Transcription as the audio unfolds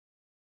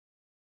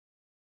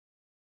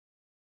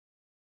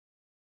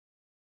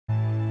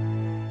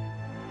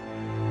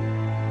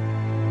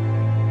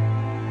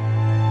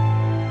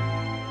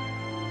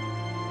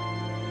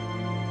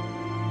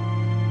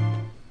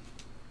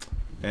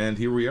And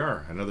here we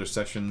are, another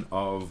session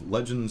of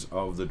Legends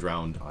of the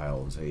Drowned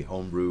Isles, a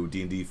homebrew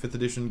D&D 5th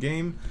edition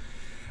game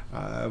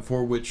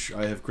for which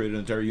I have created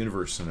an entire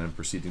universe, and I'm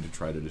proceeding to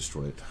try to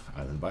destroy it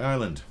island by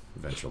island,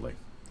 eventually.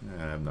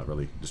 I'm not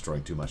really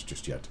destroying too much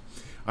just yet.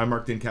 I'm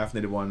Mark the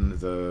Encaffeinated One,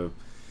 the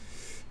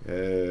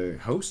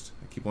host?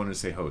 I keep wanting to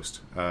say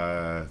host.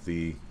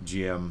 The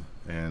GM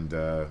and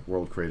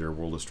world creator,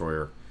 world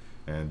destroyer,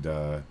 and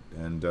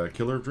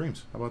killer of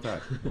dreams. How about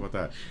that? How about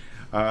that?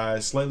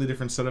 Slightly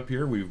different setup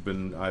here.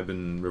 I've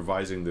been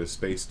revising the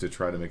space to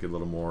try to make it a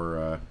little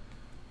more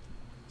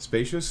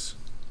spacious,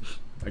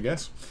 I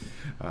guess.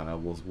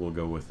 We'll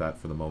go with that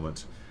for the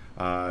moment.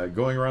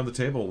 Going around the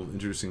table,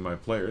 introducing my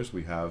players,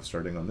 we have,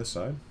 starting on this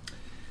side.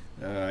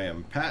 I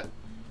am Pat.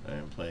 I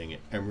am playing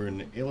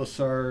Emryn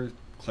Elisar,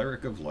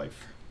 Cleric of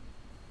Life.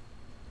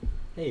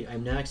 Hey,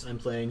 I'm Nax. I'm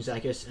playing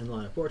Zacchus and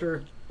Lana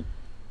Porter,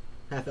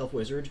 half-elf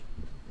wizard,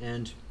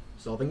 and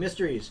solving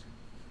mysteries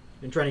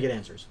and trying to get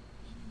answers.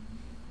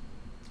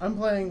 I'm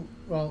playing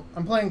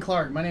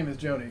Clark. My name is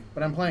Jody,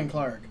 but I'm playing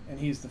Clark, and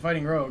he's the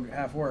fighting rogue,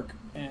 half-orc,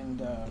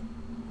 and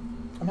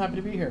I'm happy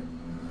to be here.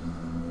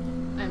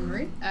 I'm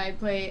Marie. I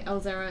play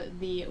Elzara,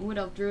 the Wood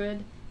Elf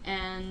Druid,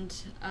 and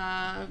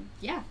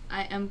yeah,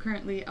 I am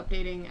currently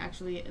updating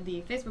actually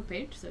the Facebook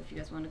page, so if you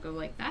guys want to go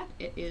like that,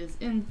 it is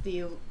in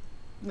the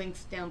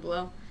links down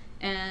below,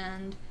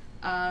 and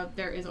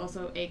there is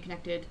also a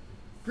connected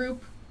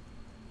group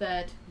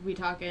that we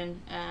talk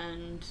in,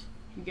 and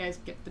you guys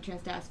get the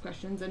chance to ask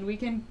questions, and we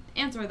can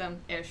answer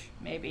them-ish,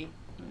 maybe.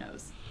 Who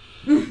knows?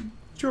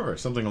 Sure,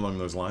 something along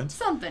those lines.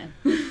 Something.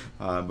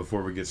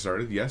 Before we get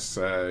started, yes,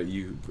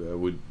 you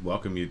would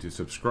welcome you to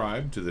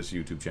subscribe to this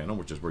YouTube channel,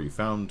 which is where you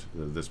found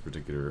this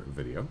particular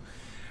video.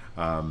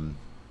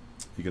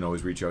 You can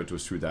always reach out to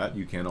us through that.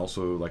 You can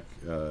also, like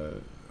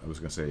I was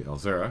going to say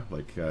Elzara,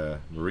 like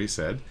Marie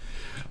said,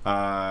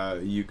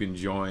 you can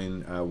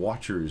join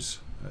Watchers.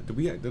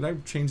 Did I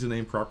change the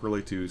name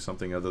properly to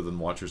something other than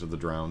Watchers of the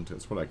Drowned?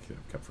 That's what I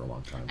kept for a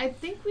long time. I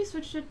think we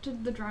switched it to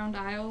the Drowned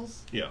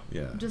Isles. Yeah.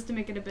 Just to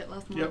make it a bit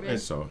less morbid. Yep.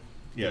 So,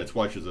 yeah, it's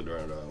Watchers of the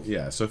Drowned Isles.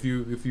 Yeah, so if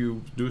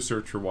you do a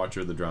search for Watcher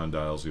of the Drowned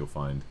Isles, you'll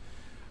find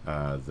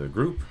the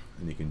group,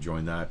 and you can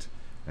join that.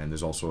 And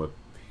there's also a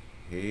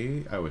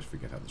page. I always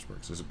forget how this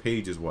works. There's a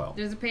page as well.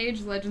 There's a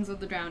page, Legends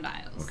of the Drowned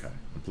Isles. Okay.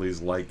 And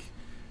please like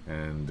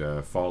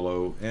and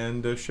follow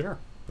and share.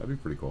 That'd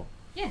be pretty cool.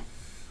 Yeah.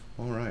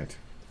 All right.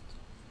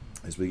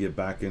 As we get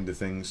back into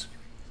things,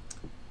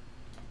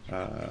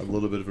 a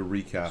little bit of a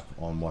recap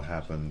on what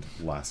happened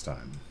last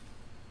time.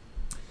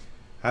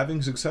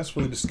 Having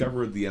successfully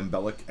discovered the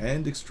embellic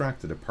and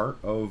extracted a part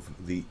of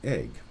the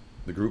egg,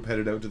 the group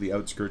headed out to the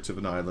outskirts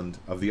of the island,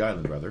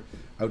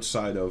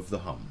 outside of the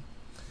Hum.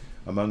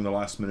 Among the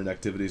last-minute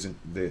activities,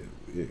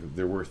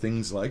 there were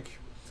things like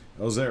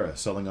Elzara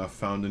selling off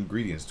found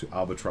ingredients to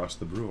Albatross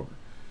the Brewer,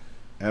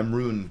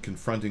 Emryn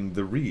confronting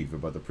the Reeve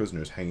about the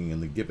prisoners hanging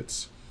in the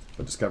gibbets,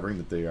 but discovering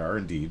that they are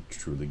indeed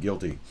truly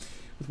guilty,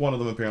 with one of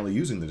them apparently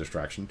using the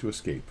distraction to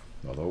escape,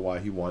 although why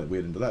he wanted to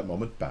wait until that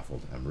moment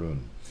baffled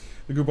Emryn.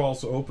 The group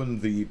also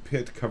opened the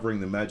pit covering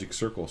the magic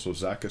circle so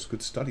Zacchus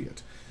could study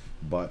it,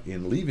 but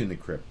in leaving the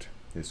crypt,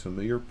 his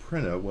familiar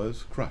Prinna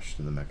was crushed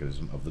in the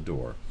mechanism of the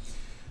door.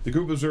 The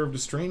group observed a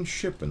strange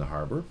ship in the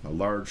harbor, a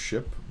large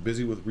ship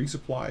busy with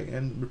resupply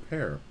and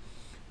repair.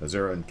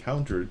 Elzara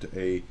encountered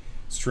a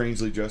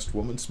strangely dressed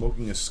woman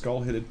smoking a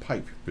skull-headed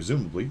pipe,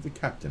 presumably the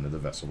captain of the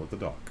vessel at the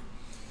dock.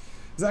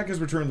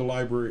 Zacchus returned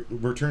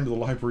to the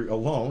library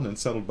alone and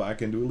settled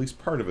back into at least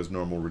part of his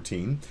normal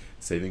routine,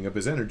 saving up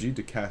his energy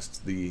to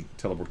cast the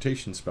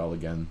teleportation spell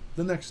again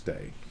the next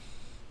day.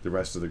 The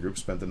rest of the group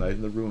spent the night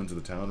in the ruins of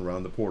the town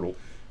around the portal,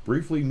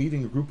 briefly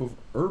meeting a group of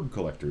herb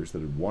collectors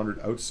that had wandered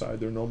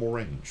outside their normal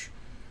range.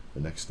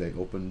 The next day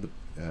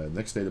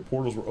the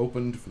portals were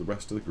opened for the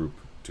rest of the group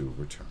to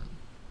return.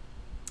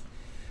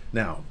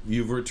 Now,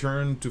 you've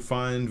returned to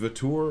find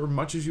Vatur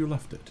much as you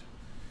left it.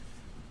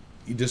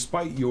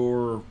 Despite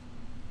your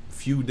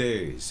few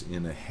days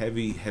in a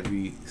heavy,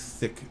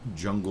 thick,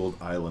 jungled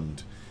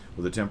island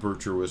where the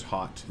temperature was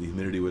hot, the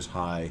humidity was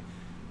high,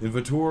 in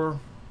Vatur,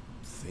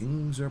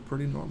 things are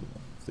pretty normal.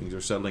 Things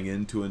are settling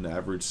into an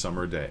average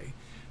summer day.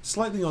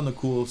 Slightly on the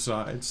cool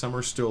side,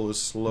 summer still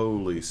is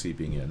slowly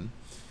seeping in,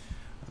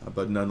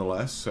 but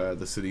nonetheless,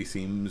 the city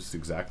seems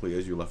exactly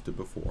as you left it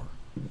before.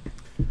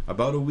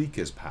 About a week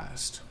has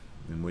passed,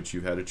 in which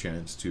you've had a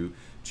chance to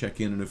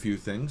check in on a few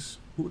things.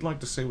 Who would like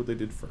to say what they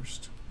did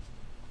first?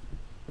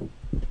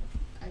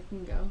 I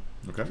can go.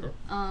 Okay. Sure.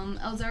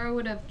 Elzara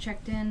would have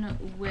checked in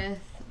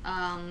with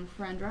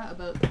Frendra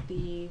about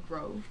the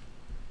grove,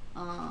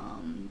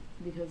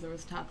 because there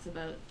was talks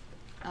about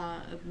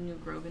a new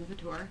grove in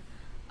Vatur,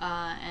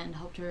 and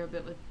helped her a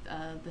bit with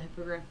the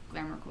hippogriff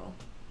glamour quill,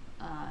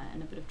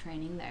 and a bit of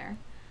training there.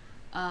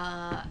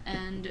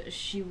 And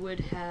she would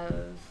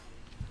have...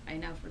 I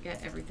now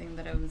forget everything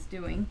that I was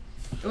doing.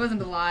 It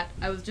wasn't a lot.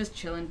 I was just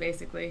chilling,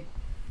 basically.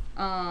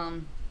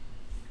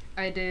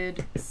 I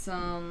did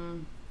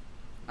some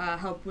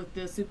help with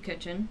the soup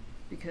kitchen,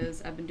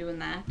 because I've been doing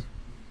that.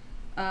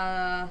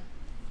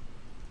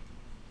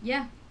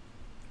 Yeah.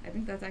 I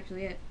think that's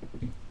actually it.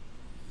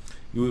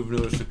 You have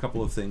noticed a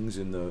couple of things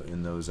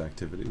in those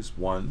activities.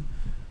 One,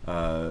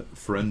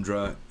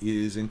 Ferendra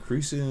is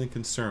increasingly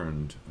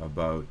concerned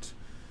about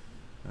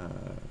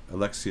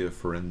Alexia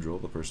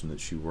Ferendril, the person that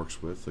she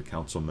works with, the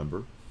council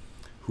member,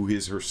 who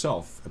is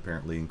herself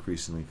apparently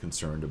increasingly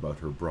concerned about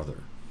her brother,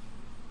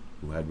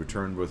 who had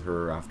returned with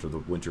her after the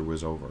winter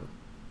was over.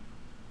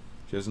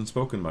 She hasn't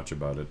spoken much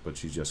about it, but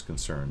she's just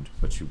concerned.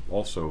 But she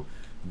also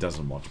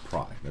doesn't want to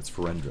pry. That's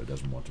Ferendra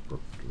doesn't want to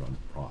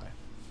pry.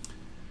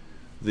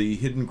 The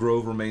hidden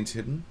grove remains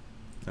hidden.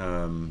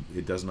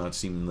 It does not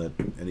seem that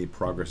any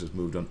progress has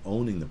moved on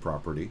owning the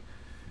property.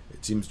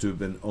 It seems to have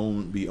been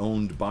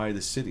owned by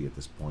the city at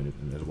this point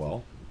as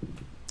well.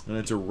 And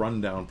it's a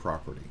rundown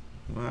property.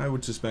 I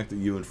would suspect that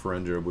you and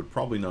Ferendra would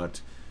probably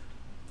not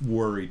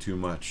worry too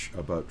much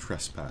about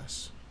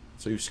trespass.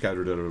 So you've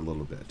scattered out a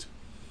little bit.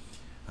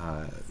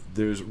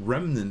 There's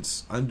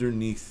remnants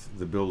underneath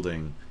the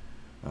building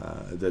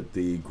that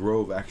the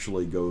grove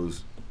actually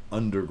goes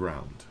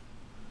underground.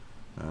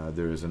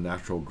 There is a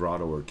natural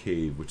grotto or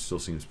cave which still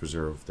seems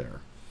preserved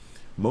there.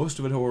 Most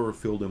of it, however,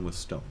 filled in with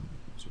stone,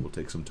 so we'll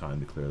take some time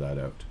to clear that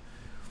out.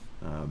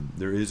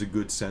 There is a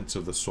good sense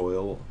of the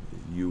soil.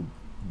 You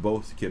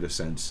both get a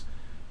sense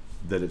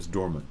that it's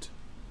dormant,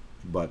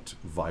 but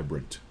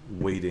vibrant,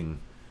 waiting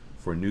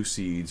for new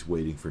seeds,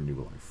 waiting for new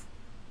life.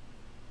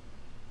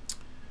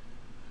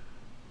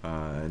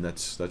 And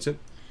that's it.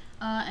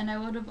 And I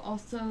would have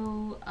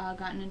also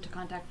gotten into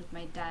contact with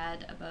my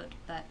dad about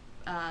that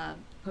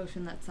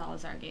potion that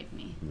Salazar gave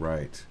me.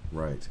 Right.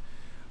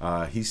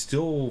 He's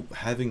still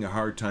having a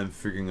hard time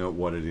figuring out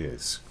what it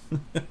is.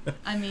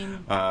 I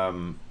mean...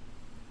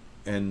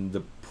 and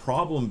the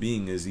problem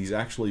being is he's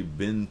actually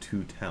been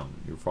to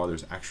town. Your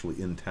father's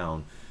actually in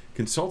town,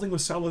 consulting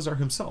with Salazar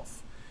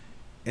himself.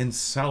 And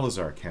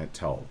Salazar can't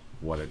tell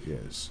what it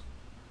is.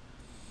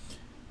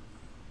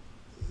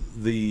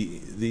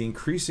 The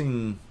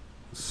increasing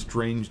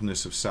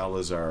strangeness of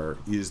Salazar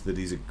is that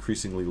he's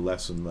increasingly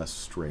less and less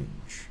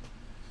strange.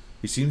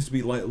 He seems to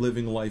be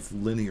living life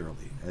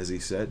linearly, as he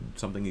said,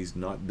 something he's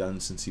not done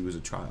since he was a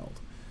child.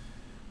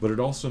 But it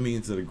also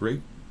means that a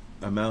great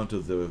amount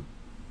of the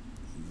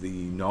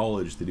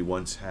knowledge that he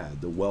once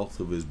had, the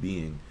wealth of his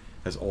being,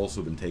 has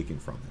also been taken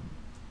from him.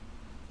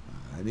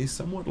 And he's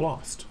somewhat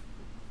lost.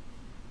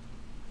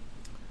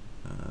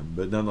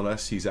 But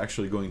nonetheless, he's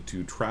actually going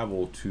to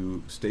travel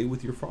to stay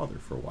with your father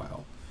for a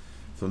while.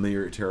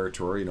 Familiar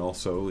territory, and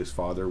also his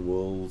father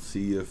will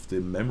see if the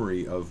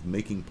memory of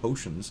making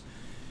potions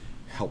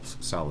helps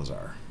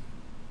Salazar.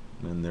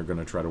 And they're going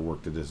to try to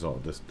work to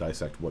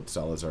dissect what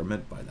Salazar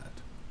meant by that.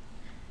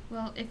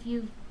 Well, if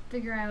you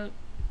figure out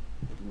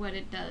what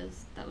it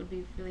does, that would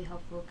be really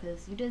helpful,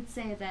 because you did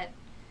say that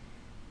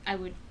I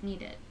would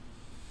need it.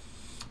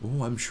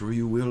 Oh, I'm sure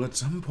you will at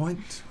some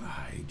point.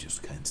 I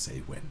just can't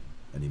say when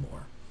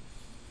anymore.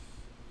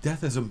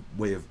 Death is a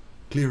way of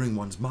clearing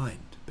one's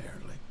mind,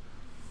 apparently.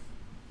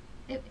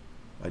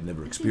 I'd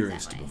never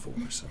experienced it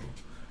before, so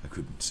I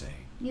couldn't say.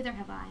 Neither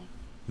have I,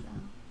 so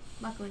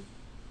luckily.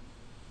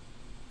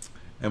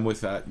 And with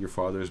that, your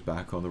father is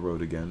back on the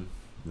road again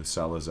with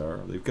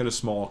Salazar. They've got a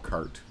small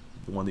cart,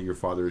 the one that your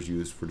father has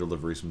used for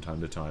deliveries from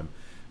time to time.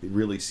 It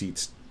really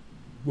seats,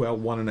 well,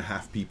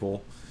 1.5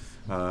 people,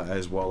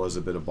 as well as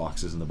a bit of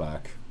boxes in the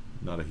back.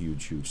 Not a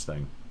huge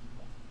thing.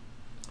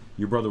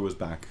 Your brother was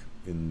back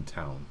in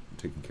town,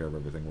 taking care of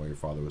everything while your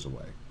father was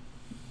away.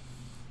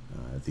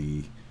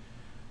 The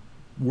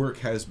work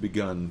has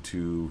begun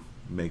to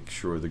make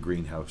sure the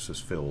greenhouse is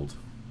filled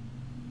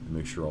and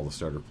make sure all the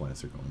starter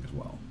plants are going as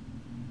well.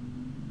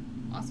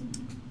 Awesome.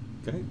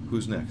 Okay,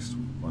 who's next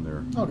on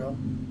their I'll go.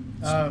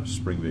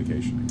 spring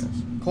vacation, I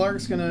guess?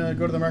 Clark's gonna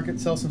go to the market,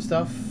 sell some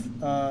stuff,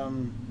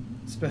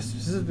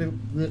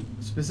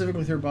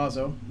 specifically through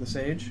Bazo, the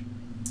sage,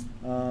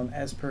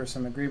 as per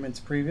some agreements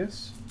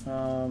previous.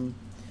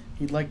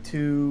 He'd like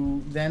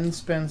to then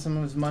spend some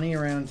of his money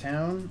around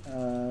town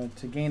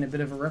to gain a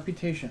bit of a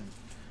reputation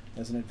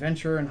as an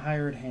adventurer and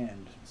hired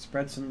hand.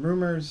 Spread some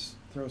rumors,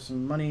 throw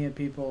some money at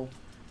people,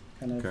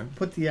 kind of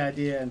put the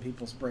idea in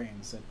people's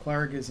brains that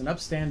Clark is an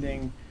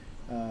upstanding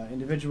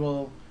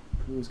individual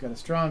who's got a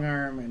strong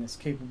arm and is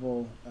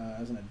capable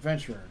as an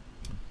adventurer,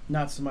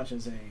 not so much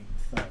as a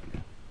thug.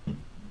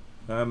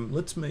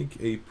 Let's make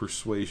a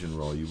persuasion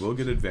roll. You will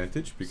get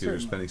advantage because you're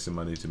spending some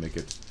money to make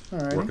it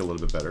work a little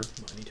bit better.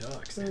 Money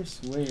talks.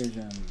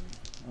 Persuasion.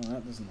 Oh,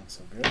 that doesn't look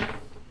so good.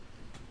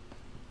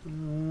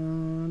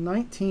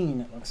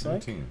 19, it looks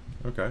 19.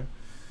 Okay.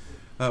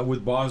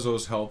 With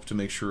Bazo's help to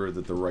make sure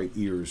that the right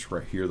ears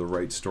hear the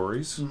right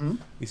stories,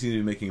 you seem to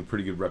be making a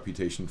pretty good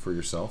reputation for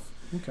yourself.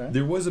 Okay.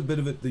 There was a bit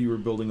of it that you were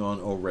building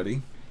on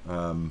already.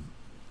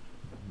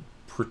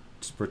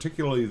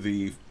 Particularly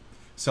the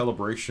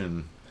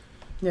celebration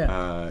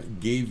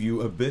gave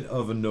you a bit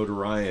of a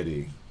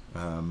notoriety,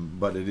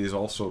 but it is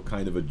also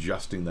kind of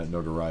adjusting that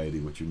notoriety,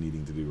 what you're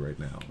needing to do right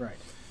now. Right.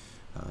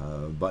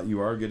 But you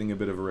are getting a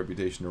bit of a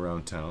reputation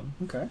around town.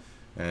 Okay.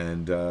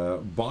 And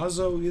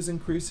Bazo is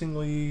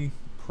increasingly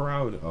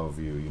proud of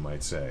you, you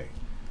might say.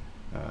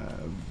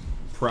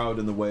 proud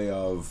in the way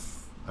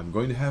of, I'm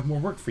going to have more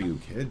work for you,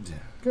 kid.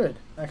 Good.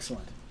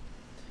 Excellent.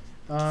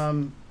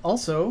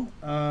 Also,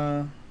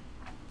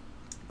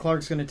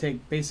 Clark's going to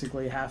take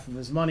basically half of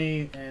his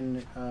money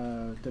and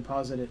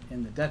deposit it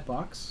in the debt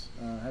box,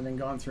 having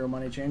gone through a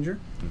money changer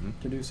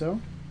to do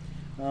so.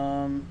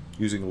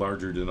 Using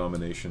larger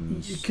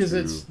denominations. Because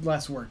it's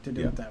less work to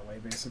do it that way,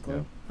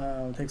 basically.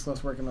 It takes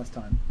less work and less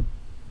time.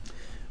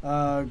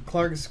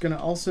 Clark's going to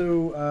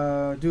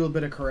also do a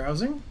bit of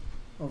carousing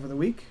over the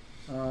week.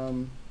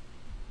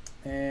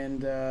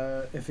 And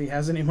if he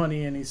has any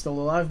money and he's still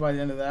alive by the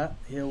end of that,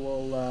 he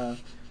will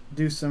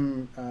do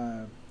some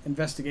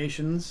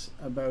investigations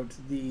about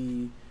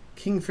the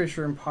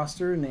Kingfisher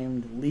imposter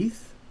named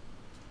Leith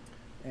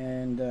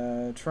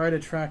and try to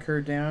track her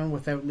down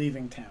without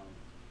leaving town.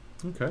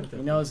 Okay.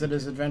 He knows that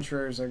his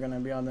adventurers are going to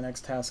be on the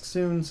next task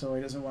soon, so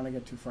he doesn't want to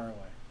get too far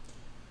away.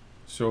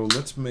 So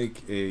let's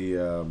make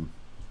a,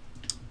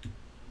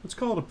 let's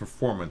call it a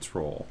performance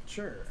roll.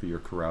 Sure. For your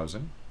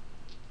carousing.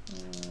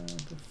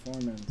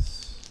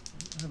 Performance.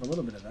 I have a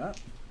little bit of that.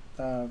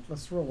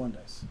 Let's roll one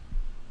dice.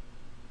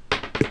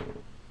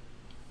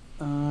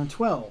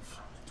 12.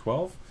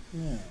 12?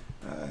 Yeah.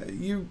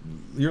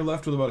 You're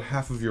left with about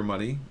half of your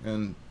money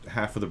and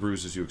half of the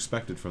bruises you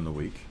expected from the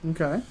week.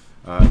 Okay.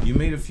 You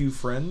made a few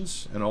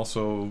friends and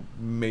also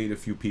made a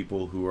few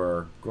people who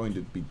are going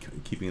to be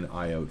keeping an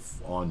eye out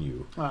on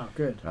you. Wow,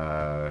 good.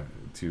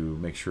 To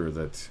make sure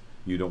that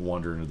you don't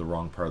wander into the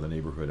wrong part of the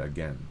neighborhood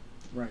again.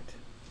 Right.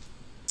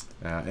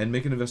 And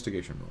make an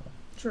investigation roll.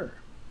 Sure.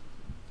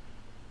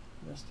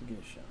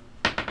 Investigation.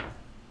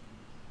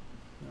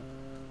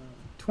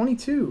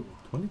 22.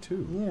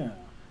 22. Yeah.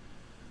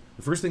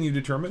 The first thing you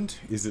determined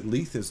is that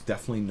Leith is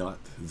definitely not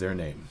their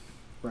name.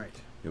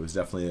 Right. It was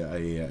definitely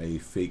a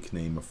fake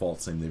name, a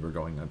false name they were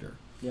going under.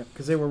 Yep,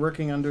 because they were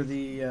working under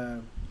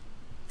the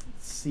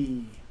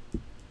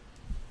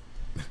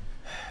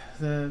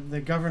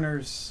the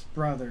governor's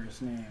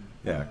brother's name.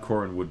 Yeah,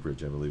 Corin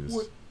Woodbridge, I believe is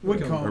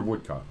Woodcombe. or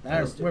Woodcombe.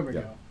 There we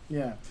go.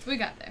 Yeah. We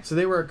got there. So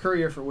they were a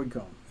courier for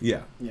Woodcombe.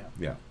 Yeah. Yeah.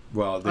 Yeah.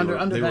 Well, they Under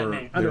were that name.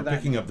 they Under were that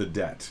picking name. up the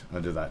debt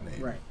under that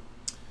name. Right.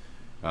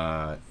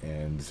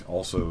 And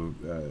also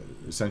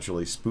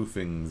essentially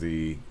spoofing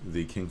the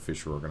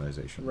Kingfisher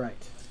organization.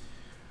 Right.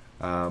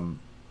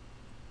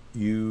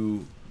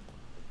 You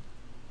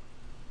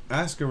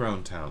ask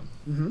around town,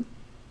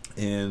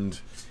 and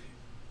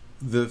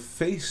the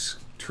face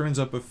turns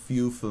up a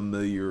few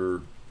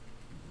familiar,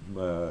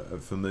 or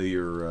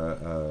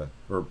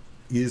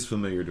is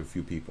familiar to a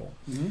few people.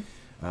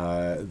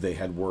 They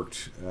had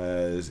worked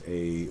as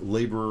a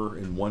laborer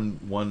in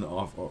one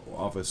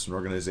office and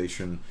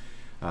organization.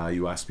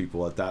 You ask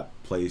people at that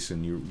place,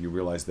 and you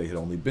realize they had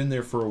only been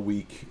there for a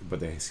week, but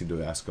they seemed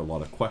to ask a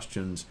lot of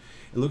questions.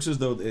 It looks as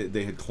though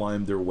they had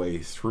climbed their way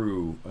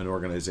through an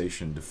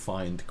organization to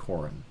find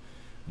Corin,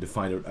 to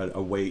find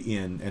a way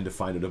in, and to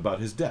find out about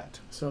his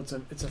debt. So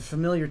it's a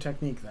familiar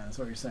technique, then, is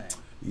what you're saying.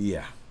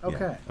 Yeah.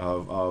 Okay. Yeah.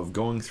 Of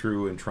going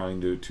through and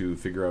trying to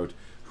figure out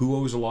who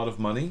owes a lot of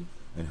money,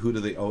 and who do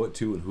they owe it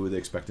to, and who are they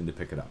expecting to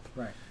pick it up.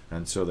 Right.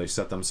 And so they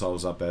set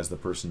themselves up as the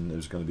person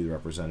who's going to be the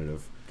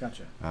representative.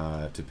 Gotcha.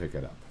 To pick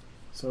it up.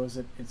 So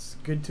it's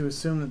good to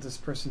assume that this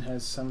person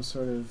has some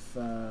sort of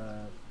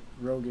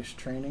roguish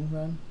training,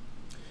 then?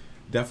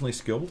 Definitely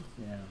skilled.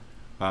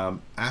 Yeah.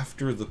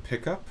 After the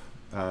pickup,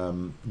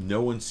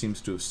 no one seems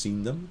to have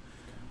seen them.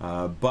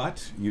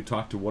 But you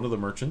talk to one of the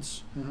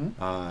merchants,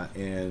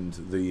 and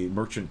the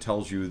merchant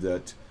tells you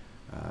that,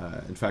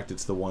 in fact,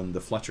 it's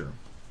the Fletcher,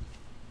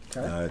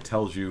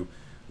 tells you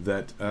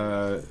that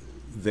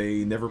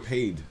they never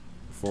paid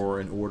for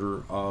an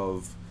order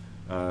of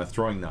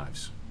throwing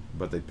knives,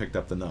 but they picked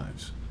up the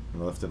knives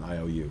and left an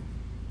IOU.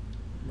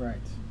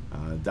 Right.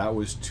 That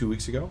was 2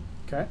 weeks ago.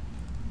 Okay.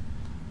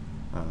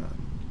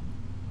 And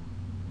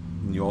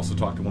you also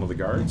talked to one of the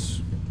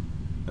guards,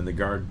 and the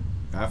guard,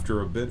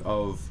 after a bit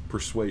of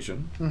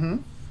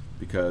persuasion,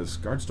 because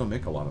guards don't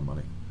make a lot of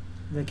money.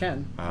 They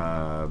can.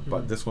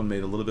 But this one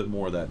made a little bit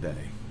more that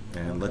day,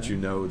 and let you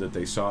know that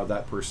they saw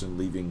that person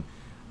leaving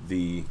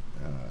the,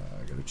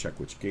 I got to check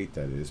which gate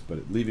that is,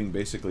 but leaving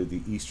basically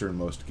the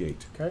easternmost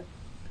gate,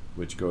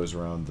 which goes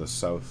around the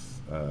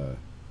south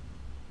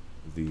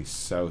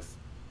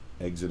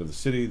exit of the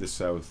city, the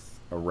south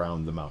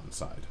around the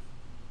mountainside.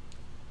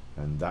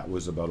 And that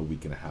was about a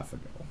week and a half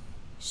ago.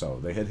 So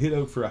they had hid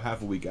out for a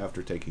half a week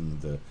after taking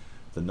the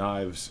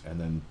knives, and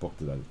then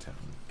booked it out of town.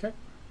 Okay.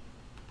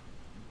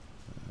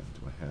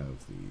 Do I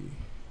have the?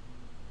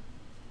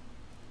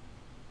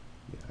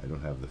 Yeah, I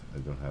don't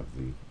have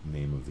the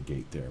name of the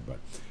gate there, but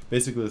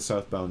basically the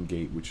southbound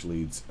gate, which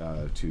leads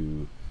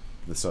to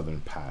the southern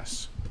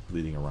pass,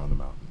 leading around the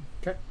mountain.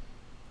 Okay.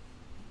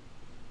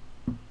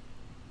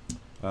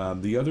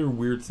 The other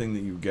weird thing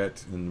that you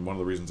get, and one of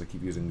the reasons I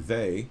keep using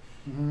they,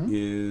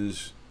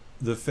 is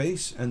the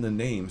face and the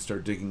name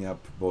start digging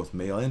up both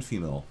male and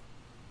female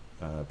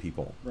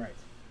people. Right.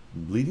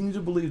 Leading you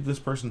to believe this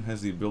person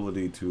has the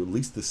ability to at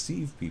least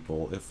deceive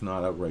people, if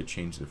not outright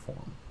change their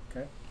form.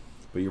 Okay.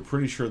 But you're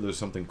pretty sure there's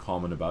something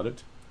common about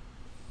it.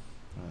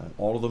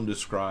 All of them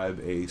describe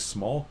a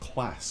small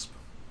clasp,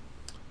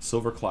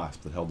 silver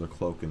clasp that held their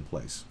cloak in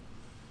place.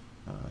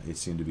 It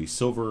seemed to be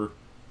silver,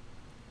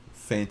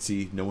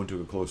 fancy. No one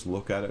took a close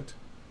look at it,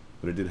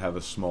 but it did have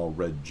a small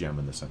red gem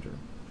in the center.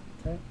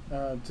 Okay.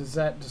 Does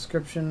that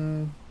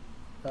description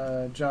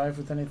jive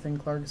with anything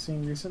Clark has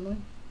seen recently?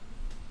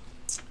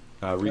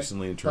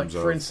 Recently, in terms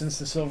like, for instance,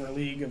 the Silver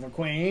League of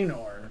Aquain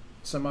or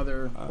some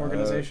other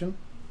organization?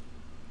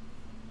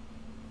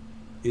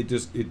 It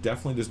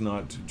definitely does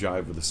not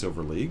jive with the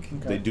Silver League.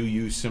 Okay. They do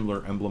use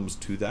similar emblems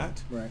to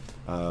that, Right.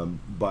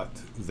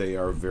 but they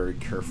are very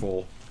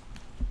careful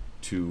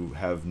to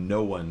have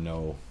no one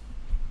know,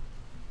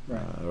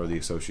 Right. or the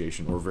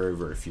association, or very,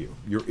 very few.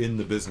 You're in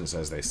the business,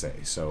 as they say.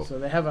 So So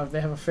they have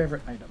a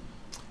favorite item.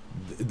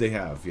 they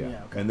have, yeah.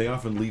 Yeah, okay. And they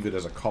often leave it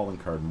as a calling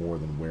card more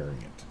than wearing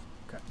it.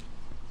 Okay.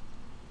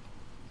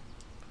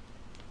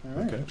 All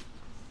right. Okay.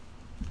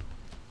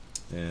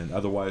 And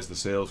otherwise, the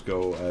sales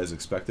go as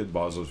expected.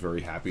 Bozo's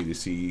very happy to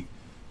see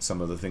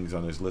some of the things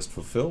on his list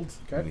fulfilled,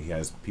 Okay. and he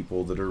has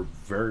people that are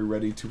very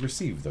ready to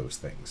receive those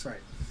things.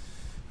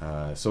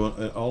 Right.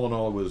 So all in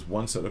all, it was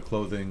one set of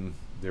clothing.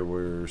 There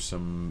were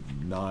some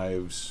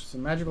knives.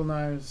 Some magical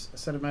knives, a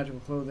set of magical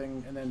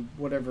clothing, and then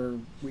whatever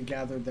we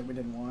gathered that we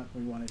didn't want,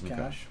 we wanted Okay.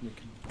 cash. He'll do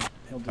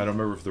I don't that.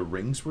 remember if the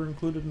rings were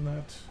included in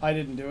that. I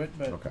didn't do it,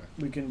 but Okay.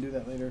 we can do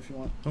that later if you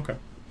want. Okay.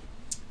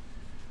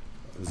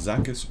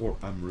 Zakis or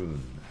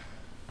Amrun?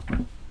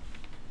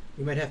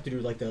 We might have to do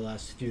like the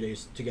last few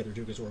days together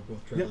too, because we're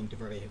both traveling to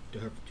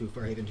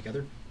Farhaven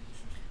together.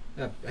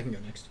 I can go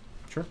next.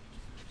 Sure.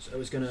 So I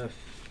was gonna,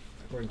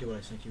 according to what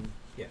I sent you,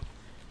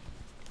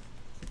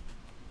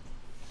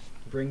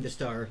 bring the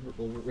star.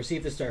 We'll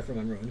receive the star from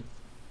Amrun.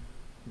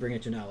 Bring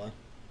it to Nala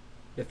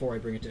before I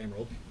bring it to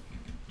Emerald.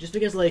 Just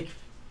because, like,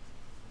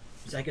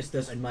 Zakis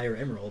does admire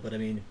Emerald, but I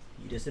mean,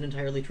 you just didn't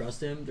entirely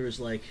trust him. There's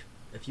like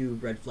a few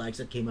red flags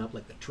that came up,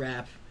 like the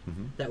trap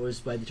Mm-hmm. that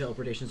was by the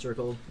teleportation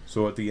circle.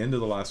 So at the end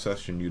of the last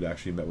session, you'd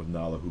actually met with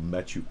Nala, who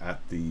met you at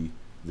the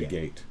Yeah.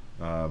 gate,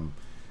 and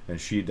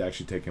she had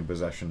actually taken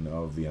possession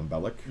of the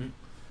Embellic,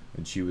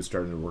 and she was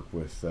starting to work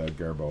with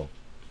Gerbo.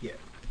 Yeah.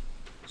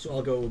 So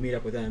I'll go meet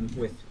up with them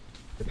with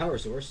the power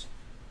source,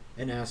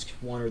 and ask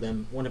one of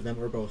them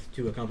or both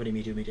to accompany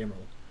me to meet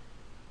Emerald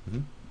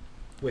Mm-hmm.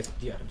 with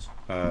the items.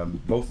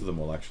 Both of them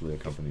will actually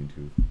accompany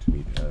to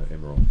meet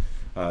Emerald.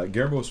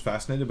 Gerbo's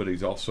fascinated, but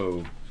he's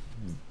also,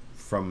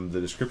 from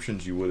the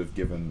descriptions you would have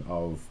given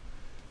of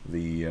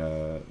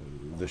the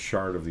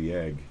shard of the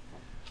egg,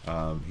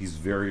 he's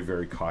very,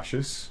 very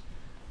cautious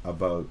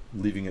about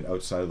leaving it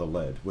outside of the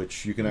lead,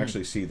 which you can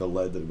actually see the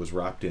lead that it was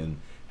wrapped in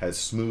has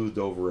smoothed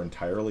over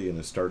entirely and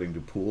is starting to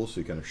pool,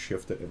 so you kind of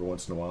shift it every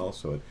once in a while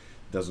so it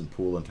doesn't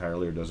pool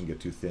entirely or doesn't get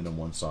too thin on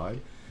one side.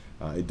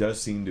 It does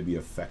seem to be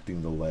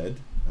affecting the lead,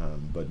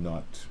 but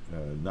not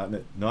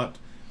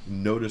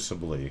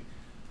noticeably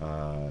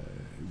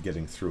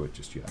getting through it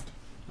just yet.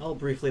 I'll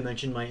briefly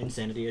mention my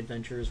insanity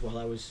adventures while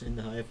I was in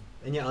the hive,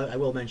 and yeah, I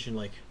will mention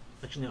like.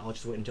 Actually, no, I'll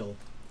just wait until.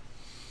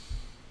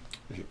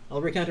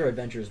 I'll recount our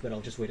adventures, but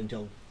I'll just wait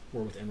until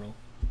we're with Emerald.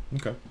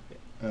 Okay.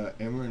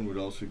 Amarin would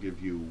also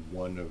give you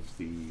one of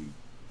the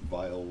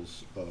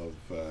vials of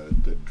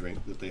the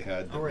drink that they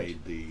had that All right.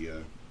 made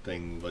the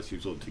thing less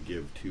useful to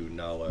give to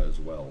Nala as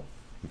well.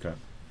 Okay.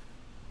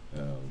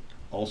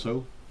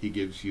 Also, he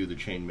gives you the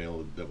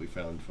chainmail that we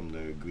found from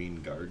the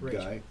Green Guard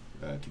Right.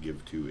 guy to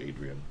give to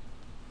Adrian.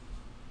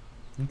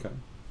 Okay.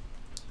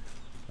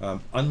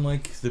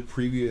 Unlike the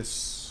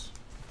previous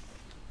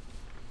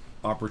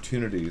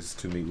opportunities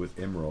to meet with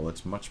Emerald,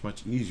 it's much,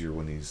 much easier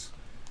when he's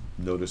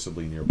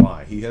noticeably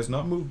nearby. He has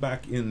not moved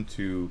back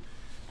into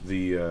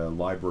the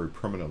library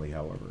permanently,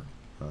 however.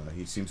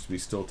 He seems to be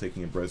still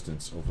taking up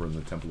residence over in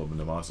the Temple of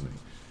Mnemosyne.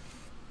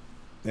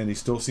 And he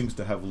still seems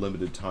to have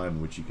limited time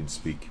in which he can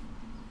speak.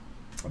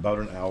 About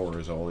an hour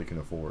is all he can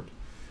afford.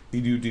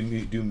 You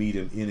do meet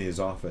him in his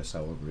office,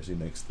 however, as he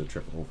makes the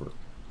trip over.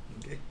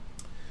 Okay.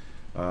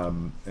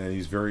 And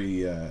he's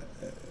very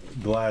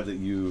glad that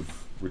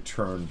you've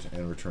returned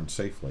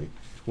safely.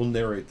 We'll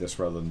narrate this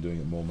rather than doing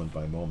it moment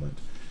by moment.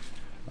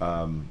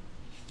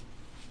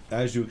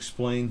 As you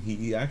explain,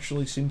 he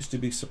actually seems to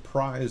be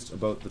surprised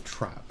about the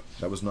trap.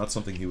 That was not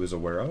something he was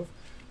aware of,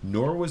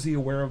 nor was he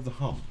aware of the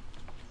hum.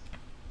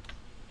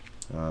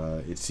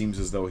 It seems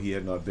as though he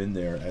had not been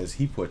there, as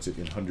he puts it,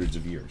 in hundreds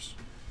of years,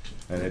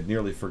 and had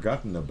nearly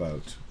forgotten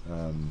about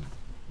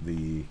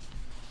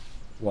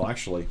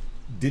actually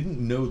didn't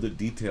know the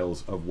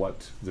details of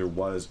what there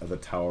was at the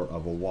Tower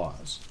of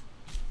Awaz.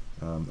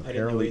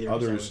 Apparently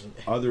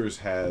others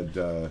had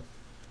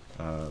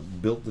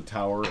built the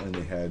tower, and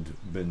they had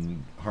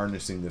been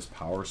harnessing this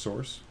power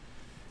source.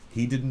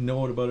 He didn't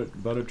know about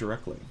it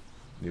directly.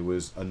 It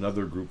was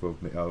another group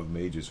of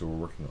mages who were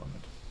working on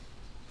it.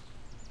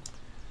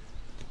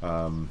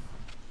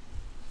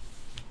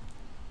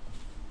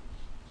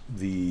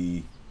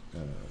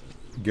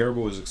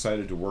 Gerbo is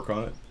excited to work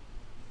on it.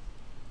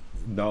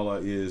 Nala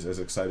is as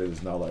excited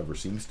as Nala ever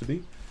seems to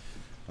be.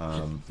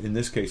 In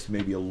this case,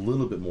 maybe a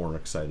little bit more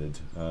excited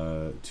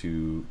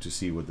to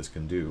see what this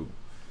can do.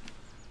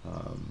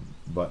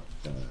 but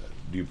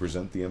do you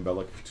present the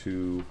embellic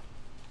to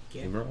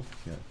Yeah. Emerald?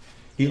 Yeah.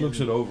 He looks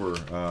And- it over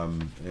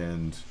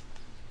and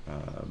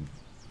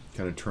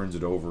kind of turns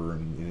it over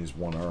in his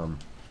one arm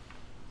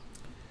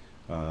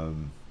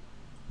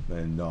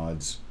and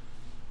nods,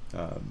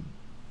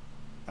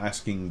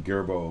 asking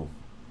Gerbo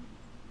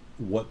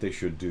what they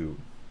should do.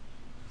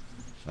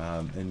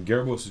 And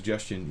Gerbo's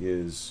suggestion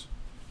is,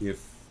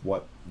 if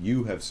what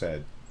you have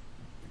said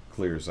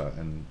clears out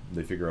and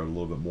they figure out a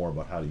little bit more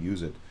about how to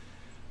use it,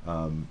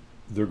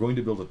 they're going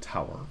to build a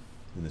tower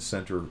in the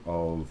center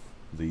of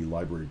the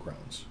library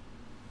grounds.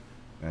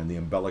 And the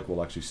embellic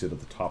will actually sit at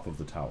the top of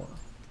the tower.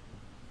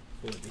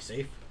 Will it be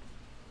safe?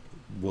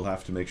 We'll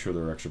have to make sure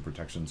there are extra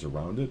protections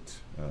around it,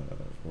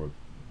 or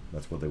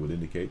that's what they would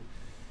indicate.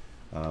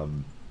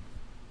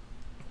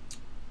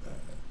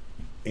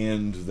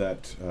 And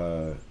that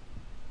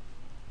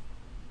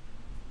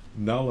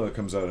Nala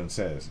comes out and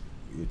says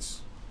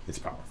it's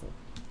powerful.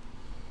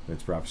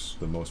 It's perhaps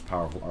the most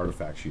powerful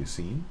artifact she has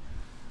seen.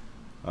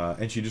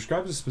 And she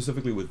describes it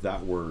specifically with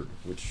that word,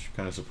 which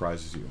kind of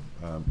surprises you.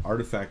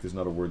 Artifact is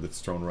not a word that's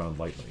thrown around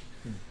lightly.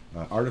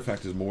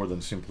 Artifact is more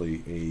than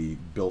simply a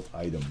built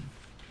item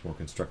or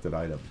constructed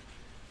item.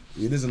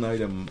 It is an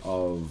item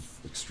of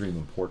extreme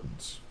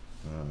importance,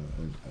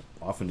 and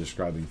often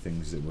describing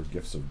things that were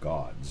gifts of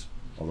gods,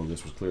 although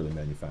this was clearly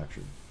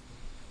manufactured.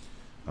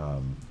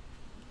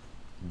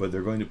 But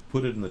they're going to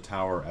put it in the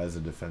tower as a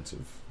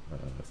defensive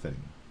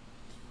thing.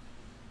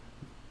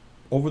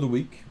 Over the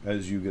week,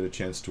 as you get a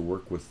chance to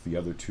work with the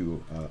other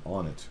two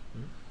on it,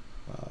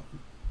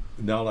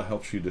 Nala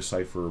helps you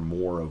decipher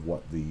more of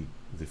what the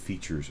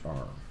features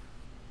are.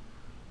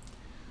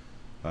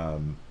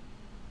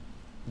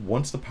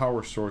 Once the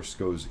power source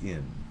goes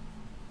in,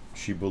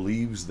 she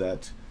believes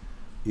that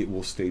it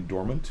will stay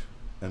dormant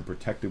and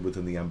protected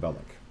within the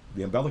embellic.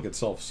 The embellic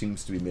itself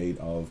seems to be made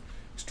of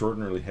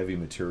extraordinarily heavy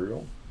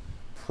material,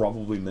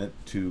 probably meant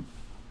to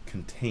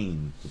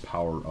contain the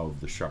power of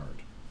the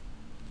shard.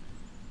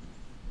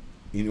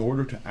 In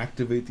order to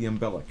activate the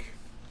embellic,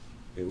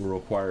 it will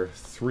require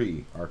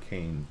 3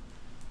 arcane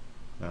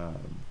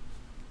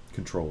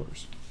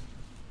controllers.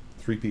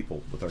 3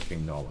 people with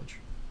arcane knowledge.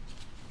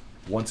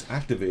 Once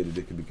activated,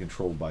 it can be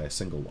controlled by a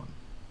single one.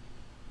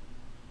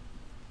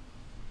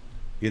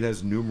 It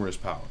has numerous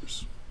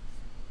powers.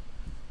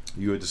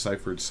 You had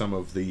deciphered some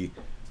of the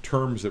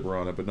terms that were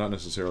on it, but not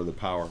necessarily the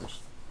powers.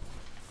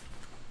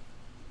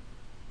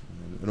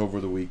 And over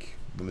the week,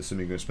 I'm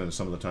assuming you're going to spend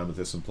some of the time with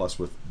this, and plus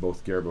with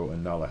both Gerbo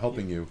and Nala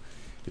helping you,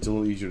 it's a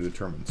little easier to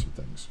determine some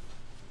things.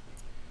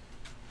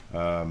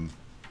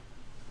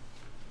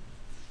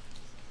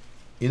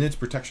 In its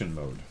protection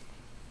mode,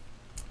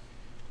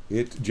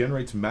 it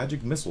generates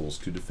magic missiles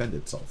to defend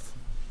itself.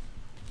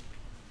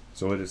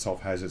 So it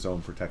itself has its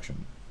own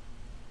protection.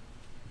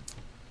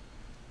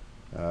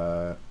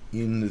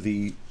 In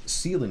the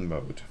sealing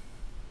mode,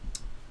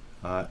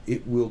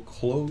 it will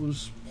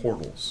close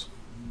portals.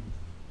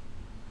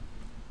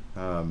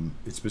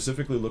 It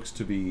specifically looks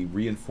to be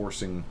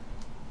reinforcing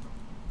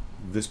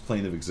this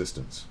plane of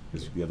existence,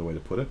 is the other way to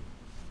put it.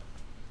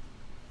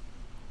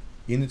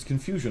 In its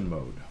confusion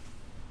mode,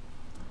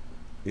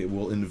 it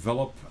will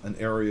envelop an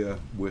area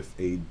with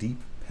a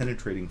deep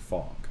penetrating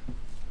fog.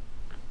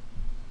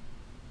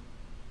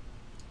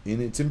 In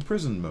its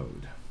imprison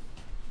mode,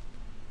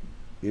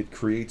 it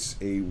creates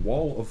a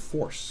wall of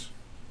force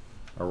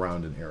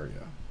around an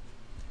area.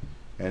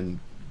 And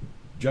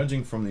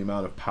judging from the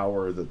amount of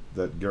power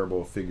that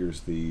Gerbo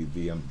figures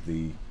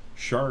the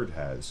shard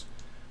has,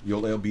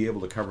 you'll be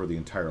able to cover the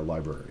entire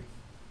library.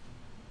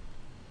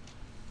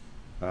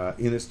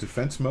 In its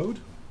defense mode,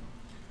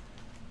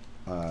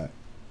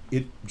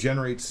 it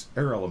generates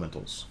air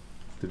elementals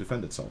to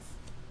defend itself.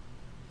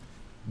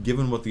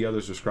 Given what the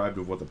others described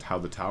of how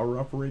the tower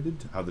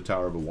operated, how the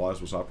Tower of Awaz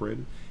was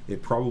operated,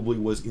 it probably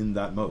was in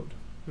that mode.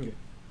 Okay.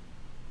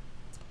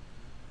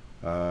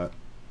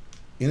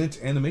 In its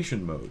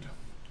animation mode,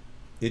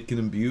 it can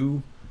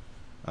imbue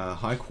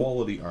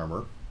high-quality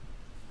armor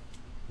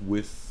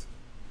with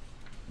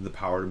the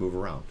power to move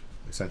around,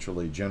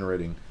 essentially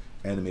generating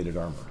animated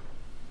armor.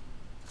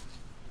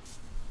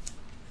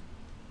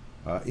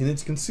 In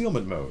its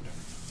concealment mode,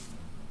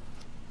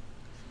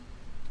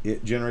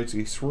 it generates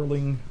a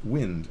swirling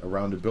wind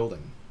around a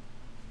building,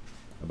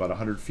 about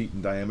 100 feet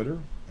in diameter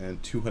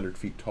and 200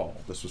 feet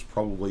tall. This was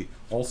probably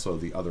also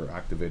the other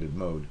activated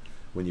mode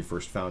when you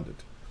first found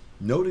it.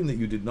 Noting that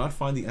you did not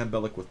find the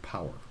embellic with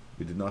power.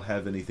 It did not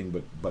have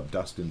anything but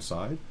dust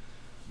inside,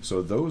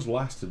 so those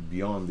lasted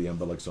beyond the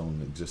embellic's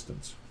own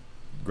existence.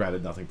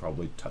 Granted, nothing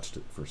probably touched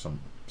it for some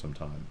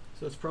time.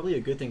 So it's probably a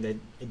good thing that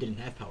it didn't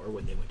have power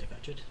when they went to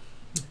fetch it.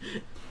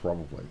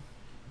 Probably.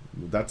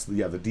 That's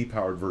the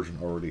depowered version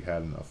already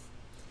had enough.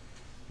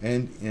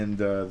 And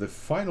the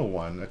final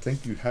one, I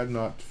think you had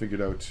not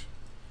figured out.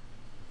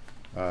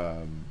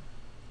 So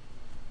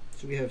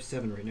we have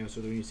 7 right now,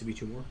 so there needs to be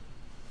 2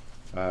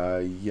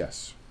 more.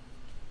 Yes.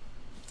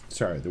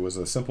 Sorry, there was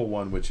a simple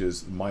one which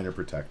is minor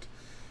protect,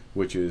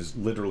 which is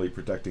literally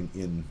protecting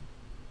in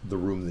the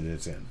room that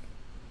it's in,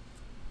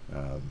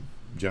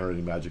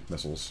 generating magic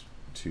missiles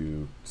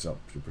to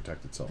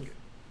protect itself.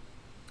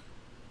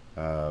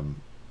 And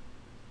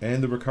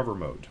the recover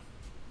mode.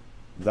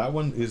 That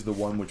one is the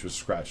one which was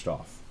scratched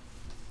off.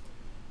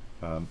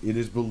 It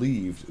is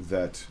believed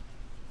that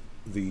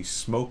the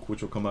smoke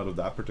which will come out of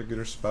that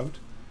particular spout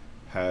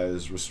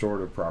has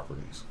restorative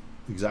properties.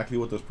 Exactly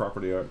what those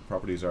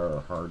properties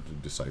are hard to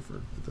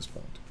decipher at this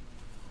point.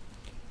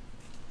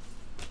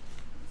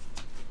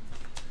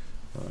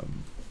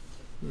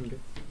 Okay.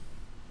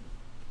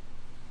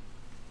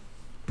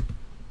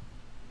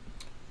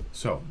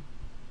 So,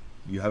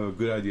 you have a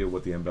good idea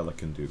what the Embellic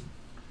can do.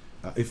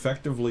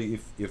 Effectively,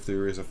 if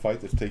there is a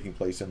fight that's taking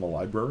place in the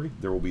library,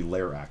 there will be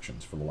lair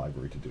actions for the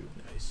library to do.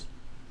 Nice.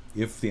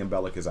 If the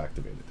Embellic is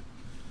activated.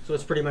 So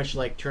it's pretty much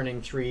like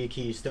turning 3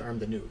 keys to arm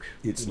the nuke.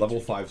 It's level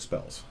 5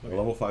 spells. Okay. A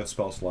level 5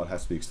 spell slot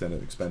has to be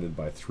expended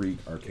by 3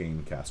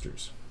 arcane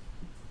casters.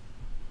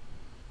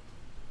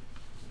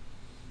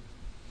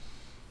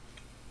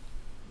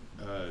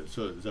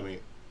 So does that mean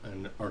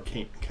an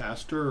arcane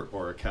caster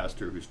or a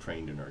caster who's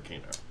trained in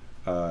arcana?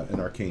 An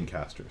arcane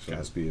caster, so it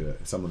has to be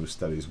someone who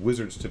studies.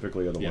 Wizards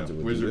typically are the ones that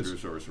would wizard do or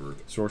this. sorcerer.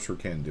 Sorcerer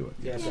can do it.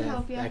 You have Can to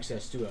help, have yeah.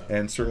 access to a...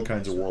 And certain old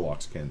kinds of master.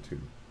 warlocks can too,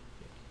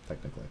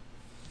 technically.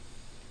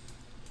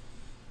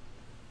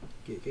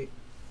 Okay.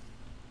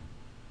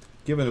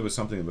 Given it was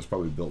something that was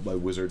probably built by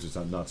wizards, it's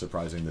not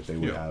surprising that they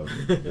would Yeah.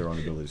 have their own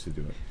abilities to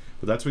do it.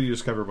 But that's what you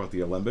discover about the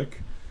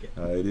Alembic.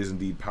 Okay. It is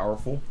indeed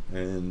powerful,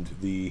 and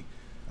the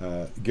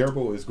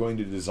Gerbo is going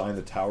to design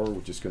the tower,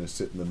 which is going to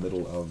sit in the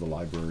middle of the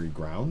library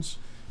grounds.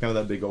 Kind of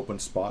that big open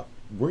spot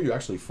where you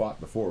actually fought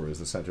before is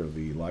the center of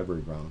the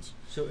library grounds.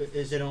 So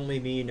is it only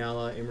me,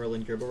 Nala, Emerald,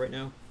 and Gerbo right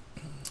now?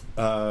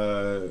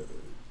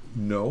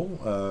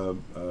 No.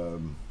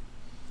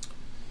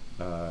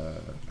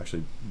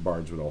 Actually,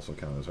 bards would also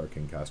count as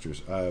arcane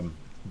casters.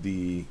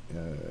 The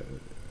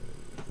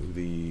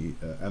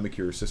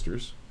Amicure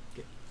sisters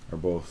Okay. are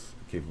both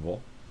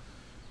capable.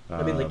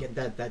 I mean, like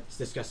that's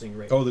discussing,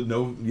 right? Oh,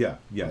 yeah.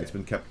 Okay. It's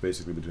been kept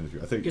basically between the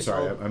two. I think. Because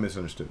Sorry, I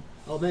misunderstood.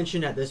 I'll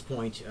mention at this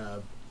point,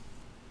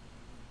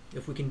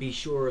 if we can be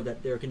sure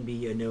that there can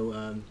be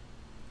no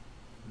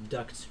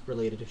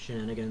duct-related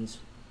shenanigans.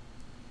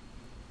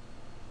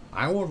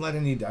 I won't let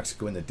any ducks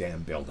go in the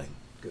damn building.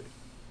 Good.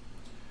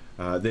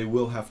 They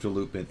will have to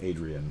loop in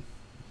Adrian,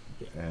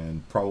 Yeah.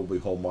 and probably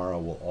Holmara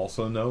will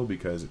also know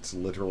because it's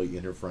literally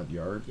in her front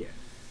yard. Yeah.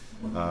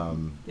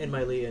 Um, And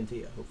Miley and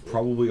Thea, hopefully.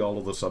 Probably all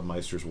of the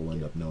submeisters will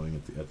end up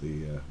knowing at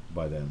the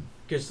by then.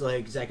 Because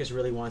like Zakis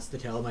really wants to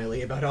tell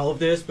Miley about all of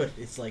this, but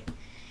it's like,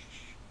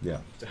 Yeah.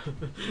 so.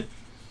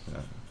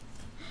 Yeah.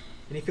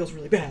 And he feels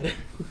really bad.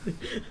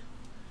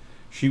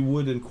 She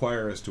would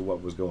inquire as to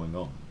what was going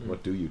on. Mm.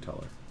 What do you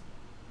tell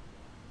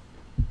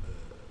her?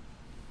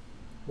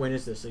 When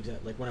is this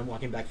exactly? Like when I'm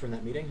walking back from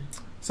that meeting?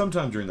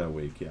 Sometime during that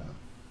week, yeah.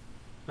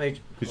 I'll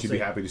Because she'd be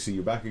happy to see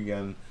you back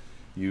again.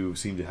 You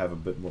seem to have a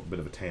bit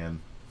of a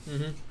tan.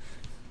 Mm-hmm.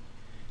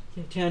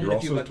 Yeah, tan You're and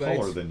a few also bug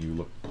taller bites.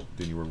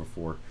 than you were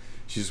before.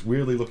 She's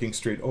weirdly looking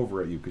straight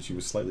over at you because she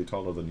was slightly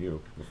taller than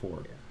you before.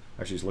 Yeah.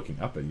 Actually, she's looking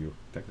up at you.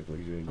 Technically,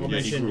 I'll Yeah, he grew a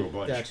mention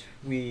bunch. that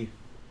we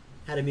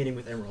had a meeting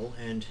with Emerald,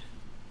 and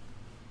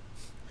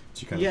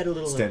she kind he had a of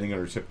little, standing on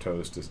her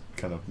tiptoes to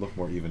kind of look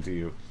more even to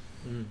you.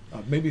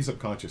 Maybe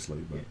subconsciously,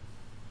 but Yeah.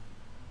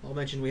 I'll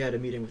mention we had a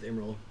meeting with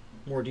Emerald.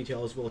 More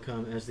details will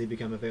come as they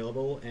become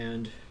available,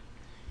 and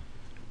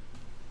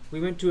we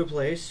went to a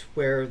place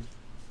where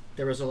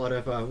there was a lot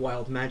of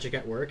wild magic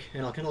at work,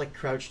 and I'll kind of like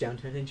crouch down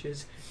 10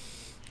 inches,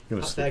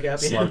 gonna pop back up,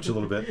 slouch a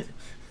little bit.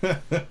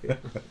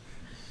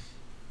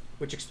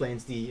 which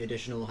explains the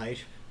additional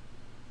height.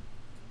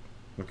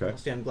 Okay. I'll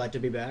say I'm glad to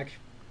be back.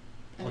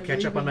 And I'll I catch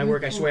believe up on a my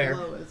work, I youthful swear.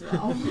 glow as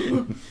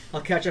well.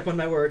 I'll catch up on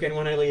my work, and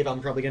when I leave,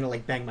 I'm probably gonna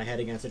like bang my head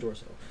against the door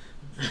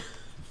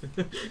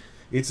sill.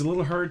 It's a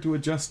little hard to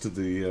adjust to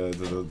the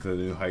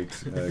new height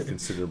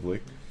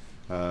considerably.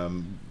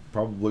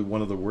 Probably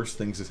one of the worst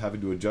things is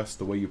having to adjust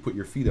the way you put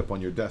your feet up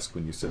on your desk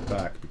when you sit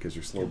back because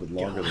you're still a bit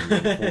longer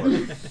than you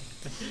were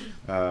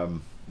before.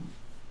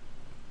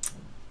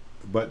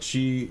 But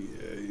she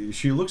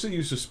looks at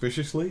you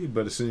suspiciously,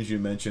 but as soon as you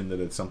mention that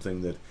it's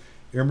something that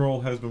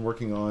Emerald has been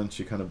working on,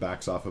 she kind of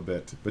backs off a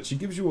bit. But she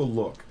gives you a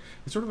look.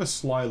 It's sort of a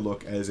sly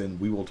look, as in,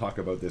 we will talk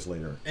about this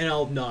later. And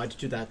I'll nod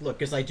to that look,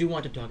 because I do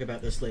want to talk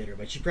about this later,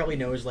 but she probably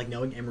knows, like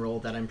knowing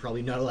Emerald, that I'm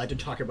probably not allowed to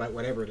talk about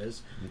whatever it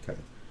is. Okay.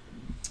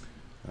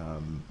 The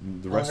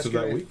I'll rest ask of her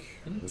that if- week?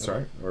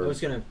 Sorry? Or I was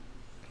gonna...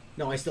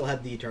 No, I still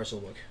had the Tarsal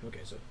book. Okay,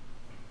 so...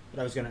 But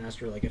I was gonna ask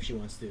her, like, if she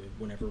wants to,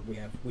 whenever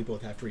we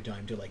both have free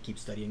time, to, like, keep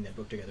studying that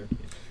book together. Yeah.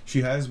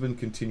 She has been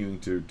continuing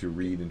to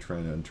read and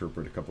trying to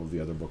interpret a couple of the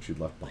other books she'd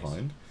left Nice.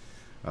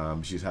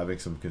 behind. She's having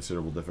some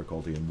considerable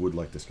difficulty and would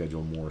like to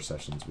schedule more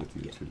sessions with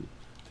you Yeah.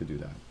 to do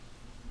that.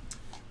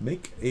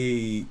 Make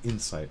a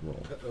insight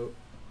roll. Uh-oh.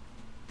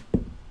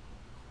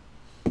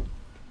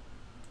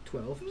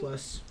 12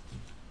 plus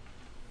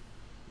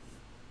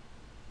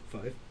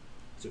 5.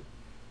 So,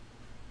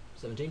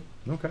 17?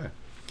 Okay.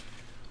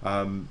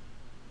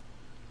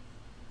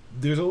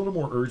 There's a little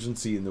more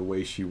urgency in the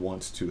way she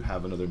wants to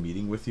have another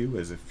meeting with you,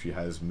 as if she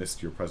has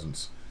missed your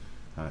presence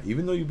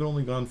even though you've been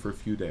only gone for a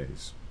few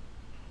days.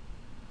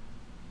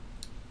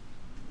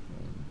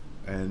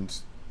 And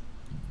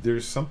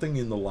there's something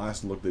in the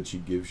last look that she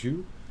gives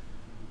you.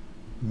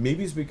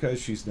 Maybe it's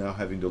because she's now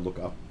having to look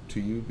up to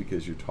you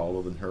because you're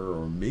taller than her,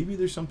 or maybe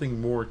there's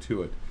something more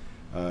to it.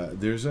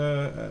 There's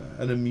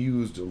an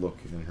amused look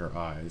in her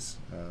eyes,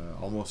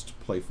 almost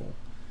playful,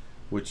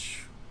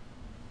 which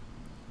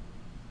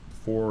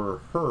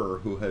for her,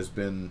 who has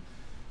been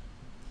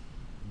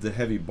the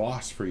heavy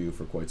boss for you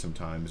for quite some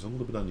time, is a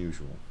little bit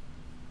unusual.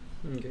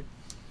 Okay.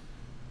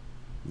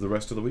 The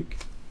rest of the week?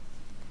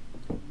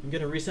 I'm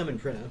going to resummon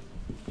Prina.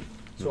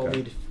 So Okay. I'll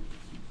need...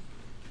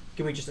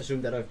 Can we just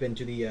assume that I've been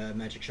to the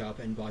magic shop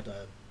and bought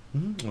a...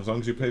 As long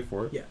as you pay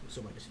for it. Yeah,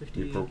 so minus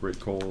 50. The appropriate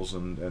coals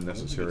and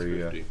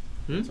necessary... It's 50.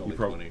 Hmm? It's only you,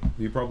 20.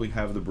 you probably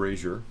have the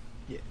brazier.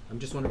 Yeah, I'm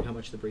just wondering how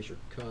much the brazier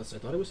costs. I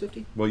thought it was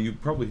 50? Well, you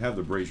probably have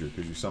the brazier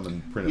because you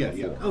summoned Prina Yeah,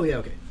 before. yeah. Oh, yeah,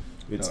 okay.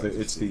 It's No,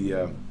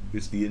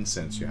 it's the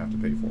incense you have to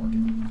pay for,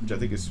 which I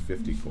think is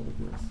 50 gold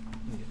worth.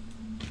 Okay.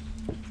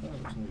 Oh,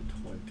 it's only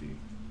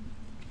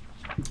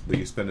 20. But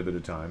you spend a bit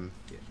of time,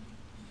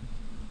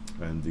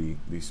 Yeah. and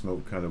the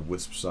smoke kind of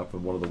wisps up,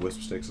 and one of the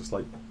wisps takes a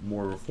slight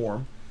more of a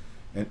form,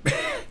 and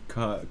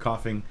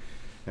coughing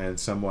and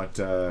somewhat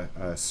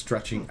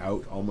stretching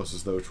out, almost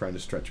as though trying to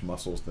stretch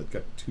muscles that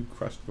got too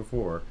crushed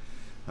before.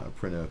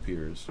 Prina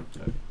appears.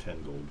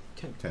 10 gold.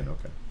 10,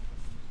 okay.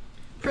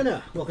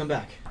 Prina, welcome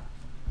back.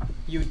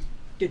 You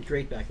did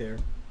great back there.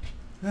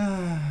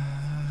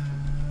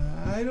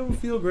 I don't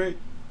feel great.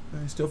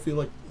 I still feel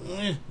like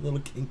a little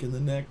kink in the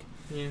neck.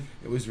 Yeah.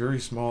 It was very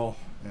small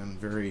and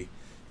very...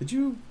 Did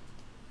you...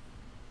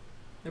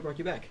 I brought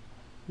you back.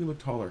 You look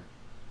taller.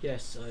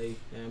 Yes, I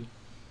am.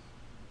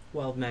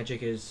 Wild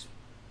magic is...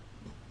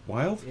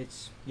 Wild?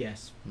 It's...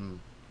 Yes. Hmm.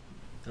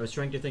 I was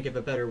trying to think of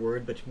a better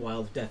word, but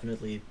wild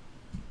definitely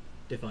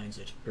defines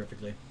it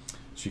perfectly.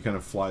 She kind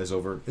of flies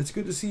over. It's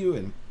good to see you,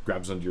 and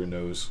grabs under your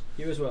nose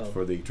You as well.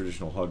 for the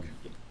traditional hug.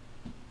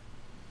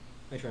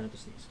 I try not to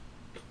sneeze.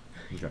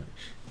 Okay.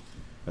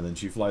 And then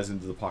she flies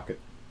into the pocket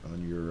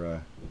on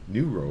your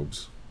new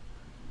robes,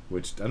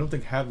 which I don't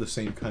think have the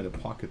same kind of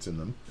pockets in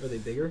them. Are they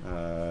bigger?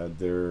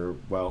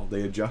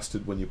 They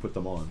adjusted when you put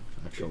them on,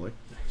 actually.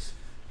 Nice.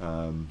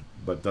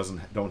 But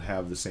don't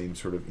have the same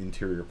sort of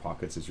interior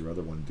pockets as your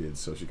other one did.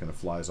 So she kind of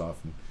flies off,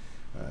 and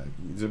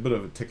there's a bit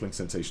of a tickling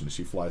sensation as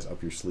she flies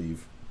up your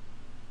sleeve,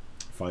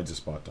 finds a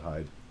spot to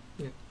hide.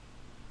 Yeah.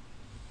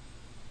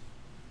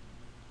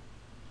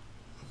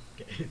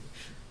 Okay.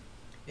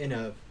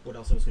 And what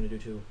else I was going to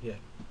do too? Yeah.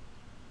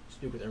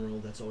 Speak with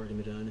Emerald. That's already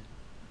been done.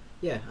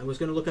 Yeah, I was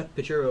going to look up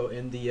Pachuro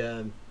in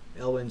the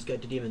Elwyn's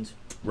Guide to Demons.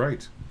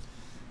 Right.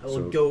 I will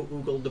So- go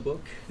Google the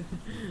book.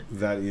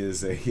 That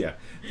is a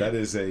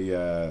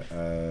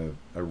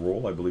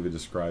role I believe it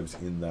describes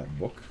in that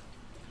book.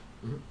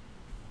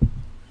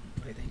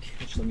 I think.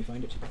 Just let me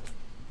find it.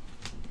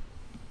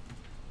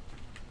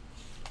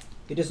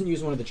 It doesn't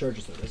use one of the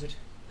charges though, does it?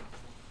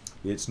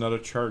 It's not a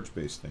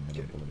charge-based thing, I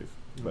don't Okay. believe.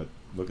 But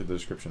look at the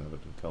description of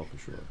it to tell for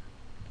sure.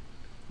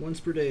 Once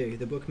per day,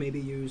 the book may be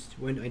used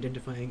when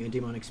identifying a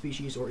demonic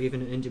species or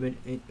even an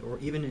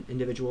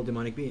individual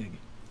demonic being.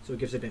 So it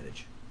gives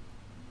advantage.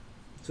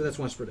 So that's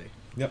once per day.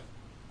 Yep.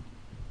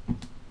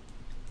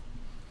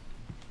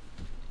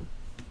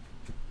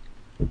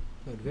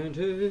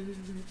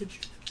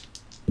 Advantage.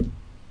 Well,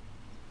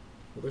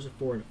 there's a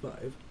 4 and a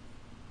 5.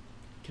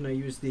 Can I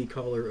use the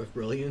Collar of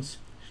Brilliance?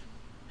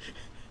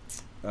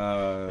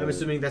 I'm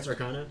assuming that's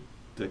Arcana.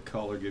 The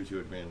collar gives you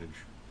advantage.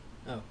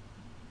 Oh,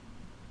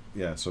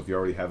 Yeah, so if you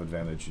already have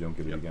advantage, you don't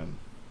get it Yep. again.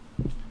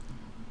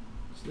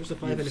 so there's a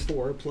 5 and a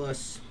 4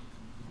 plus.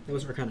 That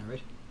was Arcana,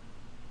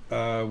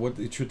 right? What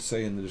it should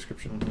say in the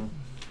description. Mhm.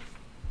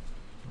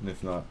 And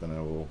if not, then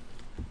I will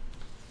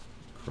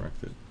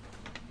correct it.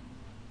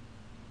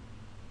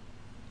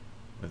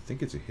 I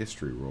think it's a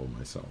history roll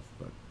myself,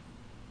 but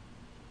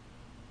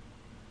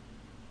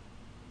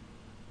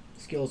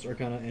Skills,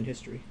 Arcana, and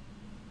History.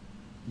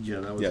 Yeah,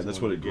 that was yeah, the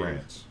that's one what it gave.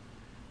 grants.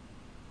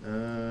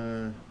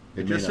 It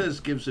It just may not- says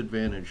gives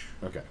advantage,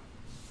 Okay,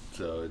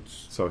 so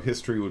it's so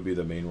history would be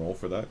the main roll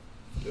for that.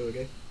 Oh,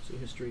 okay. So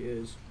History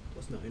is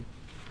plus 9.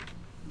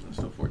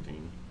 still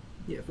 14.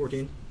 Yeah,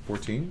 14.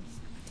 14.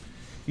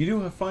 You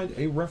do find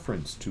a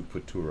reference to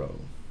Paturo.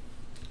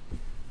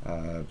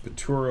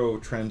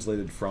 Paturo,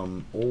 translated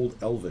from Old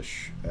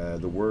Elvish,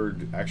 the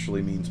word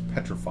actually means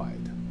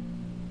petrified.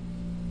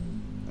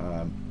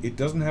 It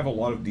doesn't have a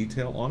lot of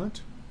detail on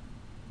it.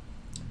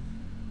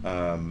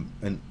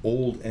 An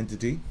old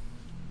entity,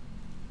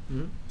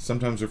 Mm-hmm.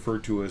 sometimes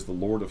referred to as the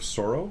Lord of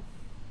Sorrow,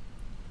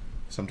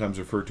 sometimes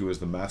referred to as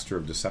the Master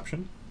of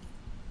Deception,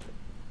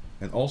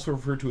 and also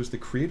referred to as the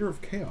Creator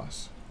of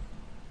Chaos.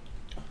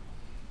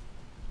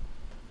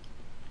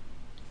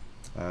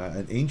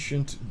 An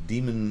ancient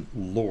demon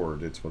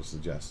lord, it's what it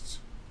suggests,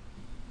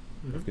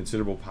 of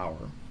considerable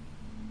power.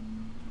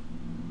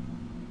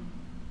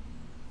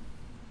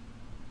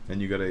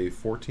 And you got a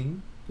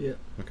 14? Yeah.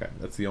 Okay,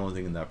 that's the only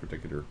thing in that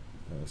particular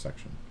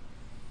section.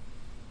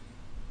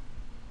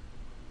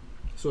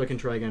 So I can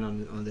try again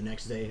on the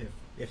next day if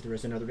if there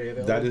is another day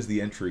available. That is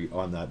the entry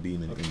on that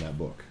beam in that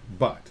book.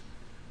 But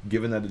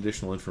given that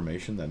additional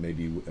information, that may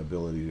be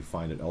ability to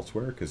find it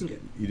elsewhere, because Okay.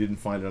 you didn't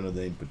find it under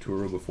the name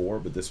Paturo before,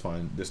 but this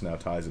now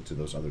ties it to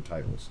those other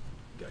titles.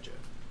 Gotcha.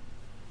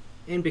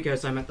 And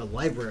because I'm at the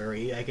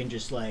library, I can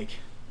just like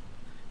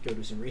go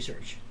do some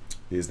research.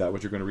 Is that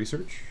what you're going to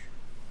research?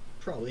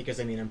 Probably, because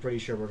I mean, I'm pretty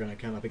sure we're going to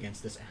come up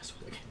against this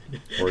asshole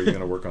again. Or are you going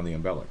to work on the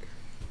Embellic?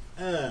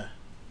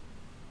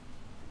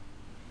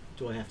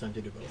 Do I have time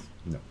to do both?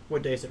 No.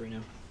 What day is it right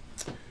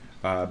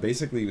now?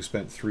 Basically, you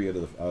spent 4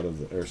 out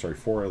of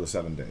the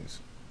 7 days.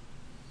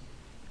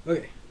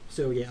 Okay,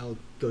 so yeah, I'll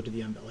go to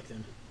the Unbalanced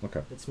then.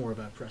 Okay. It's more of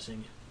a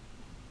pressing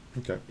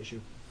Okay.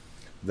 issue.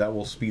 That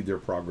will speed their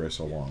progress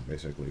along,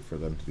 basically, for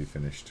them to be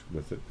finished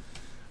with it.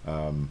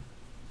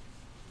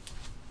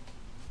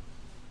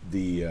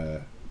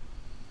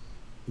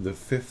 The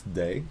 5th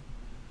day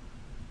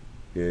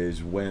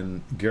is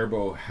when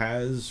Gerbo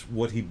has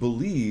what he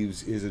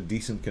believes is a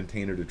decent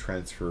container to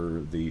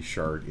transfer the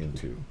shard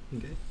into.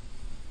 Okay.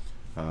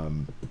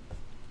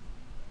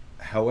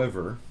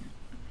 However,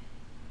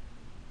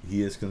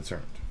 he is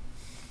concerned.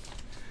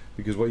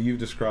 Because what you've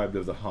described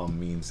of the hum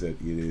means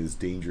that it is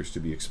dangerous to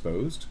be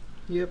exposed.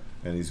 Yep.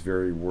 And he's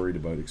very worried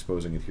about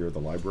exposing it here at the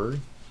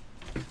library.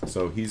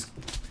 So he's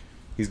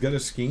got a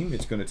scheme.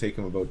 It's going to take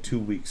him about 2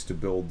 weeks to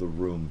build the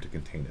room to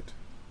contain it,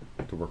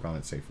 to work on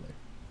it safely.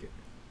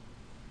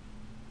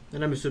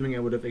 And I'm assuming I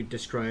would have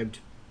described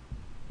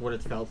what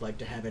it felt like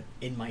to have it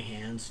in my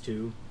hands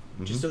too,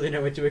 just so they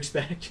know what to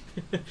expect.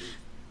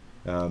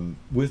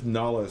 With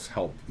Nala's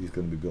help, he's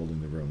going to be building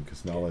the room,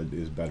 because Nala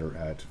is better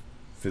at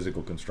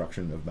physical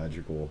construction of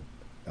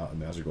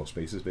magical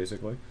spaces,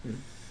 basically.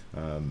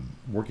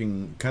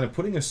 Working, kind of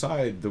putting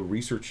aside the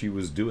research she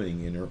was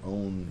doing in her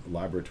own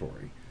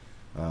laboratory,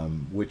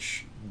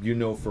 which,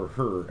 for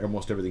her,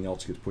 almost everything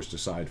else gets pushed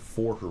aside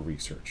for her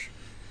research.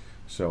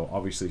 So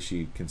obviously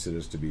she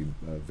considers to be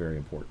very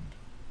important.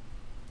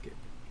 Okay.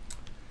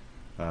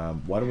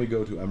 Why don't we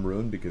go to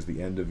Amrun, because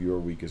the end of your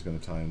week is going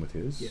to tie in with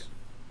his. Yeah.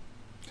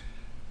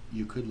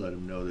 You could let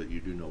him know that you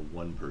do know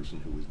one person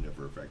who was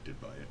never affected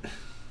by it.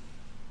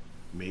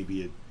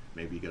 Maybe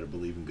you got to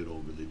believe in good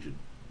old religion.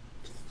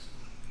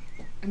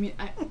 I mean,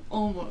 I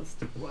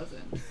almost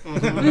wasn't.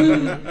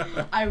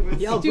 I was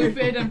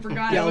stupid and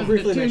forgot I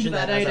wasn't attuned to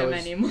that item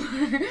anymore.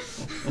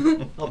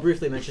 I'll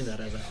briefly mention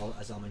that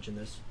as I'll mention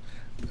this.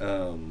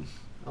 Um,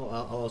 I'll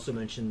also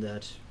mention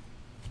that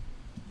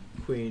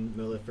Queen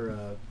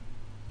Mellifera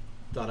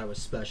thought I was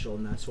special,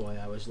 and that's why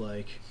I was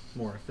like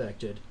more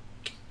affected.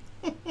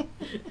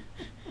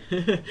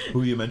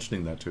 Who are you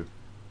mentioning that to?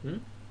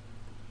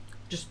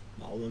 Just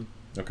all of them.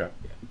 Okay.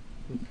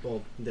 Yeah.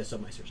 Well, the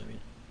submeisters, I mean.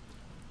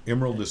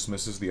 Emerald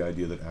dismisses the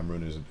idea that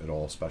Amrun is at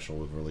all special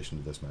with relation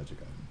to this magic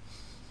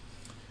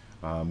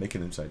item. Make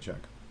an insight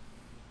check.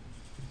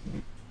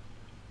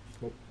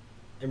 Well,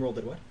 Emerald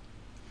did what?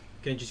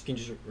 Can you just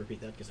repeat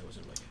that, because I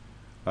wasn't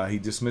like. He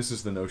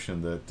dismisses the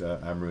notion that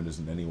Amrun is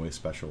in any way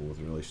special with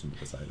relation to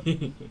this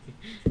item.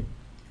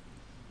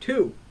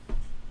 2.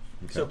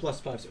 Okay. So plus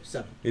 5, so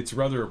 7. It's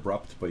rather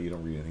abrupt, but you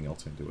don't read anything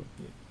else into it.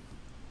 Yeah.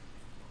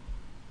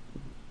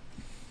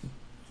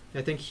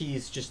 I think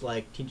he's just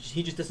like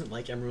he just doesn't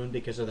like Amrun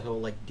because of the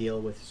whole like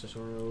deal with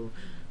Sosoro.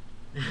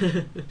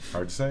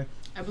 Hard to say.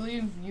 I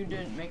believe you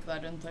didn't make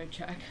that insight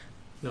check.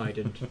 No, I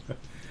didn't.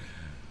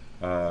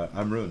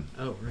 Amrun.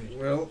 Oh right.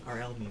 Well,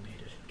 our Almy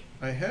made it. Okay.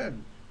 I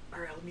had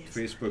Our Almy is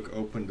Facebook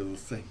open to the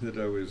thing that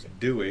I was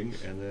doing,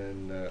 and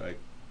then I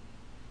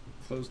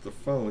closed the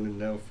phone, and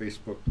now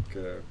Facebook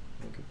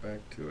won't get back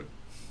to it.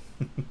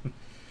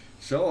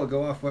 So I'll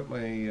go off what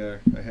I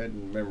had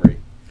in memory.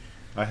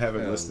 I have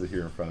it listed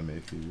here in front of me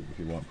if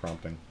you want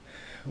prompting.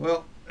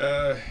 Well,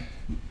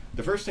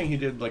 the first thing he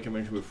did, like I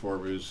mentioned before,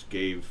 was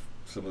gave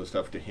some of the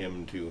stuff to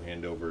him to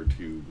hand over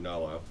to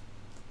Nala,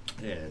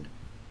 and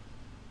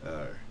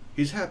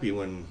he's happy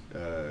when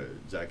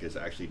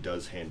Zacchus actually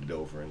does hand it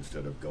over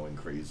instead of going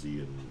crazy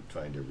and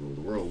trying to rule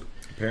the world.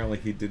 Apparently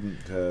he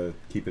didn't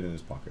keep it in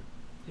his pocket.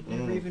 It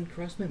never even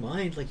crossed my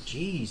mind. Like,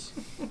 jeez.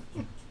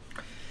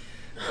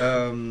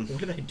 What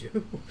did I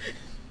do?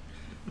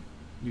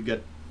 You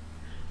get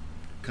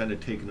kind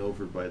of taken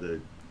over by the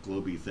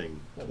globy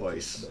thing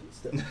twice.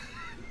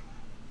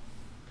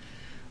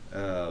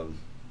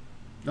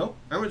 No,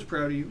 I was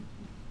proud of you.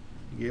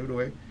 You gave it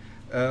away.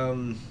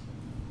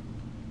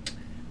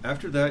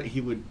 After that, he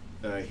would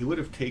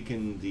have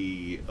taken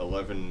the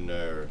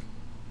 11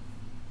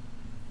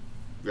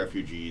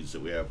 refugees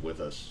that we have with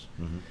us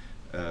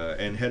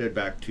and headed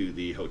back to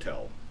the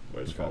hotel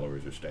where his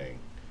followers are staying.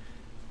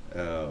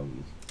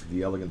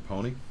 The Elegant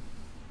Pony,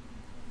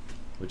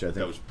 which I think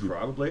that was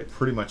probably it.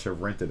 Pretty much have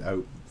rented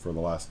out for the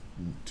last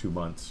 2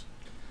 months.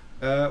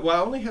 Well, I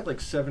only had like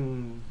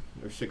 7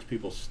 or 6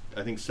 people,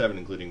 I think 7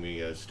 including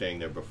me, staying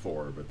there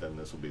before, but then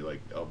this will be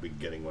like, I'll be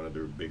getting one of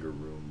their bigger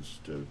rooms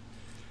to...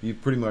 You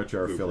pretty much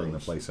are filling the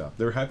place up.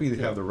 They're happy to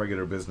have the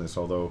regular business,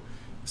 although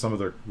some of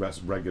their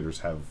regulars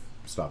have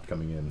stopped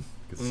coming in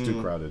because it's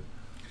too crowded.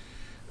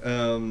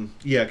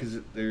 Yeah, because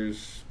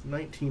there's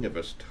 19 of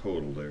us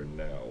total there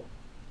now.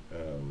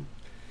 Over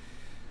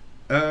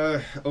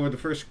the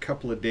first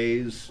couple of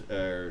days,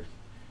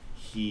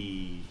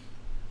 he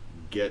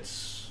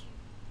gets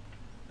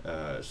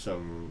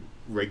some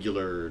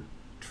regular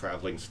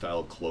traveling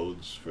style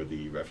clothes for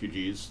the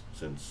refugees,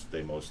 since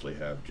they mostly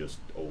have just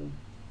old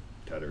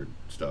tattered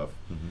stuff.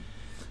 And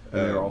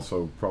they're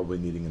also probably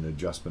needing an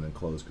adjustment in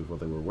clothes, because what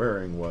they were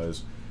wearing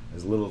was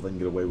as little as they can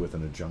get away with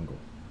in a jungle.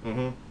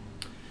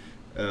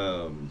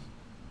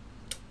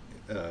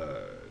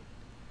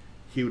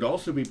 He would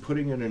also be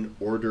putting in an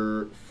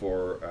order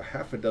for a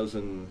half a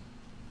dozen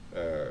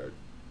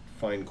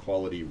fine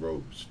quality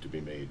robes to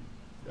be made.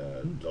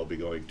 They'll be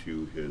going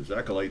to his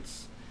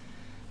acolytes.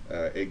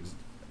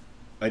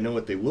 I know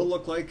what they will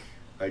look like.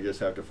 I just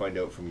have to find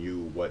out from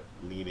you what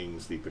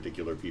leanings the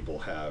particular people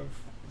have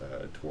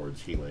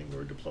towards healing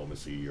or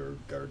diplomacy or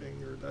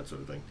guarding or that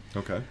sort of thing.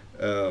 Okay.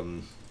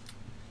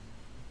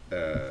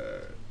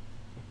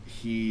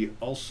 He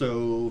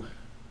also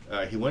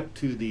he went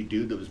to the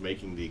dude that was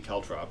making the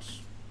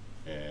caltrops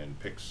and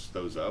picks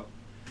those up.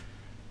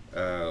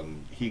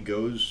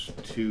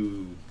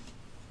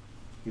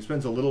 He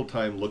spends a little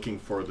time looking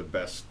for the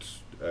best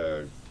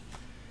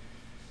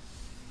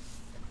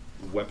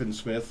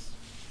weaponsmith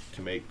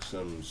to make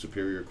some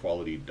superior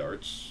quality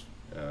darts.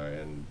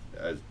 And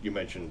as you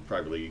mentioned,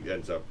 privately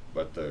ends up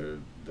but the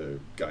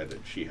guy that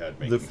she had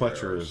making The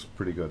Fletcher arrows. is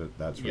pretty good at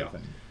that sort of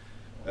thing.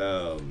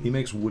 Um, He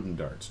makes wooden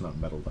darts, not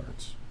metal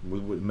darts,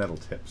 with metal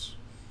tips.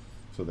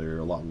 So they're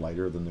a lot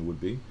lighter than they would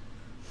be,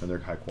 and they're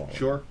high quality.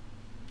 Sure.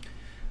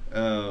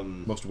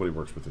 Most of what he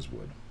works with is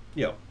wood.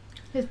 Yep.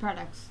 His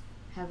products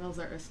have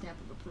Elzara's stamp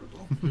of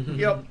approval.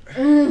 Yep.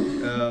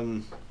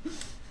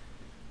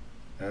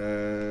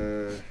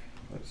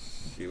 Let's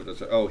see what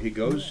else. Oh, he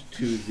goes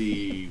to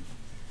the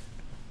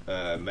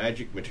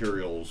magic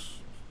materials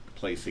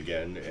place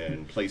again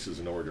and places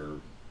an order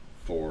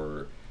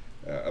for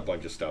a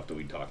bunch of stuff that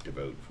we talked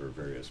about for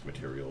various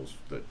materials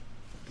that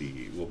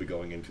will be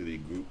going into the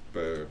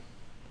group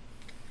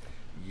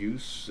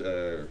use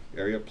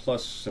area,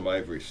 plus some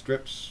ivory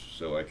strips,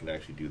 so I can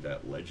actually do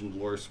that legend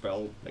lore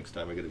spell next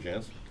time I get a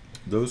chance.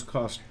 Those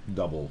cost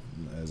double,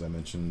 as I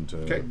mentioned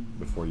Okay.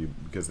 before you,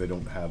 because they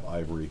don't have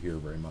ivory here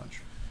very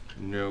much.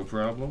 No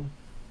problem.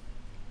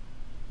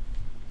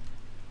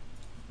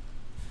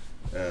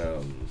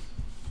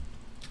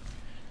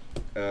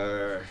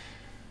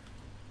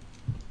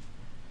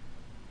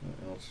 What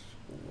else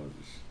was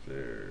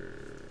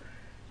there?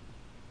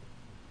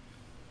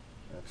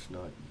 That's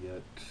not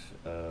yet.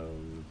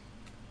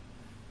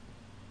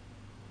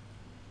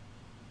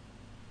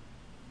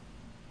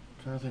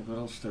 Trying to think what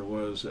else there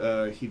was.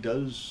 He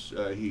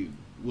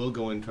will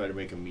go and try to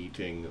make a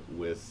meeting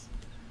with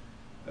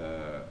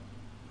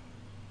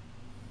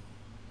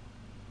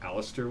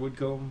Alistair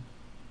Woodcombe.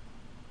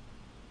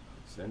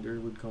 Alexander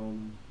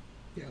Woodcombe.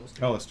 Yeah,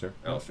 Alistair.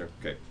 Alistair,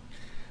 okay.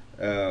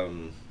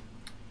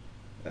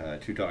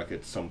 To talk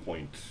at some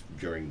point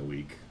during the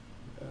week,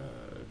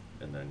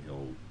 and then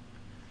he'll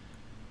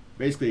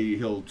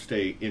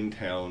stay in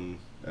town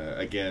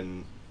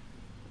again,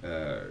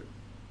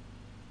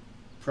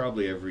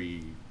 probably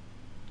every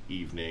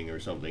evening or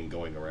something,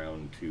 going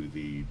around to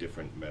the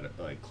different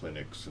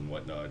clinics and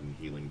whatnot and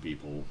healing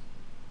people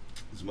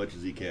as much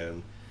as he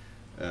can.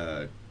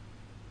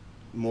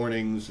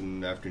 Mornings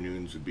and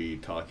afternoons would be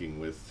talking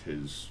with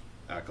his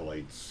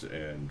acolytes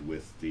and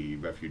with the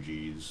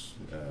refugees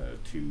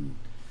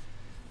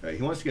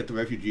he wants to get the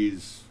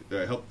refugees,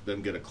 help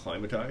them get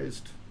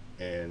acclimatized,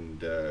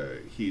 and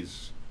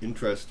he's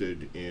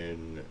interested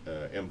in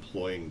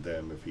employing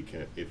them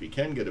if he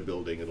can get a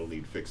building. It'll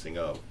need fixing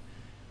up,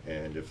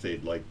 and if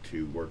they'd like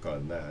to work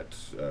on that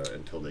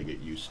until they get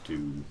used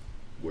to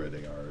where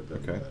they are,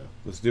 then Okay.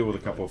 Let's deal with a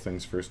couple of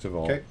things first of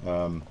all. Okay.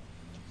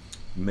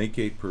 Make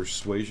a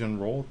persuasion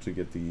roll to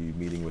get the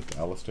meeting with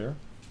Alistair.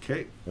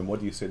 okay. And what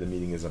do you say the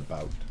meeting is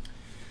about?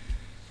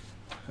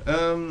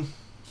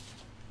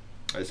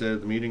 I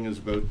said the meeting is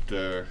about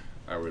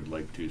I would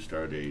like to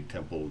start a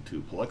temple to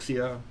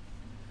Palexia.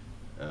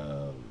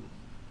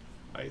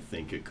 I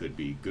think it could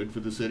be good for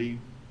the city.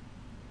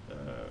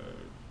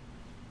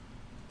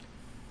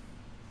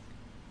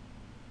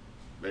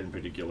 In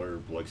particular,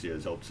 Palexia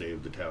has helped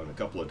save the town a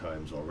couple of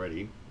times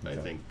already. Okay. I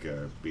think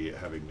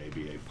having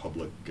maybe a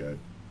public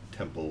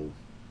temple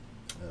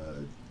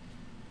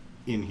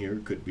in here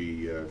could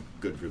be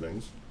good for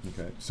things.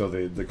 Okay. So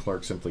the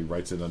clerk simply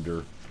writes it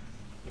under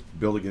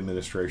building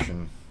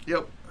administration,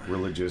 Yep.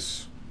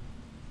 religious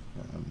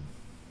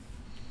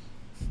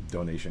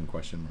donation ?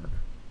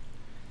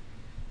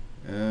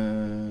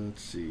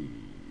 Let's see.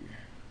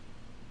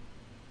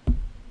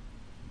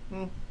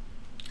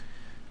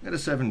 Got a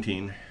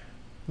 17.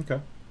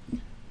 Okay.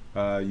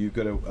 You've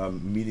got a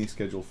meeting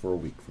scheduled for a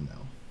week from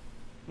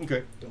now.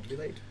 Okay. Don't be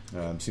late.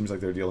 Seems like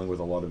they're dealing with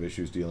a lot of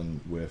issues dealing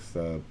with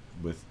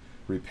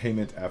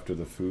repayment after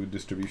the food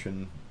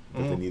distribution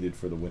that they needed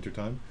for the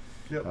wintertime.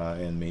 Yep.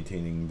 And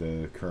maintaining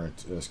the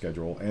current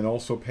schedule, and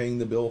also paying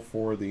the bill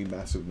for the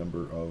massive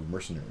number of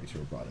mercenaries who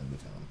were brought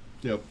into town.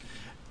 Yep.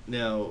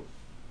 Now,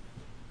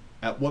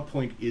 At what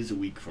point is a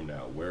week from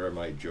now? Where am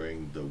I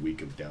during the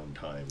week of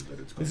downtime that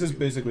it's going This to is be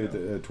basically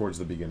from now? towards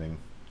the beginning.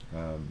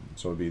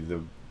 So it'd be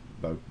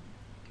about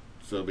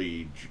So it'll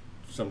be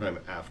sometime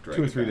after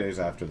 2 I or get 3 back. days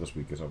after this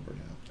week is over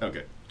now.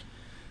 Okay.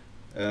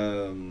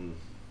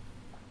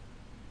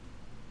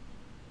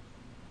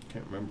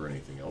 Can't remember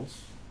anything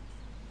else.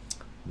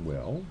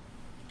 Well,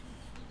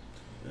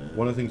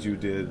 one of the things you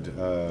did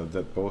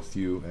that both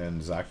you and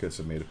Zacchus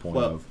have made a point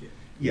Well, of.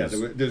 Yeah,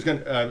 is- there's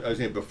gonna. I was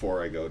saying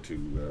before I go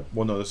to.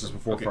 Well, no, this is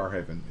before Okay.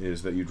 Farhaven,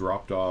 is that you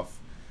dropped off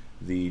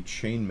the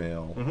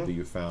chainmail Mhm. that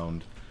you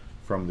found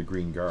from the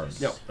Green Guard.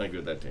 Yeah, I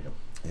give that to him.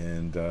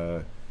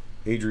 And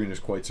Adrian is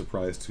quite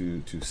surprised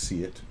to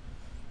see it.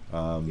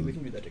 Yeah, we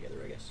can do that together,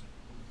 I guess.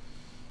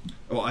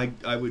 Oh,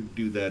 I would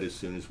do that as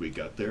soon as we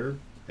got there,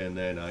 and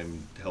then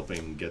I'm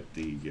helping get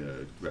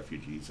the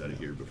refugees out of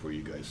here before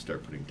you guys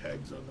start putting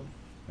tags on them.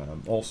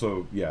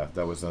 Also, yeah,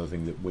 that was another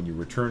thing, that when you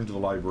returned to the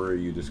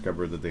library, you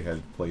discovered that they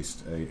had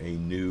placed a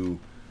new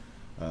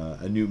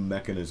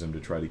mechanism to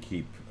try to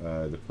keep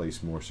the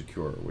place more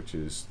secure, which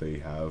is they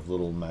have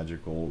little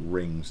magical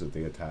rings that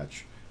they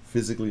attach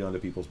physically onto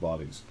people's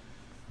bodies,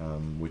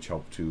 which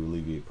help to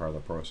alleviate part of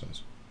the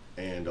process.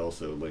 And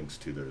also links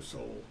to their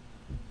soul.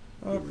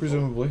 We were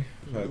Presumably,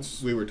 told.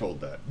 that's We were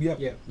told that. yep,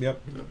 Yeah.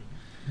 yep.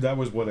 That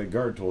was what a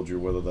guard told you.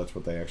 Whether that's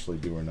what they actually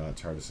do or not,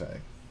 it's hard to say.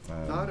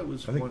 Thought it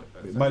was I think one-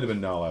 it might have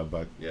been Nala,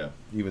 but Yeah,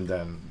 even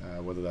then,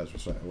 whether that's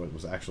what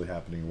was actually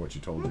happening or what she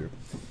told you.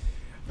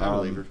 I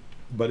believe her.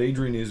 But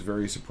Adrian is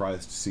very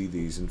surprised to see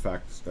these. In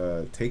fact,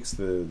 takes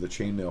the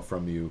chainmail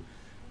from you,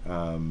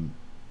 kind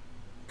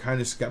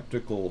of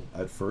skeptical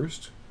at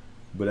first,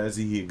 but as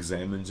he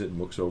examines it and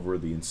looks over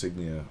the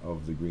insignia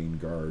of the Green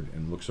Guard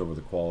and looks over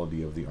the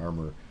quality of the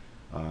armor,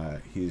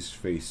 his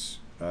face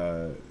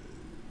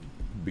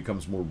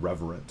becomes more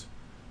reverent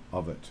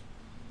of it.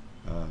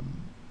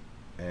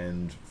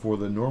 And for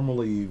the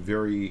normally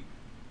very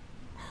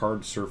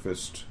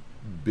hard-surfaced,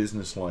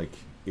 business-like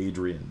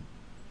Adrian,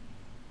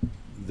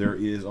 there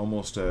is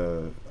almost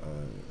a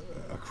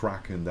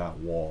crack in that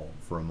wall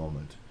for a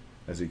moment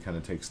as he kind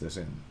of takes this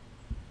in.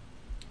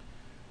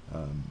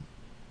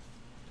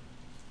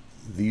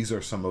 These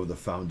are some of the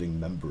founding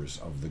members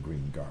of the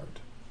Green Guard,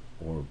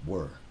 or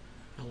were,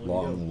 How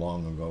long ago?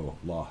 long ago,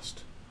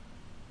 lost,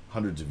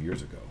 hundreds of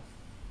years ago.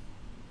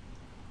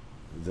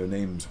 Their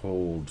names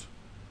hold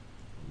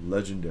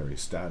legendary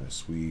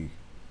status. We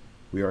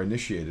are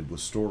initiated with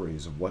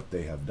stories of what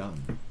they have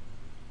done,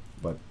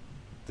 but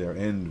their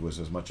end was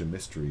as much a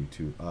mystery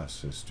to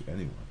us as to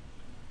anyone.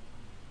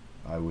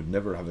 I would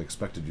never have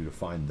expected you to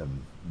find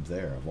them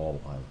there, of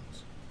all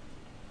islands.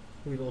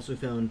 We've also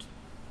found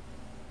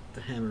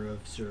the hammer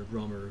of Sir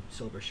Romer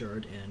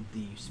Silvershard and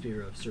the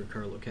spear of Sir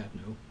Carlo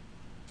Capno.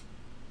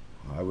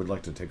 I would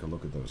like to take a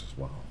look at those as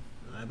well.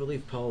 I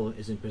believe Paul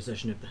is in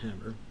possession of the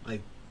hammer. I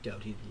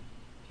doubt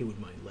he would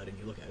mind letting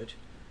you look at it.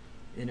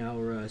 And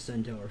our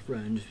centaur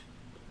friend,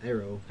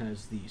 Arrow,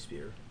 has the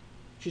spear.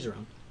 She's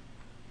around.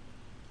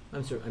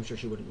 I'm sure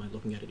she wouldn't mind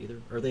looking at it either.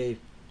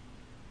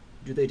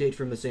 Do they date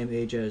from the same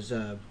age as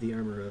the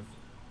armor of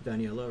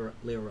Vania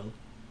Leorel?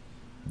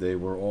 They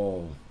were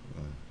all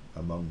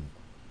among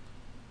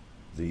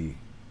the...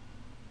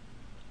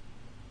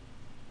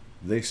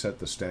 They set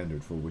the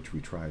standard for which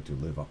we tried to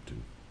live up to.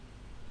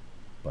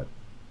 But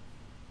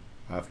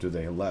after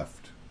they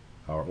left,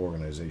 our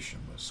organization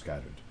was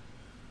scattered.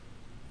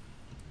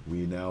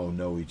 We now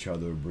know each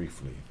other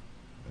briefly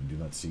and do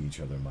not see each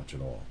other much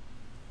at all.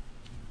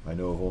 I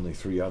know of only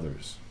 3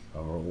 others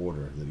of our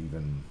order that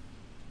even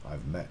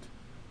I've met,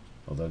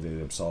 although they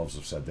themselves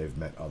have said they've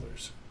met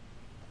others.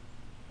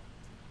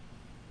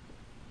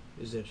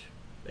 Is it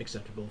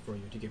acceptable for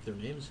you to give their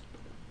names?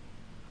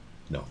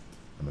 No,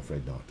 I'm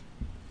afraid not.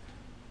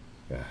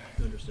 Yeah.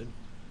 Understood.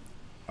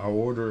 Our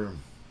order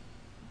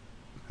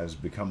has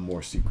become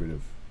more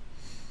secretive.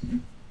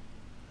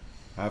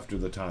 After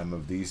the time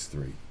of these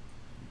 3,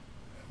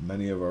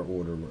 many of our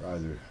order were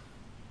either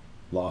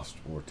lost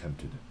or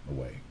tempted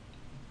away.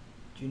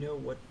 Do you know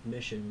what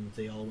mission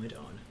they all went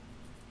on?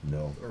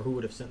 No. Or who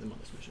would have sent them on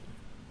this mission?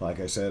 Like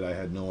I said, I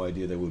had no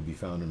idea they would be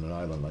found on an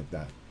island like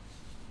that.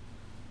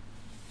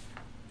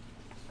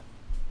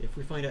 If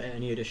we find out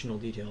any additional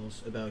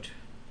details about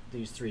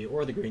these 3,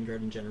 or the Green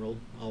Guard in general,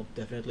 I'll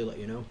definitely let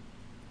you know.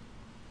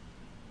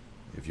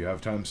 If you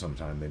have time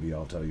sometime, maybe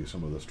I'll tell you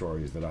some of the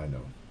stories that I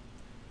know.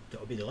 That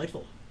would be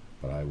delightful.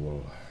 But I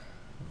will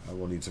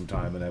need some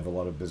time, and I have a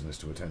lot of business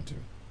to attend to.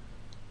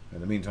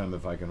 In the meantime,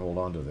 if I can hold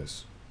on to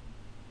this,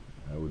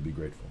 I would be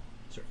grateful.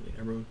 Certainly.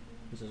 Everyone,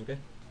 is this okay?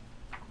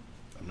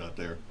 I'm not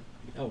there.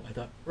 Oh, I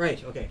thought...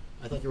 Right, okay.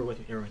 I thought you were with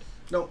me. Never mind.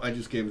 No, I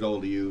just gave it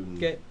all to you. And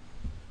Okay.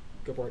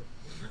 Go for it.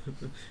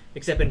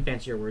 Except in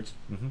fancier words.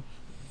 Mm-hmm.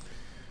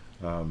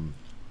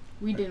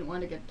 We didn't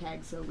want to get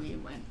tagged, so we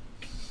went.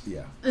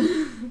 Yeah.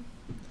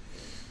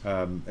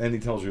 And he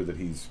tells you that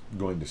he's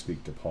going to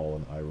speak to Paul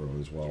and Iro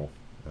as well.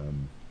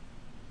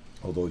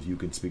 Although if you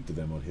can speak to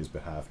them on his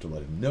behalf to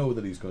let him know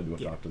that he's going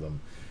to talk to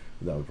them,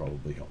 that would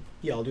probably help.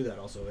 Yeah, I'll do that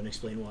also and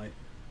explain why.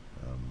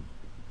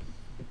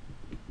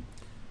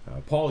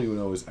 Paul, you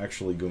know, is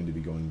actually going to be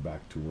going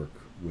back to work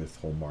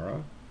with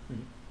Holmara,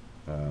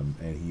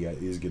 and he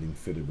is getting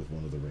fitted with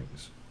one of the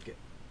rings. Okay.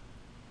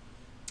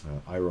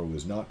 Iro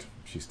is not.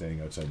 She's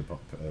staying outside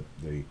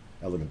the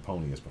Elegant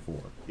Pony as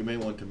before. You may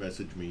want to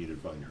message me to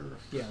find her.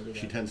 Yeah, I'll do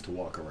She that. tends to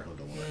walk around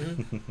a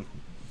lot.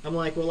 I'm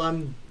like, well,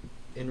 I'm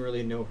in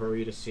really no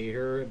hurry to see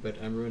her,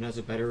 but Amrun has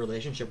a better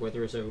relationship with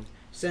her, so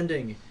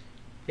sending,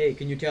 hey,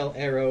 can you tell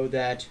Arrow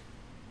that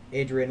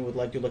Adrian would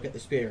like to look at the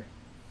spear?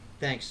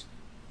 Thanks.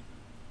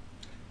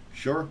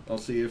 Sure, I'll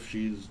see if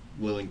she's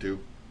willing to.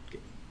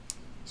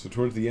 So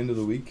towards the end of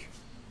the week,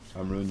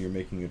 Amrun, you're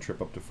making a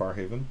trip up to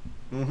Farhaven,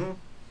 Mm-hmm.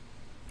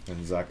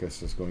 and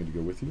Zakis is going to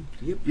go with you.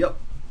 Yep.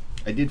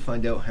 I did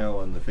find out how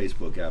on the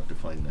Facebook app to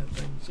find that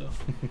thing, so.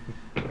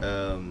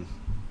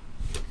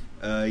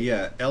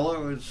 Yeah,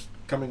 Ella is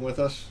coming with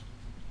us.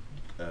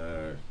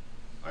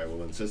 I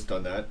will insist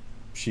on that.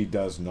 She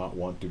does not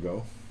want to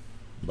go,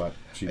 but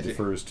she I see.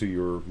 defers to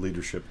your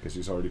leadership because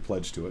she's already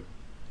pledged to it.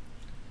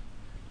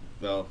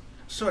 Well,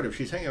 sort of.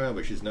 She's hanging around,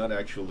 but she's not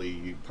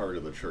actually part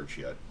of the church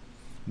yet.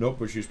 Nope,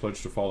 but she's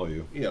pledged to follow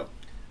you. You know,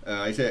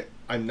 I said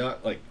I'm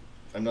not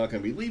going to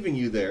be leaving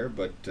you there,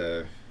 but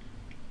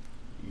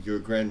your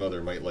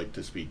grandmother might like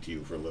to speak to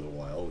you for a little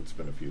while. It's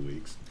been a few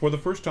weeks. For the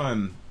first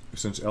time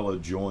since Ella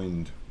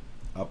joined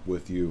up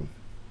with you,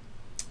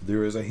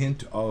 there is a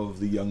hint of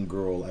the young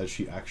girl as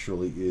she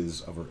actually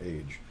is of her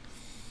age.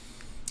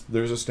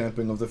 There's a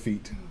stamping of the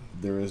feet.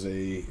 There is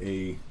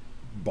a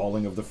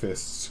balling of the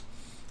fists.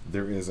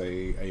 There is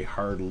a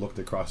hard look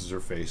that crosses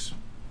her face.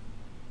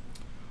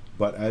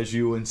 But as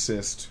you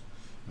insist,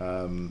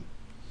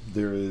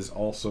 there is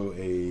also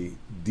a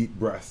deep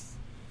breath,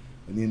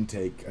 an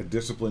intake, a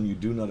discipline you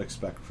do not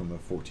expect from a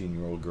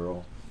 14-year-old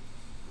girl.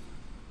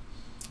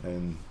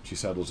 And she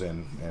settles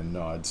in and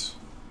nods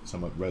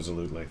somewhat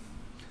resolutely.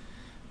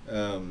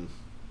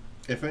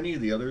 If any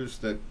of the others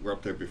that were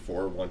up there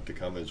before want to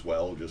come as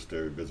well, just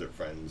to visit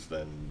friends,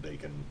 then they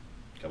can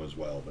come as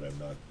well. But I'm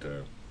not.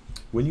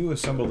 When you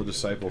assemble the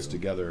disciples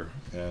together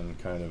and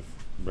kind of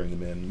bring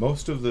them in,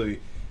 most of the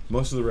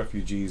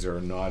refugees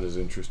are not as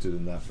interested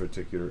in that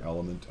particular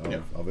element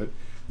of it.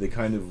 They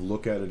kind of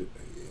look at it,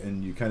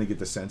 and you kind of get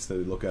the sense that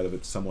they look at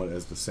it somewhat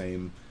as the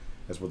same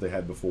as what they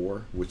had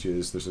before, which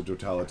is there's a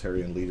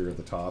totalitarian leader at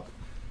the top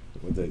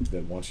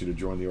that wants you to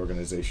join the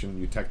organization.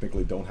 You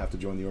technically don't have to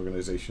join the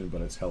organization, but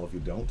it's hell if you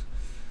don't.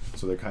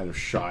 So they're kind of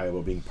shy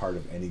about being part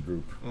of any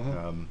group.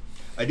 Mm-hmm.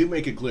 I do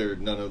make it clear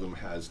none of them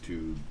has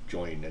to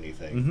join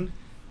anything.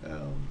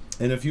 Mm-hmm.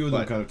 And a few of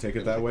them but kind of take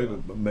it that way,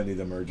 but many of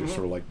them are just Mhm.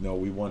 sort of like, no,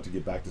 we want to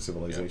get back to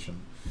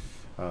civilization,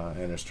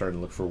 and are starting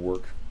to look for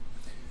work.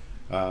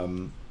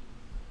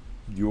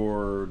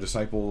 Your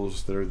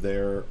disciples that are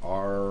there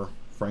are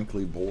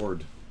frankly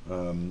bored.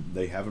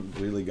 They haven't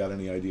really got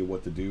any idea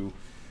what to do.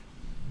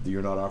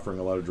 You're not offering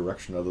a lot of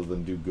direction other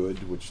than do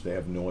good, which they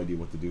have no idea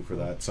what to do for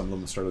that. Some of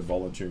them have started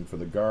volunteering for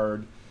the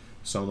guard.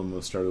 Some of them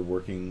have started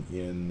working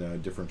in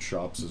different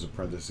shops as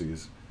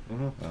apprentices.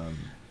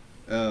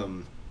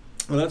 Mm-hmm.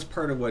 Well, that's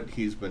part of what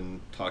he's been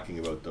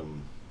talking to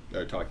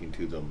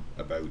them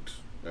about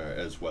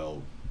as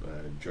well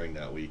during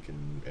that week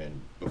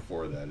and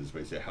before that, is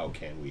basically how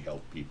can we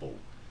help people,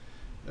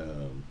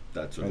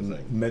 that sort of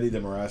thing. Many of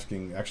them are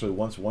asking, actually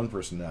once one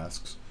person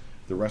asks,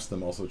 the rest of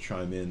them also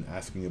chime in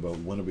asking about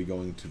when are we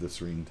going to the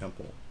Serene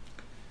Temple.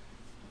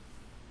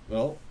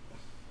 Well,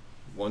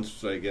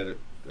 once I get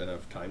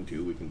enough time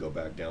to, we can go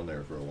back down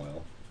there for a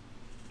while.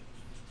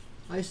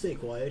 I stay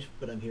quiet,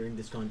 but I'm hearing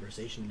this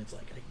conversation, and it's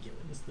like, I can get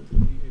this.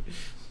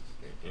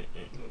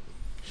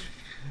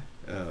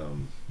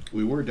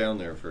 We were down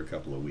there for a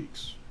couple of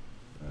weeks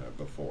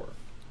before.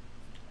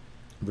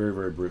 Very,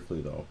 very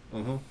briefly, though.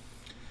 Mm-hmm.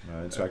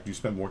 In fact, you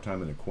spent more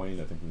time in Aquain,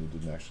 I think, than you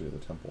did actually at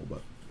the temple.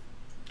 But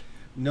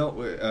No,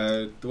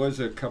 there was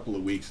a couple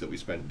of weeks that we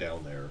spent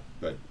down there,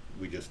 but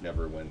we just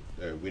never went.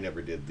 We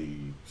never did the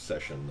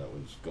session that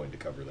was going to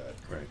cover that.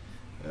 right.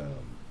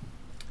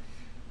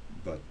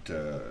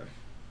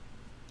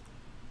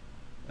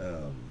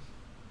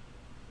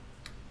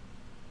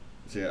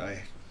 See,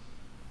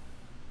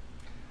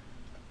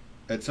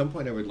 at some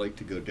point I would like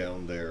to go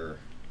down there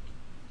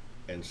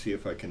and see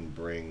if I can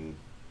bring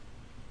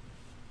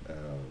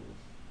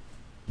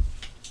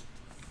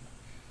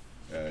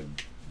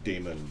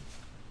Damon.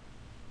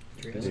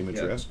 Damon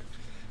Yeah. Trask.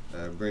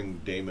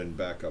 Bring Damon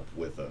back up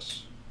with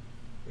us.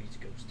 He's a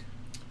ghost.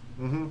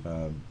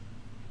 Mm-hmm.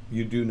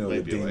 You do know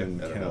Maybe, that right?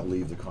 Damon I don't cannot know.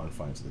 leave the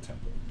confines of the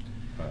temple.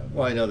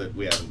 Well, I know that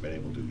we haven't been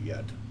able to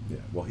yet. Yeah,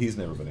 well, he's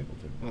never been able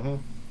to. Mm-hmm.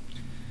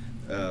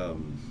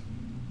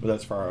 But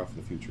that's far off in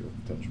the future,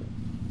 potentially.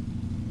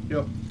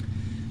 Yep.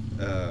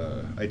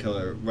 I tell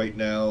her right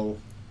now,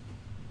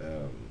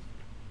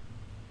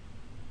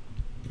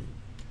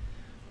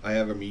 I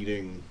have a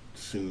meeting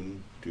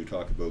soon to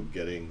talk about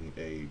getting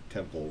a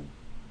temple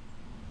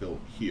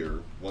built here.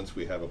 Once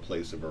we have a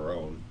place of our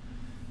own,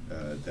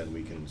 then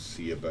we can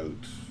see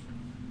about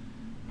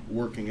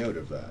working out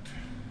of that.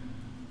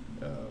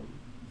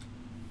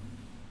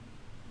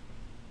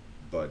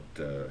 But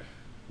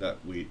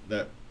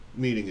that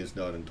meeting is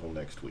not until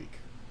next week.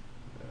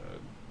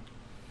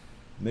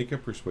 Make a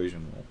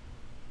persuasion roll.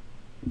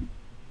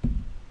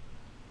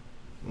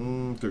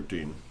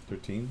 13.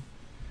 13.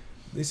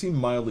 They seem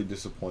mildly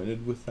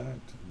disappointed with that.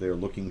 They're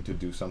looking to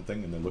do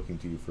something, and they're looking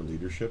to you for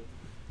leadership,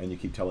 and you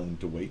keep telling them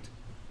to wait.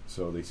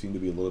 So they seem to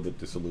be a little bit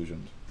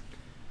disillusioned.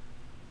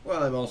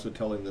 Well, I'm also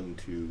telling them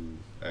to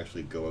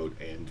actually go out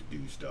and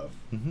do stuff.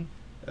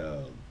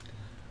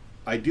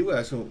 I do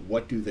ask them,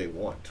 what do they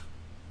want?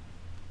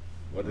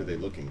 What are they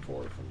looking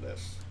for from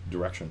this?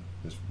 Direction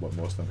is what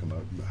most of them come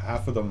out.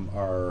 Half of them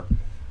are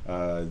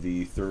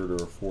the third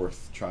or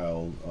fourth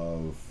child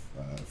of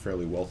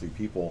fairly wealthy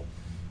people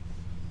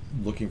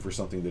looking for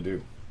something to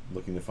do,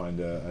 looking to find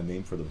a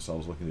name for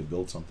themselves, looking to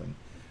build something.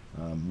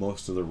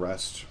 Most of the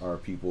rest are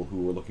people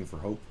who were looking for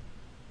hope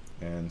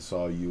and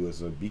saw you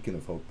as a beacon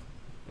of hope,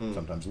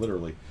 sometimes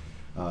literally,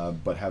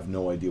 but have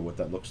no idea what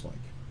that looks like.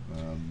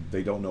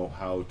 They don't know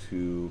how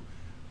to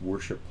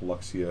worship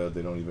Paluxia.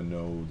 They don't even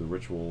know the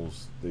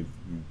rituals. You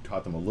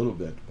taught them a little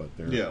bit, but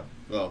they're... Yeah,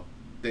 well,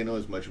 they know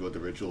as much about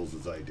the rituals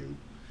as I do,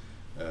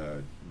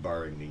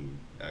 barring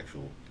the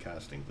actual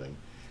casting thing.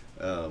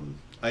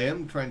 I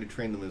am trying to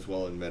train them as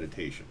well in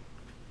meditation.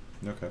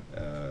 Okay.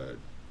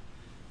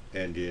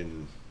 And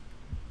in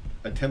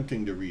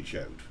attempting to reach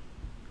out,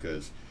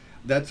 because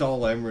that's all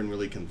Emran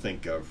really can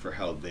think of for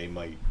how they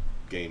might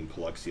gain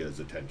Paluxia's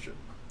attention.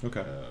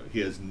 Okay.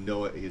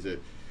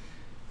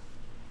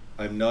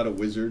 I'm not a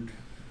wizard.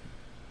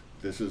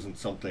 This isn't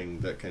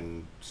something that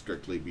can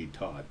strictly be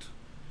taught.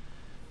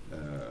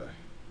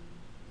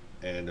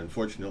 And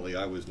unfortunately,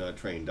 I was not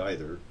trained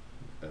either.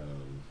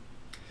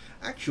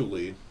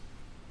 Actually,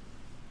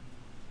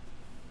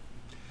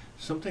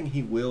 something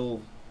he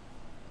will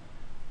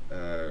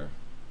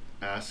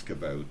ask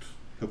about,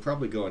 he'll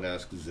probably go and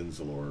ask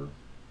Zinzalor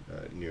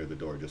near the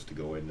door just to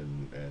go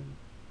in and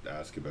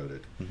ask about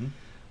it.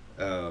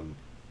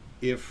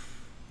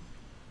 If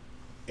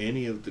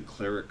any of the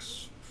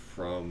clerics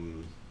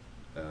from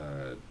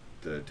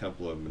the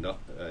Temple of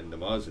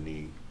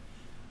Namazani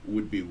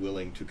would be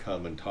willing to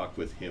come and talk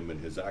with him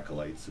and his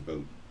acolytes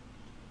about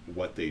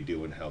what they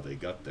do and how they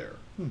got there.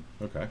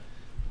 Okay.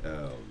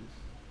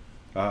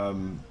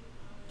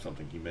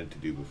 Something he meant to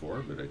do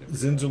before, but I never.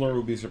 Zinzalor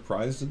would be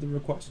surprised at the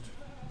request.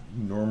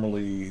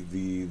 Normally,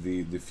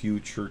 the few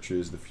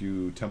churches, the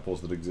few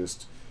temples that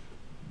exist,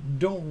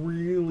 don't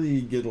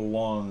really get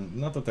along.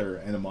 Not that they're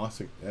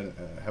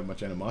have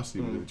much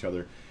animosity with each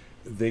other.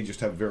 They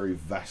just have very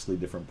vastly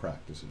different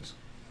practices.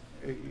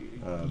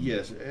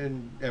 Yes,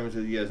 and Emma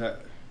said, yes, I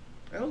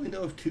only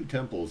know of 2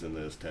 temples in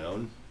this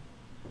town.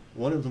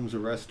 One of them's a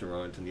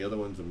restaurant, and the other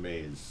one's a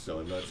maze, so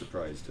I'm not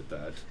surprised at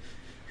that.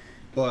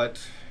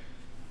 But,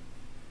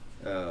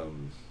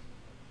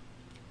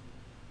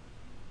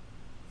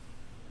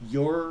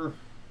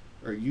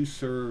 you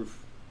serve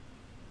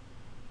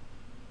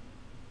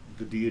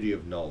the deity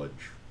of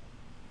knowledge.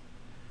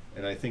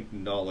 And I think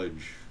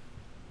knowledge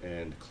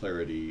and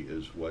clarity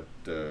is what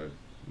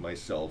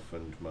myself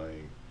and my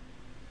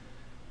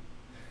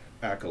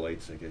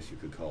acolytes, I guess you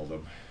could call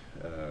them,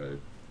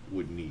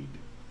 would need.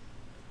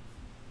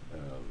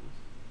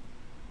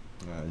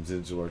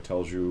 Zinzalor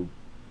tells you,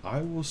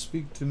 I will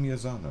speak to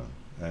Miyazana,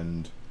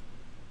 and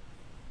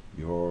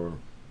your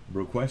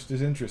request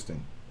is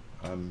interesting.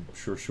 I'm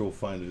sure she'll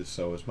find it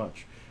so as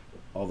much.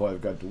 Although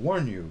I've got to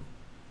warn you,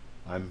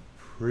 I'm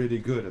pretty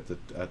good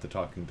at the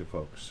talking to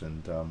folks,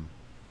 and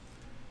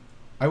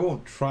I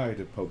won't try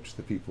to poach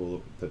the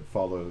people that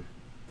follow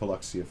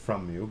Paluxia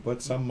from you,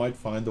 but some might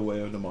find the way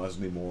of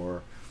Namazani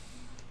more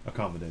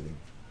accommodating.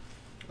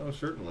 Oh,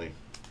 certainly.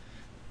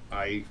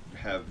 I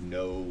have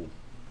no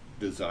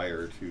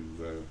desire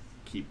to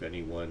keep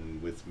anyone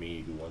with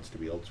me who wants to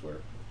be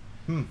elsewhere.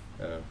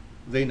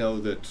 They know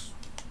that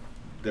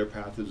their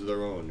path is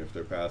their own. If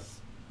their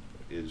path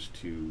is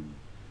to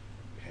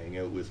hang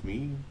out with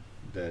me,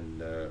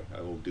 then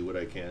I will do what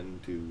I can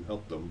to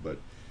help them. But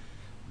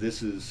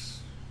this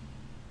is...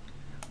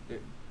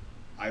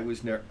 I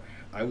was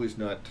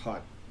not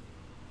taught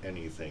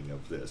anything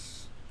of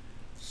this,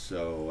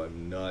 so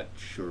I'm not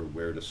sure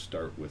where to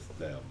start with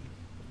them.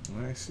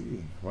 I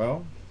see.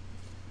 Well,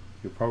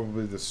 you're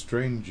probably the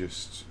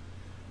strangest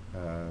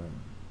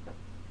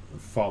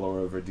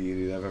follower of a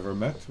deity I've ever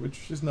met,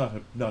 which is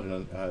well,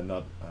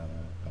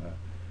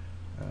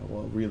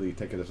 really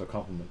take it as a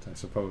compliment, I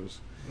suppose.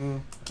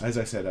 As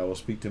I said, I will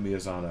speak to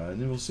Miyazana,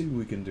 and we'll see what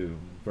we can do.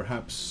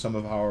 Perhaps some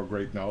of our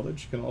great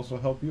knowledge can also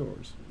help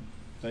yours.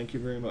 Thank you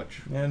very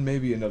much. And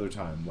maybe another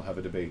time we'll have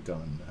a debate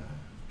on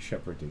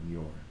shepherding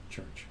your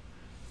church.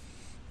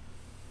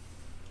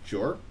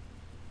 Sure.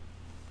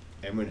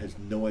 Emran has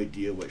no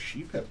idea what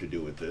sheep have to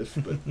do with this,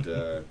 but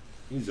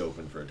he's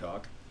open for a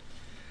talk.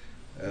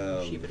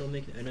 Sheep, it'll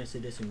make a nice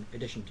addition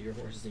to your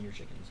horses and your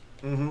chickens.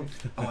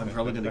 Oh, I'm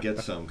probably going to get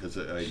some, because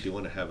I do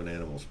want to have an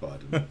animal spot.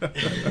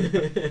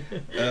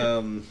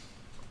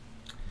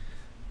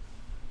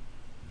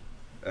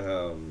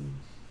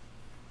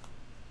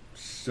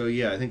 So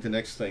yeah, I think the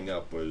next thing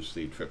up was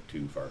the trip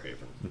to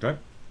Farhaven. Okay.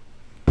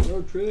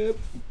 Road trip.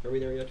 Are we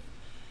there yet?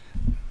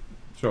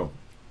 So,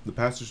 the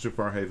passage to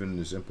Farhaven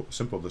is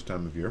simple this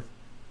time of year.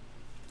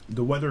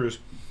 The weather is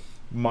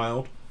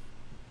mild,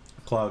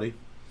 cloudy,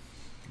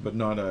 but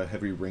not a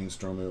heavy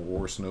rainstorm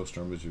or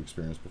snowstorm as you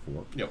experienced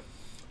before. Yep.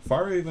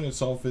 Firehaven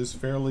itself is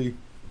fairly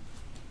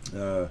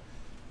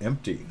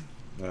empty.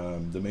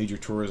 The major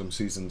tourism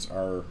seasons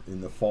are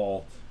in the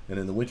fall and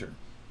in the winter,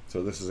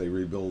 so this is a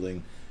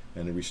rebuilding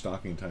and a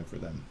restocking time for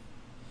them.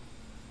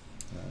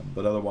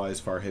 But otherwise,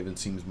 Firehaven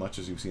seems much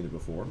as you've seen it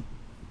before.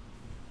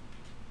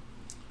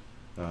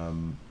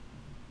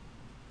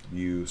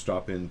 You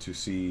stop in to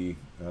see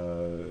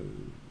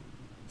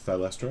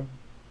Thylestra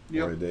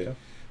or Idea.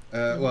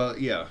 Well,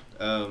 yeah.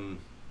 I'm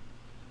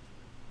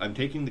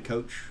taking the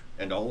coach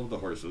and all of the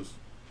horses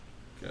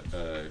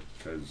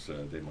because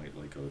they might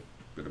like a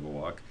bit of a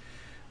walk.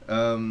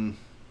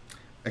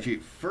 Actually,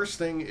 first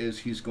thing is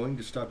he's going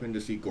to stop in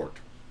to see Gort.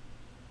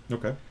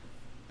 Okay.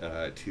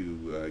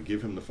 To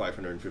give him the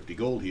 550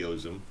 gold he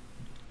owes him,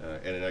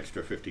 and an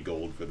extra 50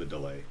 gold for the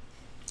delay.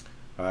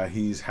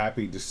 He's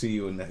happy to see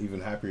you, and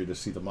even happier to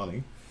see the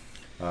money.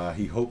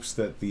 He hopes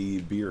that the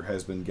beer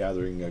has been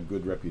gathering a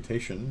good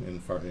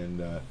reputation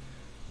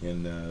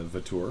in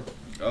Vatour.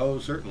 Oh,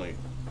 certainly.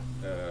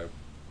 I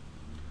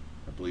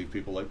believe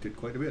people liked it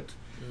quite a bit.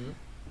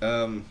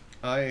 Mm-hmm.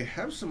 I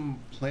have some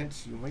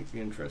plants you might be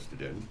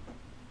interested in.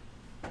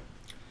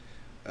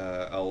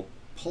 I'll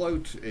pull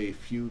out a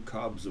few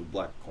cobs of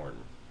blackcorn.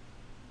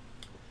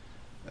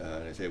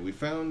 And I say, we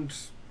found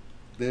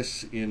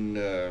this in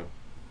on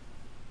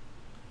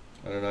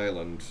an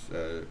island,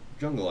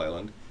 jungle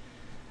island.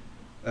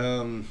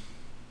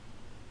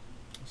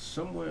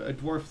 Someone, a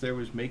dwarf there,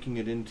 was making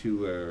it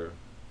into a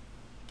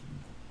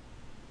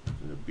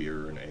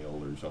beer, an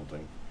ale, or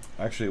something.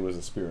 Actually, it was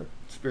a spirit.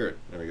 Spirit.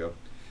 There we go.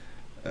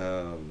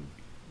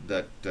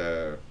 That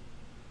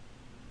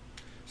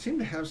seemed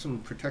to have some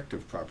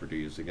protective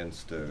properties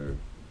against a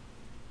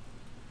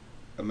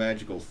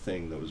magical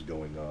thing that was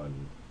going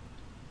on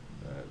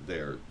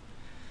there.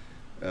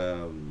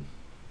 Well,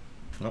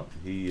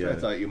 I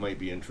thought you might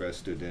be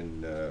interested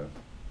in.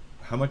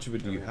 How much of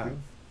it do you have?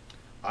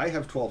 I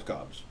have 12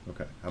 cobs.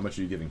 Okay. How much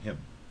are you giving him?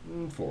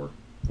 4.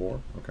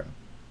 4? Okay.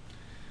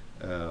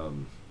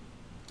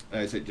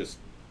 I said, just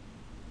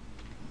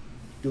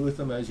do with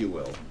them as you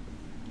will.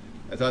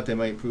 I thought they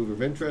might prove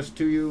of interest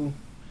to you.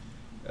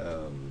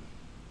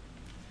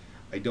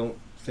 I don't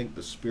think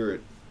the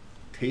spirit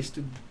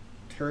tasted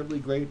terribly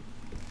great,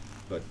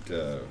 but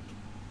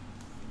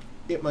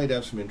it might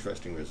have some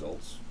interesting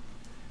results.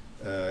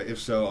 If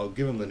so, I'll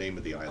give him the name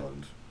of the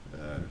island.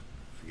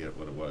 Forget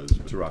what it was.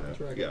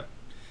 Taraka. Yeah.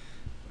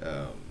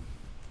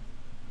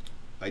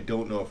 I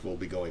don't know if we'll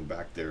be going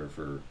back there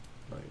for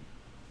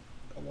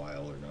a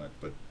while or not,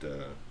 but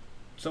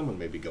someone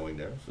may be going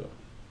there, so.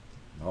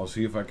 I'll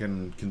see if I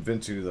can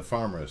convince you the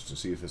farmers to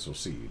see if this will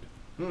seed.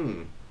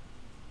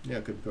 Yeah,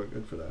 could be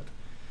good for that.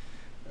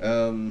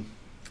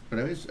 But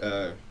anyways,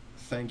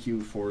 thank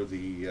you for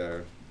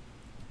the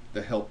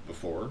help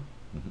before.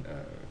 Mm-hmm.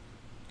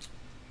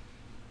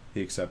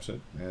 He accepts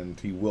it, and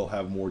he will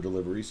have more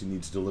deliveries. He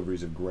needs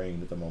deliveries of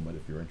grain at the moment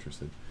if you're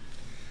interested.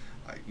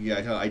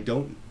 I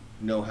don't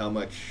know how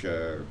much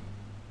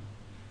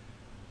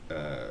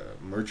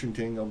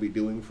merchanting I'll be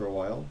doing for a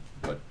while,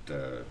 but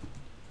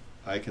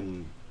I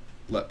can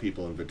let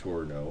people in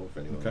Vatour know if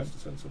anyone wants to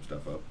send some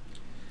stuff up.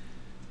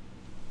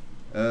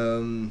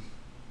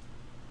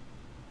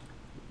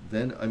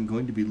 Then I'm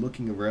going to be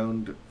looking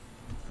around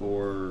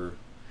for...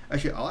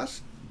 Actually, I'll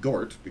ask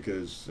Gort,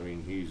 because, I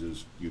mean, he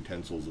uses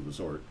utensils of the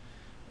sort.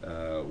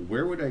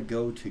 Where would I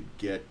go to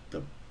get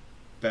the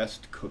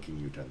best cooking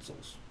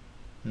utensils?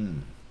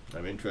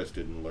 I'm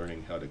interested in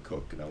learning how to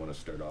cook, and I want to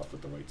start off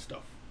with the right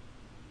stuff.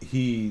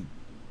 He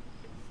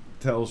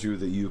tells you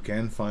that you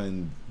can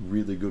find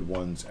really good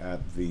ones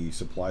at the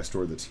supply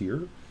store that's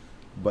here,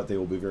 but they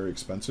will be very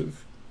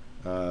expensive.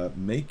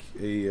 Make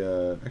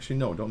a... actually,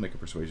 no, don't make a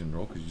persuasion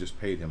roll, because you just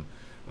paid him.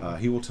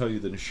 He will tell you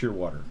that in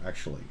Shearwater,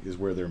 actually, is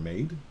where they're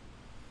made,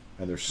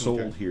 and they're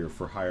sold here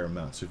for higher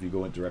amounts. So if you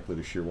go in directly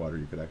to Shearwater,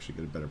 you could actually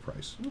get a better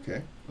price.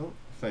 Okay. Well,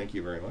 thank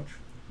you very much.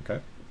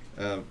 Okay.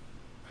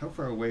 How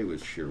far away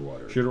was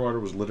Shearwater? Shearwater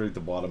was literally at the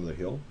bottom of the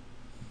hill.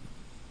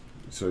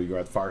 So you go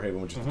at Firehaven,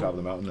 which is the top of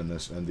the mountain, and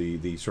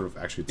the sort of,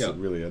 actually, it's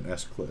really an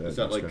S-cliff. Is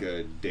that like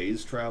a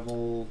day's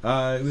travel?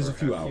 It was a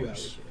few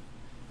hours.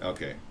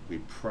 Okay. We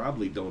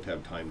probably don't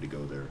have time to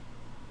go there.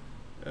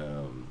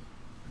 Well,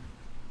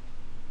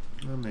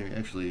 maybe,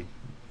 actually,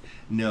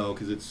 no,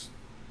 because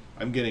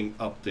I'm getting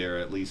up there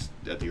at least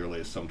at the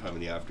earliest sometime in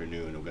the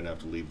afternoon. I'm going to have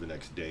to leave the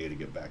next day to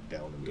get back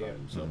down in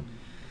time. So,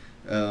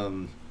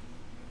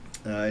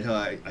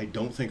 I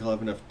don't think I'll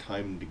have enough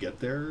time to get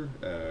there,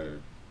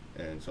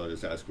 and so I'll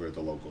just ask where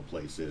the local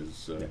place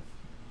is. And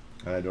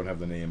I don't have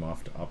the name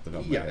off the top of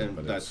my head. And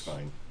but that's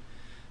fine.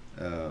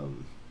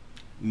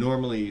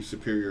 Normally,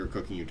 superior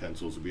cooking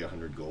utensils would be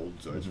 100 gold,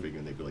 so I was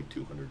figuring they'd be like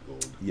 200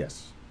 gold.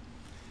 Yes.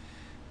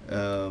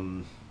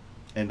 And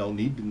I'll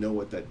need to know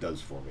what that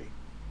does for me.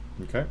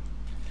 Okay.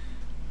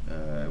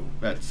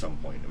 At some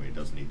point. I mean, it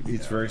doesn't need to be.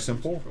 It's very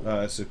simple.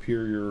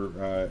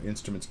 Superior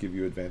instruments give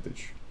you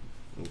advantage.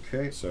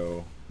 Okay.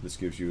 So this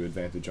gives you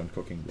advantage on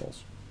cooking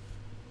rolls.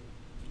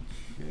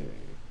 Okay.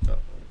 Oh, I'll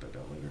write that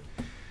down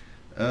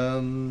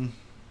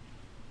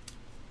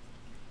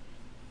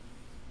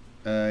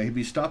later. He'd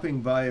be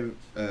stopping by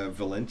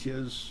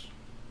Valentia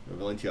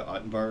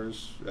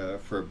Ottenbar's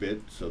for a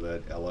bit so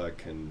that Ella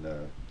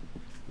can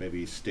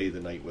maybe stay the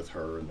night with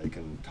her and they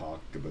can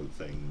talk about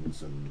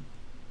things and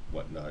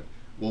whatnot.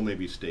 We'll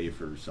maybe stay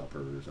for supper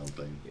or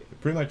something.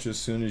 Pretty much as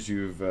soon as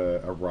you've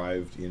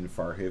arrived in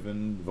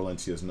Farhaven,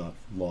 Valencia's not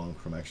long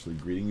from actually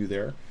greeting you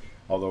there,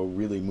 although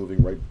really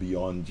moving right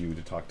beyond you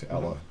to talk to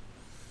Ella.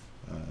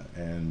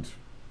 And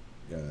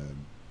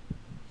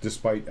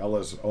despite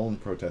Ella's own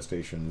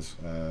protestations,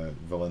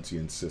 Valencia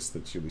insists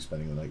that she'll be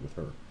spending the night with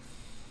her.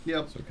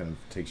 Yep. So it kind of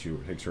takes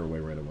her away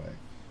right away.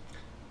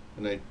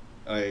 And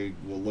I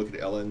will look at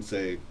Ella and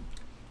say,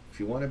 if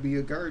you want to be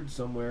a guard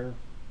somewhere,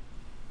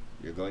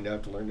 you're going to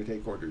have to learn to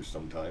take orders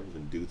sometimes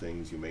and do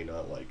things you may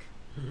not like.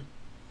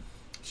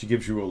 She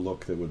gives you a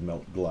look that would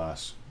melt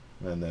glass,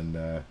 and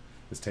then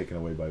is taken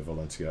away by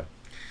Valencia.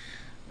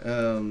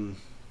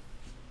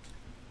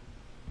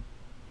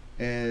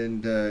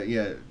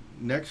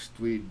 Next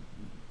we'd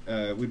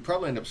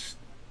probably end up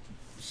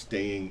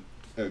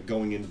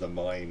going into the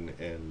mine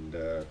and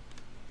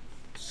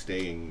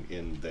staying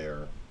in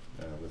there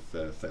with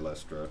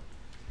Thylestra.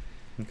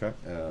 Okay.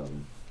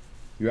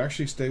 You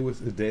actually stay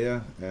with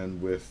Idea and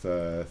with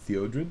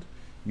Theodred.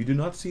 You do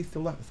not see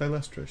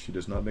Thylestra. She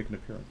does not make an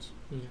appearance.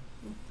 Yeah.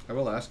 I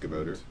will ask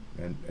about her.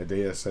 And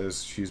Idea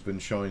says she's been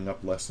showing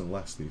up less and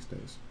less these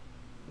days.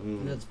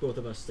 And that's both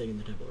of us staying in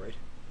the temple, right?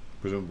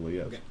 Presumably,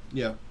 yes. Okay.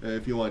 Yeah,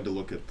 if you wanted to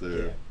look at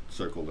the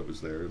circle that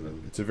was there,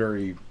 then... It's a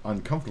very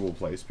uncomfortable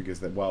place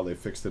because while they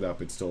fixed it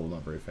up, it's still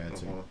not very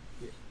fancy.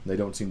 Yeah. They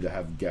don't seem to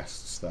have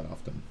guests that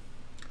often.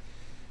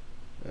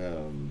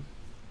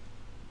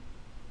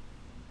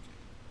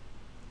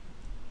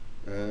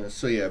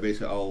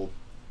 Basically I'll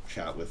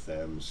chat with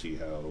them, see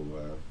how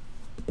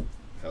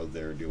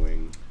they're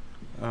doing.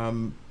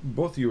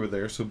 Both of you are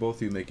there, so both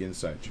of you make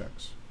insight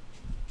checks.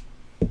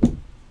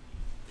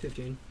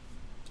 15.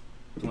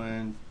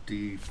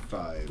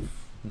 25.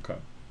 Okay.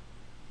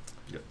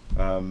 Yep.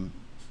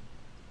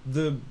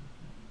 The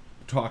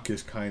talk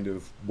is kind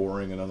of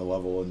boring and on the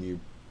level, and you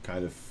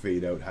kind of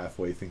fade out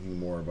halfway thinking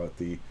more about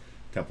the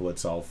temple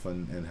itself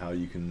and how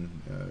you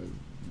can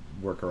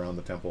work around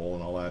the temple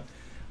and all that.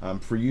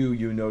 For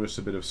you notice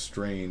a bit of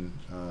strain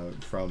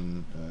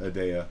from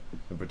Idea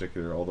in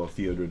particular, although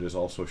Theodred is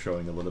also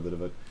showing a little bit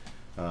of it.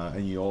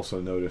 And you also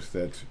notice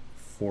that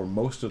for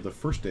most of the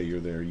first day you're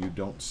there, you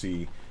don't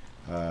see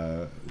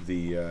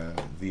the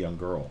young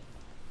girl.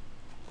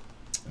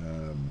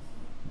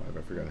 Why have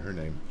I forgotten her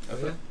name? I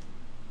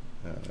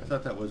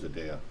thought that was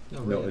Idea.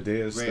 No,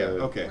 Idea's Rhea.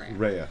 Okay.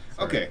 Rhea.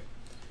 Sorry. Okay.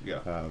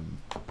 Yeah.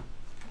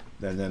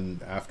 And then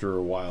after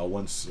a while,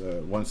 once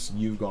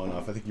you've gone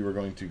off, I think you were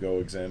going to go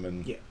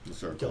examine The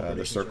circle.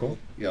 the circle.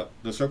 Yeah,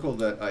 the circle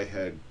that I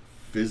had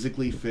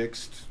physically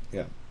fixed.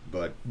 Yeah.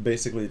 But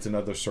basically, it's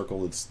another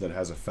circle that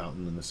has a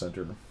fountain in the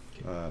center,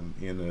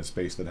 in a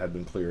space that had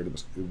been cleared.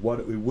 It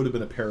would have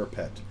been a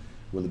parapet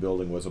when the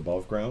building was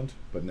above ground,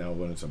 but now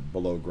when it's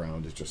below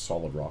ground, it's just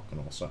solid rock on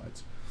all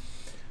sides.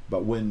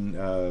 But when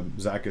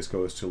Zacchus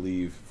goes to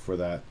leave for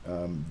that,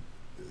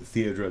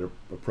 Theodred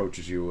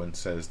approaches you and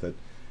says that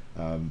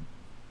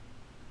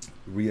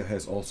Rhea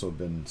has also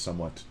been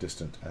somewhat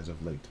distant as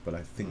of late, but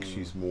I think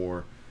she's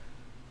leaving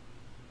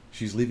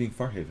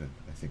Farhaven,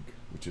 I think,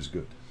 which is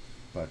good.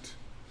 But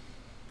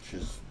she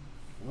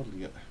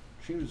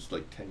was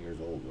like 10 years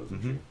old,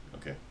 wasn't she?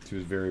 Okay. She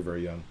was very,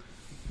 very young.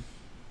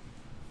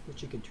 But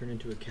she could turn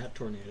into a cat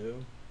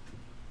tornado.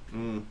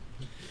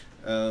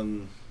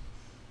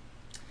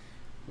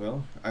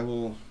 Well, I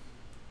will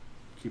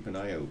keep an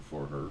eye out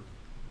for her.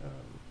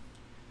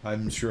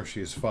 I'm sure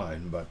she is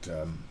fine, but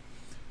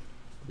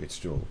it's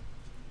still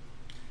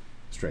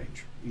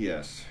strange.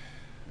 Yes.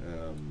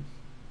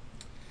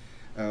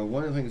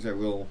 One of the things I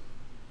will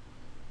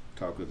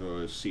talk with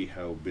her is see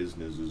how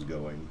business is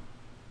going.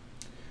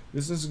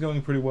 Business is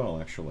going pretty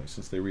well, actually.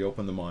 Since they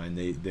reopened the mine,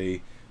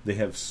 they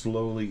have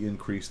slowly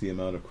increased the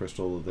amount of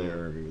crystal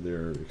that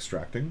they're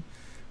extracting,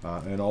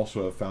 and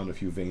also have found a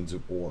few veins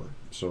of ore.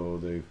 So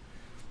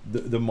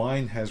the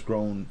mine has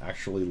grown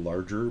actually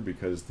larger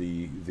because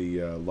the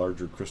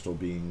larger crystal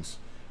beings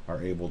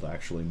are able to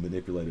actually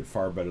manipulate it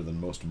far better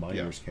than most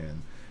miners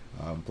can.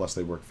 Plus,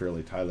 they work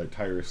fairly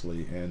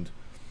tirelessly, and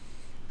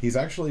he's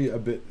actually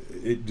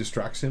it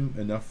distracts him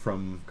enough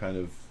from kind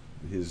of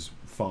his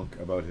funk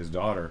about his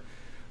daughter,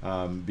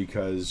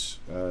 because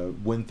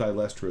when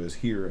Thylestra is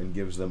here and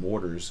gives them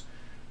orders,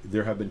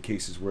 there have been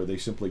cases where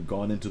they've simply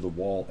gone into the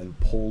wall and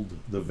pulled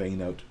the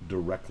vein out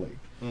directly.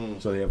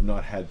 So they have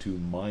not had to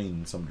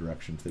mine some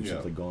directions. They've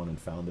simply gone and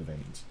found the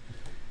veins.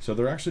 So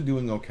they're actually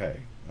doing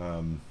okay.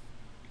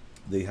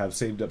 They have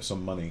saved up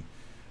some money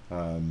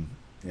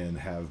and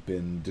have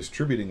been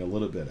distributing a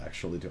little bit,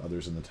 actually, to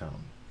others in the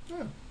town.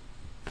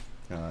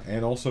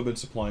 And also been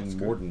supplying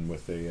Morden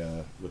with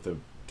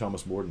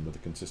Thomas Morden with a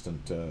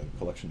consistent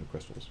collection of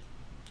crystals.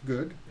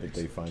 Good. That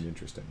they find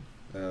interesting.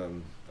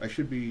 I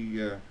should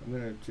be. I'm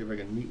going to see if I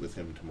can meet with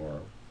him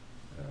tomorrow.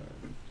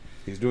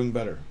 He's doing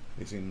better.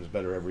 He seems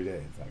better every day,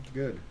 in fact.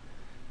 Good.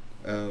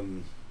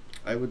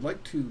 I would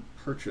like to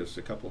purchase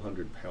a couple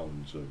 100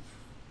 pounds of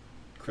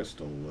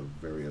crystal of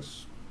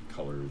various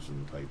colors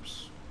and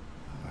types.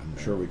 I'm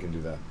sure we can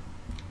do that.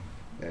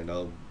 And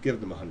I'll give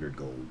them 100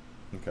 gold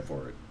Okay.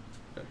 for it.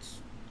 That's,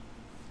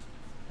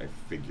 I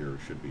figure,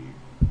 should be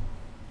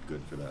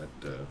good for that.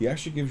 He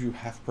actually gives you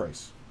half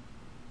price.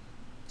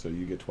 So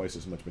you get twice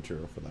as much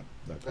material for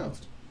that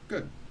cost.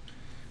 Good.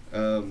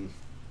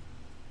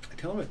 I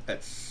tell him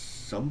at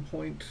some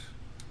point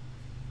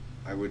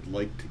I would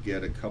like to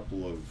get a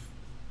couple of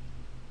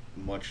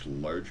much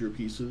larger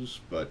pieces,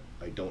 but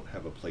I don't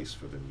have a place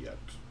for them yet.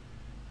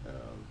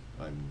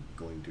 I'm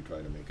going to try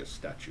to make a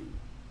statue.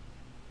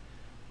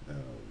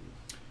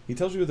 He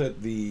tells you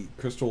that the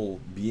crystal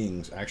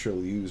beings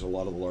actually use a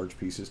lot of the large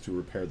pieces to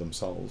repair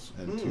themselves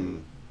and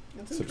to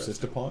That's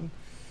subsist interesting.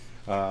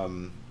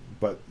 upon.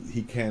 But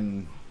he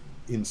can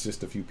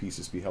insist a few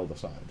pieces be held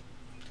aside.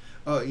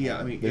 Oh yeah,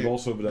 I mean They've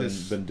also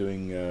been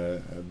doing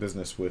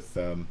business with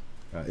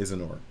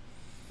Isanor.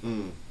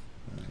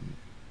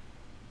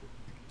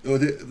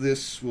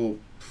 This will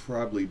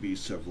probably be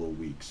several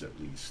weeks at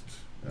least.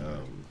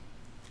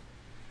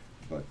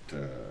 But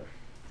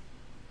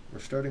we're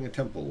starting a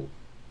temple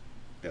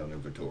down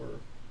in Vitor.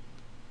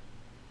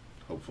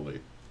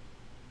 Hopefully.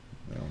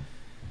 Well,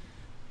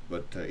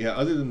 But yeah,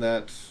 other than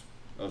that,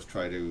 I was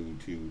trying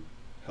to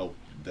help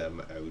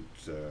them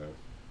out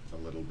a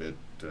little bit.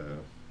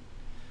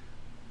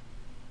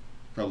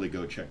 Probably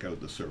go check out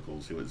the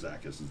circle, see what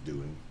Zacchus is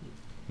doing.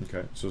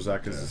 okay, so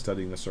Zacchus is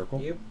studying the circle.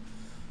 Yep.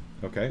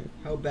 Okay,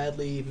 How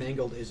badly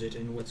mangled is it,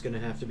 and what's going to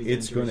have to be?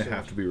 it's done going to restore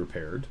have it? to be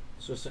repaired.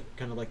 So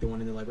kind of like the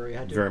one in the library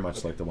had to. Very much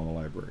Okay. like the one in the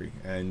library.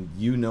 And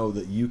you know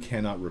that you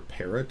cannot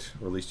repair it,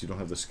 or at least you don't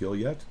have the skill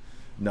yet.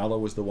 Nala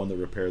was the one that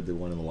repaired the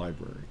one in the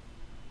library.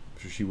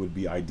 So she would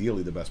be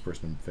ideally the best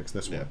person to fix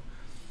this Yeah. one.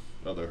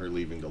 Although her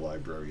leaving the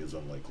library is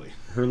unlikely.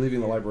 Her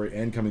leaving the library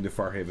and coming to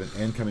Farhaven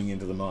and coming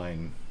into the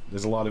mine,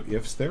 there's a lot of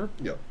ifs there,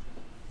 Yep.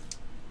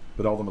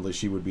 but ultimately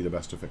she would be the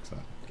best to fix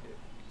that.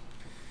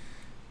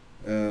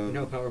 And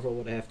how powerful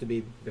would I have to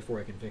be before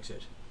I can fix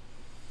it?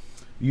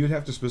 You'd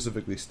have to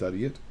specifically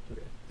study it,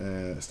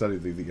 Okay. study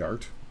the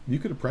art. You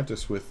could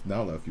apprentice with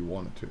Nala if you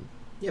wanted to.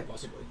 Yeah,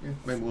 possibly. Yeah,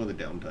 maybe one of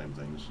the downtime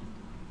things.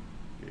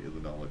 Get you the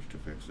knowledge to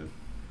fix it.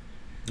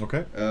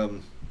 Okay.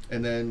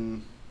 And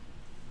then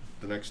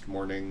the next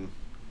morning,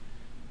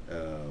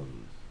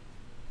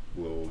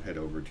 we'll head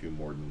over to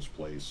Morden's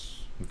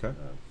place. Okay.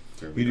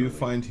 Fairly You do early.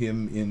 find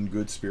him in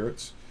good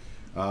spirits.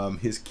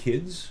 His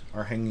kids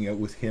are hanging out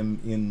with him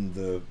in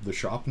the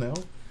shop now,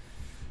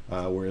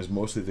 whereas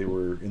mostly they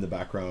were in the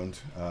background,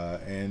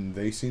 and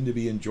they seem to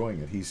be enjoying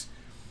it.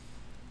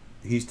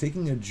 He's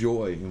taking a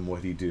joy in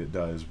what he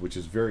does, which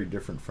is very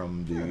different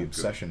from the Yeah,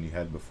 obsession he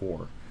had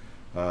before.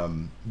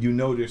 You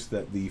notice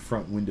that the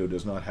front window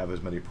does not have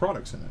as many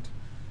products in it,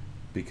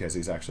 because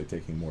he's actually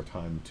taking more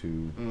time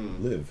to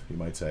live, you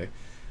might say.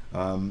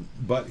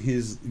 But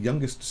his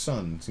youngest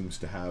son seems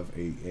to have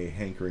a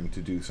hankering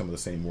to do some of the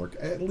same work.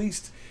 At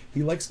least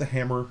he likes the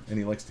hammer and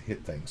he likes to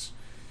hit things.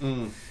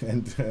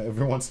 And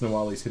every once in a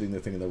while he's hitting the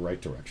thing in the right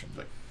direction.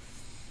 Like,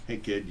 hey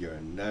kid, you're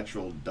a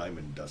natural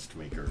diamond dust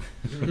maker.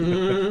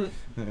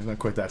 He's not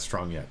quite that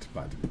strong yet,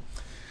 but...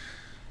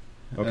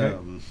 Okay,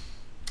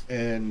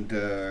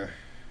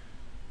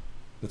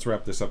 let's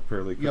wrap this up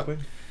fairly quickly.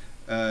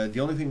 The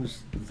only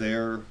things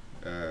there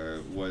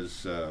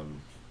was,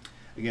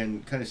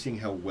 again, kind of seeing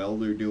how well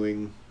they're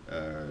doing.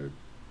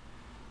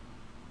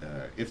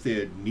 If they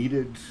had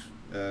needed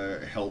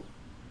help,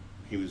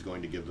 he was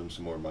going to give them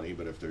some more money,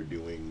 but if they're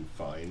doing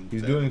fine...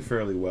 He's doing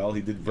fairly well.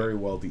 He did very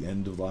well at the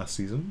end of last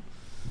season.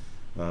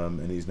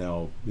 And he's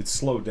now... It's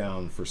slowed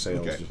down for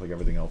sales, Okay. just like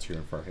everything else here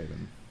in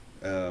Farhaven.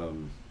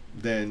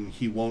 Then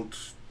he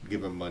won't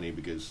give him money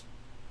because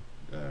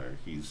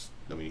he's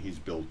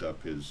built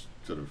up his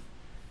sort of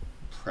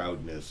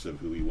proudness of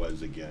who he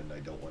was again. I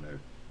don't want to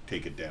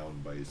take it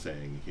down by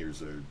saying,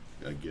 here's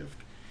a gift.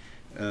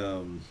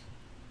 You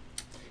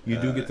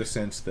do get the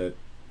sense that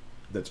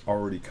that's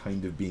already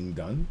kind of being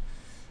done,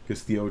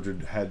 because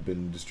Theodred had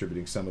been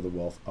distributing some of the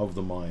wealth of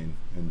the mine,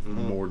 and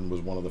Morden was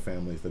one of the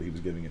families that he was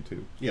giving it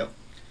to. Yeah.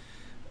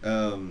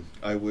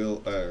 I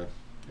will,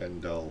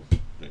 and I'll...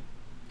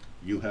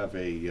 You have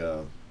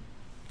a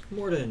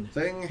Morden,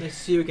 thing. nice to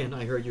see you again.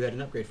 I heard you had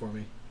an upgrade for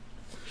me.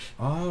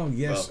 Oh,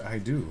 yes, Well, I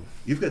do.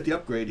 You've got the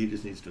upgrade, he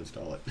just needs to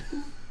install it.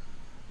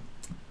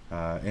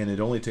 And it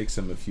only takes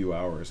him a few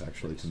hours,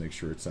 actually, to make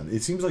sure it's done.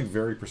 It seems like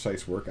very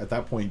precise work. At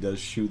that point, he does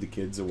shoo the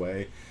kids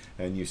away,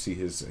 and you see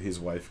his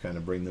wife kind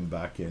of bring them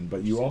back in.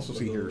 But you also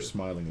see her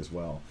smiling as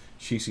well.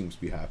 She seems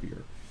to be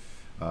happier.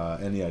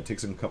 And yeah, it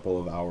takes him a couple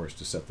of hours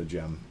to set the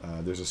gem.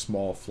 There's a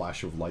small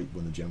flash of light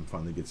when the gem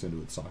finally gets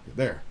into its socket.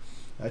 There.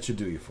 That should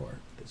do you for it.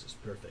 This is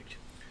perfect.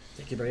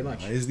 Thank you very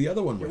much. Is the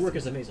other one Your with work you?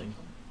 is amazing.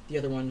 The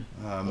other one,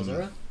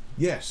 Alzara?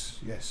 Yes,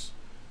 yes.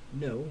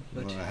 No,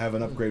 but I have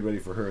an upgrade ready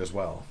for her as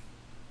well.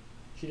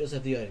 she does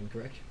have the item,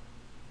 correct?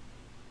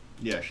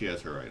 Yeah, she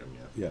has her item,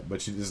 yeah. Yeah,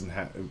 but she doesn't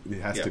have...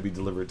 It has Yeah. to be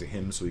delivered to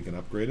him so he can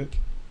upgrade it.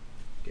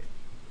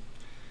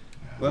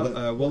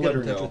 Well, we'll get let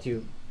her in touch know. with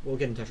you. We'll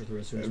get in touch with her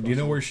as soon as Do possible. you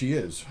know where she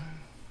is?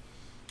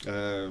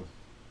 You're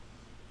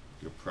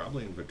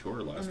probably in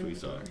Vitor last we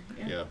saw.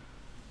 Yeah. Yeah.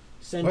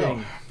 Sending.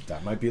 Well,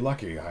 that might be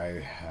lucky. I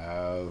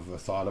have a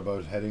thought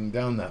about heading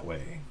down that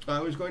way. I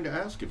was going to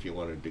ask if you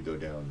wanted to go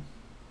down.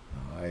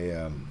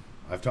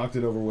 I've talked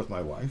it over with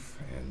my wife,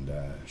 and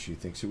she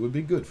thinks it would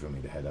be good for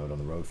me to head out on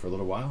the road for a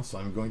little while, so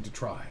I'm going to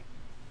try.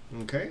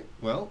 Okay.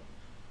 Well,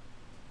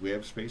 we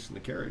have space in the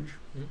carriage.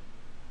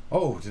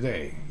 Oh,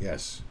 today,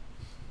 yes.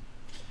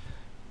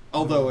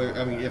 Although,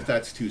 I mean, if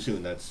that's too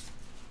soon, that's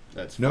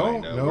No,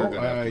 fine. no, we're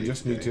gonna have to I leave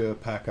just today. need to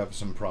pack up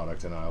some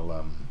product, and I'll.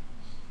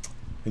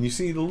 And you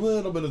see a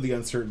little bit of the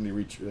uncertainty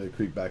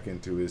creep back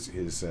into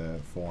his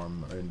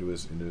form, or into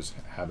his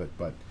habit,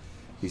 but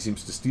he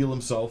seems to steel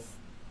himself.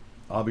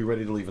 I'll be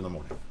ready to leave in the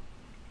morning.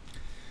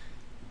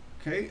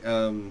 Okay.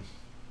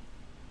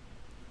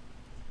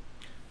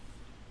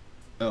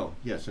 Oh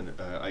yes, and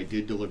I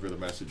did deliver the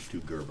message to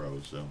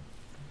Gerbo, so.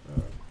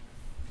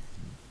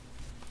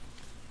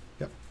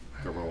 Yep.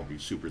 Gerbo won't be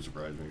super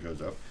surprised when he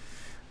shows up.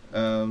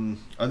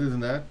 Other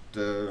than that,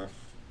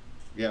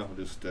 yeah, we'll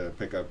just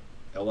pick up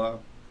Ella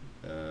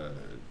and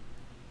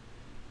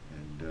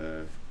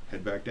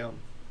head back down.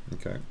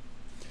 Okay.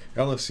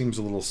 Ella seems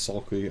a little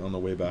sulky on the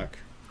way back,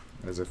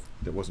 as if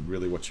it wasn't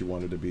really what she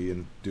wanted to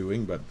be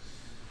doing, but.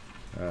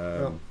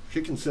 Well,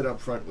 she can sit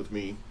up front with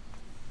me.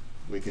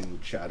 We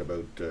can chat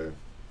about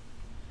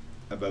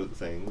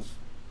things.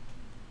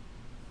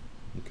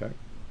 Okay.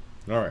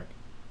 All right.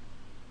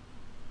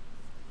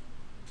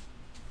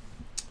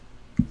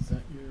 Is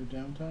that your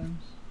downtimes?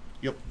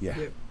 Yeah.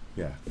 Yep.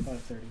 Yeah.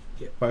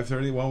 5:30.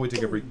 5:30. Why don't we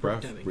take a brief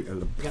breath? Timing.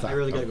 I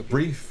really gotta go pee.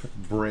 Brief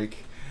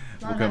break.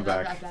 We'll come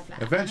back.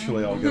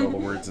 Eventually, I'll get all the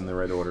words in the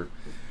right order,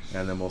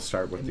 and then we'll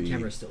start with And the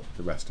camera's still.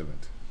 the rest of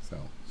it.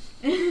 So.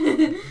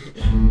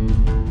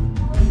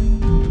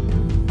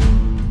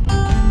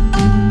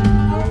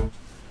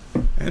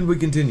 And we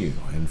continue.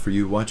 And for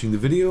you watching the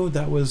video,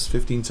 that was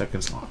 15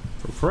 seconds long.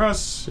 For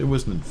us, it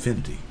was an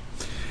infinity.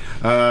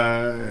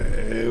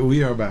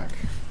 We are back.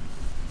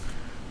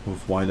 We'll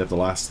wind up the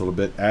last little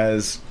bit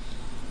as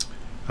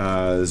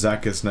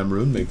Zakis and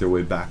Amrun make their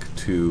way back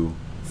to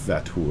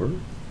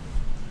Vatur,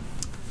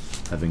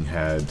 having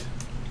had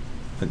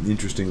an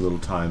interesting little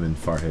time in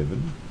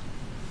Farhaven.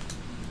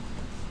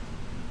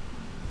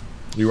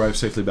 You arrive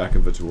safely back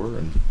in Vatur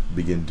and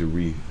begin to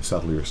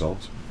resettle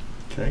yourselves.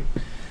 Okay.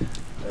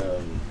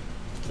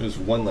 There's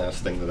one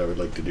last thing that I would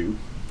like to do.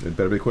 It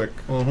better be quick.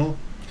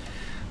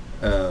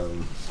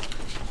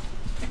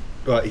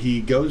 But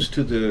he goes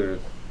to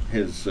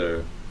his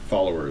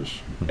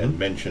followers and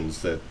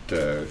mentions that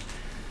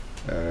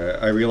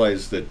I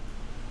realize that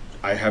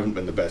I haven't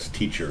been the best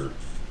teacher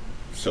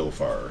so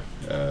far.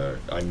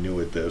 I'm new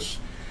at this.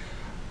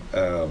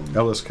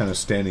 Ella's kind of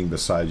standing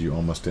beside you,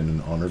 almost in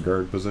an honor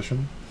guard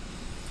position.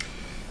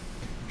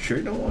 Sure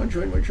you don't want to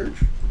join my church?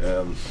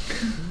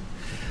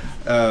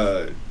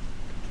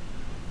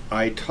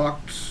 I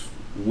talked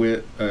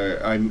with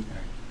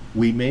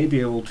we may be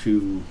able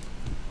to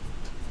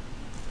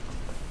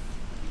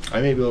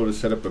I may be able to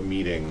set up a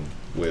meeting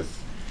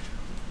with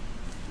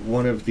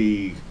one of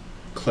the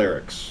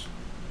clerics,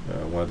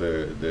 one of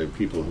the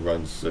people who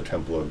runs the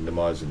Temple of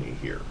Nemazini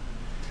here,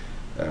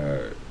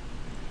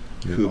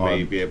 who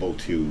may be able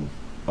to...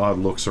 Odd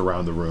looks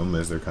around the room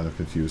as they're kind of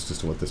confused as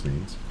to what this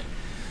means.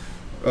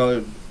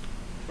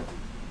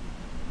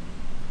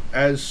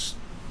 As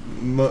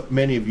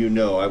many of you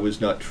know, I was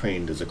not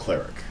trained as a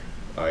cleric.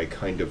 I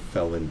kind of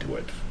fell into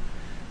it.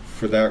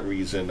 For that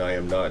reason, I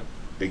am not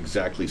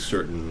exactly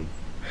certain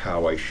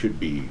how I should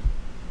be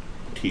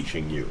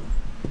teaching you.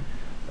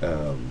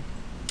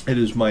 It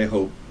is my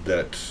hope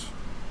that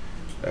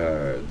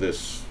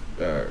this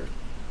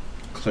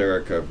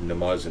cleric of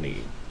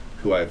Nemazini,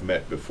 who I've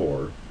met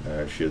before,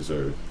 she is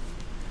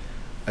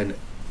an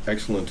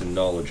excellent and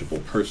knowledgeable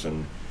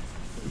person,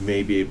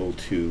 may be able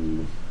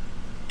to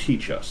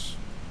teach us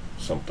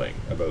something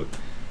about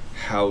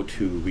how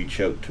to reach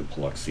out to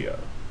Paluxia,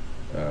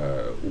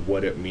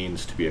 what it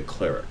means to be a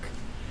cleric,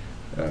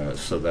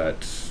 so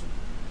that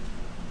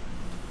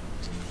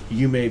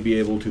you may be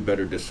able to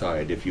better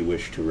decide if you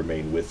wish to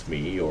remain with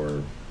me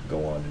or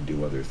go on and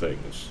do other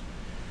things.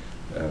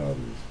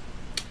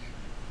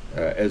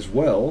 As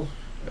well,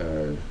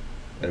 and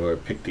I'll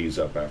pick these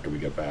up after we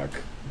get back,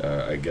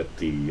 I get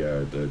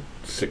the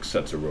 6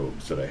 sets of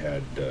robes that I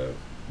had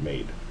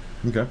made.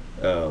 Okay.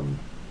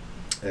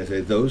 As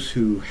those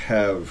who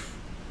have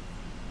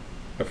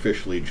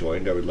officially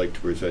joined, I would like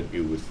to present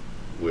you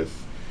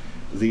with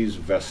these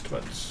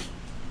vestments.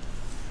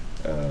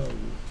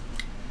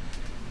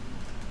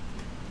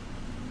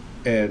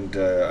 And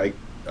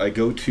I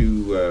go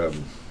to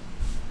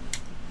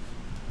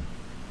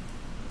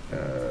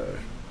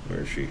where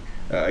is she?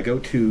 I go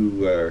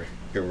to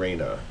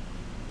Irena,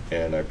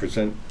 and I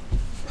present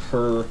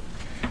her.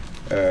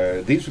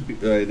 These would be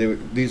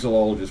these will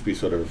all just be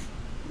sort of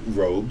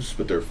robes,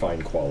 but they're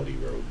fine quality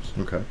robes.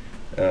 Okay.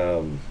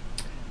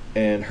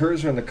 And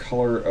hers are in the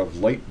color of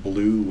light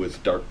blue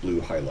with dark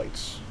blue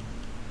highlights.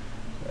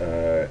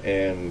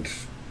 And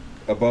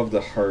above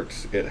the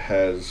heart, it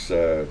has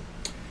a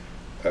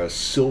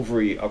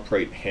silvery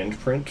upright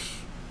handprint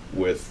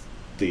with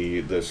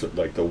the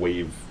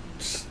wave,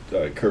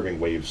 curving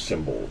wave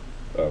symbol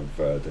of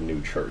the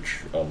new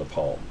church on the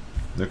palm.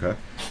 Okay.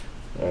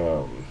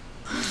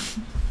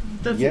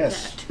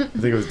 Yes. I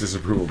think it was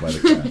disapproval by the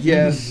cat.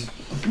 Yes.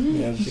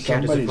 The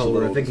cat is a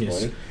follower of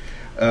Ignis.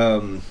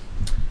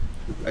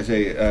 I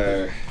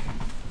say,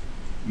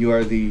 you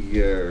are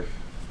the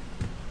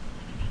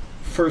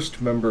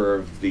first member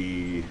of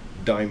the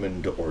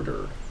Diamond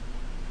Order.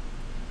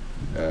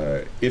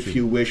 If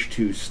you wish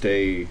to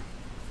stay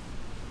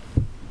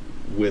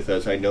with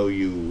us, I know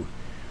you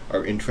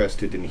are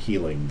interested in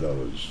healing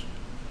those,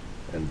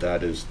 and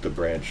that is the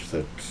branch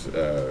that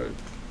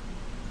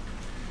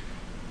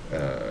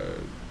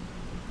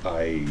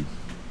I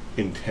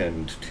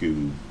intend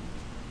to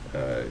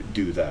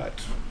do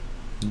that.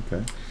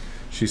 Okay.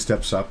 She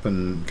steps up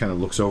and kind of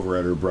looks over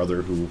at her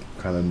brother, who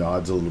kind of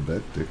nods a little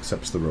bit,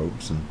 accepts the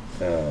robes, and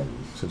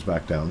sits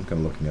back down,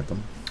 kind of looking at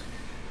them.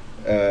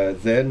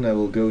 Then I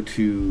will go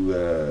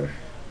to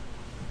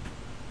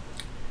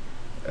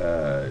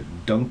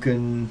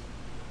Duncan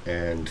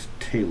and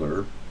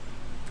Taylor,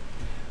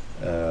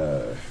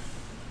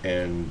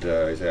 and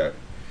that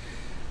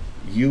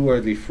you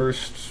are the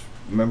first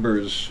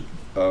members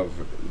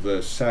of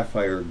the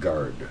Sapphire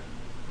Guard,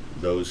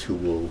 those who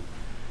will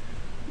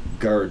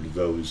guard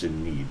those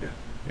in need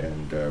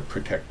and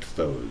protect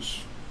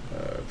those,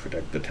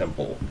 protect the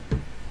temple.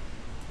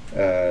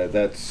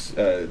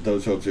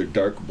 Those robes are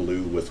dark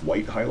blue with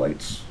white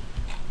highlights,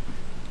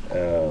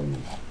 and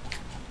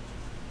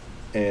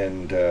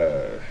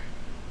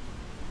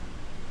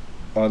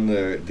on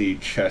the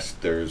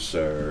chest there's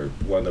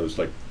one of those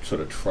like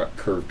sort of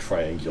curved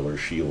triangular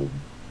shield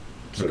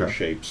sort of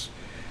shapes,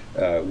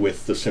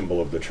 with the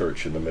symbol of the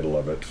church in the middle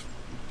of it.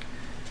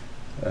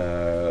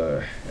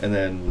 And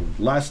then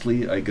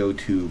lastly, I go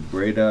to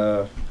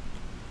Breda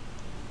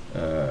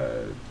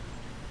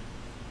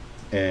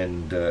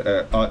and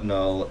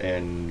Otnal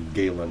and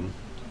Galen,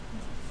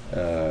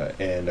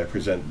 and I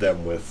present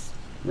them with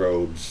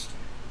robes.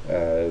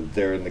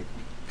 They're in the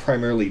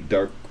primarily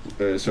dark.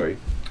 They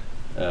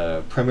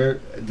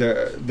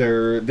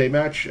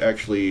match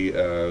actually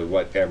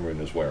what Amryn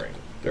is wearing.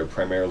 They're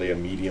primarily a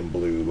medium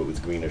blue, but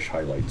with greenish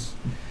highlights.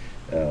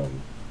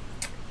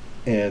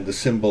 And the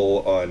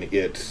symbol on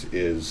it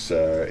is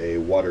a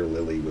water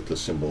lily with the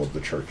symbol of the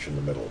church in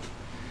the middle.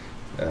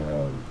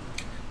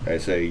 I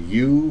say,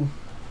 you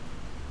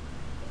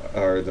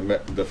are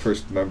the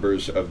first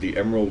members of the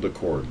Emerald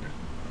Accord,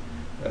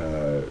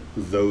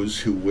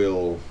 those who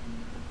will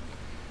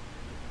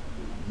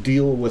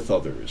deal with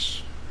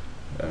others,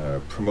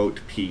 promote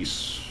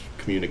peace,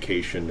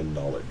 communication, and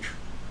knowledge.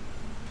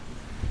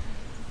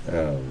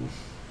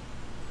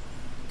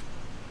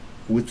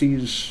 With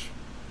these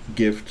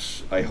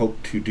gifts, I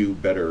hope to do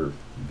better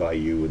by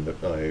you in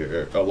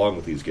the along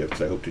with these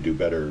gifts, I hope to do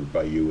better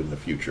by you in the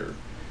future.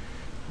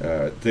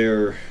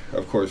 There,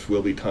 of course,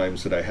 will be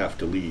times that I have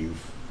to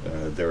leave.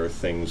 There are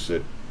things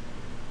that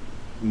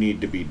need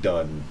to be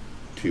done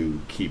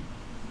to keep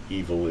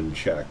evil in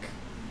check.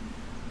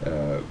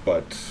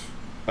 But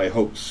I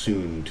hope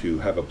soon to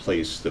have a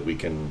place that we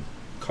can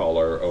call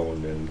our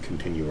own and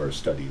continue our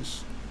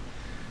studies.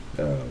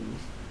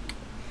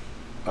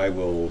 I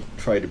will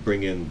try to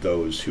bring in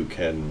those who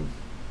can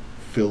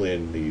fill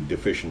in the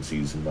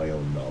deficiencies in my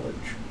own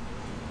knowledge.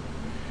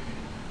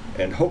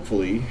 And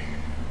hopefully,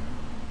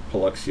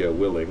 Paluxia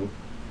willing,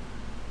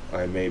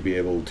 I may be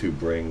able to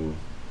bring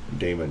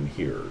Damon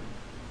here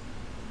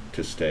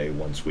to stay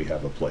once we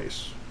have a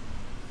place.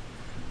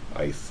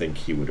 I think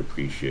he would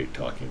appreciate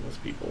talking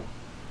with people.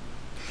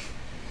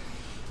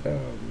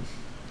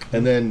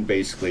 And then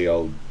basically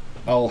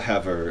I'll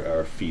have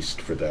our feast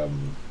for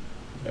them,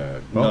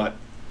 not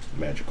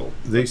magical.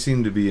 They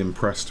seem to be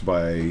impressed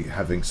by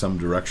having some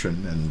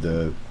direction and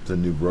the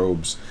new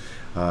robes.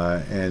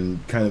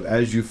 And kind of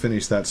as you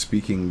finish that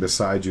speaking,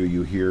 beside you,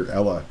 you hear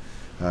Ella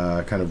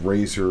kind of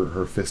raise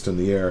her fist in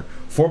the air,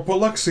 "For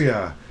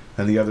Paluxia!"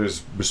 And the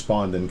others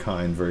respond in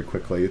kind very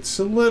quickly. It's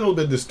a little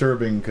bit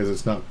disturbing because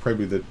it's not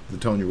probably the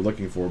tone you were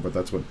looking for, but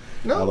that's what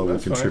Ella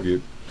would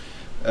contribute.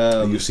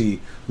 You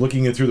see,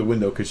 looking in through the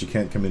window, because you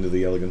can't come into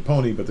the Elegant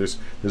Pony, but there's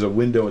a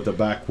window at the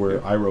back where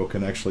Iroh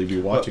can actually be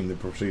watching the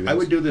proceedings. I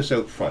would do this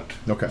out front,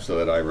 okay, so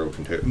that Iroh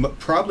can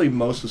probably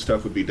most of the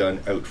stuff would be done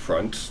out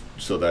front,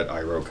 so that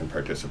Iroh can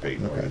participate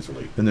more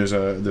easily. And there's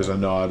a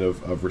nod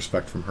of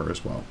respect from her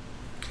as well.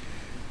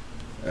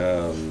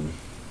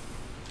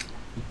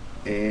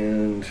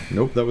 And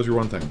nope, that was your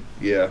one thing.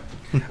 Yeah.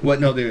 Well,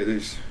 no,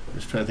 there's. I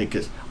was trying to think,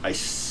 because I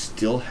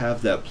still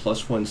have that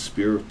 +1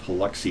 Spear of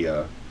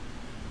Paluxia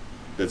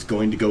that's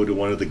going to go to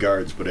one of the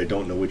guards, but I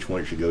don't know which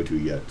one it should go to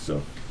yet,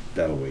 so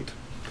that'll wait.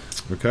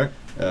 Okay.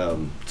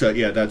 So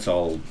yeah, that's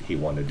all he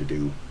wanted to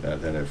do.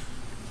 Then if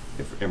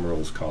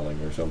Emerald's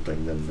calling or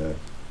something, then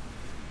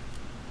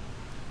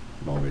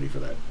I'm all ready for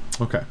that.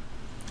 Okay.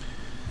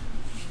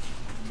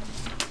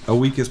 A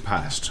week has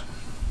passed,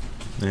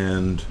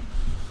 and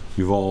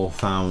you've all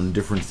found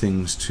different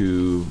things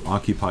to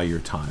occupy your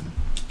time.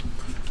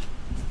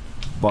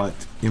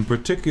 but in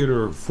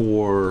particular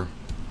for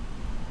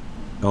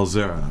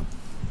Elzera,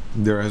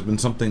 there has been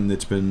something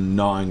that's been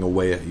gnawing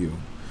away at you.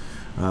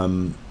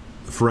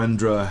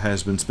 Ferendra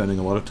has been spending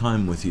a lot of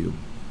time with you,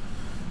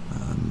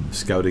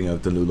 scouting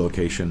out the new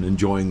location,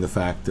 enjoying the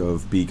fact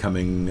of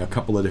becoming a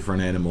couple of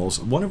different animals,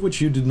 one of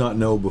which you did not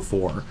know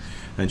before.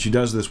 And she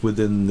does this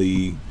within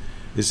the,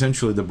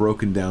 essentially the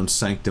broken down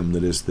sanctum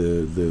that is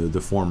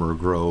the former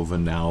grove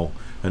and now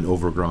an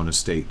overgrown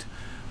estate.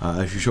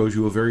 She shows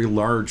you a very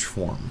large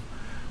form.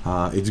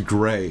 It's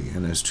gray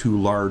and has two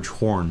large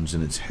horns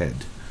in its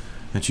head.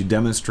 And she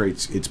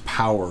demonstrates its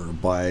power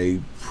by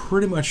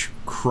pretty much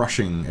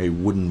crushing a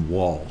wooden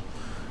wall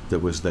that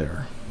was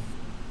there.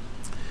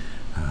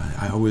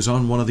 I was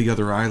on one of the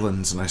other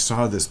islands and I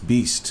saw this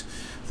beast.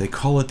 They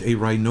call it a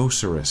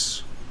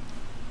rhinoceros.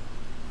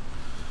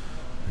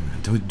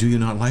 Do you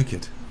not like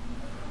it?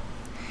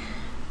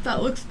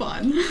 That looks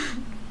fun.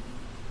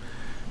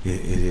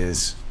 It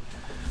is.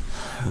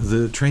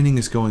 The training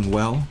is going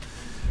well.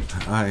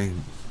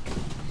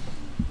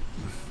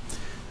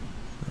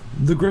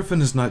 The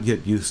griffin is not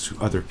yet used to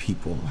other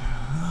people.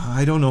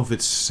 I don't know if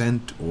it's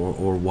scent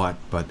or what,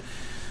 but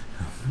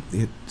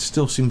it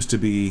still seems to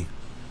be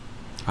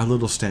a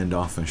little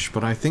standoffish.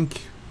 But I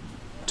think,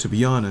 to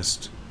be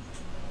honest,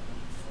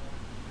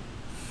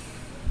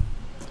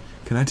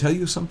 can I tell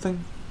you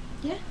something?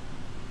 Yeah,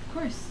 of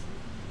course.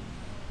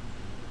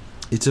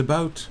 It's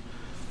about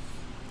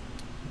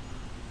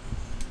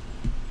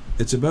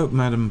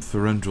Madame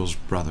Ferendral's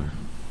brother.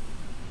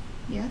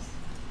 Yes?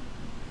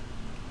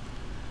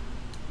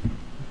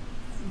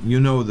 You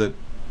know that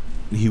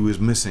he was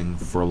missing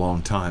for a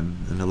long time,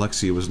 and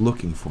Alexia was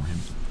looking for him.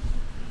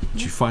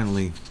 She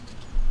finally...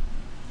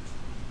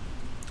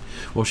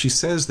 Well, she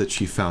says that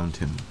she found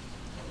him.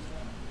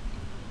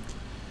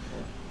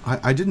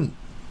 I don't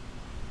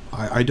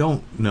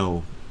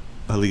know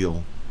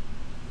Alil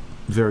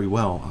very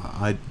well.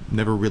 I'd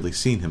never really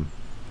seen him.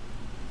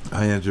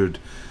 I entered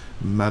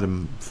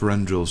Madame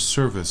Ferendral's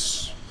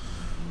service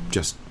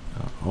just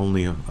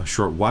only a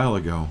short while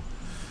ago,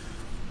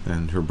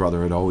 and her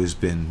brother had always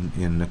been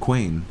in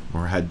Aquain,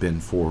 or had been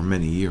for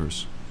many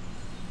years.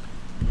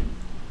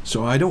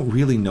 So I don't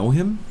really know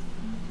him,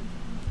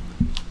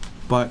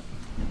 but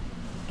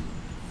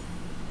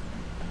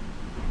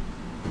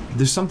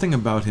there's something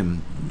about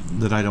him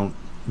that I don't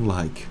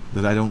like,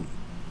 that I don't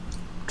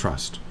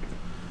trust.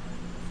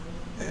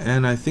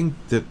 And I think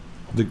that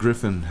the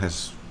Griffin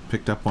has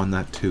picked up on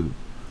that too.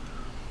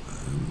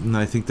 And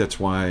I think that's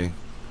why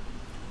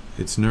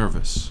it's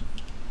nervous.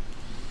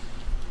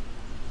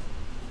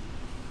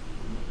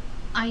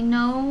 I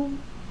know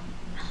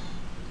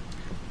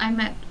I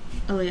met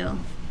Alil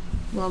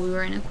while we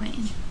were in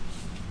Aquain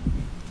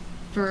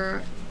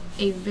for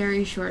a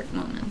very short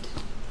moment.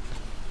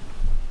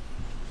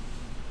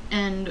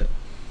 And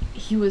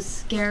he was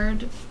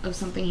scared of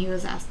something he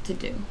was asked to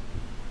do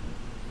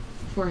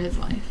for his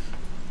life.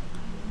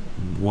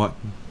 What?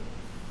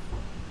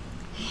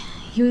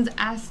 He was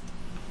asked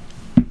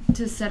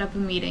to set up a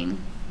meeting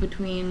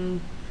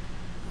between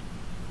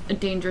a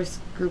dangerous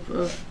group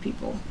of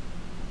people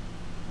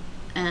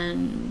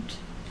and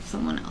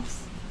someone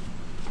else.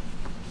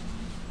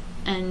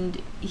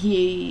 And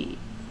he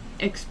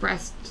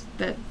expressed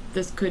that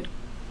this could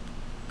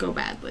go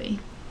badly.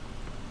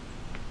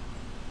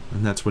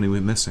 And that's when he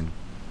went missing.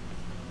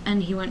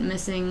 And he went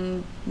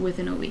missing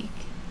within a week.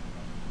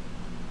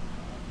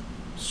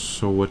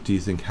 So what do you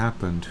think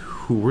happened?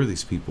 Who were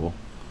these people?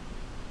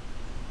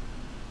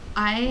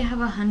 I have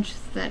a hunch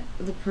that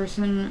the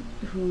person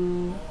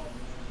who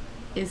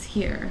is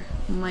here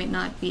might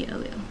not be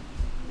Alil.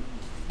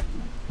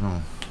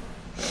 Oh.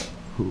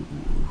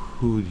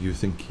 Who do you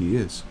think he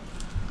is?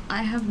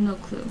 I have no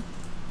clue.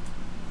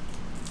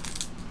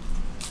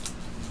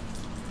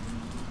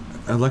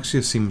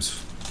 Alexia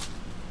seems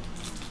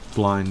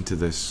blind to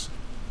this.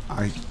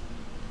 I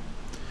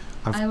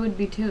would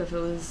be too if it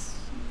was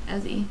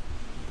Ezzy.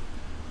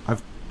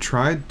 I've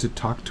tried to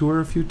talk to her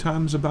a few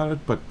times about it,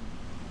 but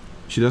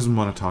she doesn't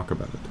want to talk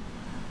about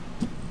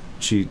it.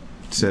 She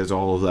says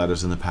all of that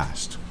is in the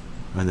past,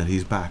 and that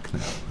he's back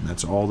now, and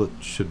that's all that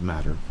should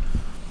matter.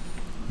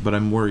 But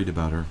I'm worried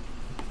about her.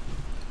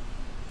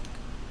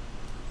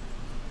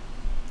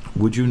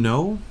 Would you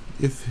know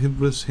if it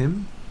was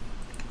him?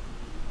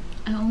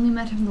 I only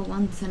met him the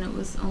once, and it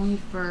was only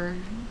for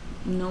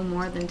no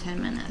more than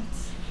 10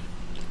 minutes.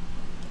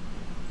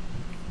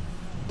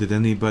 Did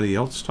anybody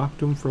else talk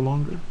to him for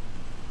longer?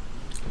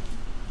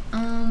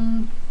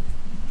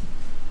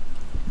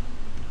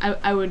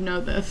 I would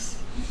know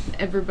this.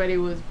 Everybody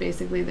was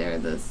basically there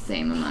the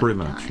same amount Pretty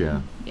of much,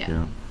 time.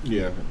 yeah.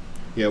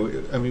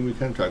 We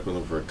kind of talked with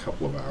him for a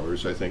couple of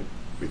hours, I think,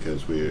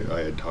 because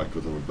I had talked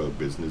with him about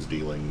business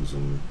dealings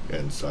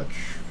and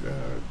such,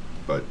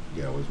 but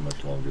yeah, it was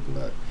much longer than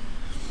that.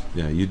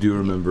 Yeah, you do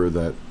remember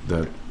that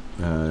the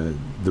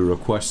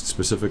request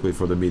specifically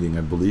for the meeting,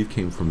 I believe,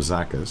 came from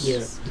Zakis.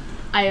 Yes.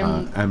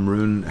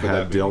 Amrun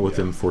had dealt with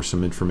him for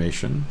some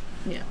information.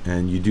 Yeah.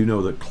 And you do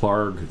know that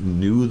Clark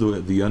knew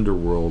the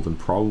underworld and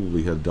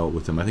probably had dealt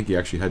with him. I think he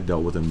actually had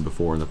dealt with him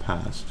before in the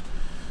past.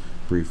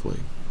 briefly.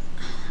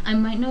 I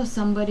might know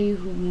somebody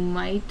who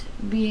might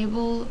be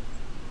able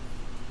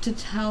to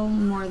tell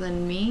more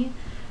than me,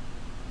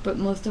 but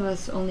most of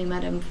us only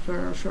met him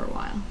for a short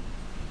while.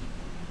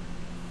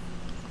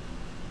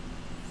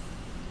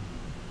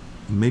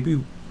 Maybe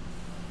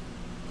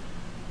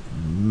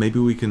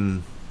we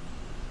can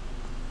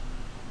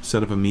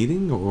set up a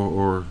meeting,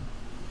 or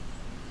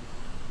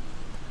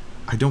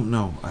I don't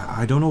know.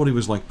 I don't know what he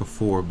was like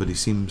before, but he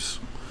seems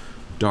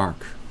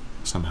dark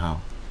somehow.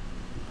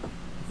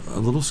 A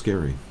little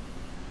scary.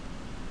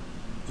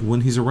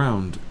 When he's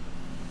around,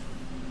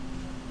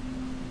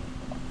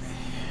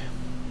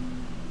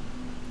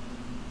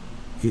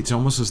 it's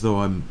almost as though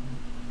I'm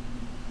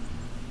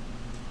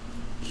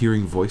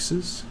hearing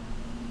voices.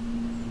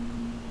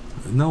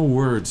 No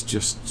words,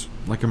 just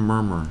like a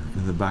murmur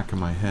in the back of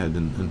my head,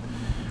 and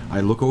I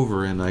look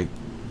over and I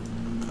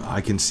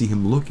can see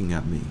him looking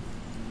at me,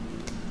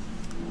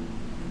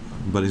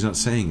 but he's not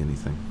saying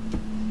anything.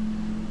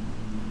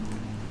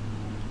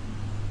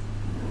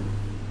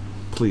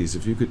 Please,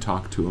 if you could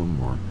talk to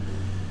him, or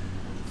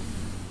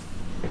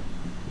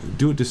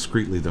do it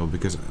discreetly though,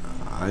 because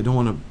I don't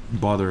want to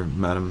bother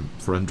Madame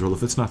Ferendril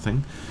if it's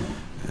nothing,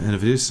 and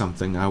if it is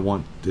something, I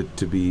want it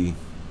to be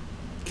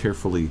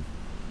carefully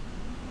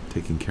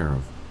taken care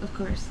of. Of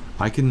course.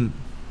 I can...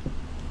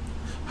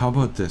 How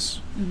about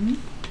this? Mm-hmm.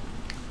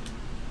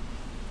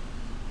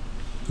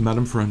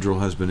 Madame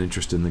Ferendril has been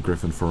interested in the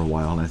Griffin for a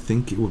while, and I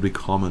think it would be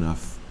calm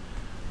enough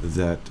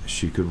that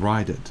she could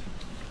ride it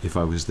if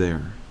I was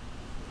there.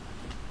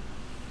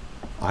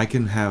 I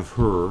can have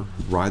her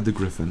ride the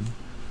Griffin,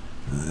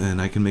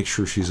 and I can make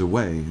sure she's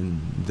away,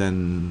 and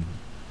then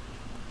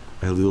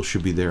Elil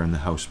should be there in the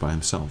house by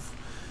himself.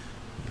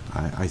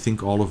 I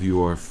think all of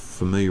you are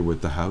familiar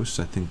with the house.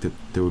 I think that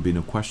there would be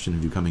no question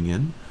of you coming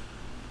in.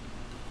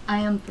 I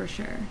am for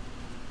sure.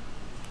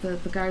 The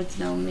guards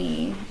know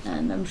me,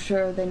 and I'm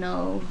sure they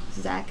know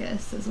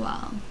Zacchus as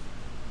well.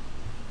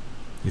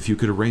 If you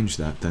could arrange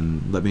that,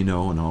 then let me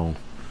know, and I'll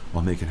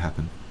make it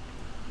happen.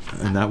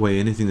 And that way,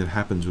 anything that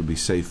happens would be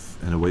safe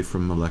and away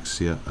from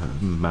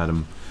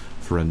Madame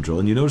Ferendril.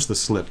 And you notice the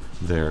slip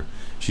there.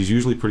 She's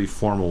usually pretty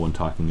formal when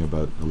talking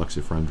about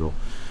Alexia Ferendril.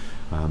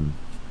 And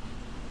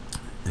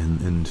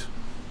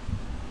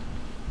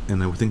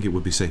I would think it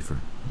would be safer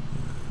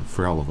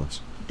for all of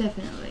us.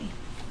 Definitely.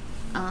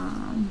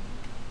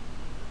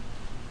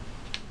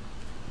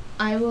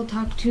 I will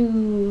talk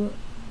to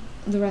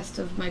the rest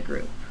of my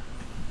group,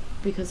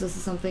 because this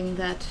is something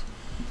that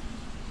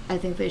I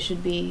think they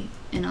should be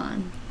in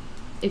on.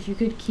 If you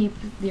could keep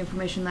the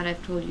information that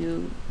I've told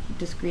you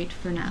discreet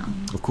for now.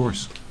 Of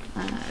course.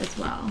 As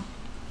well.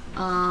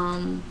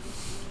 I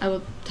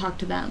will talk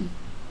to them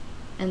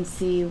and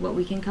see what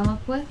we can come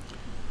up with,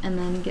 and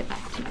then get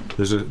back to you.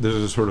 There's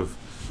a sort of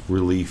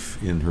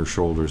relief in her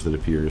shoulders that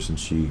appears, and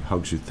she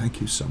hugs you. Thank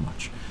you so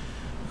much.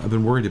 I've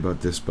been worried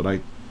about this, but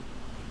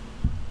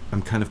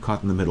I'm kind of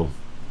caught in the middle.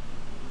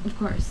 Of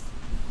course.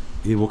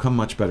 It will come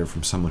much better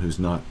from someone who's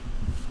not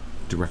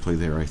directly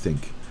there, I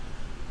think.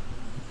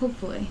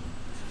 Hopefully.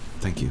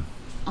 Thank you.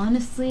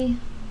 Honestly,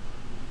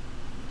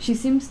 she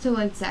seems to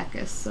like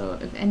Zacchus, so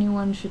if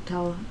anyone should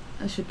tell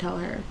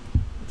her,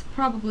 it's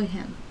probably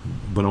him.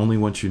 But only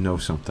once you know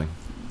something.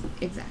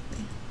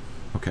 Exactly.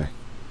 Okay.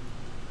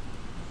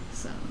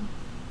 So,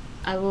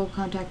 I will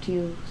contact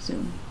you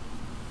soon.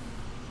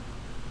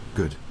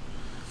 Good.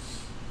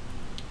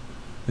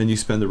 And you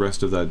spend the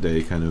rest of that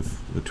day kind of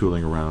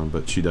tooling around,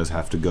 but she does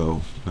have to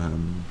go.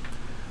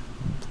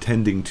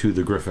 Tending to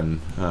the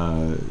Griffin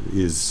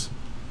is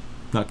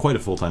not quite a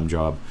full-time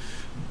job,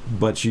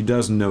 but she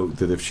does note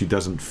that if she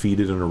doesn't feed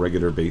it on a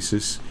regular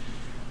basis,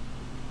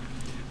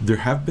 there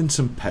have been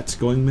some pets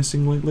going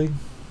missing lately,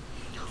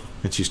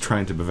 and she's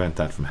trying to prevent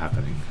that from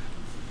happening.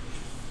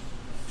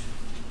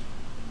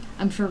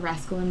 I'm sure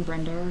Rascal and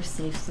Brenda are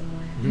safe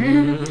somewhere.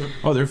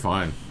 Oh, they're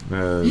fine.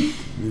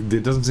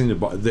 It doesn't seem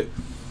to...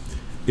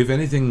 If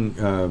anything,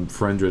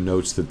 Ferendra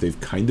notes that they've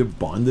kind of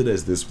bonded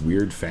as this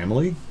weird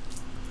family.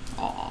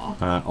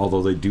 Aww.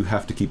 Although they do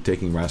have to keep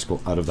taking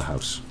Rascal out of the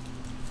house.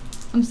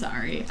 I'm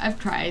sorry. I've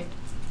tried.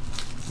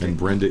 And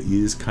Brenda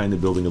is kind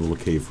of building a little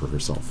cave for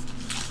herself.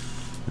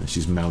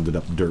 She's mounded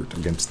up dirt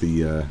against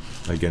the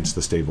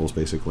stables,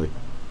 basically.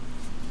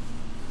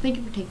 Thank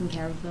you for taking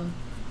care of them.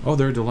 Oh,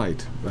 they're a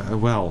delight.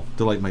 Well,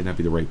 delight might not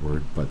be the right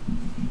word, but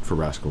for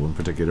Rascal in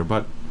particular,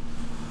 but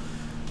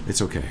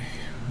it's okay.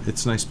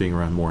 It's nice being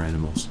around more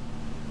animals.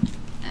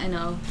 I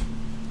know.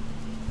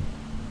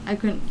 I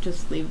couldn't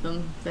just leave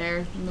them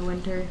there in the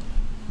winter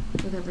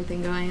with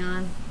everything going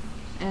on.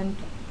 And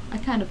I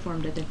kind of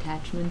formed a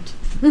detachment.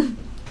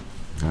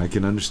 I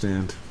can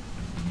understand.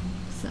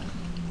 So.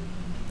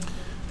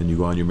 And you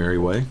go on your merry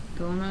way?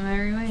 Go on my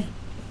merry way.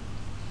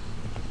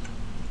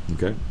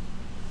 Okay.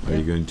 Are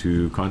you going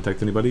to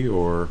contact anybody,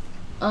 or?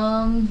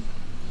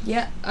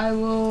 Yeah, I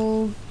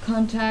will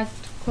contact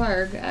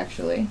Clark,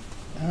 actually.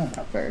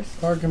 First.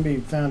 Clark can be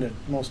found at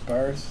most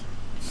bars,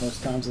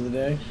 most times of the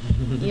day.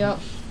 Yep.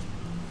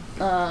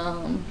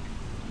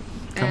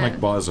 Kind of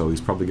like Bozo,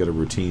 he's probably got a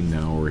routine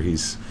now where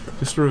he's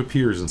just sort of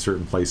appears in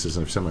certain places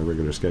on a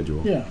semi-regular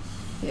schedule. Yeah.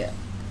 Yeah.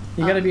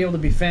 You got to be able to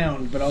be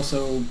found, but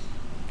also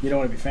you don't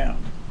want to be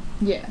found.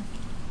 Yeah.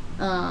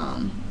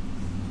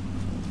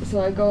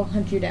 So I go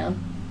hunt you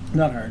down.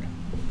 Not hard.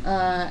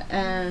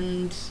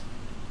 And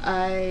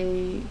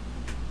I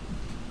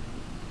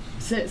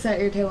sit at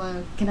your table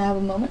and can I have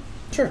a moment?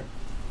 Sure.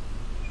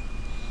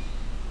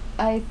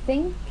 I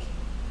think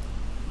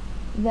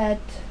that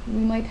we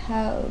might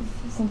have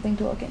something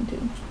to look into.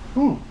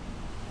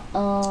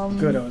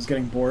 Good, I was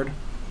getting bored.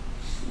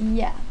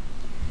 Yeah.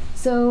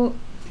 So,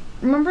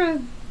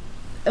 remember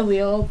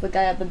Elil, the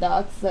guy at the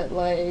docks that,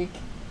 like,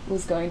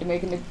 was going to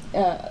make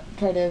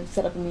try to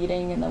set up a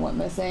meeting and then went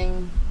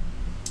missing?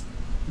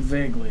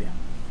 Vaguely.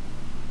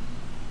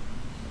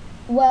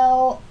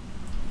 Well,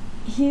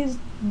 he's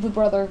the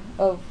brother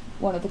of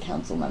one of the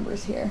council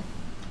members here.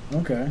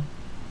 Okay.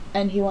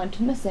 And he went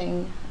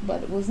missing,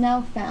 but was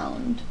now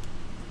found.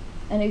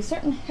 And a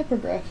certain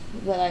hippogriff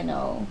that I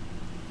know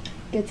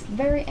gets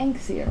very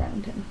angsty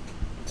around him.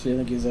 So you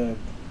think he's one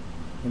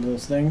of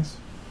those things?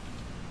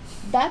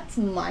 That's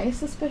my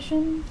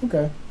suspicion,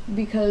 Okay.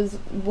 because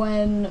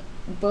when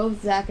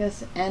both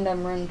Zacchus and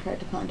Emran tried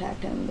to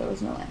contact him, there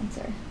was no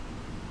answer.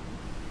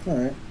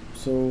 Alright.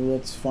 So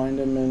let's find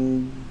him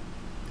and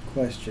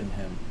question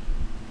him.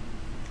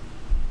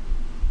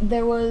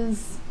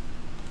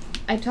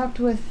 I talked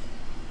with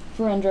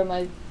Ferendra,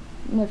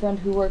 my friend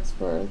who works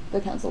for the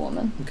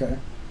councilwoman. Okay.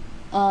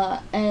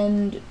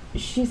 And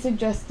she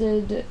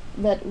suggested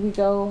that we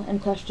go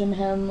and question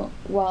him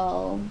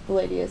while the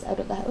lady is out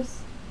of the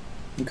house.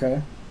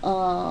 Okay.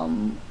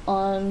 On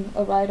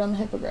a ride on the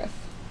hippogriff.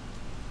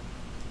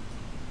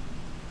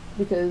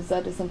 Because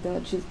that is something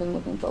that she's been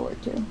looking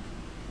forward to.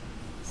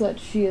 So that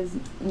she is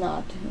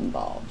not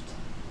involved.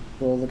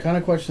 Well, the kind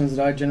of questions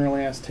that I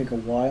generally ask take a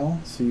while,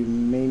 so you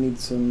may need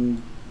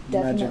some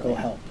magical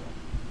help.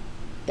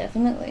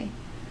 Definitely.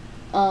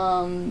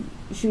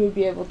 She would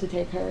be able to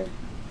take her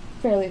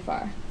fairly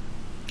far.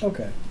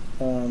 Okay.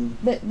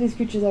 These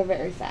creatures are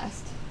very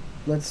fast.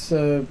 Let's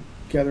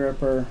gather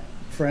up our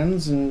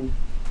friends and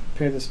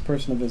pay this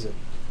person a visit.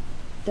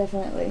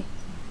 Definitely.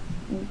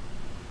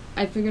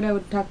 I figured I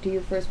would talk to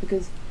you first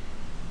because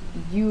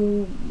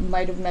you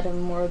might have met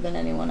him more than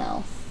anyone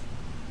else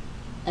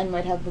and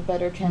might have a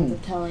better chance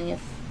of telling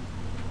if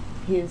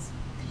he is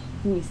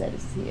who he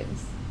says he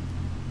is.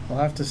 I'll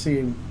have to see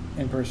him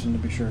in person to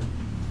be sure.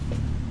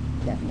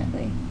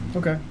 Definitely.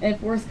 Okay. And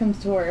if worse comes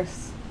to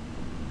worse,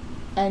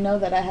 I know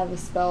that I have a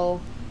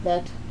spell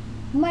that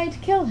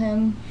might kill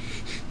him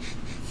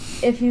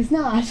if he's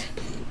not,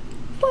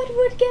 but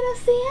would get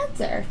us the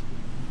answer.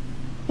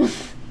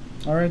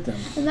 Alright then.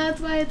 And that's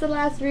why it's a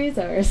last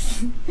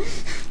resource.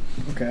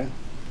 Okay.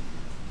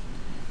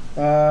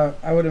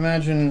 I would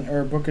imagine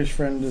our bookish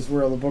friend is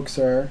where all the books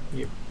are.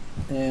 Yep.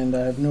 And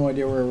I have no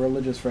idea where a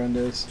religious friend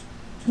is.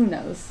 Who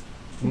knows?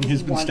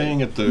 He's been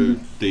staying at the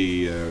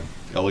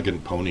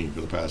Elegant Pony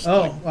for the past.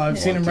 I've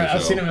seen him.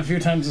 I've seen him a few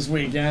times this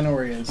week. Yeah, I know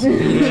where he is.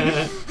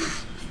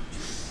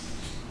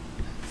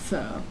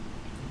 So.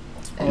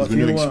 He's been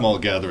doing small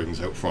gatherings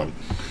out front.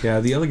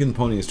 Yeah, the Elegant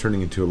Pony is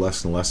turning into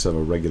less and less of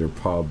a regular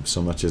pub,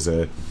 so much as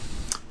a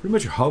pretty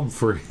much a hub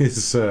for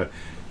his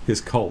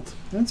cult.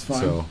 That's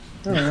fine. So,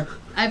 all right.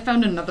 I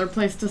found another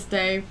place to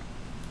stay.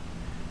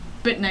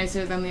 Bit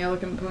nicer than the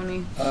Elegant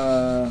Pony.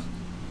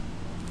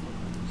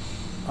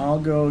 I'll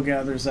go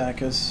gather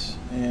Zacchus,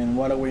 and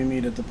why don't we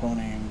meet at the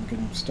Pony and we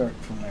can start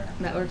from there.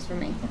 That works for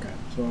me. Okay.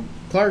 So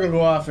Clark will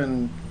go off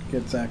and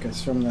get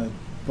Zacchus from the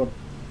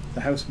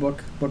house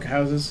book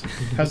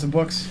of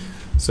books.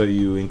 So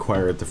you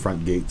inquire at the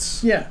front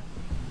gates. Yeah.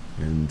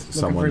 And Looking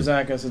someone, for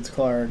Zacchus, it's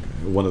Clark.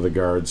 one of the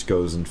guards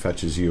goes and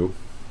fetches you,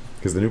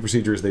 because the new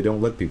procedure is they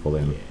don't let people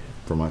in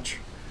for much.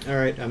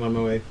 Alright, I'm on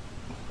my way.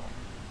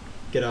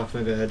 Get off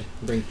my bed,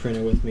 bring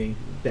Prinna with me,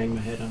 bang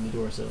my head on the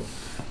door sill.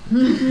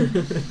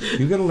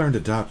 You gotta learn to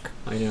duck.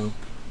 I know.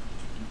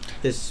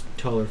 This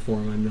taller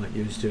form I'm not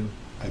used to.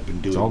 I've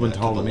been doing all been that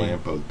tall to to the me.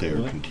 lamp out there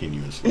What?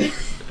 continuously.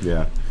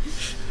 Yeah.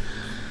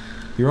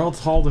 You're all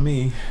tall to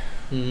me.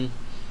 Mm-hmm.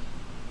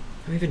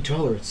 I'm even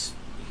taller. It's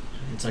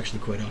actually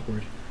quite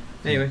awkward.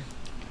 Anyway.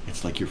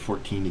 It's like you're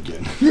 14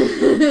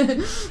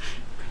 again.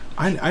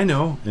 I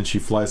know. And she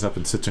flies up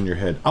and sits on your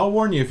head. I'll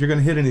warn you if you're going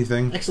to hit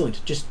anything.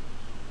 Excellent. Just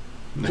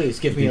please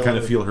give me You a kind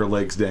of load. feel her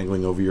legs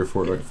dangling over your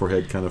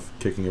forehead, kind of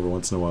kicking every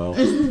once in a while.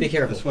 Be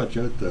careful. Just watch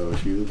out though.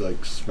 If you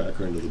like smack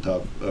her into the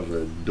top of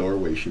a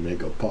doorway, she may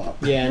go pop.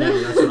 Yeah,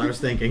 no, that's what I was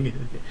thinking.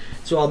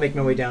 So I'll make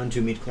my way down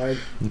to meet Clark.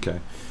 Okay.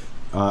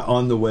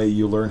 On the way,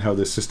 you learn how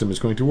this system is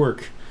going to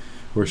work,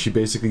 where she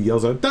basically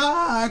yells out,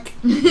 "Duck!"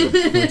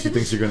 when she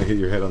thinks you're going to hit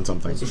your head on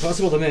something. It's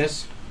impossible to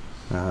miss.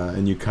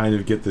 And you kind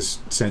of get this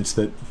sense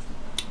that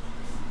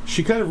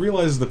she kind of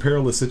realizes the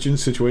perilous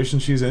situation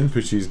she's in,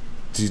 but she's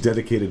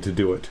dedicated to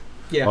do it.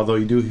 Yeah. Although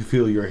you do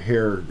feel your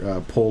hair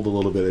pulled a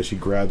little bit as she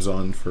grabs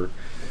on for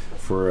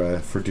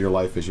dear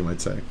life, as you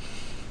might say.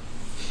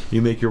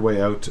 You make your way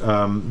out.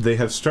 They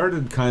have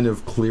started kind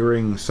of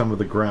clearing some of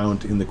the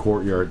ground in the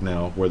courtyard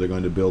now, where they're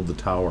going to build the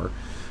tower.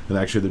 and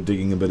actually they're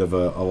digging a bit of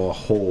a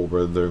hole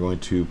where they're going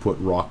to put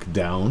rock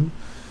down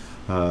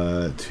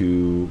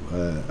to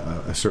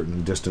a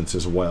certain distance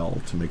as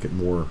well to make it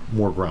more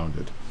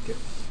grounded. Okay.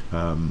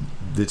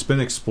 It's been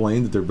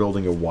explained that they're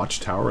building a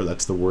watchtower.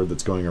 That's the word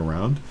that's going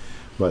around,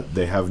 but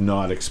they have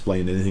not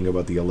explained anything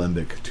about the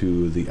alembic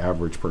to the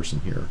average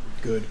person here.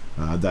 Good.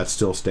 That's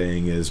still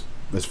staying as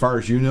far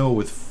as you know,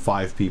 with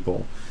 5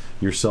 people: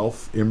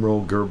 yourself,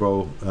 Imral,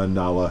 Gerbo,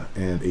 Nala,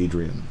 and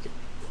Adrian.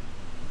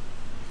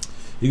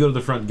 You go to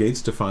the front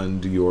gates to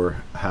find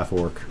your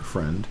half-orc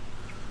friend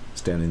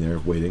standing there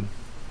waiting.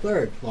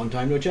 Third, long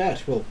time no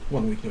chat. Well,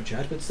 1 week no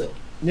chat, but still.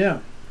 Yeah.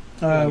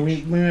 We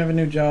have a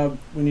new job.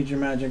 We need your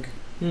magic.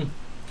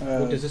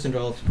 What does this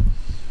involve?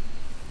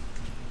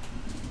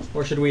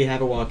 Or should we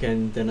have a walk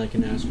and then I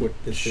can ask what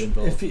this should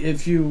involve?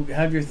 If you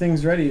have your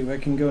things ready, I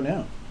can go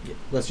now. Yeah,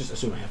 let's just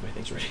assume I have my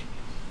things ready.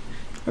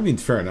 I mean,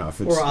 fair enough.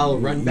 Or I'll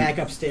run back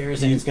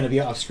upstairs and it's going to be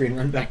off screen,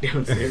 run back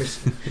downstairs.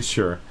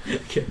 Sure.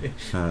 Okay.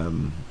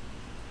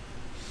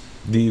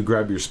 Do you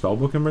grab your spell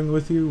book and bring it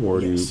with you,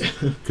 or yes. do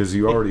you? Because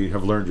you already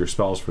have learned your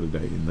spells for the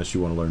day, unless you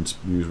want to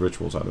use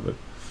rituals out of it.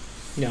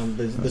 No,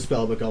 the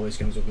spell book always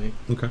comes with me.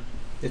 Okay.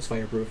 It's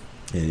fireproof.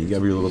 Yeah, you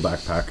grab your little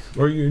backpack,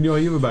 or you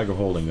have a bag of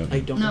holding. Don't you? I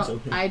don't No,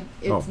 think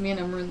so. it's me and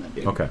Emryn that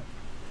do. Okay.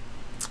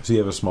 So you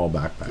have a small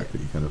backpack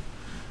that you kind of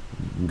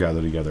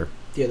gather together.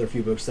 The other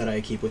few books that I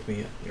keep with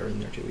me are in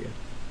there too. Yeah.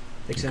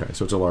 Except Okay,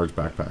 so it's a large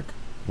backpack.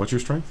 What's your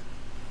strength?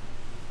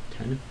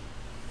 10.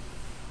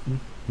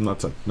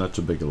 Not so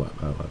big a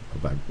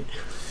bag.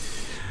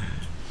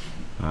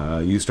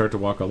 You start to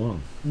walk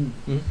along.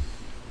 Mm-hmm.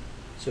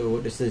 So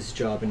what does this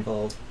job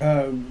involve?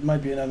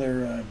 Might be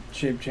another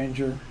shape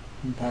changer,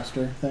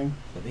 imposter thing.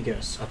 Let me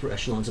guess. Upper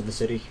echelons of the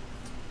city.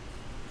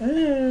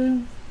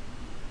 Middle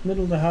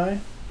to high.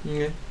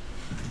 Okay.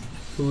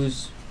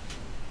 Who's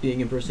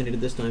being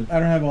impersonated this time? I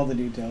don't have all the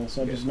details.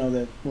 I Okay. just know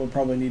that we'll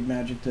probably need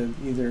magic to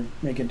either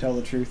make it tell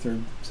the truth or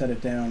set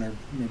it down or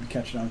maybe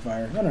catch it on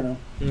fire. I don't know.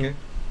 Okay.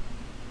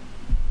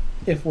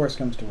 If worse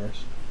comes to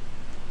worse.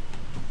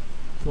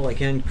 Well, I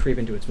can creep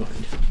into its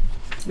mind.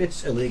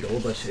 It's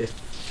illegal, but if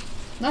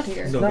Not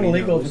here. It's Nobody not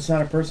illegal knows. if it's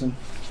not a person.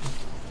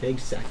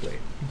 exactly.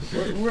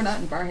 We're not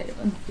in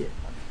Barhaven.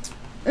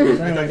 I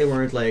thought they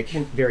weren't like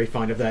very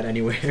fond of that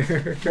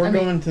anywhere. We're I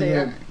mean, going to they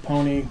the are.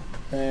 pony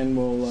and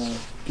we'll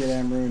get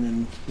Amrune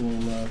and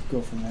we'll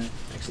go from there.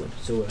 Excellent.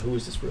 So who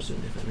is this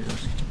person, if I may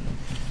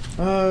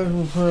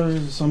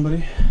ask?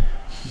 Somebody.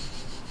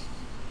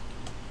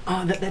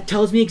 That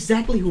tells me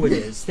exactly who it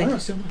is. Thank you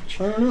so much.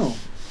 I don't know.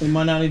 It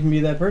might not even be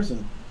that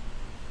person.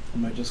 It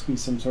might just be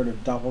some sort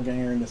of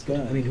doppelganger in disguise.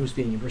 I mean, who's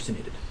being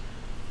impersonated?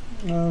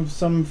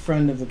 Some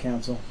friend of the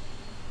council.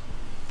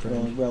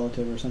 Friend.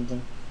 Relative or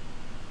something.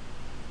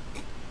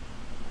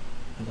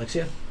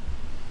 Alexia?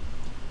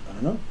 I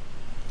don't know.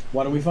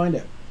 Why don't we find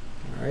out?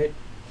 All right.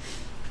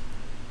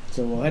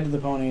 So we'll head to the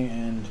pony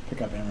and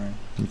pick up Amrune.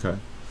 Okay.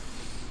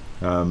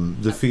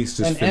 The feast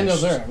is And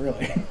finished. Ozera,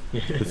 really.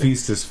 The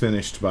feast is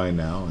finished by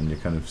now, and you're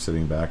kind of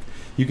sitting back.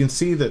 You can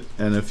see that,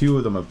 and a few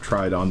of them have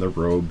tried on their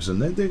robes,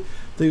 and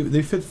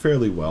they fit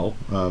fairly well.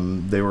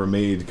 They were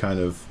made kind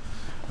of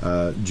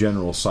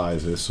general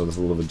sizes, so there's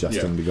a little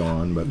adjusting to go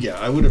on. But Yeah,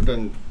 I would have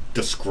done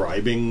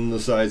describing the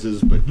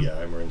sizes, but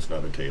yeah, Emryn's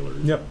not a tailor.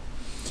 Yep.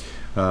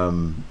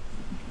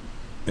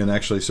 And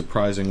actually,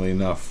 surprisingly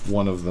enough,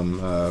 one of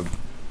them,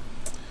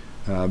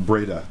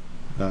 Breda,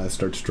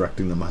 starts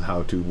directing them on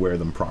how to wear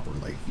them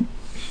properly.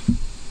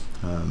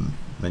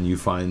 And you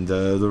find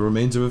the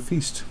remains of a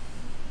feast.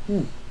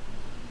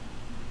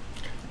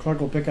 Clark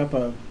will pick up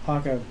a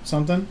haka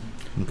something.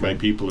 My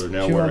people are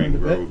now Chew on wearing the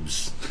bit.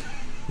 robes.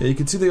 Yeah, you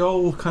can see they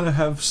all kind of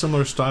have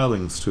similar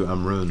stylings to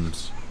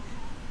Amrune's.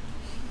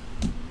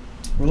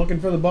 We're looking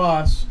for the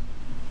boss.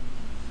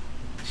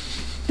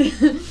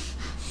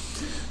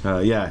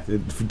 Yeah,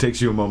 it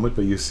takes you a moment,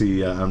 but you see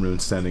Amrune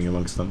standing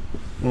amongst them.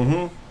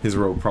 Mm-hmm. His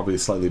robe probably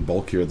slightly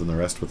bulkier than the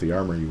rest with the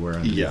armor you wear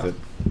underneath Yeah.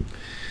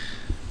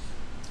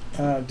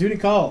 it. Duty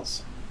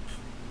calls.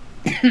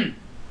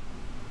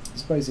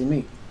 Spicy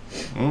meat.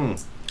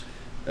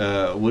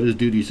 What is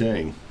Duty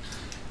saying?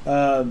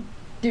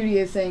 Duty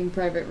is saying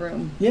private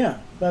room. Yeah,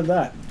 about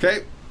that.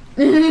 Okay.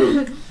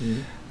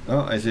 Mm-hmm.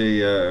 Well, I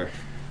say,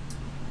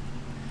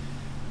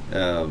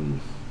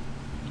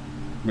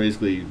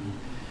 basically,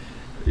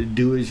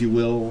 do as you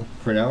will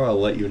for now. I'll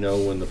let you know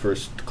when the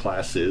first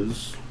class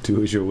is.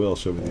 Do as you will,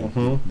 show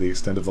me the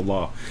extent of the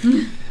law.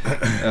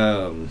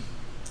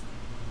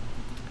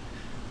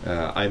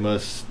 I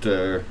must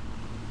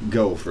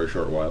go for a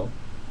short while.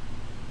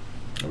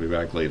 I'll be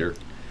back later.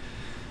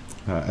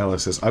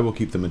 Alice says, I will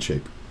keep them in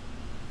shape.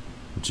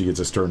 And she gets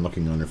a stern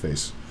looking on her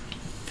face.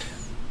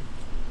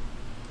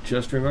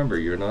 Just remember,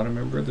 you're not a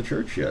member of the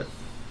church yet.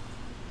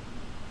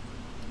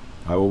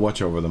 I will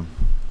watch over them.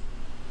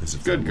 As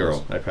if Good I was.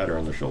 girl. I pat her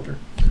on the shoulder.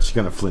 She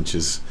kind of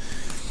flinches.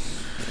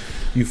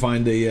 You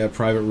find a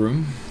private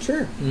room.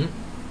 Sure.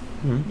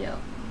 Yeah.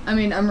 I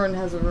mean, Emryn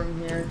has a room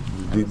here.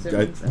 I'm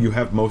assuming so. You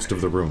have most of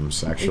the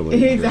rooms,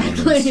 actually.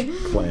 Exactly.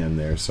 Your clan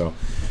there, so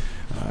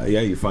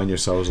Yeah, you find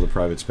yourselves in the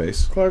private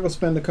space. Clark will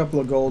spend a couple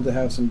of gold to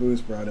have some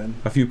booze brought in.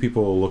 A few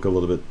people look a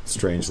little bit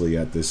strangely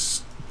at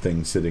this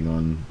thing sitting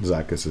on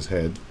Zacchus's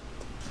head.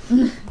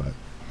 But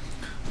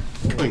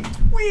Going,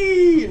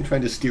 wee, and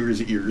trying to steer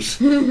his ears.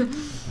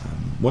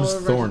 what is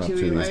Or Thorn up to Ratatouille,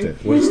 these right?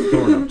 days? What is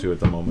Thorn up to at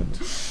the moment?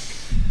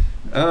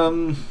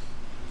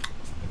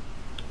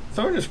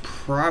 Thorn is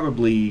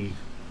probably,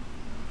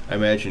 I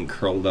imagine,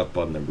 curled up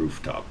on the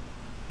rooftop,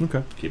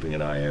 Okay. keeping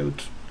an eye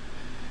out.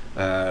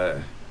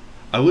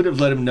 I would have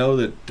let him know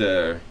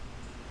that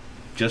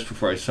just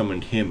before I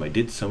summoned him, I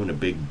did summon a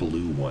big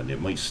blue one.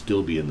 It might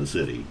still be in the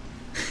city.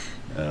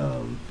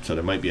 So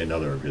there might be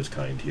another of his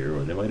kind here,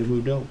 or they might have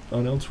moved on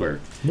elsewhere.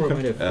 Or it Okay.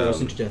 might have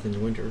frozen to death in the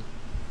winter.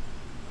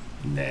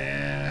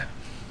 Nah.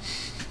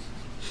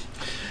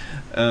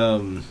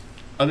 Other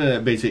than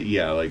that, basically,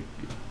 yeah, like,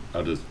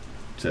 I'll just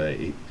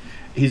say,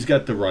 he's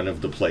got the run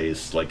of the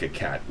place like a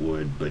cat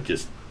would, but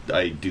just,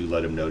 I do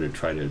let him know to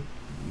try to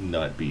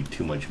not be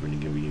too much of an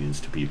inconvenience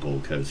to people,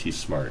 because he's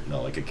smart,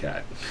 not like a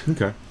cat.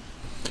 Okay.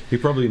 He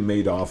probably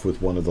made off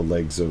with one of the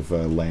legs of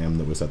lamb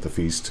that was at the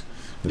feast.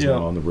 Is Yeah.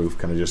 now on the roof,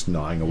 kind of just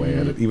gnawing away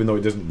at it, even though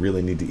he doesn't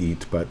really need to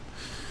eat, but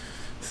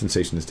the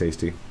sensation is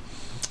tasty.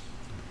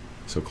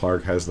 So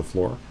Clark has the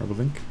floor, I would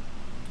think.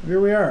 Here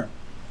we are.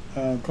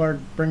 Clark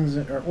brings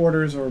in, or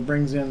orders or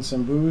brings in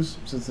some booze,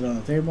 sits it on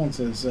the table, and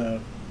says,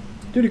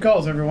 "Duty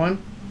calls, everyone.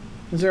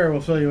 Zara will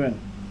fill you in."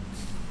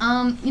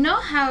 You know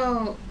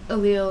how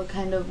Alil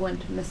kind of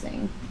went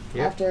missing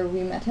Yep. after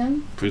we met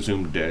him?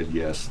 Presumed dead,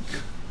 yes.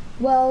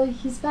 Well,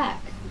 he's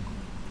back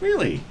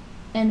Really?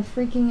 and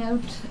freaking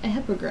out a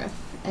hippogriff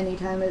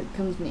anytime it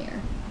comes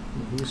near.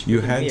 Who's You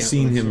freaking me had out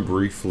seen when I him saw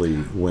briefly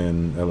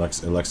when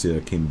Alexia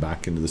came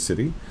back into the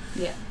city.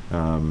 Yeah.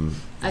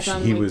 I saw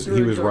him, He like, was through a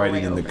riding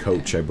doorway in the over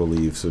coach, there. I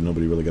believe, so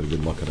nobody really got a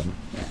good look at him.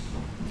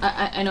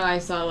 I know I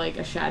saw like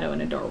a shadow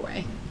in a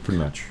doorway. Pretty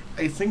much.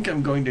 I think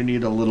I'm going to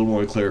need a little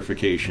more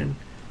clarification.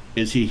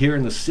 Is he here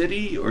in the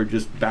city, or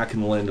just back in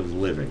the land of the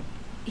living?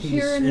 He's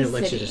Here in the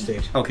Alexia's city.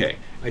 estate. Okay,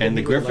 I did and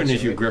the meet with griffin Alexia,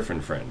 is your right?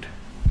 griffin friend.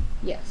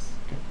 Yes.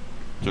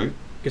 Sorry?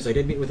 Because I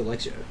did meet with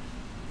Alexia.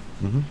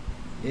 Mm-hmm.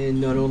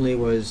 And not only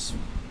was...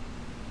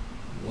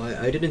 Why,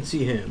 I didn't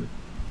see him.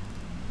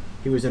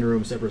 He was in a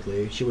room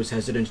separately. She was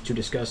hesitant to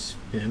discuss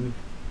him.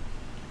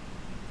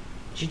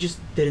 She just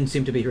didn't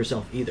seem to be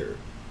herself either.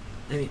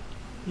 I mean,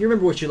 you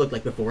remember what she looked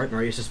like before at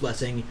Marius'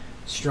 Blessing?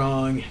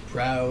 Strong,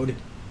 proud.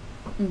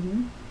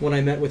 Mm-hmm. When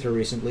I met with her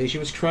recently, she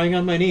was crying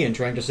on my knee and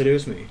trying to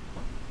seduce me.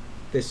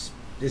 It's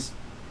a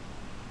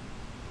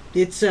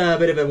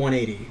bit of a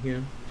 180, you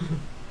know?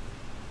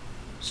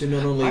 So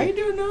not only... I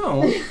don't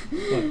know.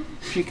 What?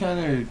 She kind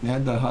of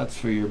had the hots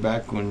for your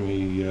back when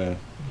we...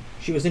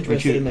 She was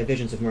interested you- in my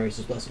visions of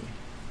Marius' Blessing.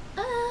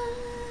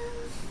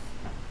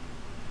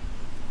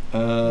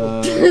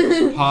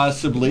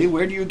 Possibly.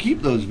 Where do you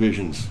keep those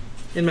visions?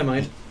 In my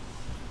mind.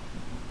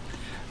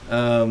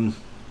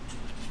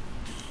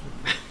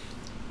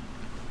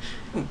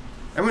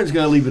 Everyone's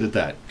going to leave it at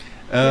that.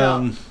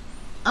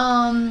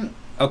 Yeah.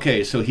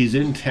 Okay, so he's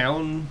in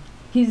town.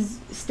 He's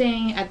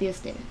staying at the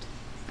estate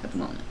at the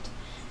moment.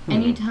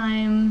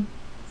 Anytime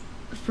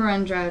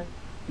Ferendra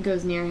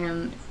goes near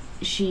him,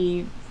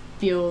 she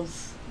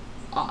feels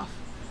off.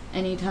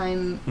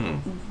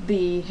 Anytime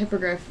the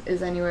hippogriff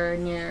is anywhere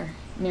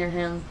near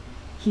him,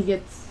 he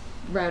gets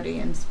rowdy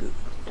and spooked.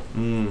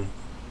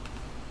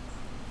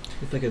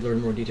 If I could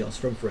learn more details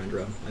from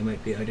Ferendra, I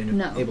might be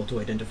No. able to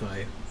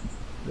identify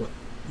what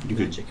You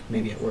could, magic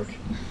may be at work.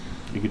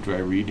 you could try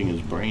reading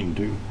his brain,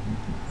 too.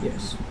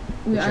 Yes.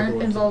 We Whichever aren't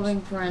one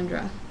involving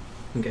Ferendra.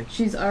 Okay.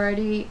 She's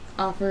already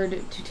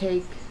offered to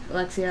take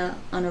Alexia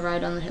on a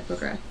ride on the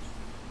hippogriff.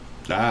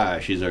 Ah,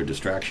 she's our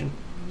distraction.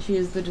 She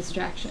is the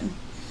distraction.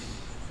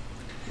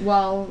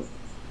 While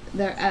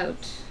they're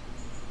out,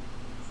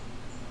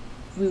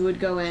 we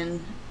would go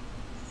in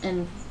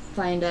and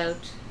find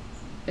out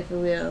if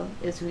Alil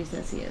is who he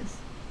says he is.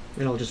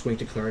 And I'll just wink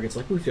to Clark. It's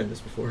like, we've done this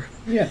before.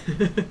 Yeah.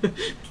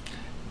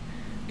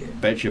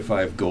 Bet you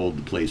 5 gold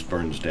the place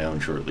burns down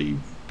shortly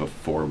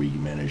before we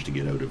manage to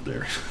get out of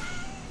there.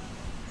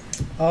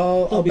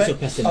 I'll Don't be so bet,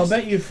 pessimistic. I'll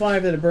bet you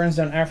 5 that it burns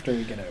down after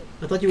we get out.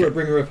 I thought you were a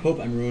bringer of hope,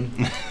 Amroon.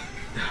 I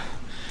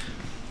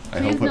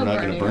Please hope I'm no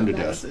not going to burning burn to of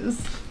death.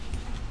 houses.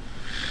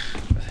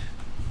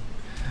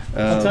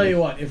 I'll tell you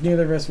what, if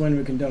neither of us win,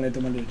 we can donate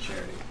the money to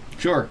charity.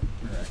 Sure.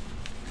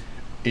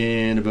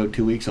 In about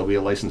 2 weeks, I'll be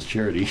a licensed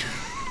charity.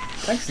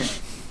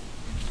 Excellent.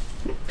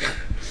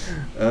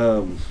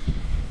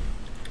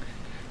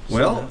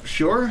 Well,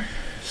 sure.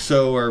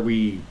 So are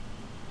we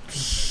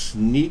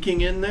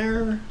sneaking in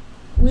there?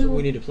 So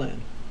we need a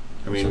plan.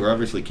 I mean, we're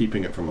obviously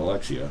keeping it from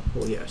Alexia.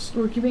 Well, yes.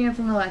 We're keeping it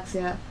from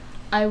Alexia.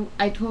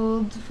 I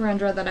told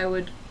Ferendra that I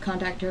would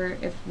contact her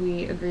if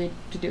we agreed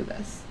to do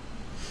this.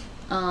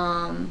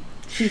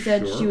 She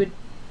said Sure. she would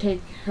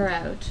take her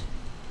out.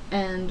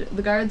 And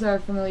the guards are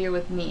familiar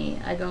with me.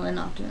 I go in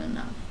often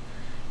enough.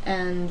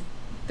 And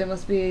they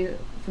must be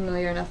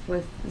familiar enough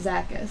with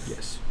Zacchus.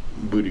 Yes.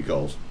 Booty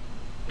calls.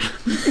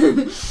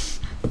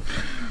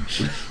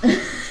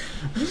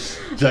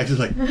 Jack is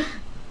like,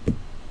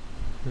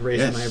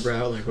 Raising Yes. my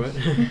eyebrow, like what?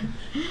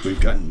 We've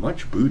gotten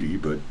much booty,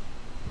 but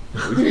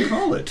what would you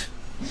call it?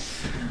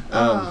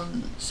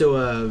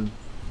 So,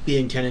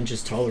 being 10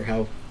 inches taller,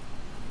 how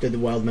did the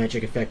wild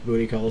magic affect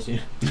booty calls? You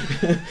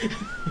know?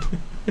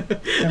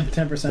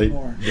 10%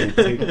 more.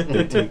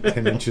 They take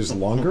 10 inches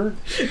longer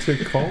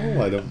to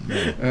call? I don't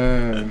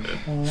know.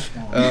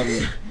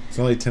 It's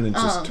only 10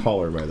 inches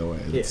taller, by the way.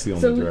 That's the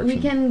only So direction. we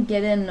can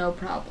get in no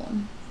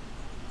problem.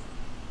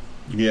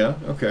 Yeah,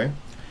 okay.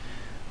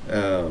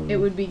 It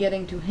would be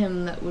getting to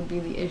him that would be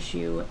the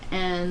issue,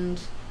 and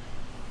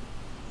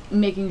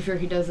making sure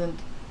he doesn't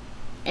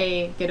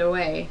A, get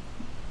away,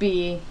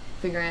 B,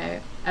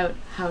 figuring out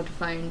how to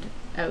find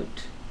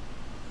out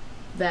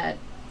that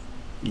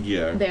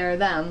Yeah. they're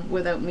them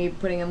without me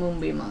putting a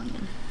moonbeam on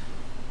them.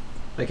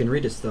 I can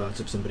read his thoughts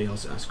if somebody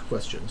else asks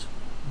questions.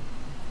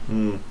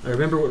 Hmm. I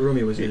remember what room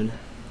he was in.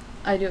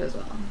 I do as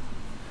well.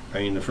 I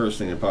mean, the first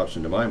thing that pops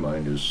into my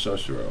mind is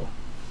Cicero.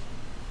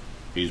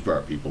 He's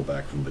brought people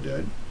back from the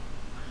dead.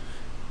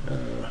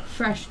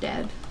 Fresh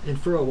dead. And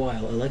for a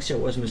while, Alexia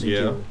was missing Yeah.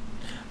 too.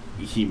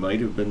 He might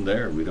have been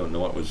there. We don't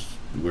know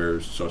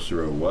where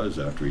Cicero was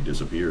after he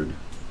disappeared.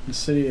 The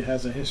city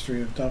has a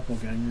history of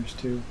doppelgangers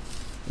too.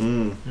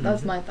 Hmm.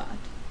 That's my thought.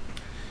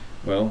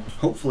 Well,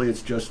 hopefully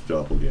it's just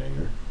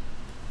doppelganger.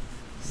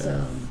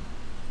 So,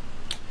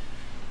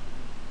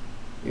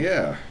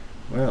 Yeah.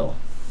 Well,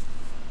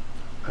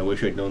 I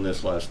wish I'd known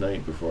this last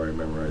night before I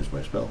memorized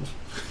my spells.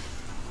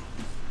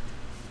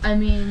 I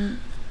mean,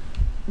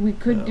 we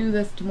could No. do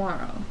this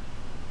tomorrow.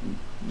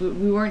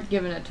 We weren't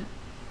given it.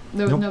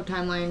 There was no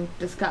timeline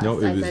discussed.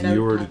 No, I it was said I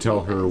you would were to talk tell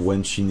you her guys.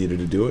 when she needed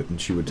to do it, and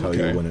she would tell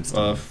you when it's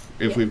Well, done.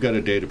 if Yeah. we've got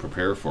a day to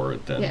prepare for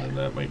it, then, Yeah. then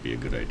that might be a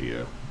good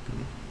idea.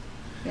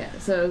 Yeah,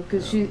 so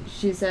because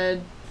she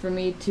said for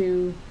me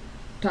to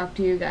talk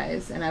to you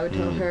guys, and I would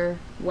tell her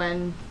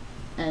when,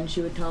 and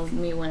she would tell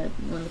me when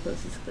the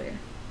coast is clear.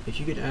 If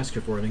you could ask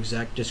her for an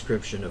exact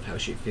description of how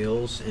she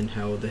feels and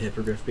how the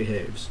hippogriff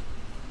behaves.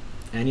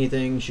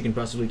 Anything she can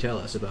possibly tell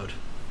us about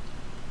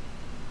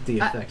the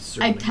effects.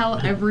 I tell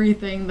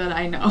everything that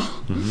I know.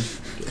 And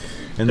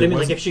But I there mean,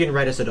 was- like, if she can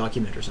write us a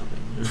document or something.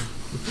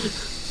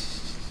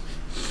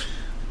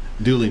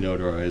 Duly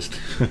notarized.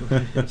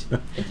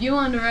 If you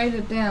want to write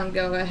it down,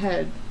 go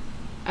ahead.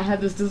 I had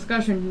this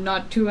discussion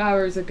not 2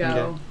 hours ago.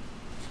 Okay.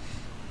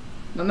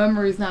 My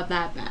memory's not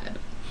that bad.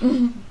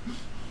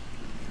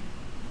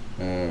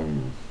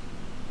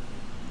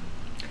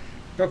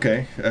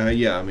 Okay.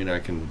 Yeah. I mean, I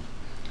can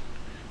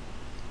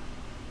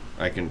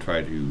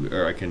try to,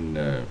 or I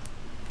can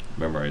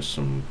memorize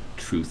some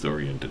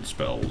truth-oriented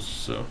spells.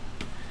 So.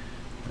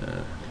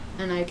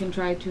 And I can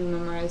try to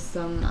memorize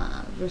some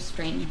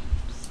restraint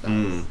spells.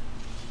 Mm.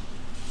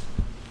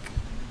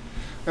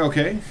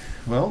 Okay.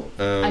 Well.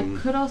 I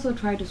could also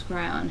try to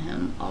scry on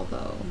him,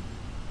 although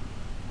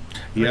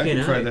Yeah, I Okay,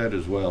 can try now- that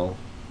as well.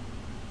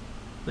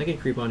 I can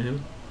creep on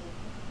him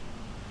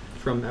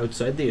from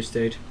outside the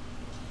estate.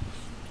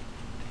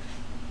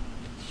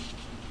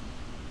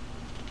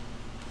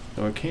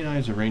 So Arcane Eye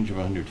has a range of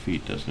 100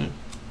 feet, doesn't it?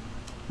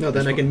 No,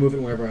 then This I can move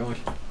it wherever I want.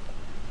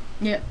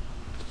 yeah,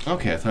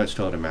 Okay, I thought it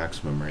still had a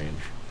maximum range.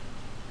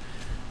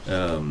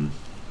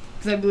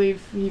 because I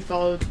believe he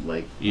followed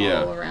like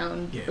Yeah. all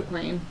around Yeah. the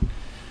plane.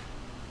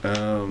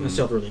 A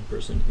silver-link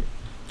person.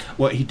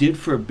 Well, he did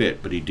for a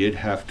bit, but he did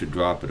have to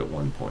drop it at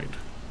one point.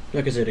 No,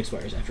 because it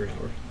expires after an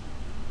hour.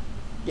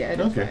 Yeah, it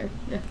Okay. expired.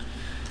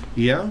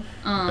 Yeah.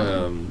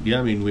 Yeah. Yeah.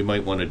 I mean, we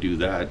might want to do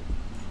that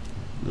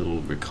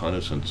little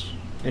reconnaissance.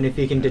 And if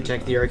he can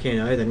detect the arcane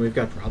eye, then we've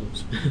got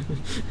problems.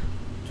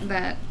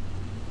 That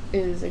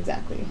is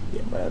exactly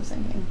what I was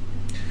thinking.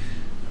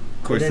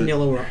 Of course, then the,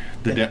 yellow.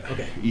 the then- da-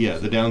 okay. yeah,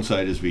 the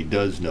downside is if he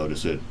does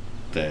notice it,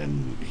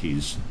 then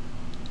he's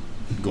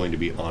going to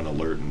be on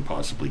alert and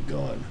possibly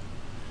gone.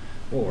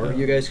 Or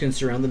you guys can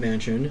surround the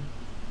mansion.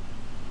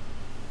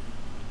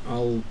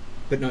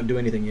 But not do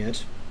anything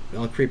yet.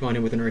 I'll creep on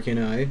him with an arcane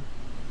eye.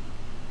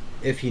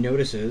 If he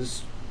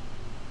notices,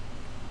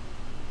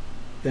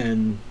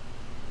 then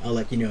I'll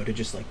let you know to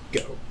just, like,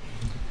 go.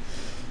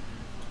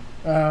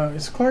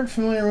 Is Clark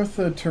familiar with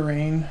the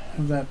terrain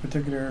of that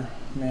particular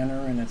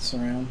manor and its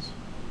surrounds?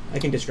 I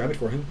can describe it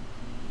for him.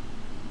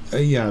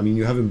 Yeah, I mean,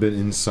 you haven't been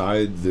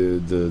inside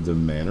the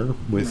manor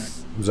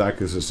with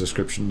Zacchus's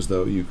descriptions,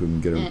 though. You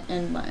can get a...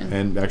 And mine.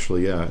 And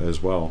actually, yeah,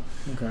 as well.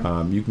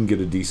 Okay. You can get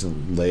a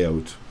decent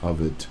layout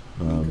of it.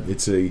 Okay.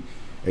 It's a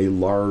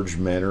large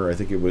manor. I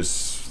think it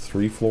was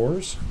 3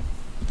 floors,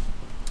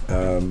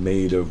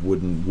 made of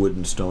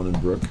wood, stone,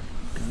 and brick.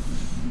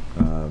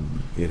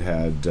 It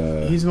had...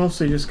 He's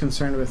mostly just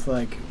concerned with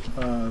like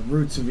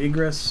routes of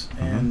egress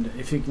and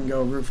if he can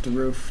go roof to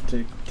roof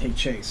to take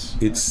chase.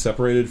 It's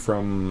separated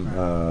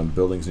from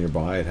buildings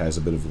nearby. It has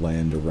a bit of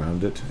land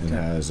around it and Okay.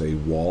 has a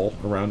wall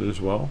around it as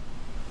well,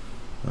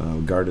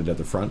 guarded at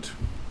the front.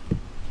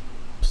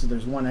 So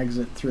there's one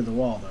exit through the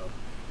wall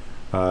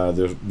though.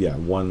 There's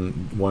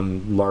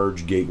one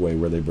large gateway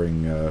where they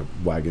bring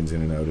wagons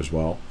in and out as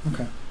well.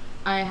 Okay.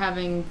 I,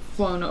 having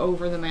flown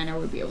over the manor,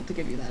 would be able to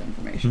give you that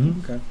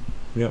information. Okay.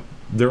 Yep.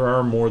 There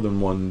are more than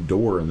one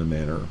door in the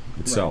manor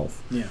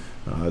itself. Yeah.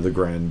 The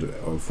grand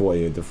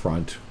foyer at the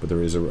front, but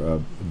there is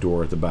a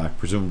door at the back,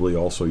 presumably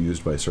also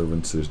used by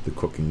servants. There's the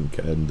cooking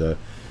and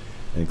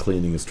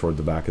cleaning is toward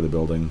the back of the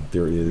building.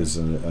 There is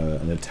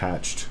an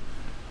attached,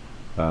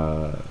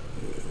 really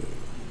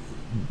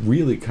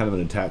kind of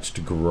an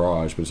attached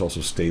garage, but it's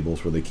also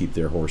stables where they keep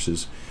their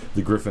horses.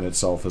 The griffin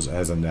itself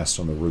has a nest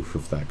on the roof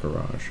of that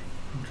garage.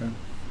 Okay.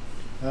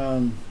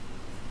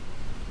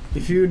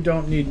 If you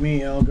don't need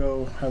me, I'll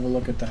go have a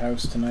look at the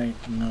house tonight,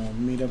 and I'll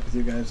meet up with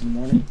you guys in the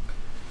morning.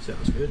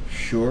 Sounds good.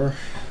 Sure.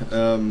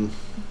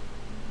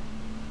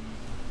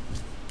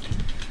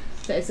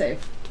 Stay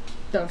safe.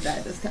 Don't die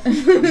this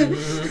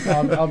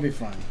time. I'll be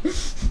fine.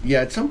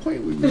 Yeah, at some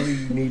point we really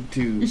need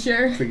to You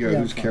sure? figure out Yeah,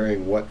 who's fine.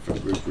 carrying what for the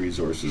group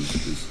resources,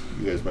 because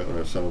you guys might want to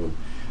have some of them.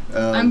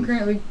 I'm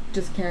currently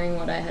just carrying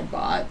what I had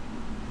bought.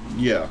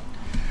 Yeah.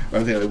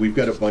 I'm thinking that we've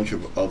got a bunch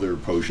of other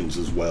potions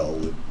as well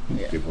that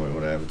Yeah. people might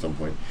want to have at some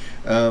point.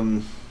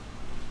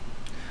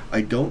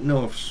 I don't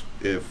know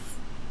if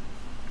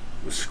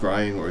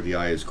scrying or the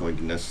eye is going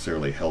to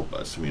necessarily help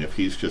us. I mean, if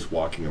he's just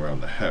walking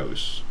around the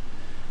house,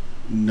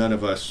 none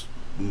of us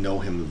know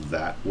him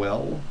that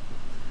well.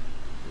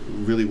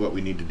 Really what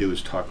we need to do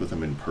is talk with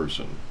him in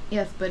person.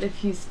 Yes, but if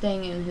he's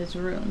staying in his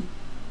room.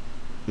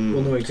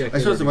 We'll know exactly.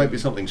 I suppose there where might be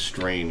something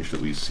strange that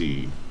we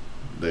see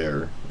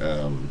there.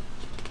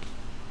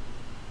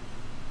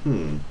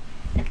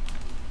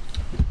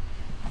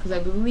 Because I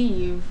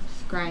believe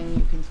scrying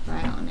you can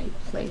scry on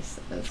a place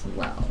as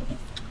well.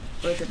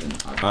 Or is it an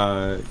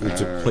object?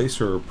 It's a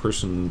place or a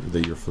person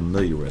that you're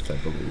familiar with, I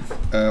believe.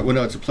 Well,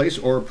 no, it's a place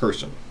or a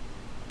person.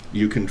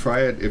 You can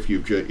try it if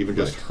you've even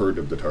just heard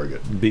of the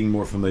target. Being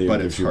more familiar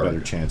But gives it's you a better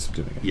hard. chance of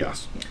doing it.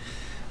 Yes.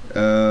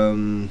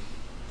 So,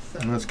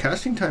 Well, it's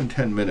casting time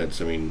 10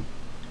 minutes. I mean,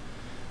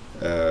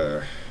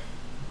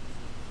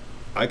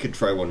 I could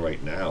try one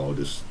right now,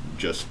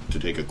 just to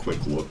take a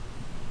quick look,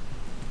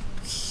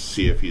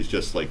 see if he's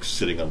just like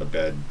sitting on the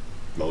bed,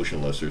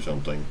 motionless or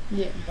something.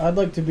 yeah. I'd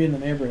like to be in the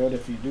neighborhood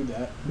if you do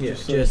that. Yeah,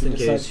 so just if he in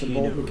decides case to he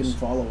bolt, we can knows.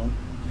 follow him.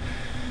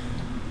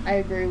 I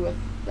agree with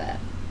that.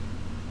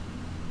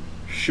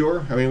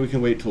 Sure. I mean, we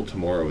can wait till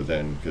tomorrow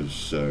then,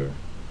 because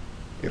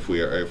if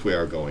we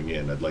are going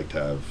in, I'd like to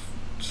have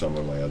some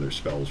of my other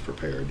spells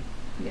prepared.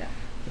 Yeah.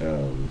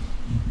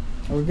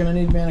 Are we gonna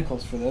need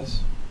manacles for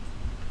this?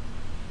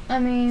 I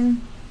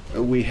mean,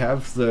 We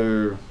have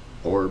the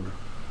orb,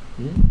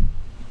 Hmm?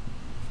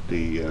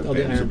 the Oh, the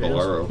bands of iron bands?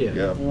 Bolaro. Yeah.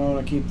 Yeah. We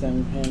want to keep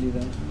them handy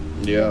then.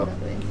 Yeah.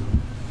 definitely.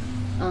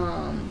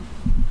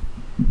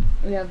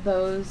 We have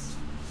those.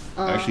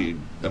 Actually,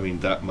 I mean,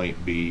 that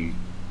might be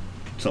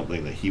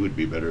something that he would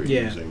be better at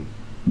Yeah. using.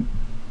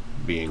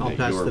 Being I'll that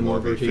pass you're them more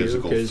of over a to you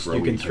physical because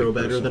you can throwy throw type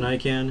better person. than I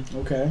can.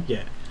 Okay.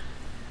 Yeah.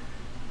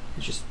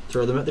 Just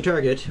throw them at the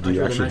target. Do I you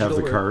throw actually have magical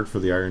the word. card for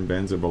the Iron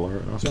Bands of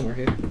Bolaro? Somewhere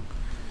here.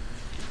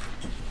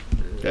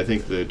 I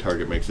think the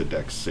target makes a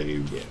dex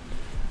save. Yeah.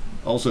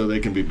 Also, they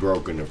can be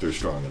broken if they're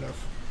strong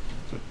enough.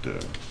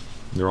 But,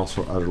 They're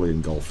also utterly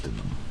engulfed in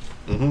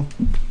them.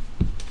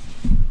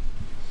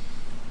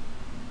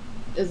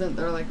 Isn't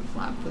there like a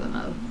flap for the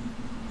mouth?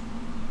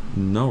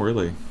 No,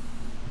 really.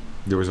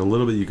 There was a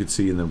little bit you could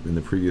see in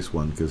the previous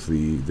one because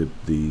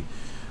the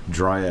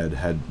dryad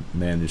had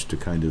managed to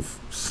kind of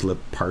slip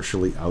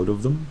partially out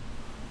of them,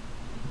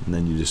 and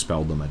then you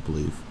dispelled them, I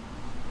believe.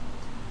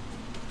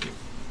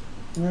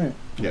 All right.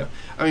 Yeah.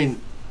 I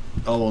mean,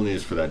 all we'll need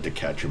is for that to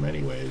catch him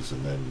anyways,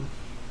 and then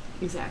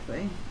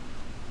Exactly.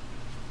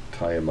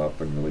 tie him up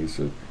and release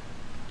it.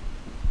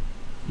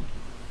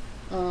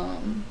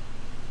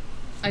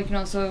 I can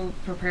also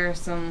prepare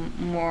some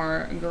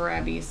more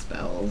grabby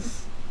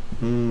spells.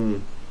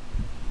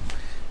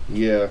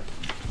 Yeah.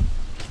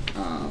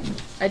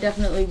 I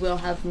definitely will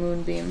have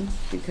Moonbeam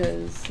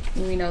because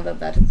we know that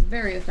that is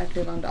very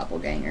effective on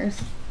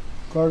doppelgangers.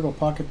 Clark will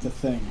pocket the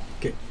thing.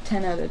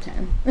 10 out of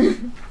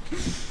 10.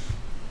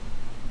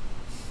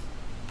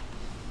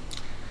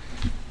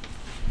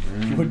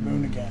 Wood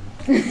moon again.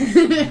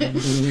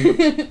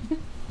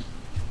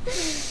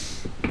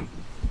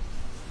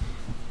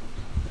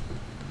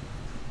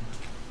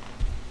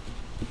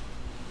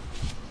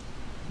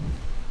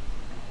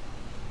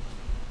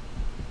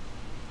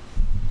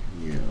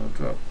 Yeah, I'll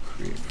drop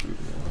create food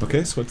now.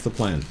 Okay, so what's the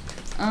plan?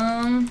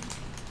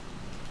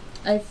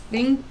 I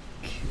think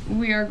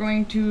we are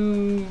going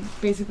to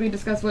basically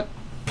discuss what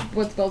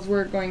spells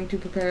we're going to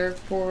prepare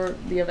for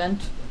the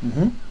event.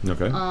 Mm-hmm.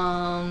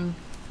 Okay.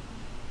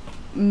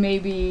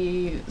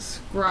 Maybe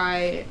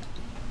scry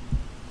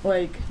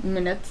like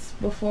minutes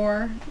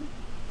before.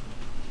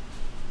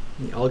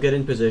 I'll get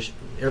in position.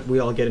 We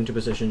all get into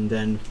position,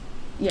 then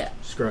Yeah.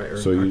 scry or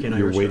So Arcane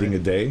you're Irish waiting scry. a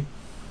day?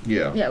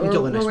 Yeah. Yeah,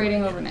 Until we're the next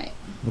waiting one, yeah. overnight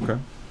Okay.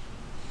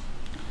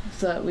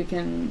 so that we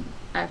can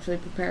actually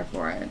prepare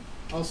for it.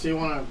 Also, you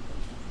want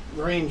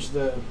to arrange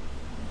the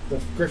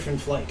Griffin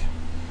flight.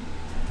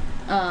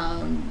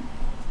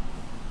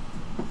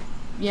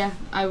 Yeah,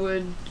 I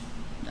would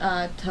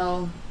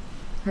tell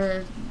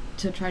her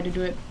to try to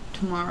do it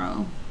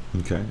tomorrow.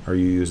 Okay. Are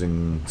you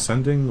using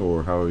sending,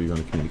 or how are you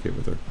going to communicate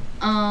with her?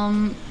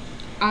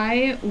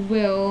 I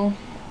will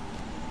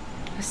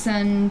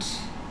send.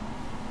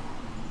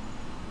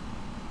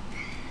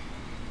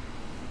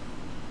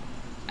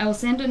 I will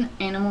send an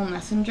animal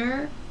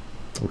messenger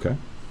Okay.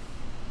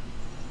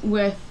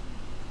 with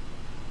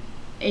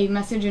a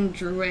message in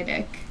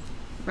Druidic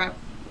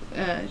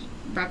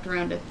wrapped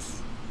around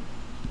its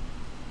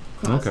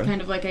claws, Okay.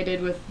 kind of like I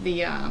did with the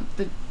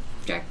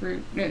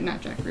jackfruit,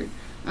 not jackfruit,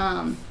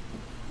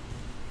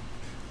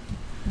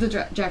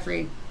 the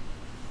Jaffrey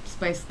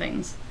spice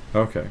things.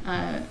 Okay.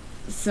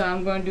 So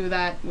I'm going to do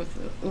that with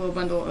a little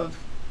bundle of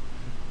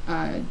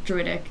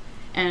Druidic,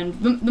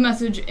 and the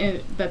message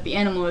that the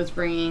animal is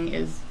bringing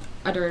is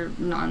utter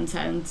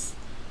nonsense.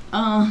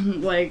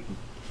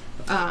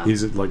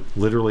 Is it like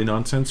literally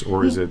nonsense,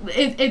 or is it?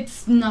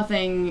 It's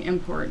nothing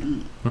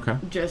important. Okay.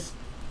 Just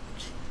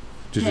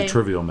a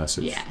trivial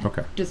message. Yeah.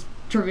 Okay. Just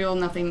trivial,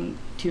 nothing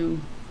to.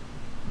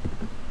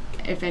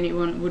 If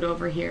anyone would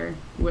overhear,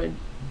 would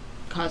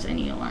cause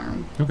any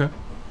alarm. Okay.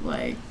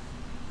 Like.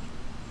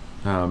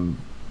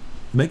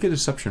 Make a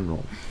deception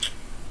roll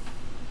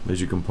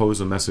as you compose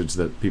a message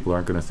that people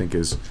aren't going to think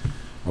is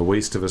a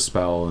waste of a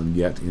spell and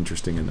yet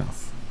interesting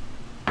enough.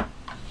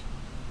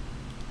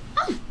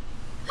 Oh,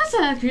 that's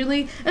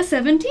actually a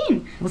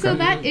 17. So Okay.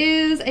 that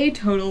is a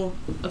total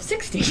of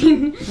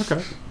 16.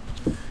 Okay.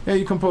 Yeah,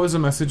 you compose a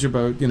message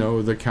about,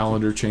 the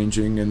calendar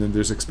changing, and then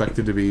there's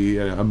expected to be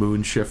a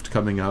moon shift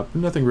coming up.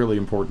 Nothing really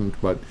important,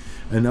 but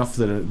enough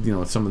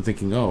that, someone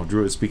thinking, oh,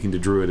 Druid speaking to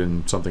Druid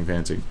and something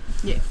fancy.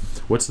 Yeah.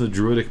 What's the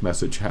Druidic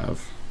message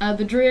have?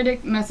 The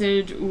Druidic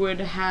message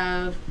would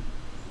have,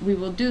 we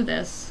will do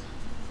this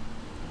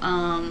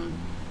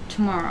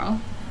tomorrow,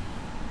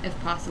 if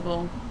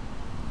possible,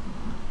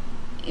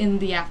 in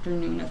the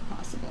afternoon, if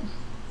possible.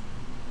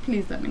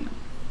 Please let me know.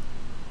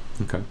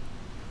 Okay.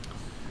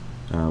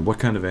 What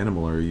kind of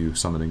animal are you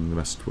summoning the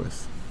message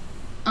with?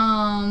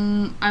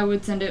 I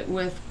would send it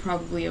with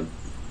probably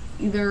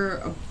either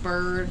a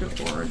bird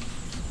or,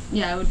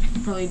 I would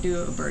probably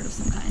do a bird of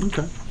some kind.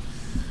 Okay.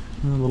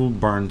 A little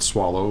barn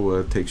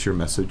swallow takes your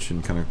message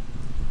and kind of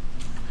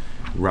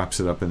wraps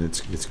it up in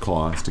its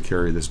claws to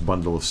carry this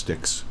bundle of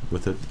sticks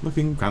with it,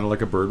 looking kind of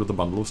like a bird with a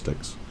bundle of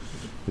sticks.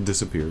 It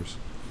disappears.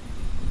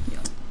 Yeah.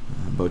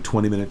 About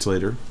 20 minutes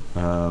later,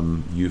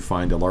 you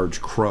find a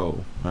large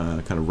crow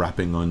kind of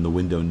rapping on the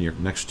window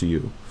next to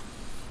you.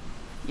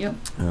 Yep.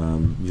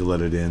 You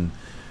let it in,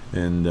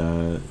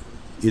 and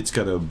it's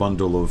got a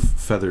bundle of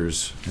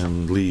feathers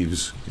and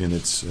leaves in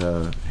its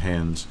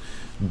hands,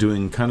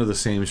 doing kind of the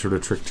same sort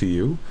of trick to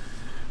you,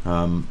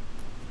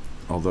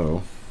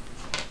 although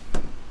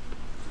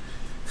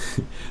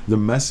the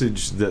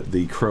message that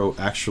the crow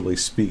actually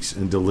speaks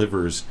and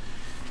delivers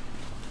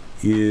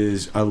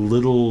is a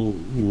little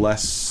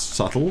less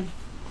subtle.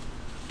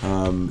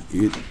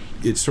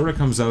 It sort of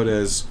comes out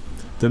as,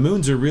 the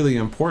moons are really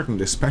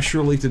important,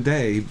 especially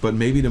today, but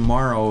maybe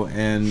tomorrow,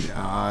 and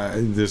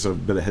there's a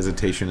bit of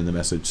hesitation in the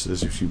message,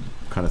 as if she's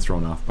kind of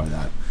thrown off by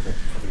that.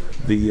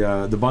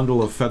 The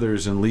bundle of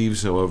feathers and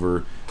leaves,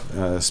 however,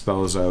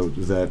 spells out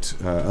that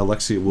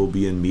Alexia will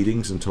be in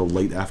meetings until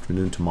late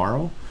afternoon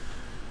tomorrow.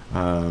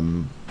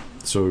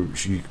 So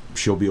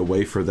she'll be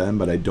away for them,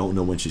 but I don't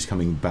know when she's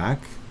coming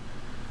back,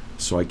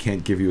 so I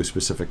can't give you a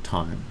specific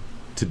time.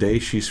 Today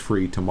she's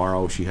free,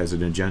 tomorrow she has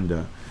an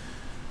agenda,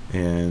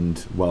 and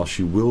while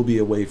she will be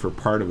away for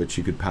part of it,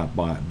 she could pop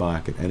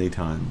back at any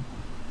time.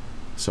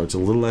 So it's a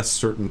little less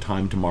certain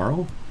time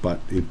tomorrow, but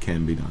it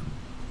can be done.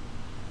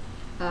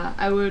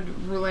 I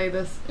would relay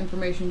this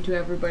information to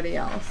everybody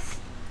else.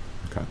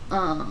 Okay.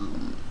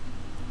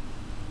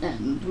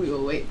 And we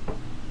will wait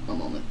a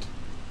moment.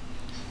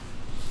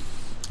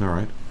 All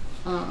right.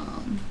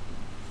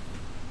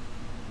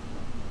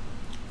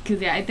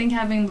 Because, I think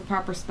having the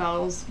proper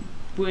spells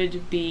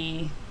would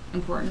be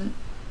important.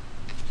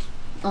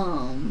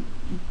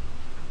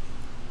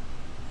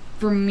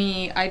 For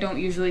me, I don't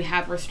usually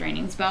have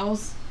restraining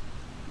spells.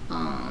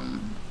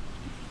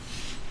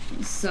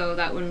 So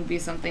that wouldn't be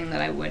something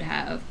that I would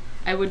have.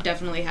 I would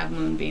definitely have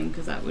Moonbeam,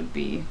 because that would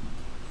be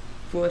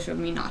foolish of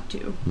me not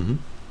to. Mm-hmm.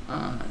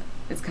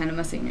 It's kind of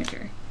my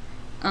signature.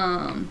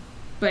 But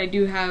I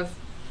do have,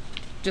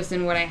 just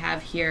in what I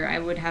have here, I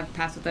would have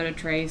Pass Without a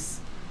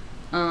Trace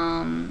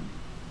on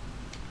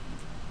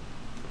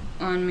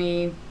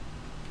me,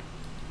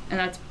 and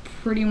that's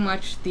pretty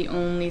much the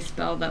only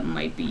spell that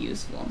might be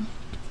useful.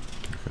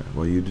 Okay.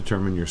 Well, you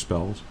determine your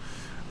spells.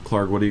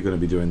 Clark, what are you going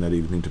to be doing that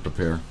evening to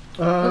prepare?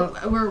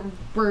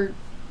 We're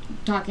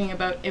talking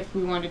about if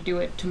we want to do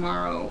it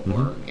tomorrow,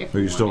 or if Are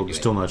you we want to do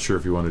still not sure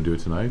if you want to do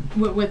it tonight?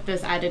 with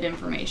this added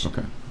information.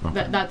 Okay.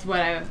 That's what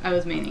I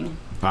was meaning.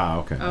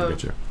 Okay. I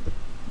get you.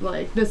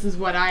 Like, this is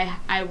what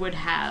I would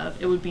have.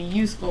 It would be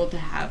useful to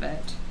have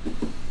it,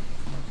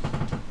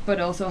 but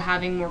also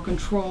having more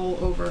control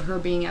over her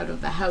being out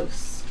of the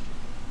house.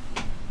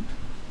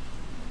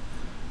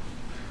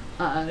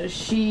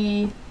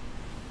 She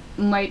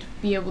might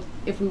be able,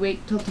 if we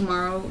wait till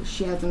tomorrow,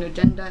 she has an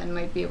agenda and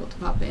might be able to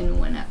pop in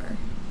whenever.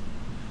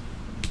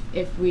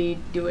 if we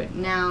do it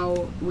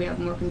now, we have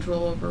more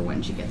control over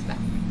when she gets back.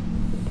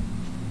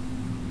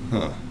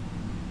 Huh.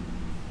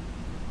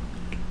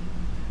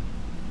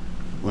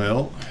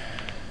 Well,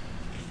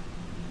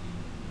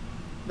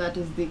 That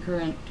is the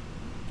current.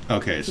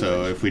 okay,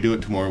 so if we do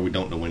it tomorrow, we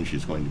don't know when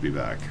she's going to be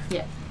back.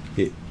 Yeah.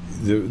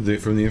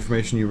 From the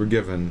information you were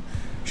given,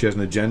 she has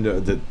an agenda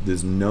that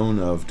is known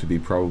of to be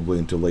probably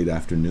until late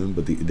afternoon,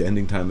 but the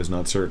ending time is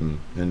not certain,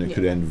 and it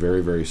could end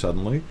very, very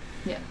suddenly.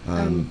 Yeah.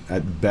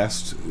 At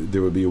best,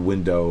 there would be a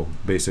window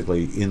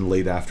basically in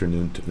late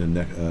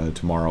afternoon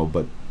tomorrow,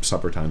 but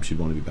supper time she'd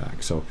want to be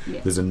back. So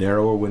there's a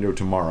narrower window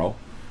tomorrow,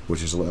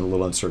 which is a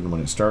little uncertain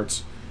when it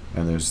starts,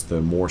 and there's the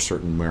more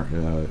certain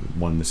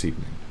one this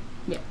evening.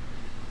 Yeah.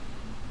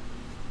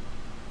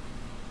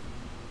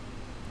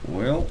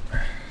 Well,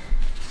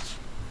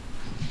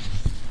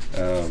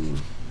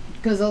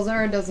 Because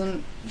Elzara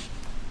doesn't,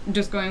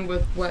 just going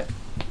with what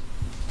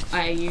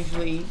I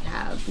usually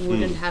have,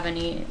 wouldn't have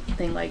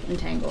anything like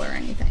Entangle or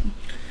anything.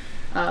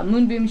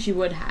 Moonbeam she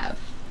would have.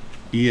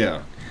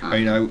 yeah. I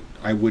mean,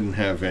 I wouldn't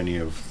have any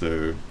of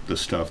the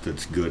stuff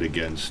that's good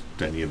against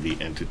any of the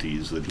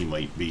entities that he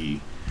might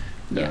be.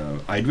 Yeah.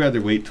 I'd rather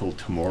wait till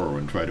tomorrow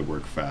and try to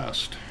work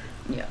fast.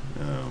 Yeah.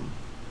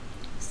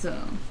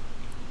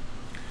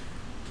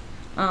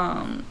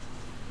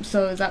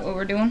 So is that what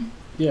we're doing?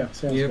 Yeah,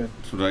 sounds good.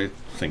 That's what I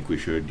think we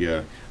should,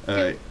 yeah.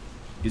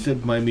 You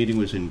said my meeting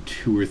was in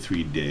 2 or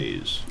 3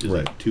 days. Is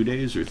Right. it 2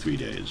 days or 3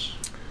 days?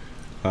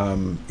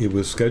 It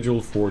was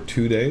scheduled for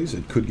 2 days.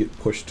 It could get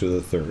pushed to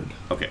the 3rd.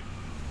 Okay.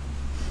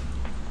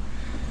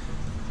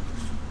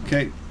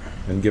 Okay.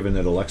 And given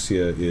that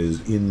Alexia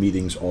is in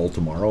meetings all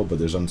tomorrow, but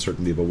there's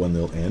uncertainty about when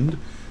they'll end,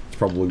 it's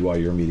probably why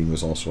your meeting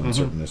was also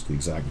uncertain as to the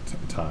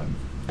exact time.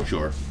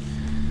 Sure.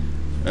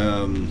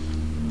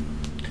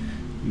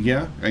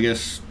 Yeah, I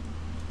guess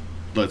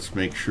let's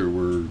make sure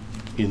we're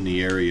in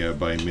the area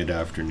by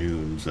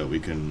mid-afternoon so that we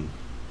can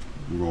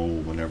roll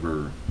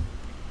whenever,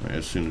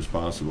 as soon as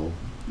possible.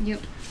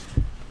 Yep.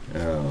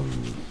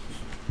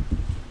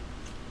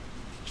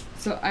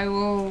 So I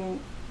will,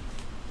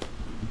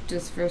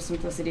 just for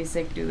simplicity's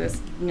sake, do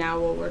this now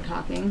while we're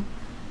talking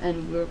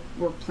and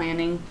we're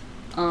planning.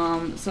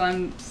 So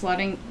I'm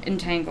slotting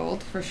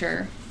Entangled for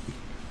sure.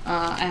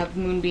 I have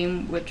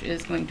Moonbeam, which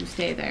is going to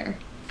stay there.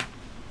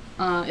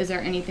 Is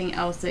there anything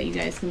else that you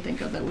guys can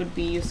think of that would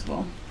be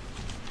useful?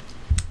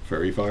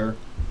 Fairy fire?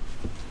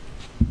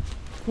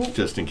 Cool.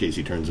 Just in case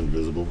he turns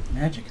invisible.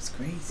 Magic is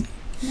crazy.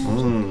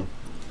 Mm.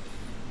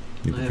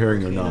 You're I have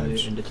preparing your Arcana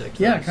knives. and Detect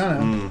Yeah, Things.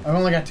 kind of. I've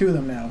only got 2 of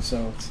them now,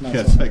 so it's not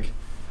Yeah, so it's hard. like,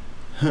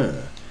 huh,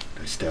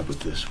 do I stab with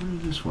this one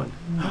or this one?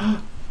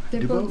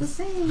 They're Do both the both.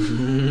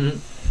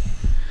 same.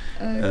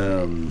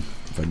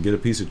 If I can get a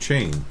piece of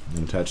chain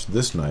and attach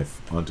this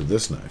knife onto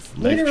this knife,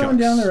 Later Knife on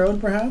down chucks. the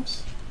road,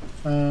 perhaps,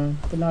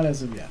 but not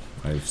as of yet.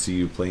 I see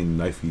you playing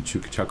knifey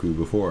chuku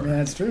before. Yeah,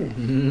 that's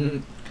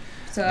true.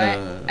 So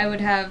I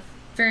would have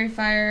Fairy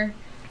Fire,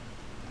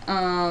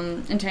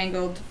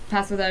 Entangled,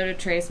 Pass Without a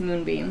Trace,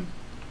 Moonbeam.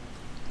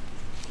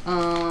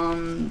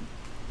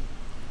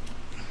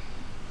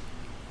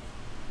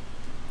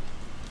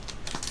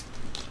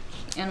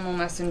 Animal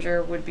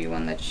Messenger would be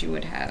one that she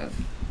would have.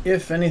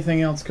 If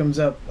anything else comes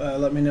up,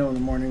 let me know in the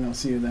morning. I'll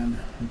see you then.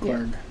 And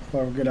Yeah.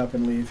 Clark will get up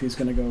and leave. He's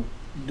going to go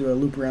do a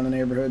loop around the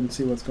neighborhood and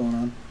see what's going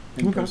on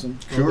in Okay. person.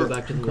 I'll Sure. go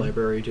back to the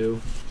library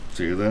too.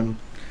 See you then.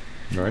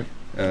 All right.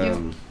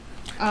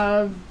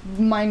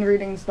 Mind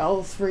reading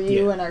spells for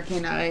you Yeah. and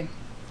Arcana,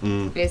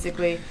 Mm.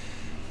 basically.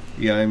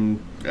 Yeah, I'm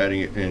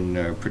adding it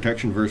in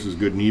protection versus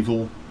good and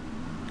evil.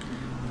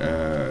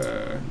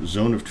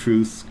 Zone of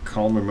truth,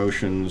 calm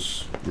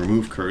emotions,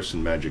 remove curse,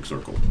 and magic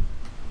circle.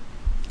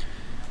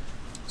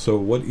 So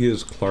what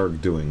is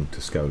Clark doing to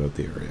scout out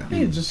the area?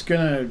 He's just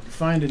going to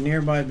find a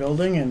nearby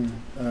building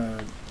and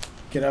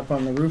get up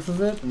on the roof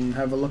of it and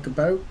have a look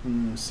about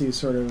and see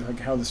sort of like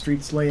how the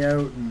streets lay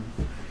out and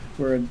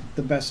where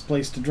the best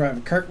place to drive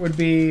a cart would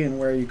be and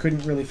where you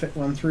couldn't really fit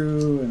one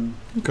through and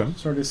Okay.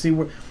 sort of see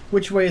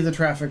which way the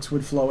traffics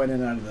would flow in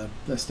and out of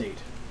the state.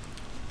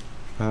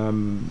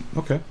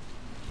 Okay.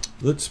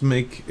 Let's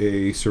make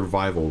a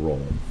survival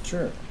roll.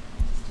 Sure.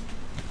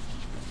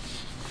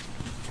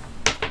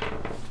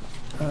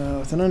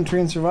 With an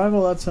untrained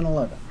survival, that's an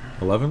 11.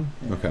 11?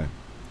 Yeah. Okay.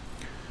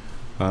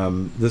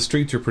 The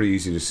streets are pretty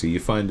easy to see. You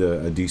find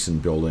a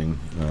decent building,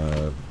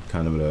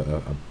 kind of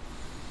a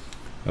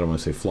I don't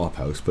want to say flop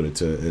house, but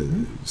it's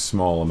a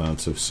small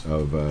amounts of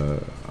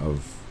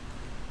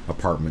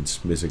apartments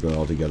basically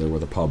all together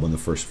with a pub on the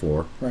first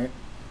floor. Right.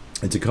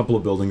 It's a couple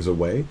of buildings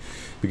away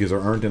because there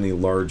aren't any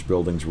large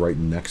buildings right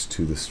next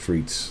to the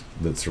streets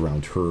that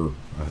surround her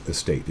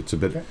estate. It's a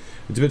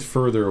bit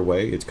further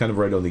away. It's kind of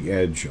right on the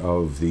edge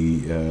of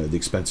the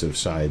expensive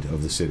side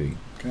of the city.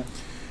 Okay.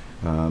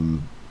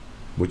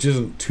 Which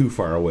isn't too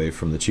far away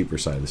from the cheaper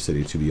side of the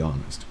city, to be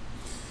honest.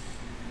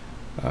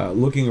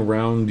 Looking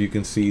around, you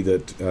can see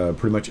that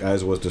pretty much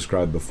as was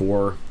described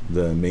before,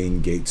 the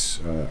main gates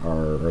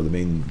or the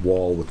main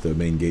wall with the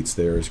main gates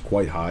there is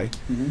quite high.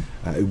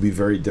 It would be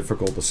very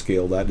difficult to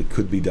scale that. It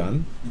could be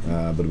done,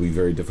 but it would be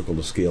very difficult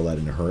to scale that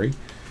in a hurry.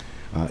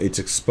 It's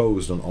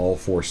exposed on all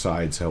four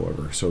sides,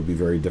 however, so it would be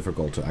very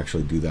difficult to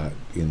actually do that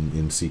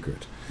in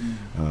secret.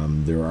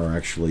 There are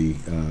actually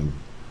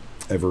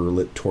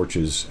ever-lit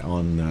torches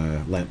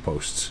on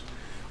lampposts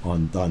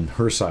on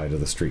her side of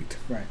the street.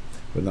 Right.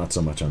 But not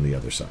so much on the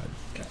other side.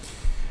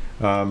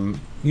 Okay.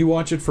 You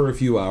watch it for a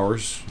few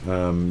hours.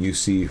 You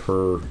see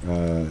her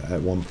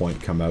at one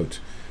point come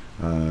out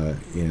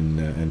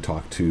and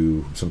talk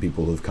to some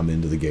people who have come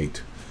into the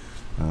gate.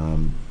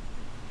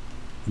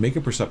 Make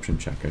a perception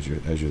check as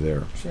you're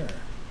there. Sure.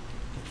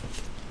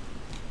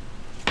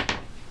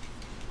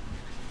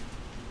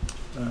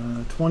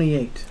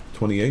 28.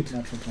 28.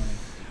 Natural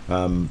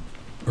 20.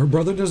 Her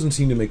brother doesn't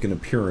seem to make an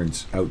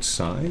appearance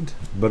outside,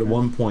 but at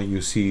one point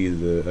you see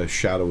a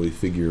shadowy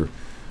figure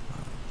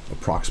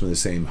approximately the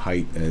same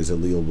height as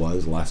Alil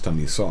was last time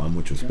you saw him,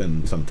 which has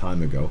been some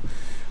time ago,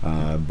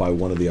 by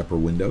one of the upper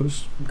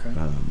windows. Okay.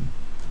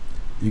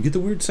 You get the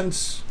weird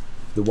sense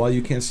that while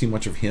you can't see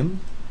much of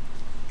him,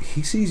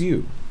 he sees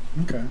you.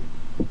 Okay.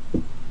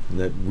 And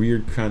that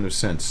weird kind of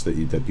sense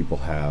that people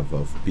have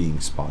of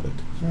being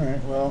spotted. All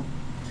right. Well,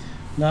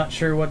 not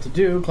sure what to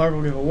do. Clark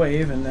will give a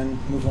wave and then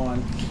move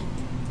on.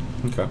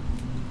 Okay.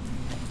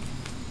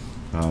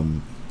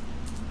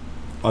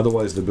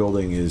 Otherwise, the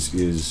building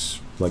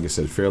is like I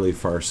said, fairly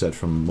far set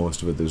from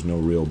most of it. There's no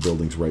real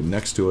buildings right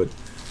next to it.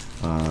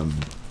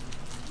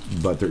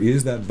 But there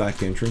is that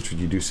back entrance, which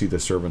you do see the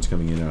servants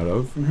coming in and out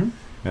of.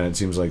 And it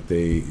seems like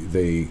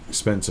they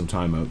spend some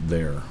time out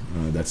there.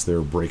 That's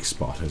their break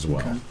spot as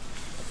well.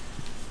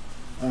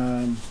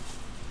 Okay.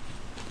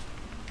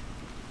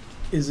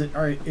 Is it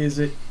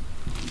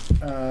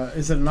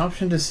an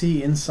option to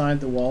see inside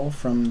the wall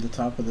from the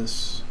top of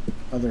this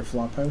other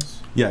flop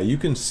house? Yeah, you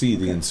can see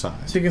the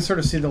inside. So you can sort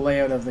of see the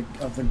layout of the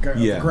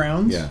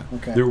grounds. Yeah.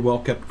 Okay. They're well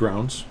kept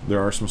grounds.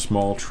 There are some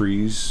small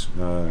trees.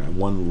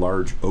 One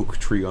large oak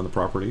tree on the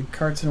property.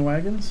 Carts and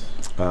wagons.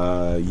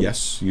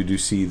 Yes, you do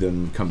see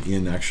them come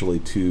in actually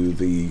to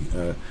the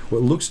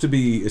what looks to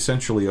be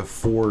essentially a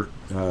four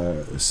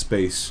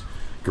space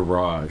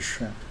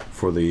garage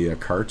for the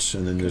carts,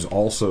 and then there's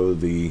also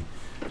the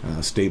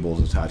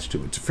stables attached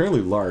to it. It's a fairly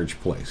large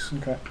place.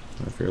 Okay.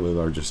 A fairly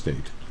large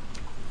estate.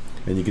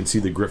 And you can see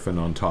the griffin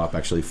on top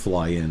actually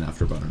fly in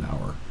after about an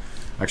hour.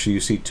 Actually, you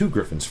see two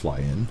griffins fly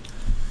in,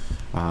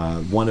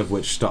 one of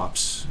which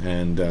stops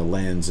and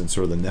lands in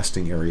sort of the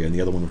nesting area, and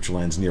the other one which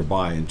lands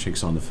nearby and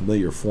takes on the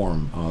familiar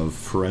form of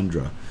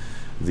Ferendra,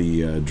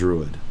 the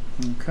druid.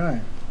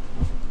 Okay.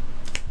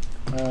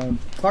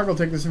 Clark will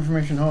take this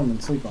information home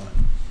and sleep on it.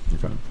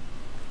 Okay.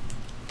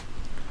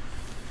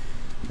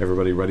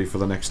 Everybody ready for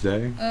the next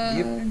day?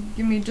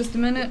 Give me just a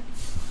minute.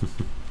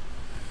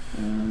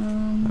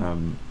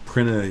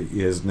 Prinna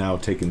is now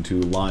taken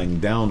to lying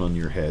down on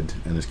your head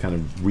and is kind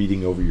of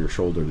reading over your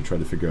shoulder to try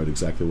to figure out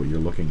exactly what you're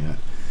looking at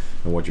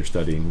and what you're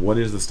studying. What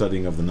is the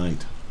studying of the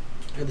night?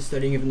 The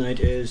studying of the night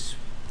is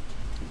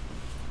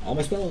all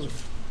my spells.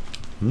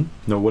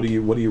 No, what are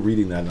you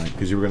reading that night?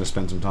 Because you were going to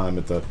spend some time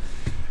at the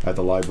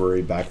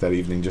library back that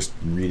evening, just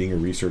reading or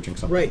researching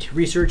something. Right,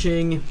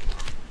 researching.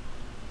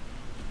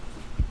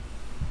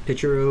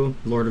 Pichiro,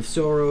 Lord of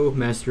Sorrow,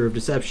 Master of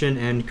Deception,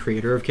 and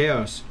Creator of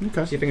Chaos.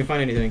 Okay. See if I can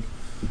find anything.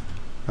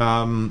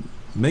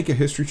 Make a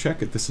history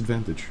check at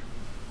disadvantage.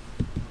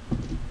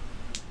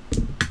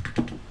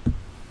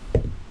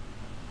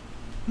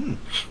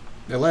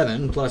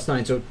 11 plus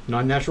 9, so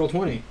non-natural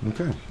 20.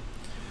 Okay.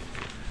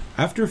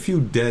 After a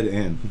few dead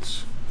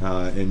ends,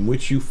 in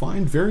which you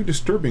find very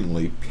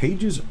disturbingly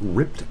pages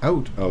ripped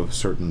out of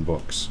certain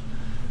books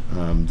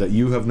that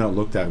you have not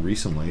looked at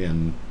recently,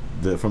 and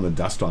from the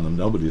dust on them,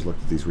 nobody's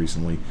looked at these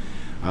recently.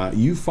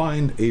 You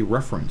find a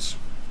reference,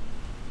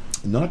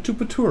 not to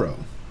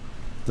Paturo.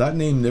 That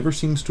name never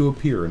seems to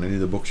appear in any of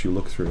the books you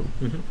look through.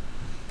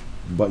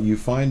 But you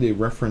find a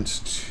reference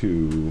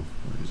to...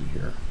 Where is it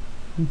here?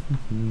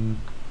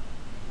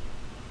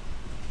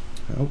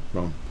 Oh,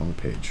 wrong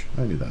page.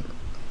 I knew that.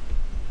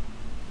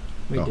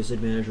 My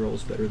disadvantage roll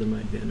is better than my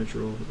advantage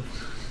roll.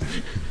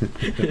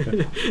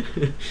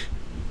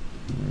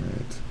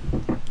 Alright.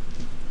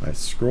 I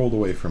scrolled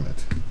away from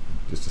it.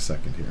 Just a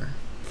second here.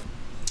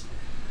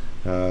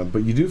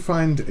 But you do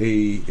find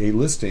a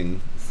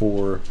listing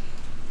for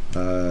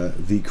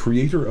the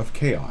Creator of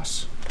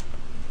Chaos,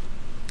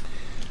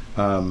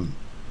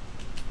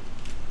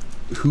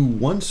 who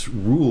once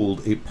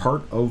ruled a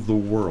part of the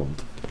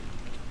world.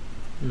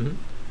 And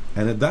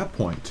at that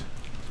point,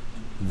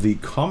 the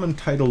common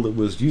title that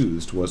was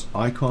used was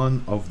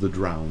Icon of the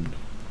Drowned.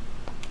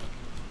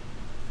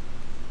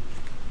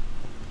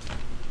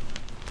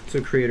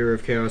 So Creator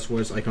of Chaos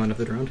was Icon of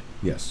the Drowned?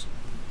 Yes.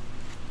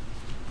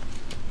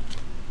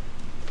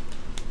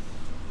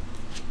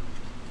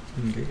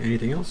 Okay,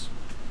 anything else?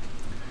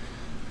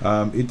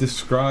 It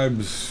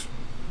describes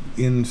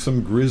in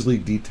some grisly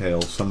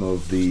detail some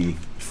of the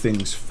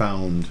things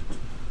found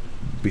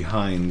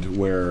behind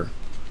where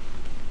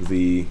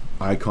the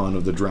icon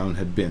of the drowned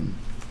had been.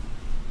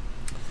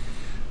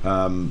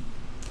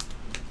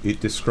 It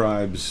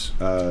describes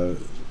the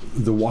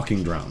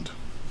walking drowned.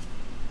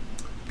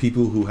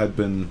 People who had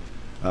been,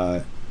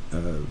 oddly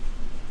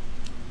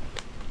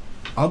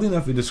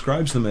enough, it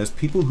describes them as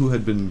people who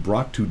had been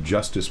brought to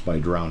justice by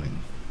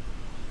drowning,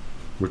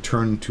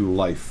 returned to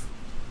life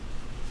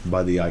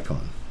by the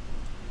icon.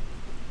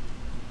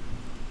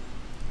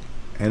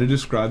 And it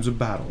describes a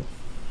battle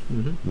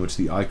in which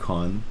the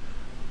icon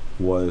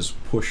was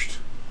pushed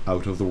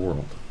out of the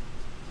world.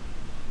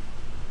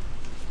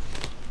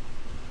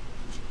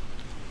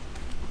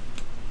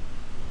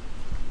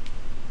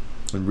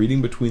 And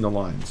reading between the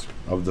lines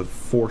of the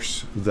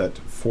force that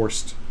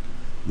forced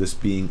this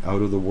being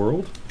out of the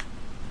world,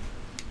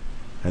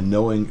 and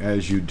knowing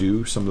as you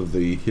do some of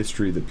the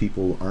history that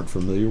people aren't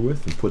familiar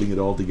with and putting it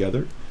all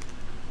together,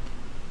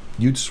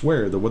 you'd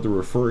swear that what they're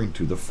referring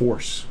to, the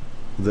force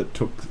that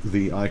took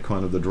the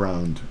icon of the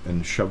drowned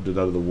and shoved it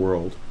out of the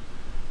world,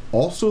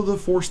 also the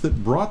force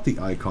that brought the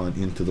icon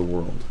into the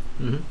world.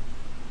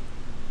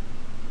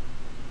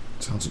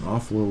 Sounds an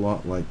awful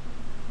lot like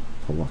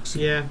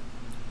Paluxy. Yeah.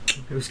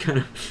 It was kind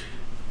of...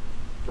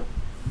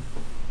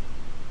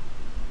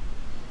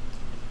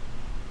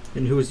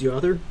 And who was the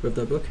author of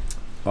that book?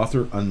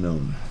 Author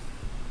unknown.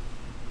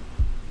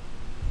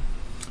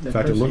 In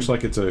fact, it looks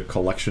like it's a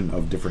collection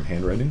of different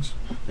handwritings.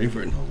 They've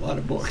written a lot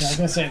of books. Yeah,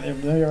 I was going to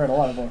say, they write a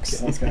lot of books,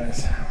 those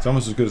guys. It's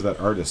almost as good as that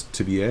artist,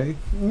 Tibier.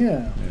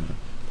 Yeah.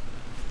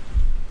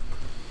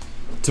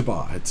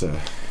 Taba, it's a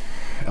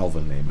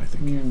elven name, I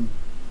think.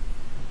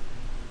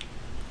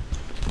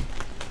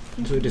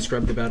 So we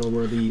described the battle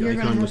where the You're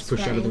icon was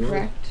pushed out of the world.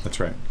 correct, That's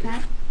right.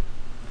 Pat?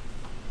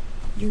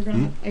 You're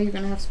gonna Are you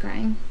gonna have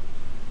scrying?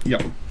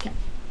 Yep. Okay.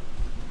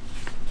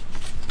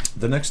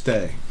 The next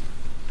day,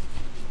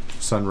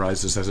 sun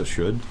rises as it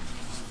should.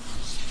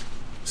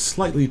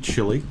 Slightly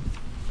chilly.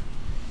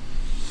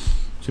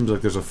 Seems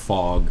like there's a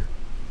fog,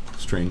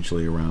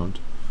 strangely, around.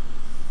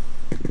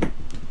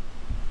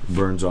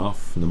 Burns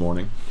off in the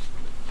morning.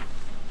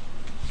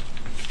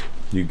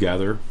 You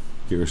gather,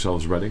 get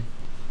yourselves ready,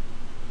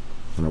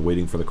 and are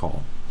waiting for the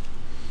call.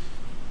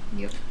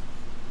 Yep.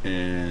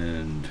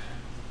 And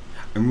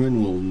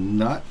Emran will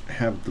not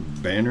have the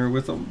banner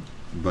with him,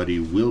 but he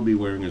will be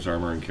wearing his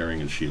armor and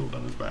carrying his shield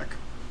on his back.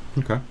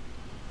 Okay.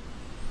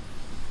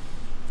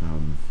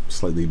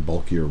 Slightly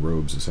bulkier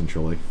robes,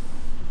 essentially.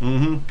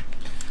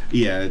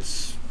 Yeah,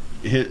 it's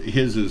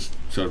his is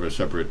sort of a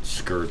separate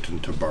skirt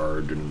and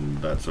tabard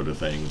and that sort of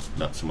thing.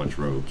 Not so much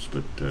robes,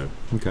 but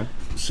Okay.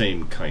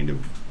 same kind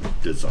of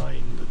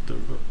design that the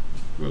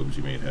robes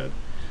you made had.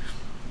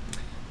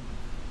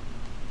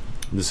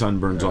 The sun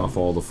burns off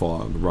all the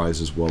fog,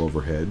 rises well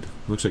overhead.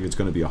 Looks like it's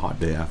going to be a hot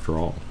day after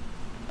all.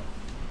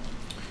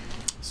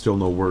 Still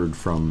no word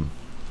from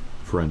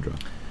Ferendra.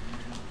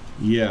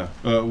 Yeah,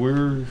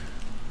 we're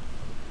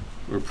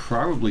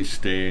probably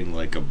staying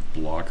like a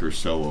block or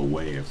so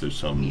away if there's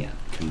some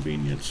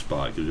convenient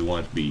spot, because we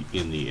want to be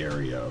in the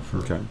area for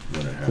when it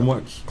happens. From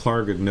what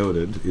Clark had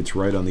noted, it's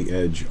right on the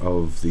edge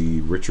of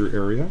the richer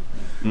area.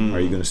 Are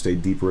you going to stay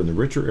deeper in the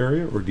richer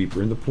area or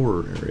deeper in the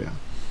poorer area?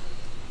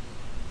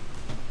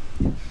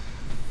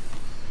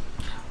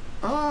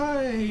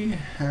 I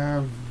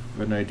have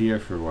an idea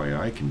for why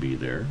I can be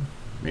there.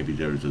 Maybe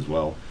theirs as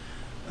well.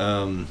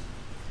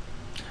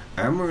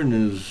 Amron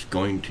is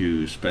going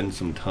to spend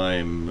some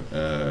time,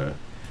 and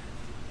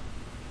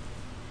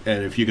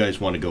if you guys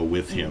want to go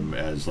with him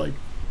as like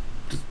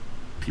just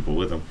people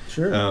with him,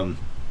 Sure.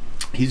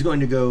 he's going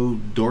to go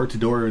door to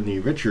door in the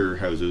richer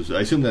houses.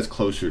 I assume that's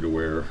closer to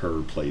where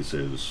her place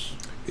is.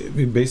 I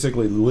mean,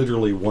 basically,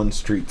 literally one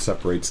street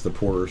separates the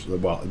poorer,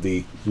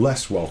 the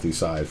less wealthy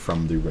side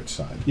from the rich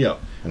side. Yeah,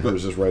 And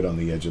hers is right on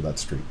the edge of that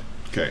street.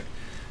 Okay.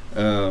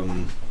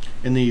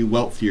 In the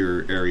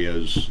wealthier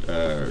areas,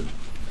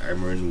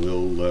 Amron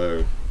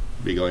will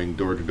be going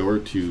door to door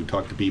to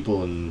talk to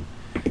people and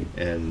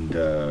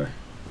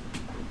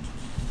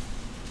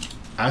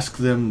ask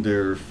them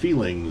their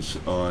feelings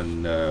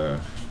on a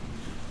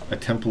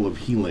temple of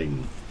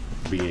healing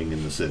being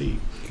in the city.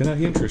 Can I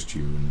interest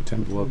you in the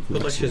Temple of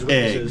But like his Blessing?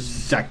 witnesses.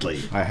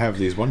 Exactly. I have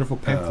these wonderful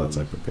pamphlets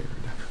I prepared.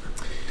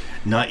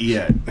 Not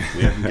yet.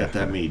 We haven't got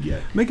that made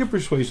yet. Make a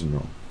persuasion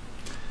roll.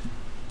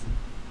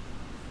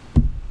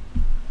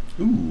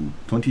 Ooh,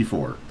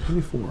 24.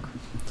 24.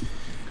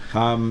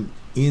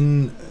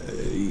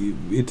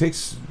 It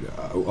takes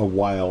a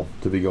while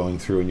to be going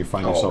through, and you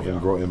find yourself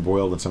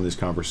embroiled in some of these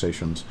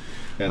conversations.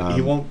 And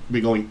he won't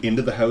be going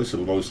into the house.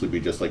 It'll mostly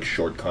be just like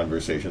short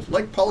conversations,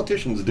 like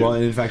politicians do. Well,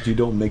 and in fact, you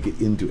don't make it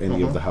into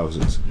any of the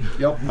houses.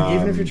 Yep.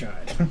 Even if you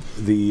tried.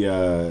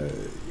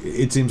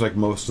 It seems like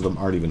most of them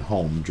aren't even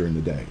home during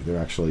the day.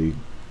 They're actually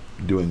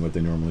doing what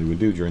they normally would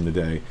do during the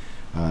day.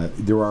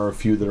 There are a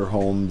few that are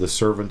home. The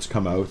servants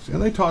come out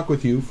and they talk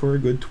with you for a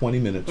good 20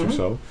 minutes or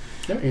so.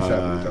 Yeah, he's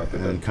happy to talk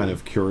with them. And kind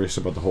of curious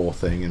about the whole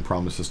thing and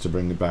promises to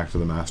bring it back to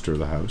the master of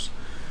the house.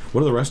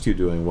 What are the rest of you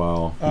doing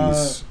while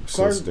he's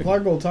soliciting?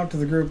 Clark will talk to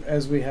the group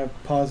as we have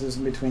pauses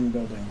in between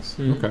buildings.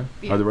 Okay.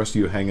 Yeah. Are the rest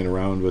of you hanging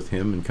around with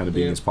him and kind of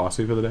being Yeah. his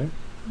posse for the day?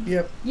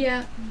 Yep.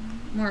 Yeah,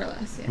 more or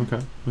less. Yeah. Okay.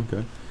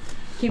 Okay.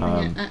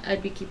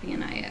 I'd be keeping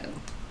an eye out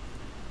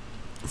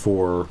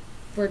For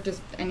for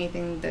just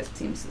anything that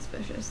seems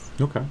suspicious.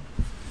 okay.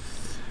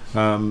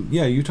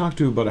 Yeah, you talked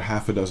to about a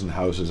half a dozen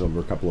houses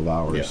over a couple of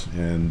hours,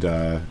 and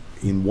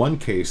in one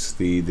case,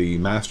 the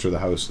master of the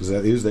house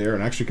is there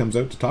and actually comes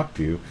out to talk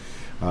to you,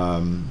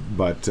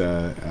 but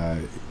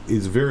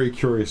is very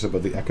curious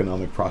about the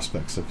economic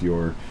prospects of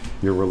your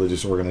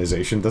religious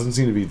organization. Doesn't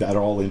seem to be at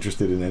all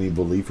interested in any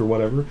belief or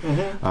whatever,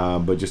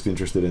 but just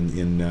interested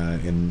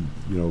in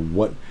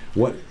what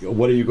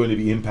are you going to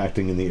be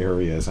impacting in the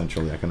area,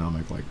 essentially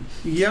economically.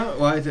 Yeah,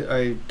 well,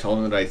 I tell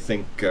him that I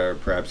think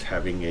perhaps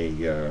having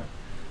a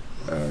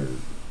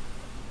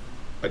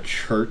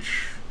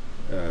church,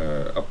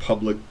 a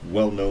public,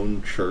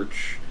 well-known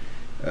church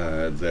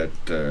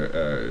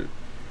that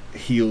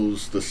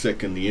heals the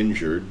sick and the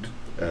injured,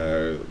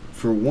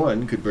 for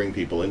one, could bring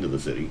people into the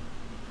city,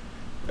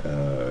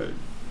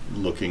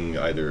 looking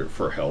either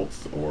for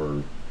health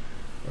or,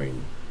 I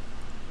mean,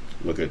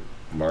 look at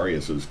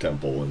Marius's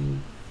temple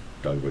and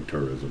talk about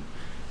tourism.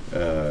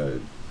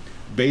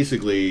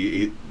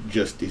 Basically, he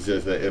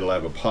says that it'll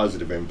have a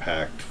positive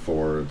impact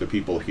for the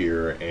people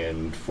here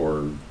and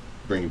for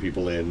bringing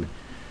people in,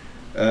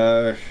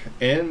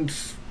 and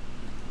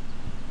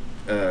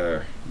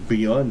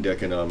beyond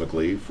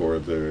economically for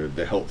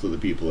the health of the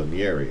people in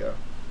the area.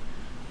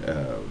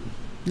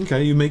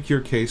 Okay, you make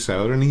your case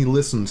out, and he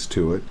listens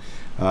to it.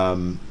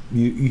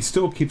 He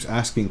still keeps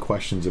asking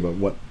questions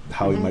about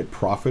how he might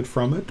profit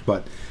from it,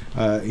 but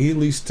he at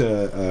least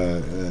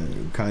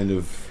kind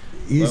of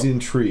is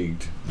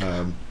intrigued.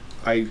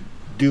 I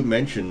do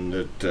mention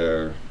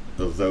that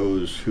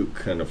those who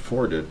can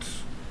afford it,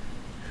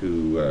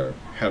 who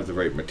have the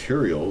right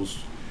materials,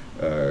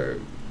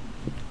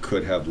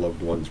 could have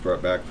loved ones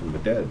brought back from the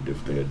dead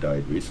if they had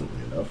died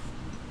recently enough.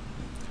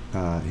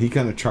 He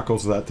kind of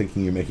chuckles at that,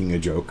 thinking you're making a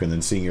joke, and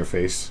then seeing your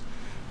face,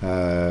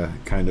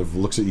 kind of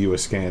looks at you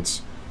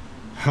askance.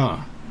 Huh.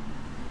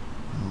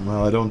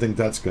 Well, I don't think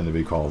that's going to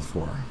be called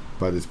for,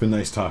 but it's been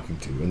nice talking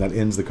to you, and that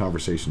ends the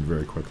conversation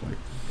very quickly.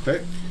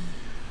 Okay.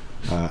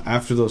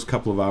 After those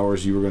couple of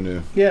hours, you were going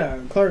to... Yeah,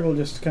 Clark will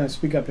just kind of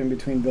speak up in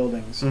between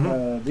buildings.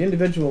 The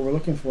individual we're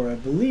looking for, I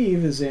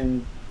believe, is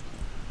in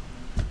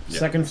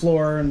second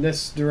floor, and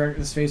this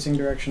facing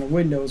direction of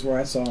windows where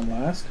I saw him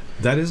last.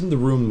 That isn't the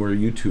room where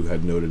you two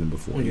had noted him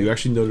before. Okay. You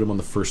actually noted him on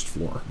the first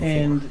floor before.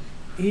 And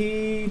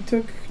he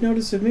took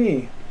notice of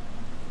me.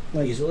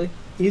 Easily.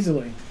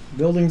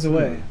 Buildings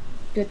away.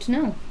 Good to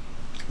know.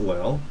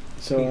 Well,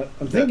 So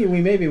I'm thinking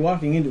we may be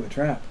walking into a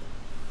trap.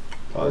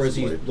 Or is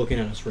he possibly. looking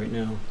at us right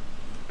now?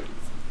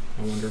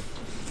 I wonder.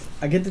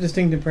 I get the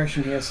distinct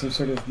impression he has some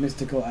sort of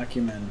mystical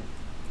acumen,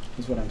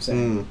 is what I'm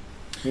saying.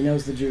 He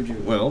knows the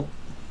juju. Well,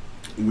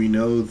 we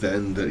know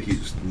then that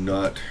he's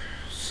not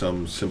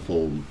some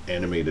simple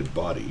animated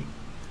body.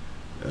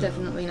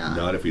 Definitely not.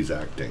 Not if he's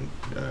acting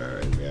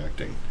and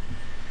reacting.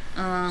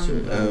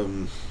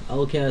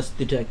 I'll cast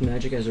Detect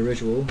Magic as a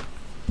ritual.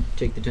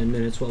 Take the 10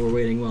 minutes while we're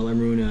waiting while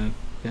Emrune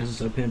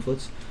passes out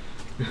pamphlets.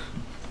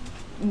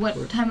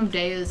 What time of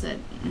day is it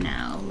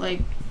now?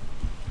 Like,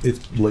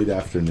 It's late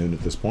afternoon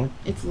at this point.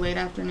 it's late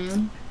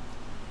afternoon.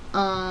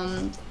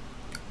 I'm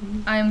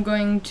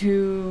going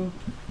to...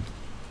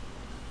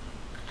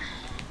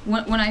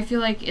 When I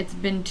feel like it's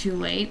been too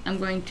late, I'm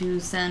going to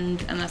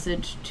send a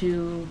message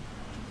to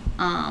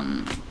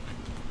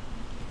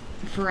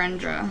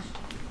Ferendra.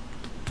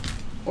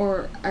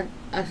 Or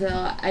actually,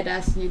 I'd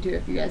ask you two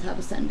if you guys have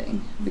a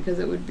sending, because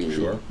it would be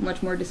Sure.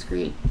 much more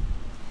discreet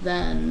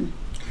than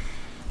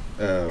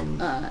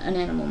an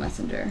animal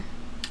messenger.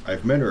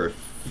 I've met her a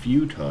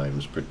few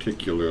times,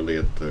 particularly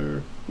at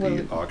the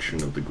Well-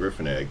 auction of the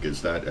Griffin egg.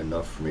 Is that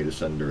enough for me to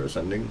send her a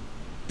sending?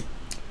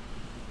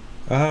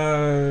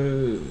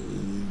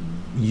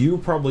 You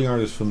probably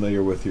aren't as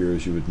familiar with her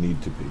as you would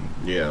need to be.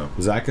 Yeah.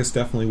 Zacchus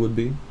definitely would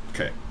be.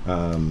 Okay.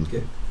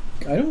 Okay.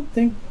 I don't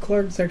think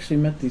Clark's actually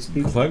met these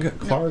people.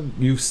 Clark,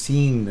 you've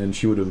seen, and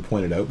she would have been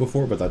pointed out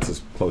before, but that's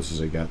as close as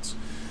it gets.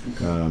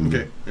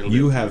 Okay. It'll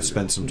You be- have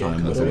spent some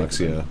time Yeah, with okay.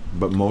 Alexia,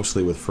 but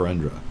mostly with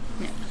Ferendra.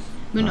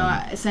 But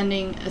no,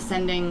 sending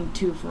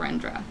to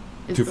Ferendra.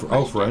 Is the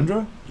Oh, question.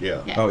 Ferendra?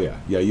 Yeah. Yeah. Oh yeah,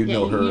 yeah. You Yeah,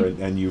 know her, you-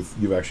 and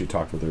you've actually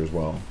talked with her as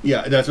well.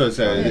 Yeah, that's what I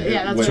said.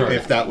 Yeah, that's When- what I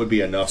if said. that would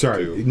be enough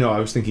Sorry, to... no, I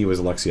was thinking it was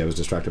Alexia. I was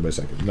distracted by a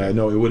second.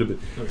 No, it would have been.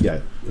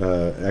 Okay.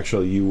 Yeah,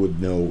 actually, you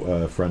would know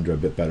Ferendra a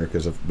bit better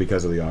because of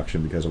the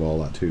auction, because of all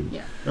that too.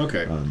 Yeah.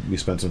 Okay. You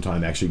spent some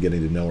time actually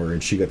getting to know her,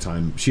 and she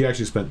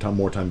actually spent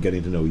more time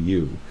getting to know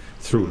you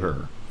through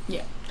her.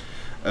 Yeah.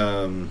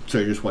 So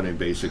you're just wondering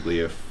basically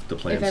if the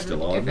plan's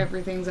still on? If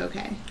everything's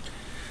okay.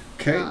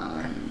 Okay.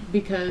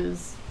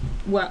 Because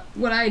what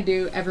I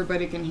do,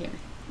 everybody can hear.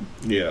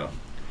 Yeah.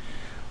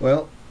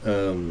 Well,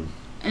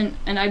 And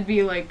I'd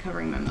be like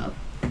covering my mouth.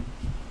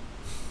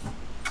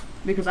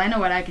 Because I know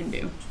what I can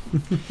do.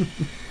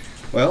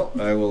 well,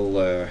 I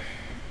will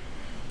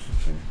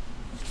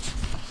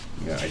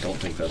Yeah, I don't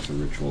think that's a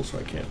ritual, so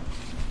I can't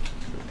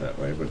do it that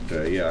way.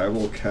 But yeah, I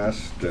will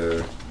cast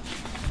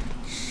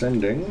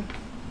sending.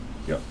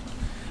 Yep.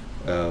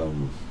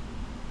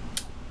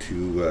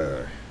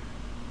 To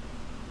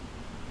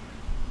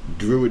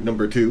Druid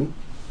number 2.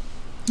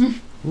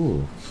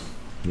 Ooh,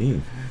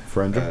 me,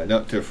 Frendra.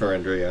 Not to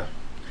Farandra, yeah.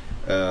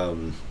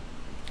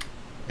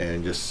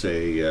 And just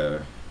say,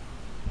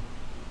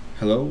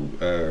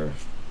 hello,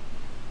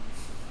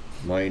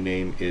 my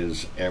name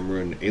is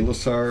Amrun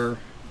Elisar.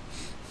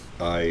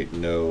 I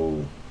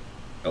know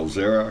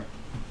Elzera.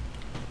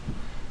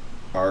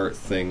 Are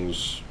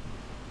things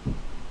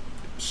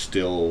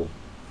still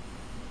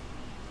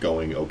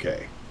going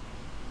okay?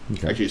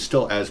 Okay. Actually,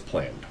 still as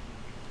planned.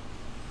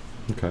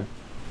 Okay.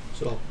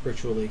 So I'll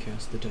ritually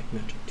cast Detect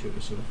Magic too,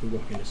 so if we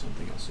walk into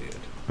something, I'll see it.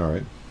 All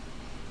right.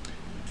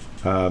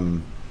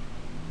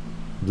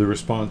 The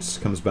response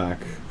comes back.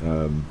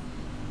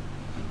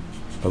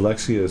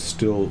 Alexia is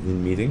still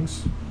in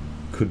meetings.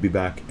 Could be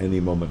back any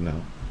moment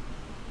now.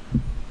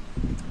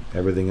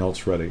 Everything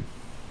else ready.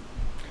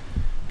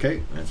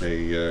 Okay, I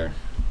say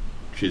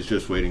she's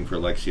just waiting for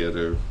Alexia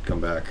to come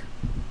back.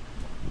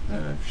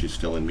 She's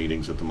still in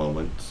meetings at the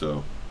moment,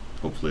 so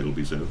hopefully it'll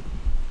be soon.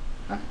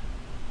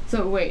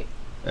 So wait.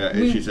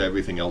 She said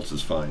everything else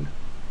is fine.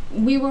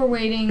 We were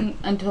waiting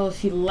until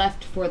she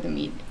left for the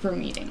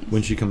meetings.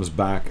 When she comes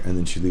back, and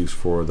then she leaves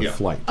for the Yeah.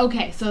 flight.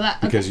 Okay, so that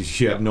Because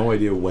she had no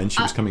idea when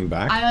she was coming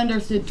back. I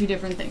understood two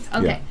different things.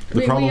 Okay. Yeah. The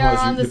We problem are was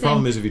on the same-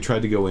 problem is if you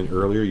tried to go in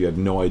earlier, you had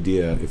no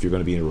idea if you're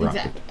going to be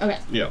interrupted. Exactly. Okay.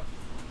 Yeah.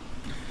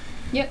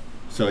 Yep.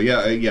 So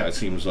yeah, it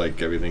seems like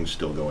everything's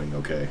still going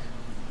okay.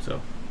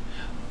 So,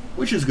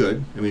 which is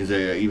good. I mean,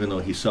 even though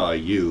he saw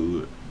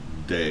you,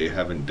 they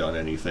haven't done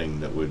anything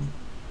that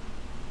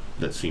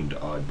seemed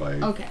odd by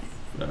Okay.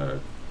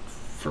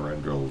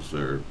 Ferendrill's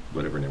or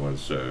whatever it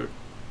was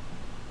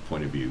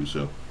point of view.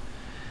 So,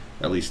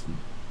 at least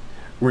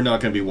we're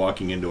not going to be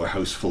walking into a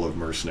house full of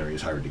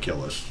mercenaries hired to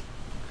kill us.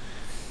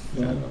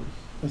 Yeah.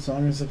 As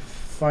long as the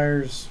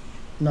fire's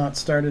not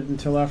started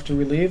until after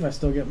we leave, I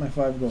still get my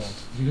 5 gold.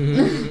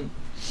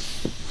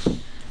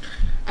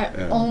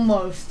 I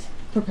almost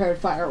prepared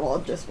firewall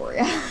just for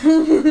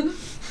you.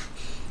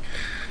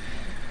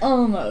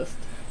 Almost.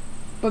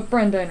 But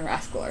Brenda and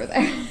Rascal are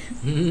there.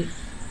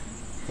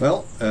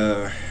 Well,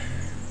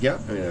 yeah,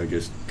 I mean, I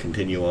just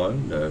continue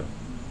on.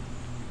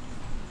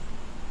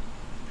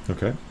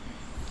 Okay.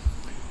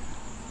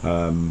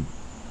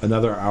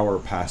 Another hour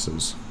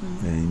passes,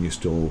 and you're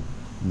still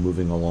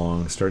moving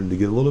along, starting to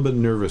get a little bit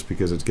nervous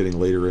because it's getting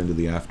later into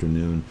the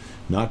afternoon,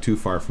 not too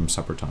far from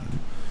supper time.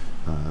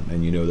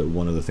 And you know that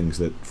one of the things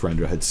that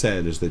Frendra had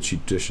said is that she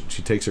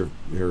takes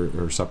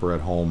her supper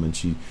at home, and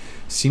she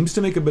seems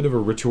to make a bit of a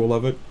ritual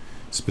of it,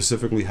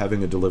 specifically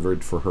having it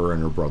delivered for her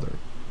and her brother.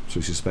 So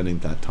she's spending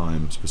that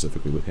time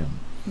specifically with him.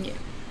 Yeah.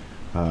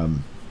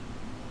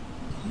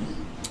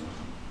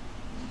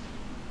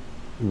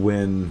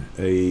 When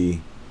a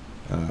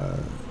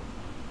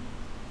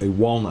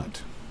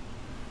walnut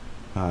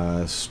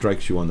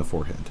strikes you on the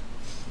forehead,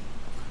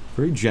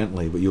 very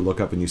gently, but you look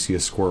up and you see a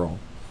squirrel.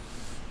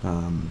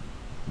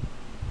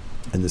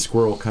 And the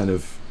squirrel kind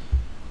of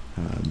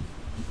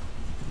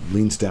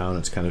leans down,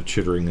 it's kind of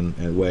chittering in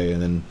a way,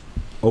 and then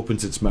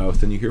opens its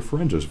mouth, and you hear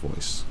Ferendra's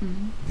voice.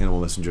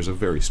 Animal Messenger is a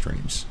very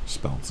strange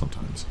spell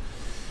sometimes.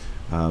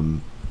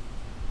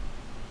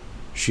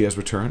 She has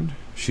returned.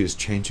 She is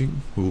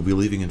changing. We will be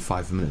leaving in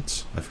 5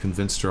 minutes. I've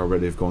convinced her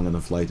already of going on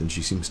the flight, and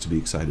she seems to be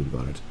excited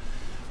about it.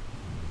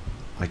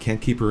 I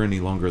can't keep her any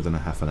longer than a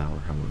half an hour,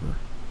 however.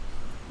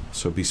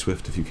 So be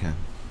swift if you can.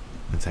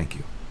 And thank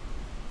you.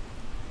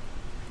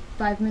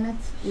 5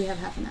 minutes. We have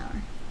half an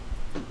hour.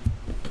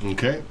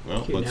 Okay, well,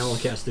 Okay, let's... now I'll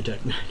cast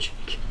Detect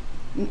Magic.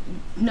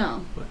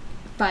 No. What?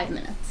 5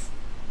 minutes.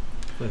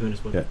 5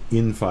 minutes. What? Yeah,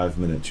 in 5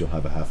 minutes you'll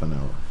have a half an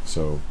hour.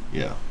 So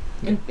Yeah.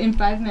 In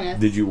 5 minutes.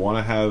 did you want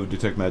to have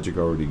Detect Magic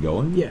already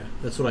going? Yeah,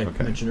 that's what I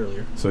Okay. mentioned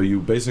earlier. So you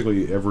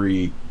basically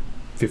every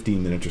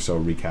 15 minutes or so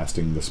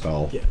recasting the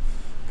spell. Yeah.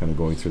 Kind of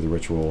going through the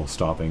ritual,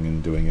 stopping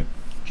and doing it.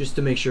 Just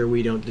to make sure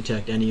we don't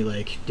detect any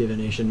like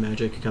divination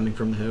magic coming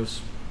from the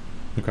house.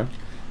 Okay.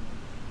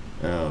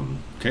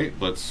 Okay,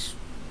 let's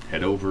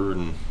head over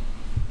and...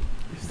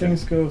 If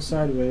things go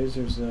sideways,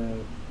 there's a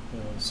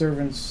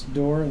servant's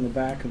door in the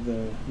back of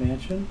the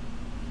mansion.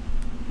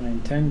 I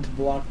intend to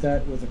block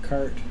that with a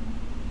cart,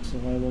 so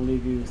I will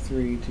leave you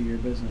 3 to your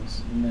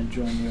business, and then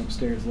join you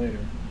upstairs later.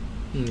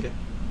 Okay.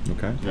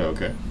 Okay.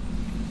 Okay.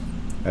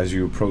 As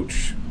you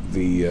approach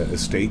the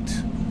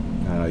estate,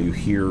 you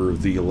hear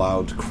the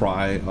loud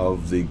cry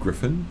of the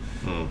griffin.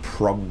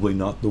 Probably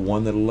not the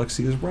one that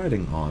Alexei is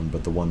riding on,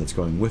 but the one that's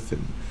going with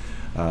him.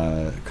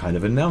 Kind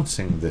of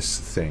announcing this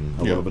thing.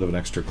 A little bit of an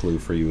extra clue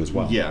for you as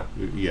well. Yeah,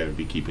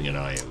 be keeping an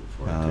eye out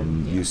for it.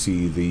 You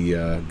see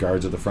the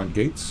guards at the front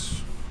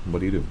gates. What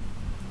do you do?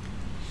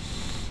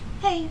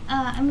 Hey,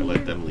 I I'm let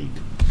here. them lead.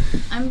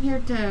 I'm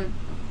here to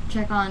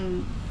check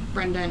on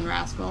Brenda and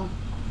Rascal.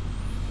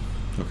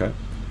 Okay.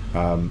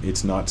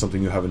 It's not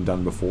something you haven't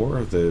done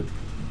before. The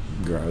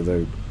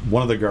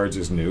One of the guards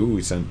is new.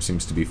 He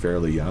seems to be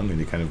fairly young, and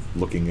he's kind of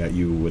looking at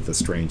you with a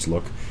strange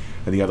look.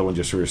 And the other one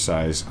just sort of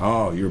sighs,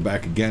 "Oh, you're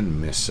back again,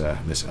 Miss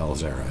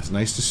Elzara. It's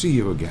nice to see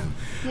you again.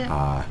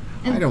 Yeah.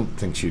 I don't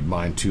think she'd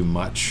mind too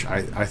much.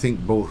 I think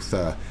both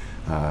the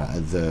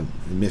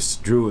Miss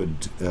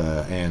Druid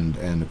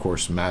and of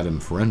course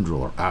Madame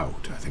Ferendril are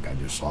out. I think I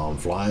just saw them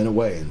flying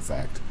away, in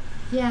fact."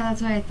 Yeah,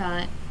 that's what I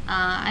thought.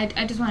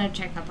 I just wanted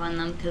to check up on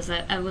them because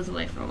I was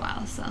away for a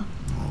while, so.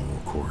 Oh,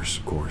 of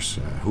course.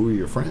 Who are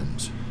your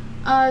friends?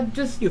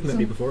 Just You've met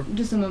me before.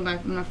 Just some of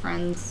my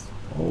friends.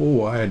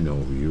 Oh, I know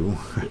you.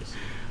 Yes.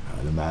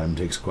 The madam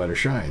takes quite a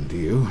shine to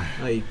you.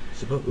 I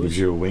suppose. Gives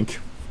you a wink.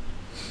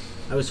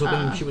 I was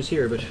hoping she was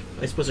here, but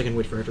I suppose I can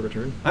wait for her to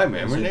return. Hi,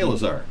 ma'am. We're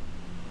Nalazar.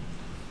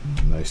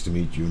 Nice to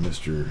meet you,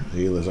 Mr.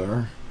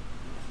 Elazar.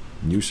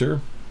 You, sir?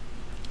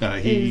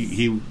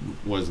 He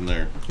wasn't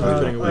there.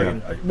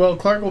 Well,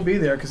 Clark will be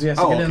there because he has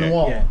to get in the okay.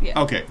 wall.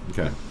 Yeah. Okay.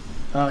 Okay.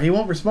 He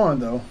won't respond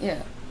though.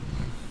 Yeah.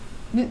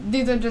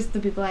 These are just the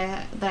people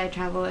that I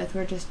travel with.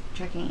 We're just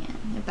checking in,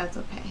 if that's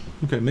okay.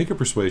 Okay, make a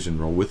persuasion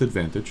roll with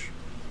advantage.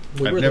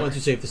 We I've were the never- ones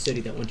who saved the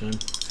city that one time.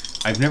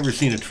 I've never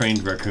seen a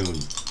trained raccoon.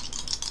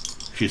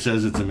 She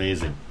says it's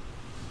amazing.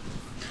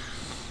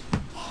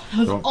 It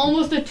was Don't-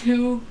 almost a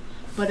 2,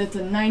 but it's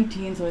a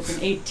 19, so it's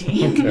an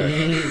 18.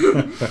 Okay.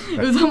 It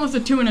was almost a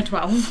 2 and a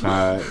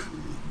 12.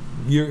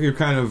 You're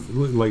kind of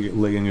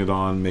laying it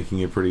on, making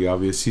it pretty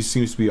obvious. He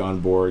seems to be on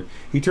board.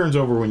 He turns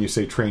over when you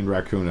say trained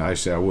raccoon. I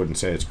wouldn't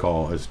say it's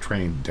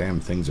trained. Damn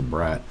thing's a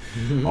brat.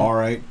 All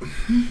right,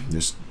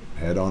 just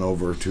head on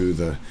over to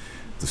the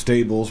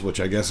stables, which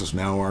I guess is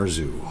now our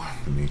zoo.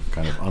 And he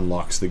kind of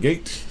unlocks the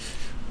gate,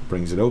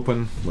 brings it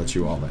open, lets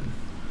you all in.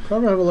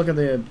 Probably have a look at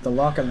the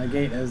lock on the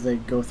gate as they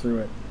go through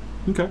it.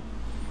 Okay.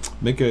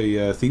 Make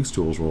a thieves'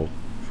 tools roll.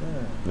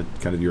 Sure.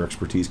 That kind of your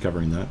expertise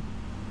covering that.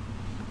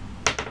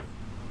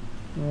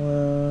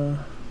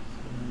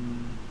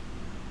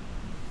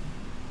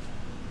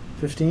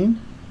 15?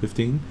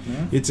 15.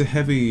 Yeah. It's a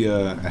heavy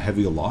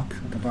lock.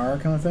 Like a bar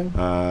kind of thing?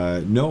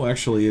 No,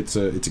 actually, it's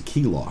a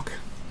key lock.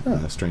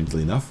 Huh.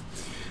 Strangely enough,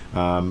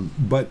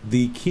 but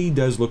the key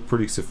does look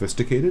pretty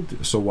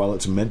sophisticated. So while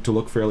it's meant to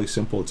look fairly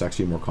simple, it's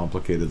actually a more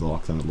complicated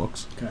lock than it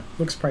looks. Okay.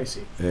 Looks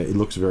pricey. It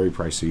looks very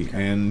pricey,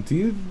 Okay. and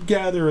you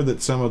gather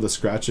that some of the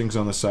scratchings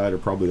on the side are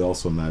probably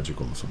also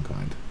magical of some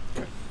kind.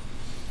 Okay.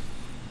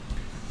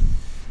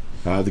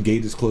 The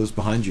gate is closed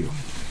behind you.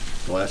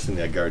 The last thing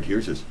that guard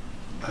hears is,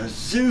 "A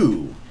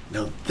zoo!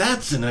 Now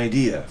that's an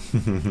idea!"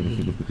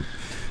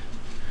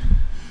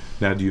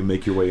 Now, do you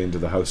make your way into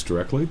the house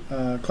directly?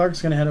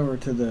 Clark's going to head over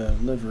to the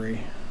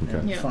livery Okay.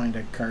 and Yeah. find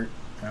a cart.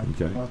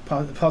 Okay.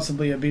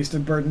 Possibly a beast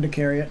of burden to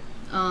carry it.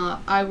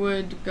 I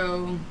would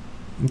go.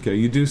 Okay,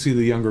 you do see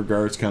the younger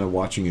guards kind of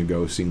watching you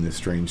go, seeing this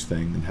strange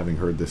thing, and having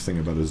heard this thing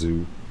about a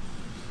zoo.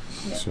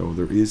 Yeah. So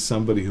there is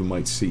somebody who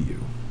might see you.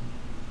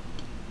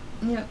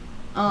 Yep.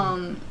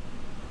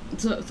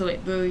 So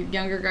wait, the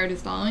younger guard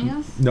is following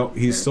us? No,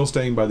 he's Or- still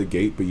staying by the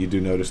gate, but you do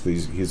notice that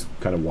he's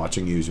kind of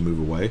watching you as you move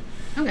away.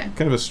 Okay.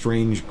 Kind of a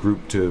strange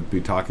group to be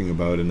talking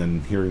about, and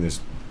then hearing this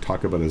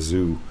talk about a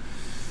zoo.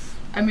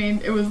 I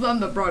mean, it was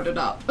them that brought it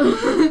up.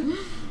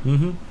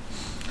 Mm-hmm.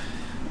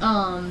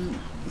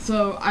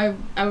 So I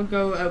would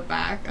go out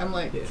back. I'm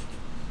like,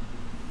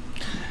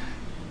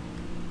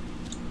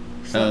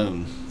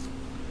 Um,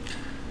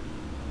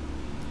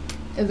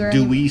 is there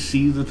do any... we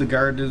see that the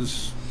guard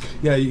is...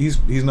 Yeah, he's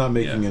not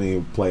making Yeah.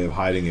 any play of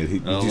hiding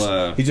it.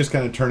 I'll, He's just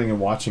kind of turning and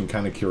watching,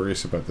 kind of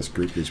curious about this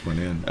group that just went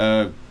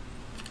in.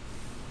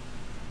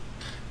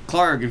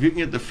 Clark, if you can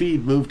get the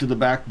feed moved to the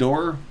back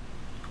door.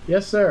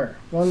 Yes, sir.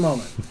 One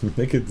moment.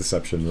 Make a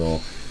deception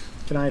roll.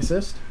 Can I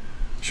assist?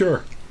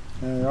 Sure.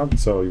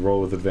 So you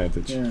roll with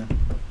advantage. Yeah.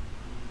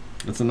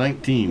 That's a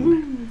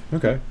 19.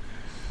 Okay.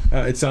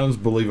 It sounds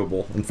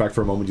believable. In fact,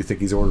 for a moment you think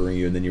he's ordering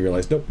you, and then you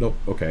realize, nope,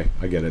 okay,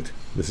 I get it.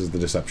 This is the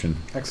deception.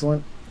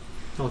 Excellent.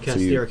 I'll cast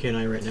the Arcane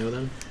Eye right now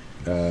then.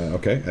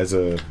 Okay, as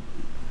an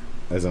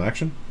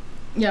action?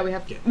 Yeah, we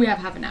have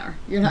half an hour.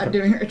 You're not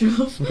doing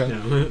rituals. Okay.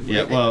 No.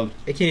 Yeah, well,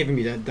 It can't even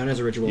be done as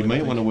a ritual. you I might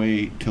don't want to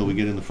think. wait till we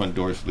get in the front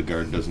door so the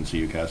guard doesn't see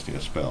you casting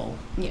a spell.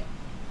 Yeah.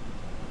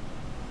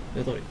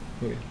 I thought.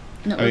 Okay.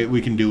 No. I mean,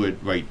 we can do it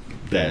right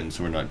then,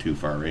 so we're not too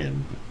far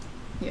in.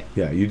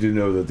 Yeah, you do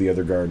know that the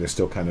other guard is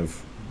still kind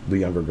of, the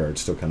younger guard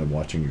is still kind of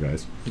watching you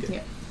guys.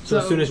 Yeah. So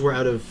as soon as we're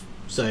out of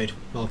sight,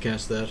 I'll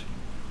cast that.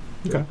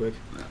 Okay. Real quick.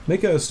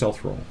 Make a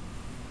stealth roll.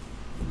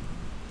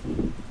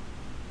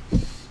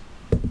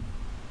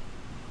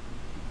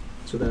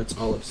 So that's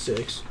all of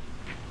 6.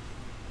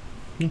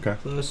 Okay.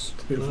 Plus,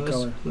 Beautiful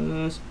color.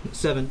 plus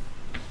 7.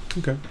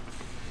 Okay.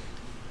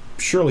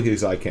 Surely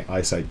his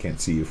eyesight can't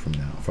see you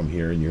from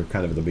here, and you're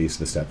kind of at the base of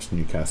the steps, and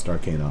you cast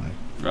Arcane Eye.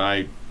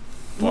 I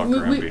walk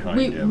around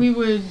behind him. We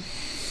would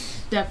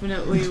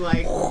definitely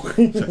like.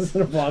 Just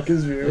gonna block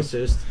his view.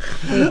 Assist.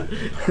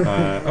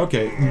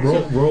 Okay,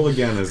 roll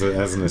again as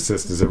an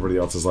assist, as everybody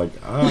else is like,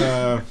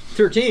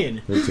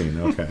 13. 13,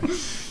 okay.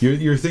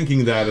 You're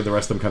thinking that, and the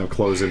rest of them kind of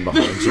close in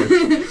behind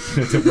you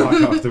to block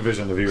off the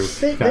vision of you.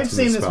 They've casting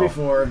seen the this spell.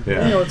 before.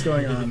 Yeah. They know what's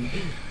going on.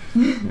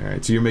 All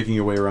right, so you're making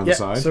your way around the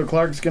side. So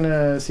Clark's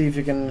gonna see if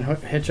he can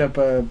hitch up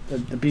the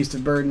beast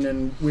of burden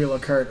and wheel a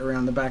cart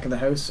around the back of the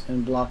house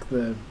and block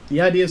the.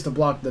 The idea is to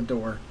block the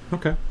door.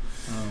 Okay.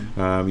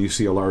 You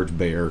see a large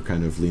bear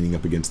kind of leaning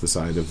up against the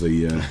side of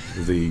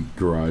the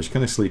garage,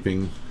 kind of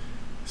sleeping.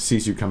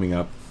 Sees you coming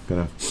up,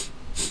 kind of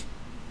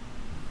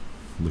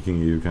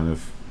looking at you, kind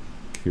of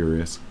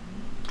curious.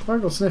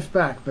 Clark will sniff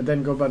back, but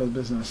then go about his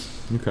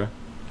business. Okay.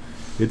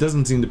 It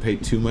doesn't seem to pay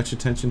too much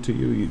attention to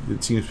you.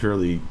 It seems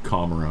fairly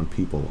calm around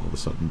people all of a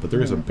sudden, but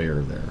there is a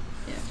bear there.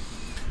 Yeah.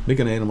 Make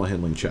an animal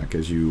handling check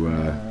as you...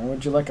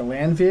 would you like a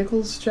land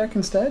vehicles check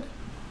instead?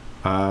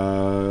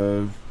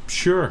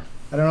 Sure.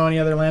 I don't know any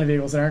other land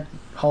vehicles that aren't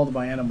hauled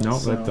by animals. No,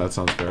 so. that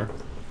sounds fair.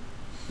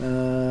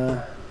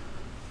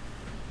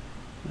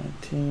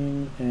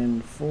 19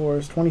 and 4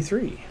 is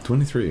 23.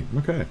 23,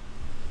 okay.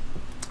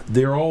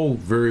 They're all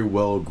very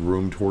well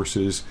groomed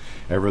horses.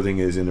 Everything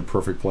is in a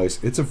perfect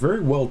place. It's a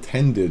very well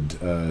tended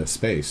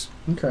space.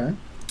 Okay.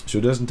 So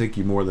it doesn't take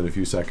you more than a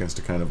few seconds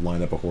to kind of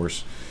line up a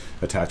horse,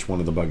 attach one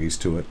of the buggies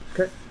to it.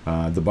 Okay.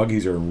 The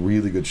buggies are in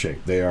really good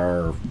shape. They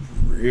are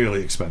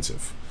really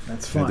expensive.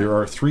 That's fine. There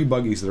are 3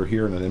 buggies that are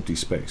here in an empty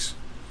space.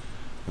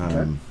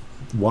 Okay.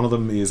 One of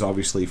them is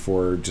obviously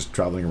for just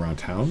traveling around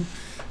town.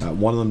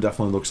 One of them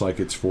definitely looks like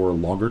it's for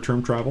longer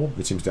term travel.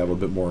 It seems to have a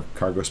bit more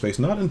cargo space.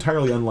 Not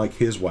entirely unlike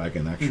his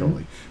wagon,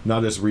 actually.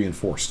 Not as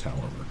reinforced,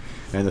 however.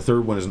 And the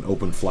third one is an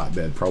open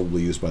flatbed,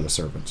 probably used by the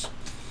servants.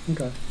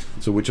 Okay.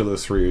 So which of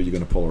those 3 are you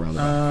going to pull around the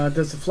back?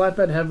 Does the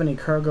flatbed have any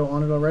cargo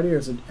on it already, or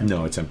is it empty?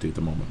 No, it's empty at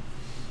the moment.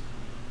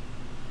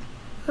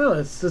 Oh,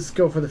 let's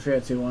go for the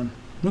fancy one.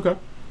 Okay.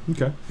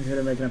 Okay. You here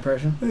to make an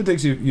impression? It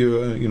takes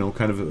you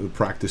kind of a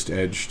practiced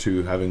edge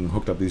to having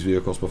hooked up these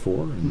vehicles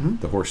before, and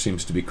the horse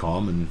seems to be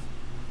calm and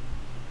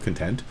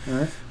content. All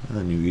right.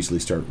 And you easily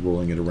start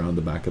rolling it around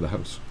the back of the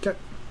house. Okay.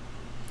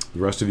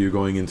 The rest of you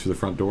going in through the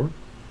front door?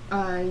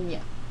 Yeah.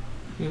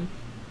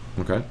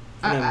 Okay.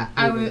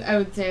 I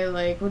would say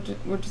like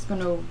we're just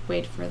gonna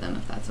wait for them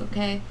if that's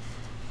okay.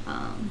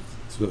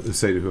 So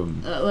say to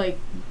whom? Like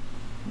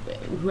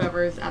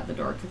whoever is at the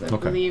door, because I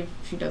believe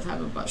she does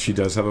have a butler. She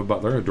does have a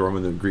butler, a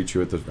doorman that greets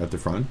you at the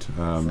front,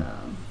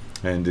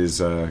 and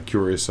is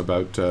curious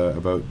about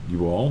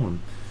you all. And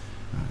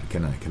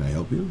can I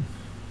help you?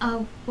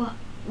 Well,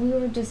 we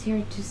were just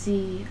here to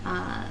see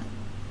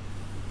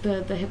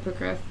the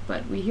hippogriff,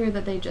 but we hear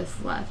that they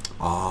just left.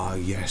 Ah,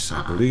 yes,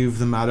 I believe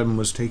the madam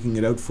was taking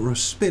it out for a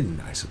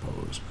spin, I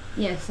suppose.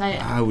 Yes,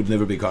 I would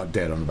never be caught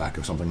dead on the back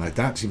of something like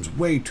that. Seems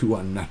way too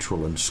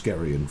unnatural and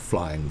scary and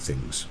flying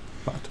things.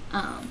 But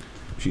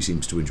she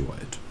seems to enjoy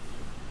it.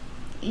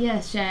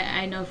 Yes,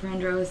 I know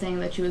Ferendra was saying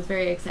that she was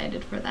very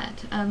excited for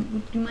that.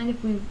 Would you mind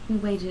if we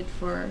waited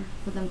for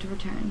them to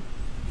return?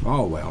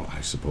 Oh, well,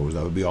 I suppose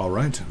that would be all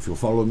right. If you'll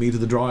follow me to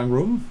the drawing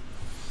room.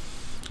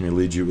 He'll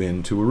lead you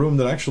into a room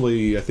that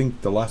actually, I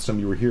think the last time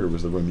you were here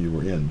was the room you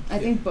were in. I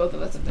think both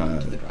of us have been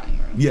to the drawing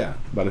room. Yeah,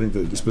 but I think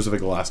the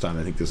specific last time,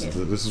 I think this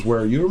is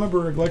where you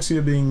remember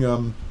Alexia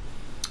being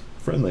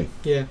friendly.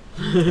 Yeah.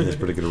 In this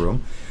particular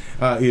room.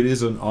 It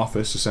is an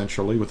office,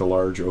 essentially, with a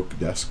large oak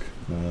desk.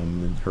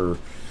 And her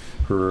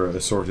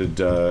assorted,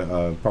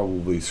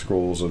 probably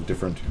scrolls of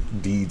different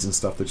deeds and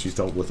stuff that she's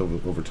dealt with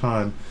over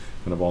time.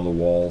 Kind of on the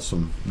wall,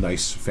 some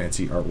nice,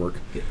 fancy artwork.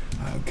 Yeah.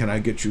 Can I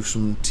get you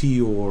some tea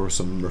or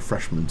some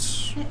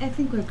refreshments? I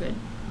think we're good.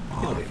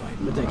 It'll be fine.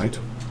 But thank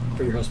you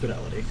for your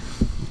hospitality.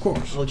 Of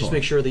course. I'll just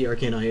make sure the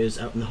arcane eye is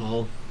out in the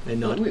hall and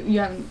not.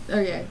 You haven't. Oh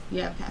yeah,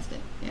 you have passed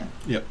it. Yeah.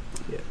 Yep.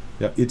 Yeah.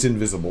 Yeah, it's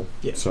invisible,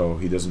 yeah. So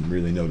he doesn't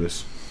really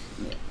notice.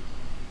 Yeah.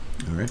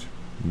 All right.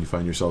 You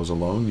find yourselves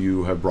alone.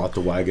 You have brought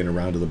the wagon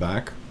around to the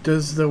back.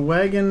 Does the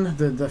wagon,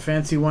 the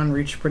fancy one,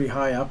 reach pretty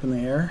high up in the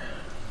air?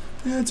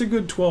 Yeah, it's a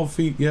good 12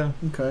 feet, yeah.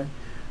 Okay.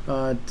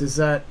 Does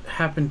that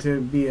happen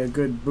to be a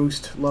good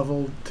boost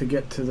level to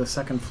get to the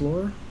second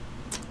floor?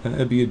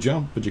 It'd be a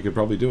jump, but you could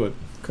probably do it.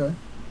 Okay.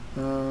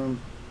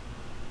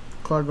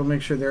 Clark will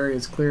make sure the area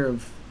is clear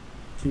of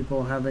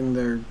people having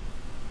their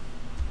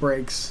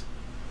breaks.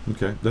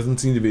 Okay. Doesn't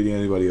seem to be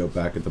anybody out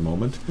back at the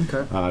moment.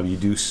 Okay. You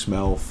do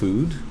smell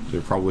food.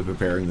 They're probably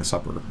preparing the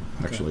supper,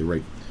 actually,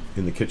 right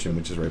in the kitchen,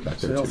 which is right back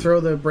there, So he'll too. throw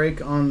the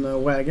brake on the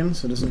wagon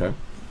so it doesn't Okay.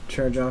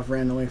 charge off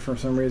randomly for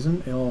some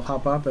reason. He'll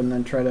hop up and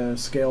then try to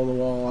scale the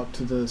wall up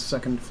to the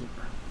second floor.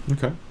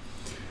 Okay.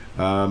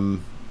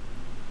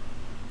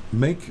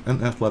 Make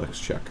an athletics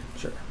check.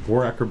 Sure.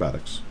 Or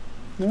acrobatics,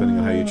 depending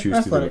on how you choose to do it.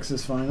 Athletics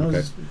is fine. I'll Okay.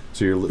 just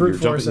So you're brute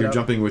force it you're up.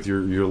 jumping with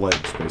your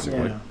legs,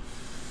 basically. Yeah.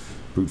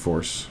 Brute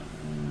force.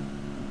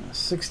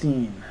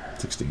 16.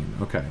 16.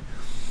 Okay.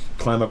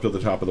 Climb up to the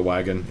top of the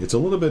wagon. It's a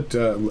little bit,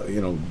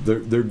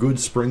 they're good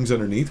springs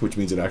underneath, which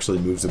means it actually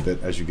moves a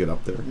bit as you get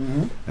up there.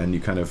 Mm-hmm. And you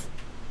kind of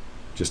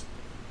just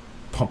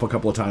pump a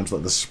couple of times,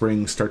 let the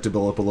springs start to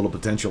build up a little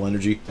potential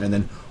energy, and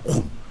then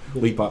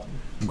leap up,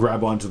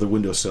 grab onto the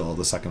windowsill of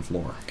the second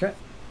floor. Okay.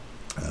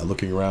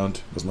 Looking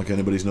around, doesn't look like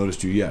anybody's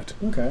noticed you yet.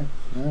 Okay.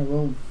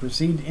 We'll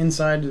proceed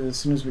inside as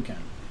soon as we can.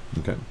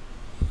 Okay.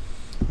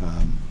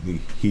 You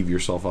heave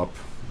yourself up.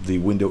 The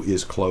window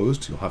is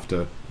closed. You'll have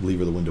to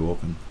lever the window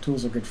open.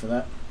 Tools are good for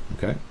that.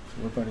 Okay.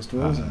 Work on his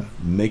tools.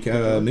 Make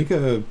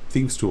a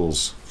thieves'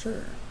 tools.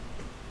 Sure.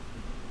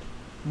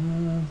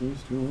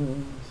 These tools.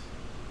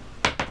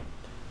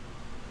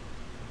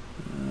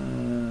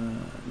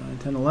 9,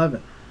 10,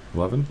 11.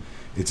 11.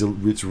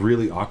 It's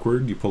really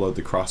awkward. You pull out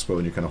the crossbow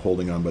and you're kind of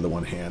holding on by the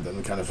one hand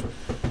and kind of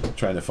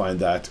trying to find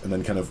that, and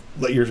then kind of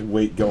let your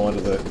weight go onto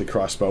the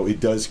crossbow. It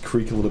does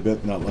creak a little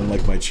bit, not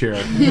unlike my chair,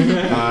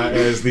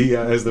 as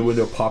the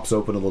window pops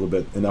open a little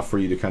bit, enough for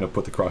you to kind of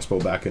put the crossbow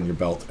back in your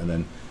belt and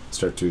then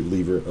start to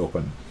lever it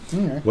open.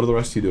 Okay. What are the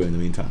rest of you doing in the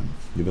meantime?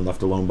 You've been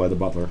left alone by the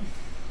butler.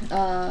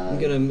 I'm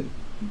gonna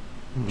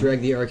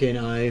drag the arcane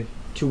eye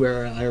to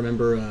where I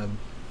remember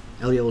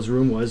Eliel's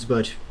room was,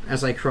 but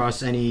as I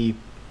cross any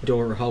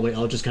door or hallway,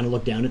 I'll just kind of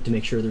look down it to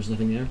make sure there's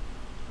nothing there.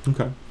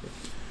 Okay.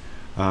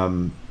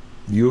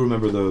 You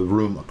remember the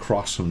room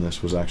across from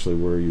this was actually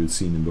where you had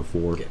seen him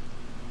before. Okay.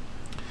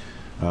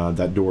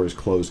 That door is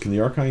closed. Can the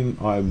arcane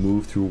eye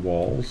move through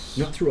walls?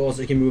 Not through walls,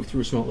 I can move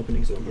through small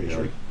openings, though, I'm pretty Yeah,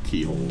 sure. like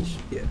keyholes.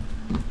 Yeah.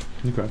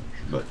 Okay.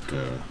 But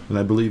And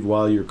I believe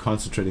while you're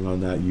concentrating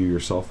on that, you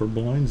yourself are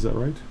blind. Is that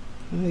right?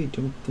 I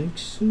don't think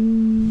so.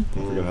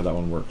 I forget how that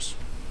one works.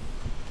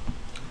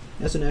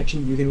 As an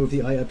action, you can move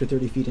the eye up to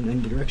 30 feet in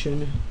any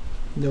direction.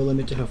 No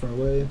limit to how far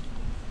away.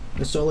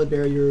 A solid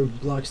barrier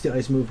blocks the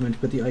eye's movement,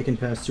 but the eye can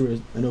pass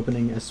through an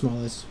opening as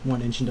small as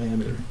 1 inch in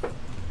diameter.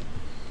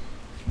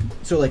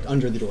 So, like,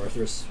 under the door, if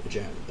there's a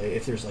jam,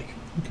 if there's, like,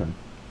 Okay.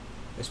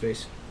 a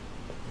space.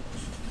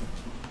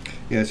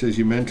 yeah, it says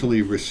you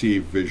mentally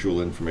receive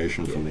visual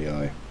information from the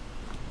eye,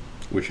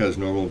 which has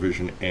normal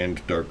vision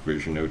and dark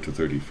vision out to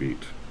 30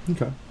 feet,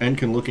 Okay. and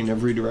can look in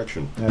every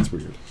direction. That's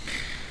weird.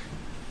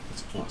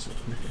 That's awesome.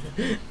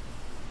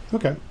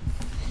 Okay.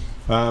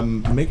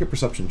 Make a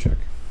perception check.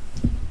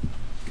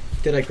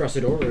 Did I cross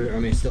the door, or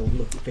am I still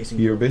facing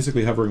the You're door?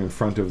 basically hovering in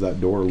front of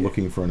that door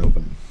looking for an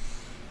opening.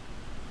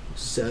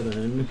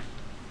 7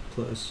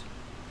 plus...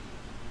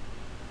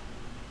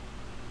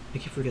 I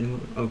keep forgetting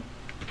what... Oh,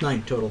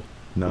 9 total.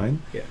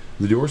 9? Yeah.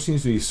 The door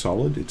seems to be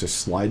solid. It's a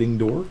sliding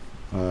door,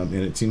 and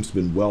it seems to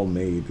have been well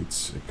made.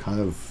 It's kind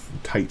of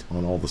tight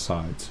on all the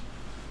sides.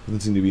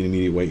 Doesn't seem to be an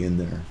immediate way in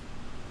there.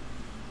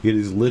 It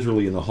is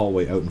literally in the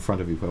hallway out in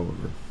front of you,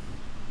 however.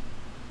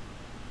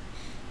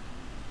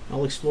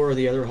 I'll explore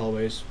the other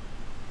hallways.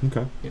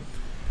 Okay. Yeah.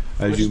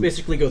 As I'll just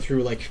basically go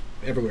through, like,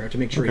 everywhere to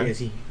make sure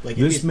Okay.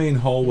 This main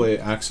hallway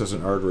acts as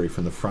an artery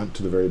from the front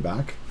to the very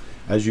back.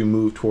 As you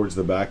move towards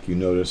the back, you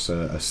notice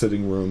a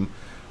sitting room.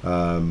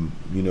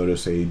 You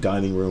notice a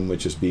dining room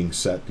which is being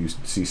set. You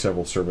see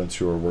several servants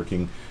who are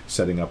working,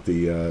 setting up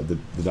the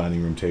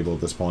dining room table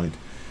at this point.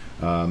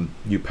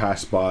 You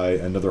pass by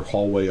another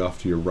hallway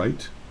off to your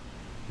right,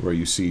 where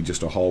you see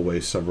just a hallway,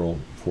 4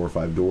 or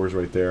 5 doors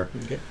right there.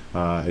 Okay.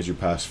 As you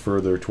pass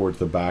further towards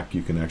the back,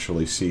 you can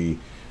actually see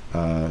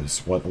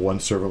one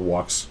servant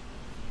walks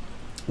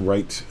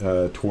right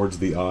towards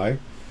the eye.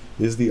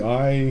 Is the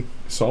eye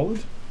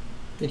solid?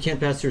 It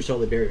can't pass through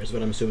solid barriers,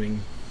 but I'm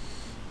assuming...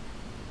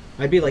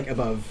 I'd be, like,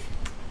 above...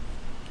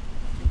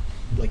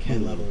 like,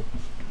 head level.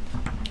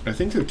 I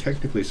think they're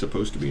technically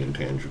supposed to be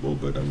intangible,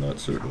 but I'm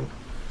not certain.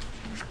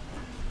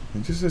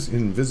 It just says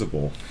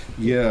invisible.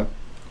 Yeah.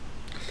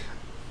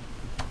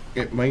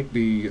 It might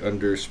be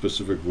under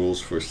specific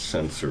rules for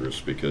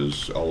sensors,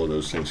 because all of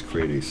those things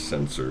create a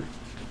sensor.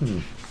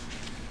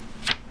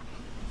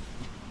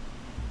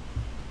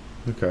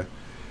 Okay.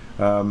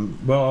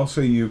 Well, I'll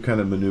say you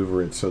kind of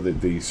maneuver it so that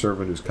the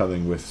servant who's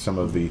coming with some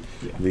of the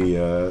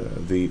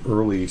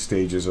early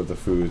stages of the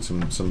food,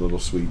 some little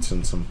sweets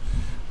and some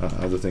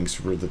other things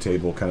for the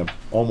table, kind of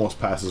almost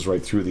passes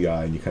right through the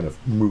eye, and you kind of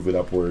move it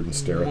upward and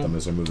stare at them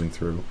as they're moving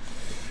through.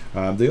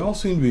 They all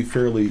seem to be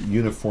fairly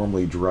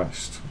uniformly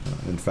dressed.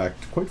 In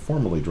fact, quite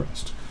formally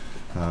dressed.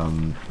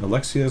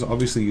 Alexia is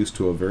obviously used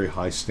to a very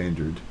high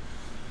standard.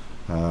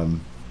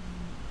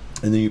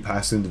 And then you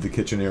pass into the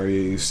kitchen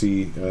area. You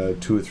see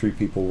 2 or 3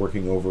 people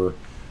working over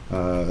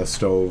a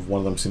stove. One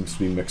of them seems to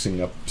be mixing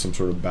up some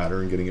sort of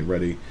batter and getting it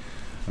ready.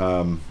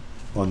 On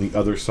the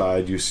other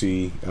side, you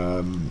see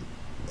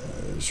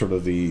sort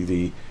of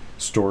the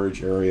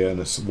storage area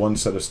and one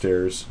set of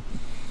stairs.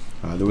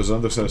 There was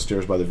another set of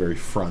stairs by the very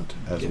front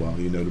as well.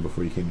 You noted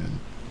before you came in.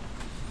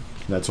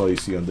 And that's all you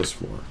see on this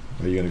floor.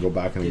 Are you going to go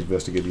back and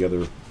investigate the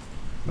other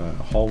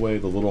hallway,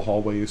 the little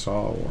hallway you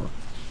saw, or?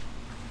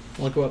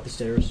 I'll go up the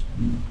stairs.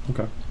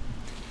 Okay.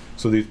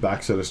 So these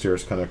back set of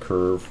stairs kind of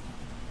curve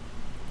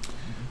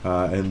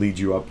and lead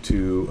you up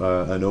to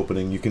an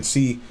opening. You can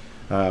see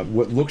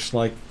what looks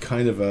like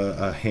kind of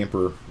a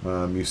hamper.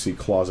 You see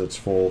closets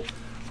full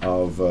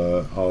of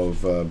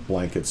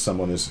blankets.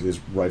 Someone is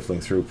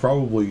rifling through,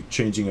 probably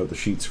changing out the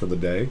sheets for the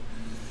day.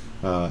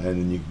 And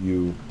then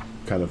you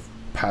kind of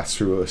pass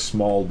through a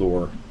small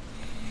door.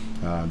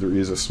 There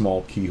is a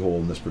small keyhole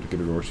in this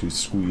particular door, so you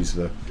squeeze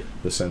the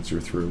sensor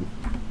through.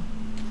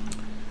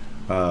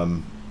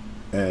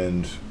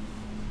 And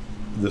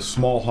the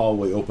small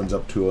hallway opens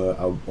up to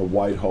a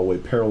wide hallway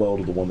parallel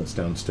to the one that's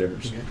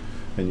downstairs. Okay.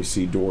 And you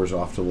see doors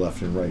off to the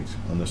left and right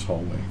on this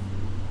hallway.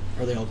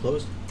 Are they all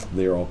closed?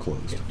 They are all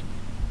closed.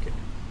 Okay.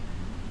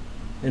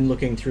 And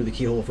looking through the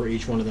keyhole for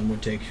each one of them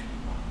would take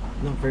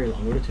not very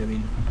long, would it? I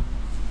mean,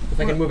 if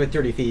I can move it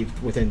 30 feet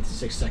within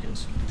 6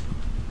 seconds.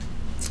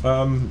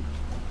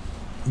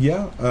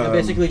 Yeah. I'm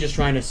basically just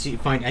trying to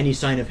find any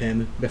sign of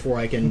him before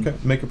I can... Okay,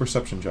 make a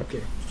perception check.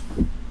 Okay.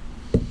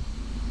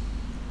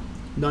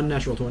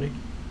 Non-natural 20.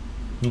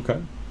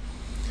 Okay.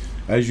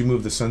 As you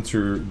move the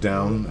sensor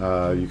down,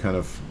 you kind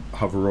of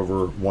hover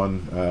over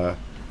one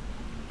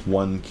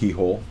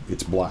keyhole.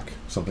 It's black.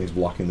 Something's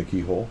blocking the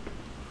keyhole.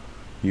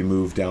 You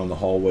move down the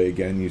hallway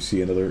again. You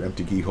see another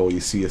empty keyhole. You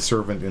see a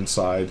servant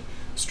inside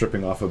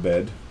stripping off a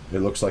bed. It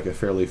looks like a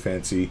fairly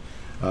fancy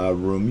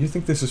room. You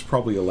think this is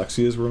probably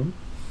Alexia's room.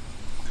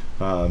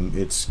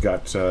 It's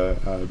got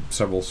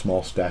several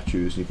small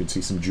statues. You can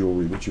see some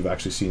jewelry, which you've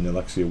actually seen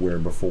Alexia wear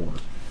before.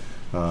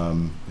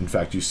 In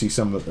fact, you see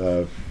some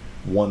of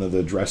one of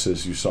the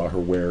dresses you saw her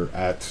wear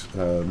at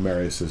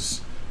Marius's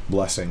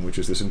blessing, which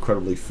is this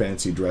incredibly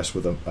fancy dress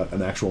with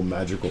an actual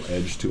magical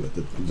edge to it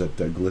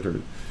that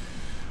glittered.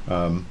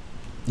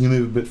 You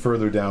move a bit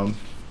further down.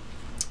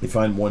 You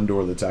find one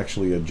door that's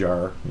actually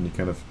ajar, and you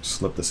kind of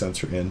slip the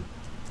sensor in.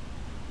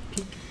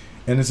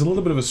 And it's a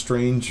little bit of a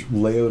strange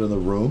layout in the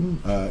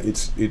room.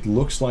 It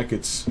looks like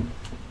it's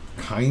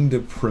kind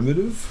of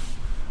primitive.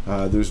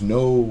 There's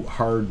no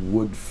hard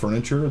wood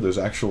furniture. There's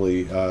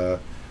actually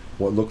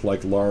what look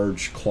like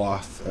large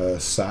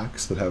cloth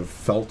sacks that have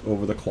felt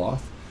over the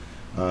cloth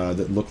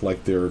that look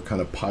like they're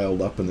kind of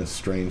piled up in this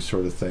strange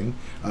sort of thing.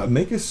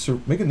 Make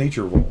a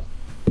nature roll.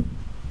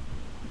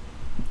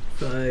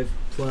 5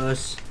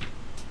 plus...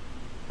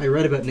 I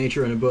read about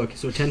nature in a book,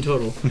 so 10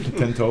 total.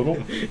 10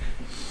 total?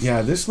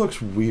 Yeah, this looks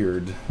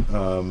weird.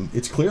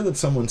 It's clear that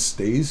someone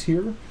stays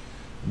here,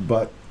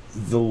 but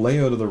the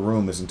layout of the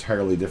room is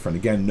entirely different.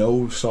 Again,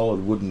 no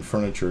solid wooden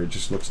furniture. It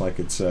just looks like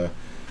it's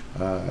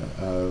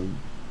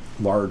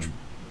large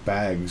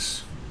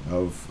bags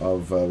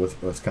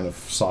with kind of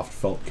soft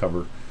felt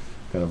cover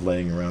kind of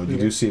laying around. You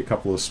do see a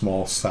couple of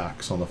small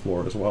sacks on the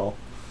floor as well.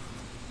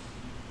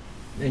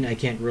 And I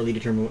can't really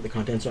determine what the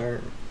contents are?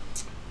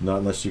 Not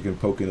unless you can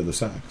poke into the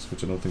sacks,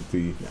 which I don't think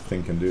the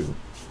thing can do.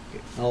 Okay.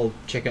 I'll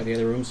check out the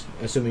other rooms,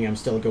 assuming I'm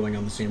still going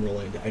on the same roll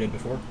I did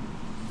before.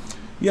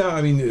 Yeah,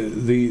 I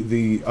mean,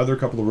 the other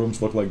couple of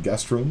rooms look like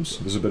guest rooms.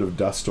 There's a bit of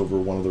dust over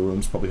one of the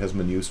rooms, probably hasn't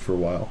been used for a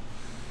while.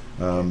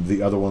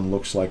 The other one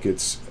looks like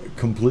it's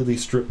completely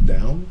stripped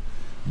down,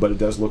 but it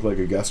does look like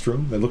a guest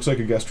room. It looks like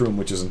a guest room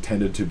which is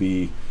intended to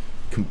be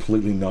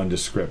completely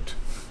nondescript,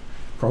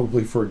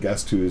 probably for a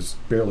guest who is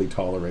barely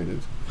tolerated.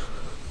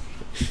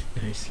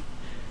 Nice.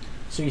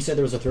 So you said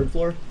there was a third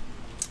floor?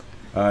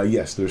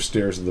 Yes, there's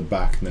stairs at the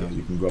back now.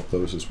 You can go up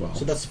those as well.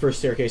 So that's the first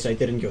staircase I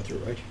didn't go through,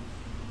 right?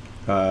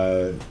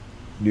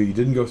 No, you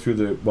didn't go through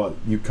the... Well,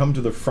 you come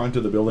to the front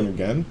of the building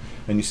again,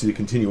 and you see the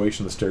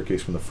continuation of the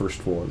staircase from the first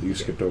floor that you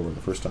skipped over the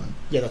first time.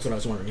 Yeah, that's what I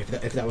was wondering, if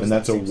that was... And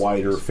that's a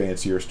wider,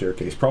 fancier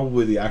staircase.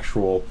 Probably the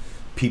actual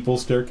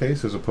people's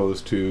staircase as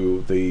opposed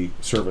to the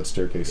servant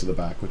staircase at the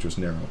back, which was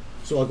narrow.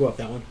 So I'll go up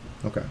that one.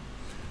 Okay.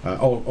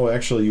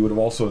 Actually, you would have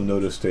also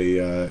noticed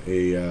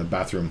a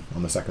bathroom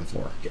on the second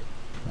floor,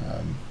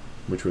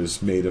 which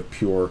was made of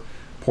pure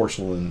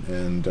porcelain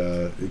and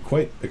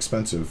quite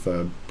expensive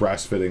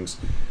brass fittings.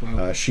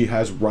 Wow. She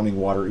has running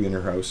water in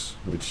her house,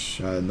 which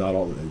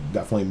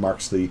definitely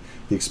marks the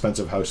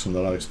expensive house from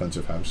the not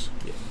expensive house.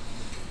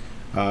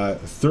 Yeah.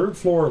 Third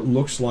floor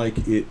looks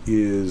like it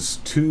is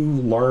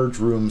 2 large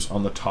rooms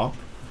on the top.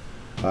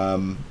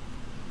 On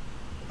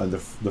the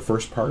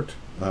first part,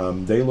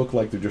 they look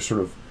like they're just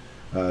sort of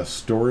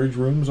storage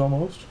rooms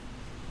almost,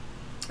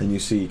 and you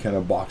see kind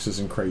of boxes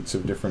and crates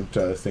of different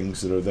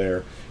things that are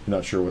there. You're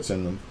not sure what's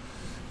in them.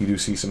 You do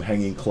see some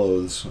hanging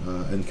clothes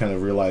and kind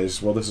of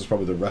realize, well, this is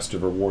probably the rest of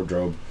her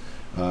wardrobe.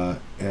 Yeah,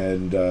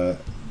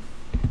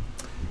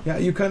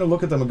 you kind of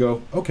look at them and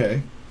go,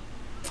 okay,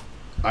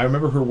 I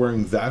remember her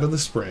wearing that in the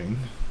spring.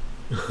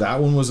 That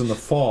one was in the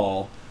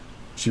fall.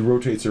 She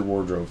rotates her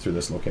wardrobe through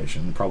this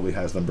location and probably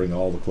has them bring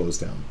all the clothes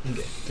down.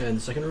 Okay. And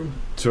the second room?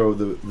 So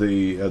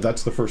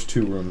that's the first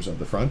 2 rooms at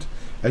the front.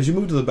 As you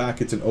move to the back,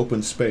 it's an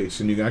open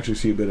space, and you can actually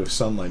see a bit of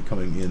sunlight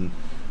coming in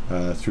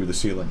through the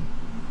ceiling.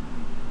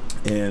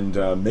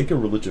 And make a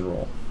religion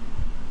roll.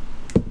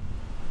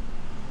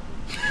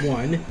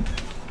 1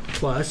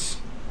 plus...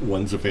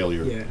 1's a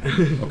failure. Yeah.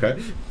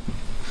 Okay.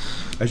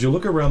 As you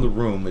look around the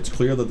room, it's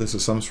clear that this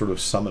is some sort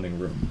of summoning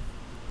room.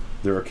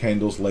 There are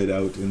candles laid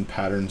out in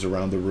patterns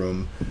around the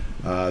room.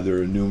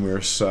 There are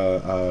numerous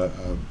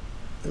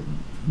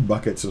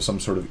buckets of some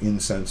sort of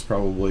incense,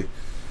 probably.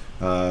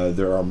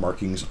 There are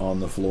markings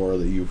on the floor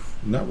that you're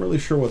not really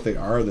sure what they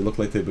are. They look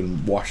like they've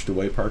been washed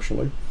away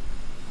partially.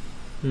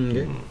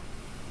 Okay.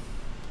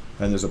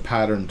 And there's a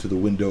pattern to the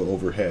window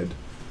overhead,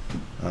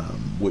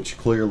 which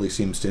clearly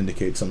seems to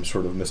indicate some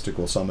sort of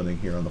mystical summoning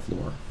here on the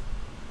floor.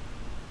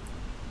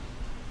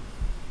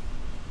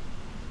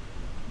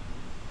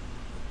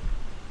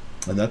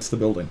 And that's the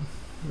building.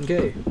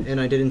 Okay,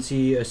 and I didn't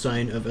see a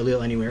sign of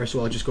Alil anywhere, so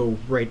I'll just go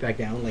right back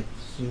down.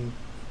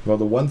 Well,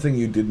 the one thing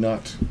you did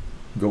not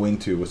go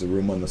into was the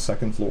room on the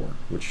second floor,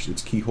 which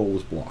its keyhole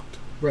was blocked.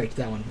 Right,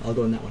 that one. I'll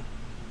go in that one.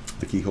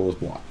 The keyhole is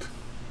blocked.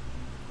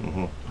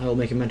 I will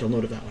make a mental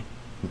note of that one.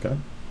 Okay.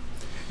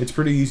 It's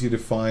pretty easy to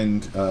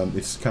find.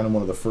 It's kind of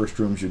one of the first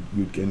rooms you'd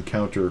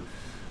encounter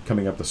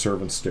coming up the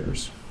servants'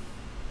 stairs.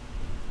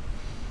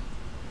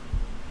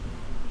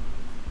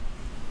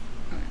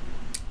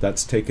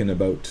 That's taken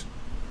about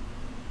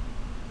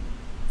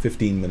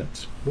 15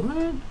 minutes.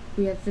 What?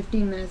 We have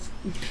 15 minutes.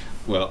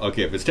 Well,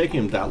 okay, if it's taking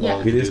him that Yeah.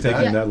 long, It to is do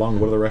taking that, that long.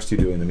 What are the rest of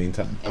you doing in the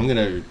meantime? I'm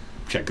gonna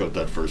check out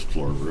that first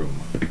floor room.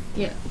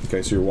 Yeah.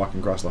 Okay, so you're walking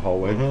across the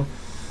hallway,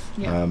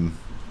 Yeah.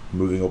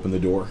 moving open the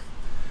door.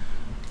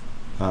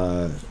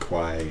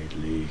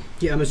 Quietly.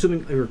 Yeah, I'm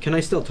assuming. Or can I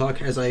still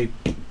talk as I?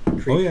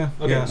 Oh yeah,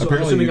 Okay, yeah. so I'm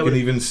Apparently assuming you I can would've-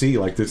 even see,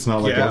 like, it's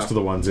not like Yeah. most of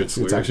the ones. It's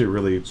Weird. actually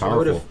really So I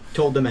would have powerful.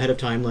 told them ahead of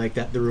time, like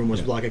that the room was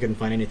Yeah. blocked. I couldn't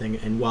find anything,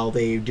 and while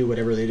they do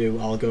whatever they do,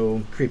 I'll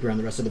go creep around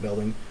the rest of the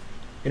building.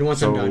 And once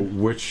So I'm done,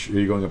 which are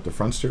you going up the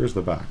front stairs, or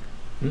the back?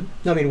 no,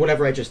 I mean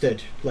whatever I just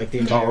did, like the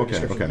entire Oh, okay,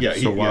 description. okay. Yeah,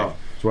 so he-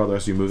 while the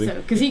rest of you moving, So,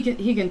 because he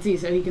can see,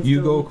 so he can. you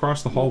still go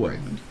across the move hallway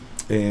around.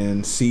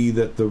 and see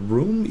that the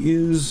room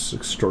is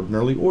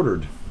extraordinarily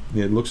ordered.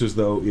 It looks as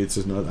though it's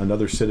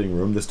another sitting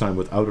room, this time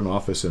without an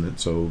office in it,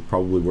 so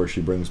probably where she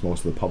brings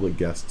most of the public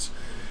guests.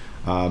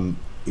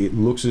 It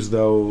looks as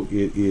though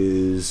it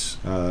is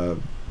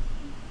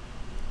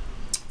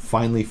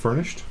finely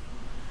furnished.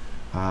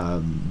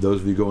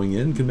 Those of you going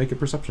in can make a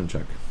perception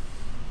check.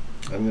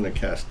 I'm gonna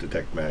cast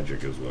Detect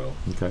Magic as well.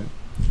 Okay.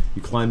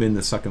 You climb in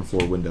the second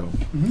floor window.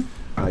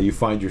 Mm-hmm. You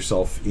find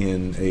yourself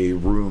in a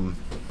room.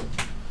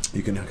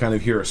 You can kind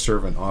of hear a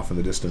servant off in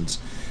the distance,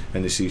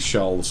 and you see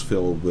shelves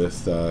filled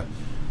with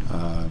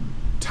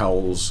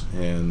towels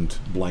and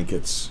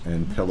blankets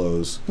and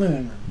pillows. Linen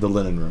room. The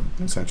linen room,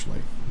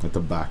 essentially, at the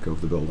back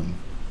of the building.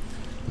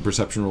 The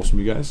perception rolls from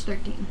you guys?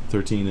 13.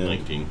 13 and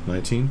 19.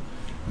 19?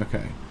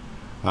 Okay.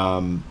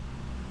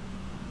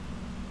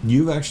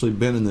 You've actually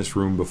been in this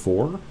room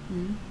before,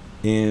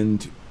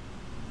 and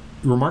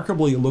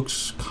remarkably, it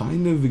looks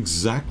kind of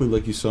exactly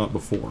like you saw it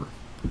before.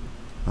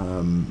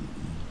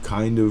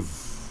 Kind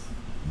of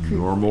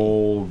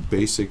normal,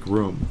 basic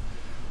room.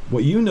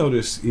 What you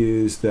notice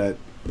is that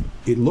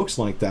it looks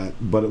like that,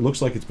 but it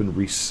looks like it's been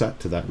reset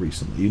to that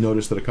recently. You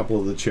notice that a couple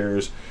of the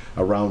chairs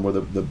around where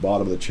the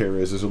bottom of the chair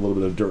is, there's a little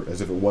bit of dirt,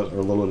 as if it was, or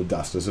a little bit of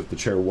dust, as if the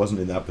chair wasn't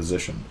in that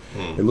position.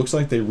 It looks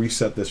like they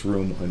reset this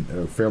room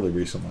fairly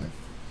recently.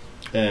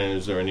 And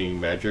is there any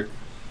magic?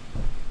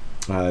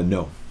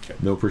 No. Okay.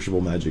 No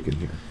appreciable magic in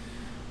here.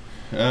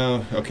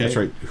 Okay. That's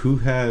right. Who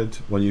had...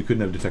 Well, you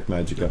couldn't have Detect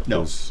Magic up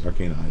No. those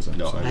Arcane Eyes. I'm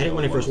No, sorry. I had it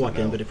when I What first was it walked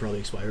in, now? but it probably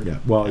expired. Yeah.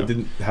 Well, Yeah. it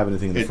didn't have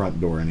anything in the It- front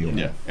door anyway.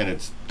 Yeah, and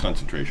it's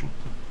concentration.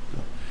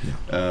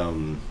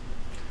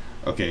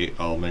 Okay,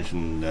 I'll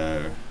mention.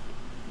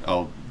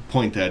 I'll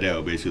point that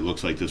out. Basically, it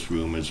looks like this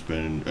room has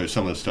been, or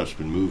some of the stuff's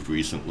been moved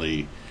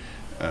recently.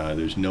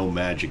 There's no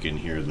magic in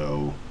here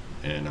though,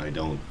 and I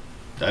don't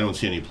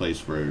see any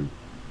place where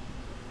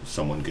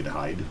someone could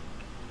hide.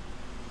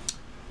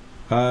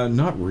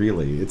 Not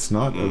really. It's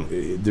not...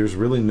 there's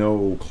really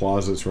no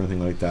closets or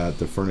anything like that.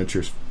 The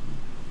furniture's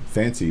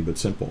fancy but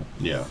simple.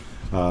 Yeah.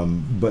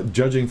 But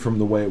judging from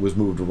the way it was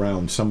moved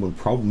around, someone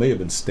probably may have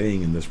been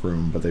staying in this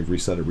room, but they've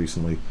reset it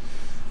recently.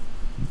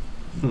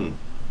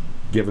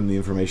 Given the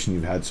information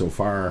you've had so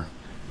far,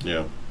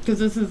 Yeah. Because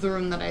this is the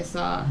room that I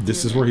saw.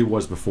 this is where he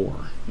was before.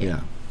 Yeah.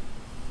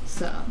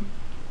 So.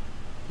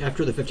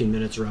 After the 15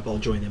 minutes are up, I'll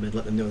join them and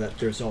let them know that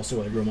there's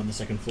also a room on the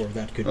second floor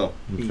that could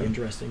be okay.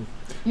 interesting.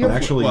 And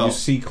actually, well- you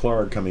see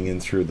Clark coming in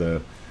through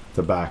the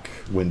back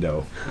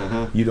window.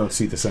 You don't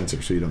see the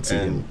sensor, so you don't see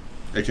him.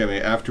 And actually, I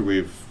mean, after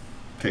we've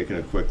taken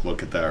a quick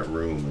look at that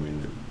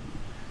room,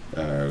 I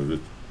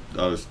mean,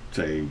 I'll just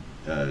say,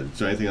 is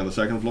there anything on the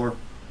second floor?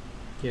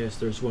 Yes,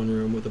 there's one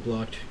room with a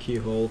blocked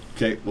keyhole,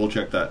 Okay, we'll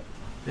check that.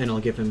 and I'll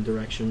give him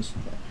directions.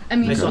 I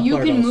mean, I saw you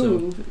Clark can also.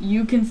 move.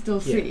 You can still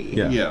Yeah. see.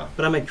 Yeah.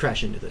 But I might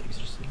crash into things.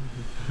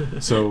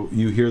 So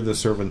you hear the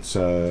servants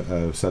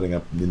setting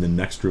up in the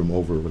next room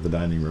over with the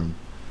dining room,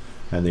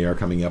 and they are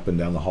coming up and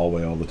down the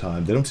hallway all the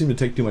time. They don't seem to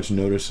take too much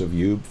notice of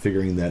you,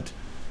 figuring that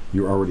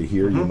you're already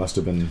here. You must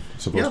have been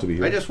supposed to be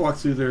here. I just walked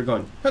through there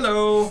going,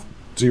 hello.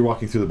 So you're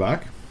walking through the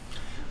back?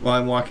 Well,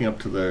 I'm walking up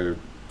to the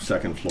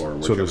second floor,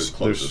 So whichever's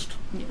closest.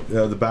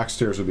 The back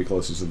stairs would be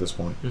closest at this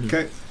point.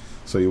 Okay.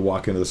 So you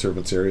walk into the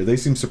servants' area. They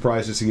seem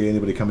surprised to see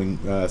anybody coming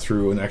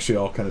through, and actually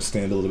all kind of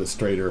stand a little bit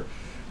straighter.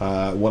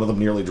 One of them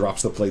nearly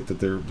drops the plate that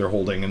they're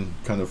holding and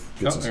kind of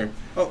gets us.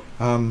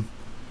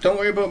 Don't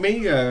worry about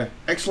me.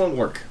 Excellent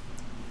work.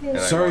 And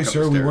I Sorry, walk up sir,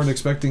 the we stairs. weren't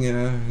expecting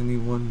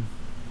anyone.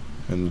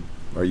 And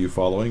are you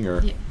following,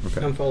 or Yeah.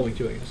 okay? I'm following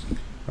too, I guess.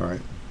 All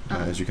right.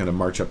 As you kind of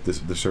march up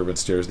the servant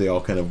stairs, they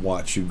all kind of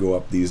watch you go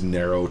up these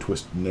narrow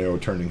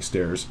turning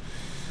stairs.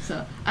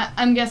 So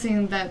I'm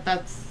guessing that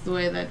that's the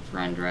way that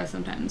Frandra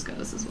sometimes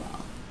goes as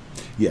well.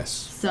 Yes.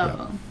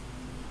 So.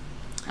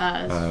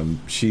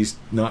 She's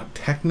not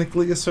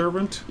technically a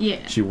servant.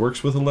 Yeah. She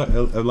works with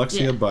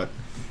Alexia, Yeah. but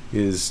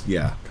is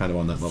kind of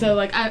on that level. So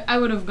like I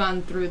would have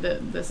gone through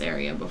this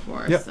area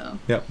before. Yep. So.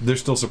 Yep. They're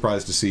still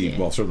surprised to see. Yeah.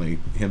 Well, certainly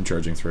him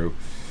charging through.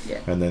 Yeah.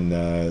 And then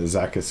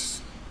Zacchus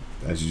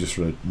as you just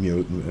sort of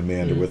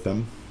meander with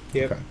them.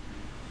 Yep.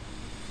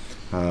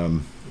 Okay.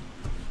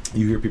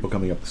 You hear people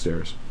coming up the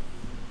stairs.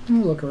 I'll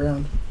look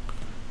around.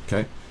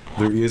 Okay.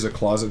 There is a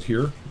closet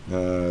here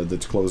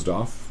that's closed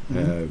off,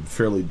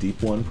 fairly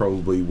deep one,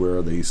 probably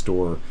where they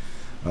store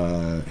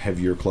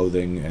heavier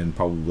clothing and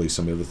probably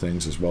some other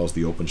things, as well as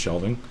the open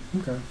shelving.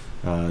 Okay.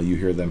 You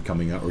hear them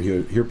coming up, or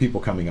you hear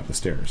people coming up the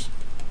stairs.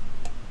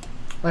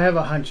 I have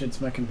a hunch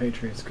it's my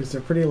compatriots because they're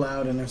pretty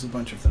loud and there's a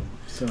bunch of them.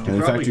 So And in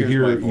Probably fact, you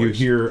hears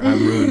hear my voice.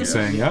 Amrun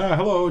saying,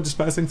 hello, just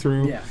passing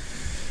through. yeah,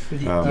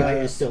 The eye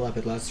is still up.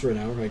 It lasts for an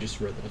hour. I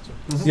just read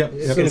that. So. Yep,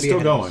 It's yep, gonna it's be still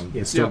ahead of us. going.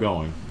 Yeah. It's still Yeah.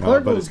 going. Well,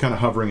 But it's kind of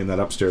hovering in that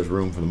upstairs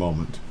room for the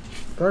moment.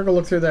 Garg will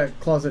look through that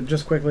closet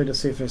just quickly to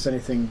see if there's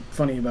anything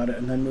funny about it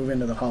and then move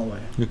into the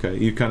hallway. Okay,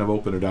 you kind of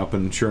open it up,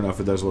 and sure enough,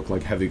 it does look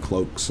like heavy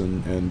cloaks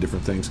and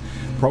different things.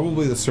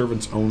 Probably the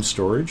servants' own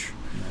storage,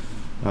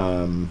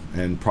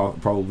 and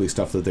probably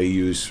stuff that they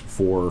use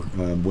for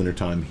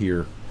wintertime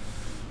here,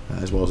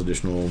 as well as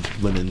additional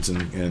linens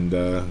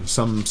and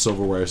some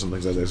silverware, some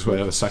things like that. So we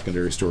have a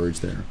secondary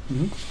storage there.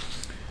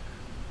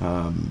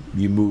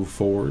 You move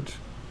forward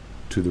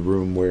to the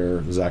room where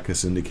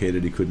Zacchus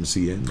indicated he couldn't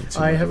see in. It seemed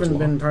like I it was haven't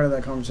been locked. part of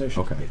that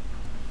conversation. Okay.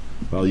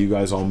 Well, you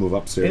guys all move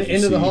upstairs. You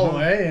Into the see-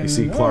 hallway. You And,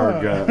 see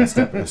Clark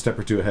a step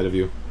or two ahead of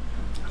you.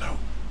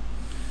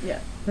 Yeah.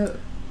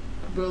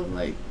 We'll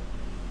like.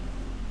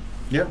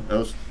 Yeah,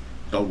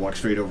 I'll walk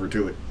straight over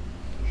to it.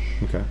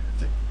 Okay.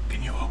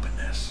 Can you open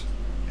this?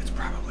 It's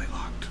probably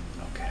locked.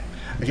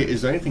 Okay,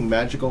 is there anything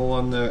magical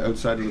on the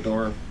outside of the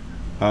door?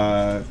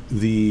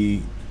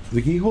 The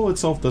keyhole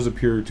itself does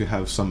appear to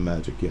have some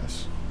magic,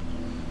 yes.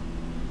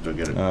 Do I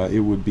get it? It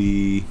would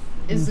be...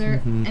 Is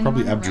there anyone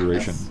probably around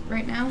abjuration. us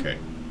right now? Okay.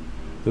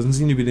 Doesn't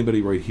seem to be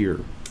anybody right here.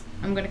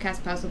 I'm gonna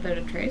cast Pass Without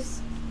a Trace.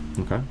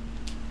 Okay.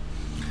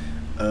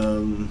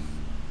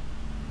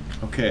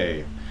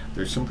 Okay.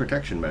 There's some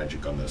protection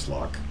magic on this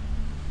lock.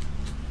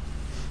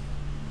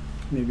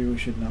 Maybe we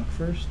should knock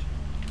first.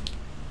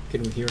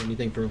 Can we hear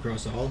anything from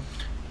across the hall?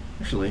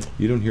 Actually,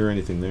 You don't hear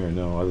anything there,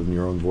 no, other than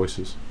your own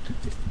voices.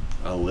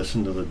 I'll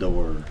listen to the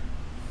door.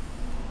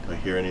 Do I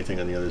hear anything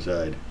on the other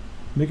side?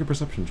 Make a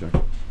perception check.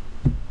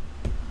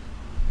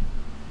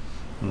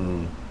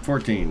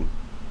 14.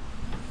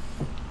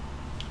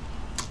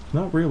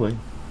 Not really.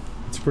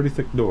 It's a pretty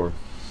thick door.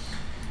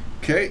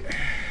 Okay.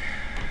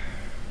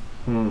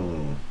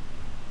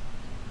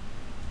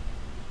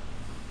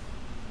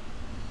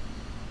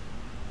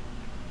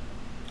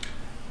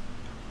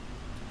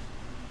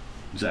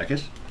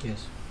 Zacchus,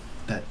 Yes.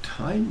 that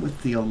time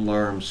with the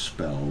alarm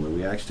spell where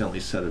we accidentally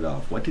set it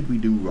off, what did we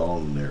do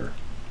wrong there?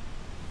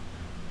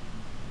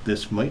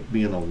 This might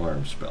be an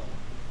alarm spell.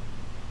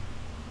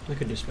 I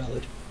could dispel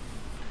it.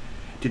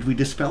 Did we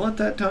dispel it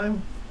that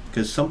time?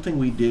 Because something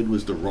we did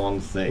was the wrong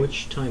thing.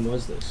 Which time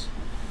was this?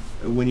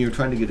 When you were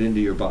trying to get into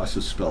your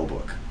boss's spell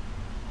book.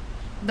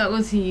 That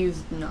was he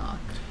used knock.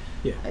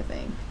 Yeah. I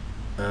think.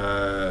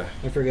 I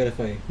forget if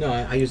I... No,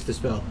 I used the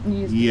spell.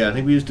 Yeah, I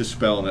think we used a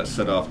spell and that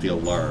set off the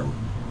alarm.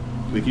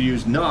 We could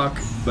use knock,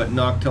 but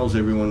knock tells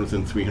everyone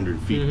within 300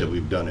 feet that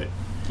we've done it.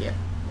 Yeah.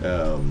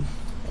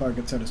 Clark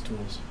gets out his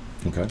tools.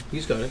 Okay.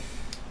 He's got it.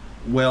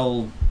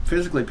 Well,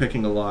 physically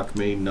picking a lock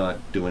may not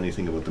do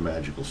anything about the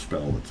magical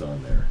spell that's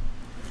on there.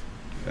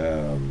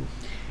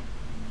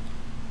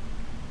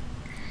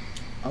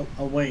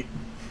 I'll wait.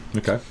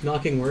 Okay.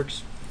 Knocking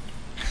works.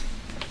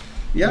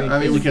 Yeah, I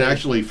mean, we can physically-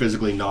 actually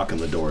physically knock on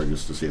the door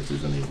just to see if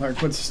there's any. Clark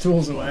puts his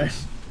tools away.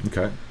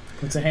 Okay.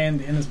 Puts a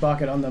hand in his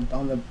pocket on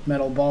the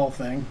metal ball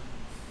thing.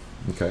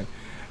 Okay.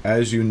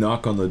 As you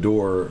knock on the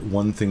door,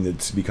 one thing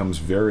that becomes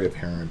very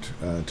apparent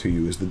to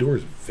you is the door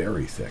is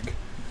very thick,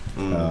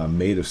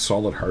 made of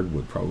solid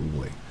hardwood,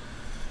 probably,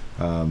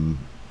 and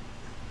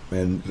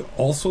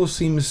also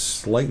seems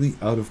slightly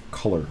out of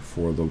color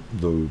for the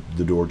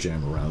door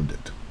jamb around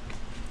it.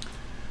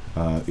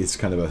 It's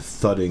kind of a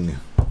thudding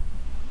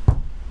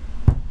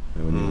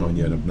when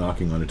you end up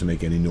knocking on it to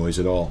make any noise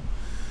at all.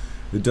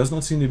 There does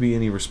not seem to be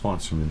any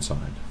response from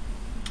inside.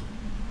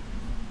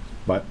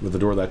 But with the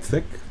door that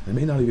thick, they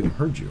may not even have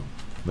heard you,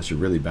 unless you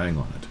really bang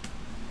on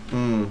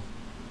it.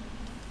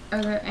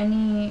 Are there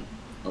any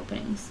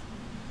openings?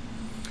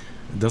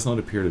 It does not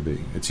appear to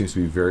be. It seems to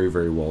be very,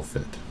 very well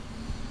fit.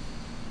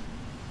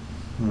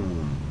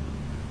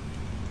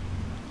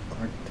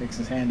 Clark takes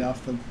his hand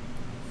off the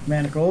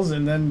manacles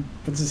and then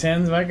puts his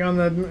hands back on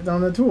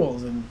the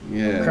tools and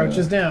Yeah.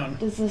 crouches down.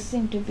 Does this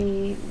seem to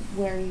be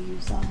where you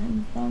saw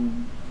him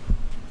from?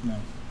 No,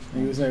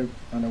 he was out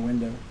on a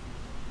window.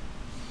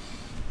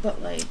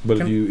 But like, But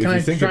Can- if you can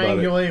I think about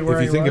triangulate it, where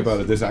if you he think was?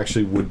 about it, this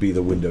actually would be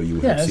the window you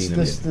would Yeah, have seen him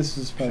this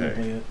is probably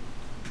it.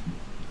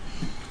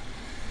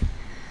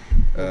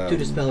 To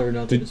dispel or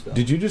not to in. dispel?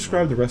 Did you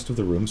describe the rest of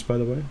the rooms, by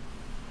the way?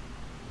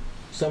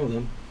 Some of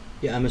them.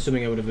 Yeah, I'm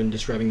assuming I would have been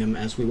describing them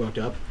as we walked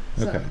up.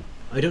 So- Okay.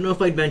 I don't know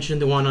if I'd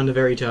mentioned the one on the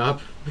very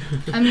top.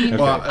 I mean, Okay.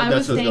 Well, I that's was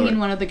what's staying going- in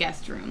one of the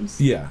guest rooms.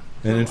 Yeah,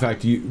 and in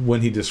fact,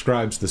 when he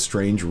describes the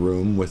strange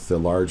room with the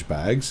large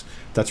bags,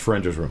 that's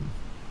Ferendra's room.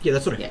 Yeah,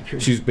 that's what I Yeah.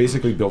 figured. She's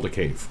basically built a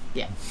cave.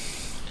 Yeah.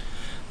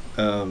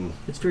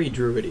 It's very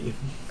druidy.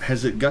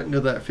 Has it gotten to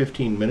that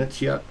 15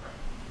 minutes yet?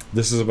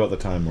 This is about the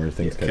time where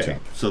things catch Okay,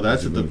 up. so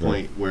that's You at the move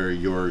point where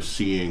you're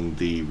seeing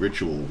the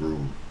ritual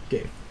room.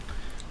 Okay.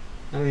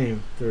 I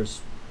mean,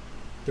 there's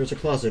a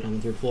closet on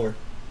the 3rd floor.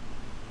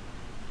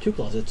 2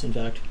 closets, in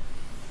fact,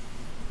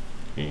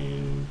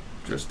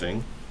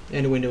 Interesting.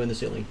 and a window in the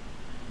ceiling.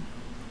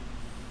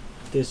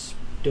 This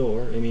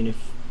door. I mean,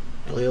 if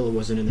Eliola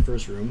wasn't in the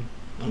first room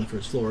on the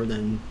 1st floor,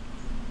 then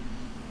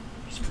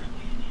he's probably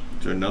in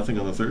Is there nothing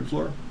on the 3rd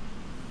floor?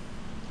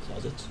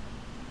 closets.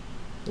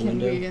 The Can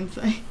window. read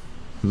inside.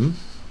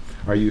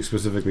 Are you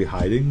specifically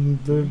hiding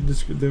the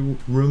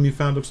room you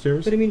found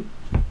upstairs? But I mean,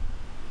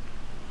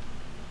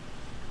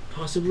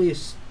 possibly.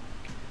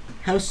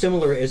 How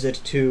similar is it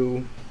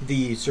to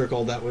the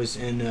circle that was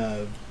in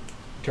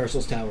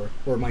Tarsel's tower,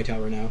 or my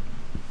tower now?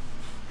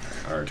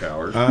 Our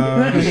towers.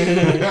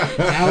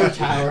 Our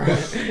tower.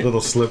 Little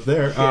slip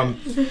there.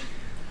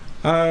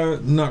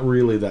 Not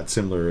really that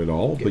similar at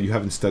all, but you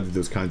haven't studied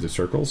those kinds of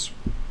circles.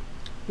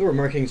 There were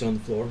markings on the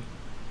floor.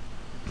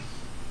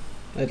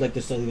 I'd like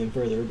to study them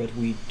further, but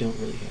we don't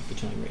really have the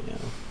time right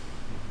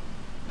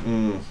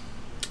now.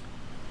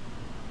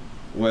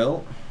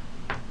 Well,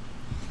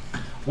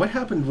 what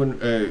happened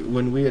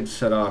when we had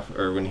set off,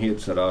 or when he had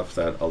set off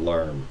that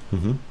alarm?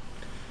 Mm-hmm.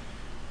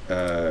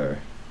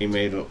 He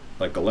made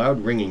like a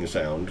loud ringing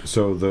sound.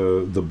 So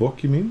the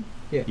book, you mean?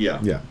 Yeah. Yeah.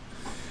 Yeah.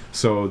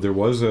 So there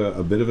was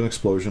a bit of an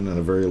explosion and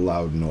a very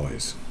loud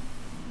noise.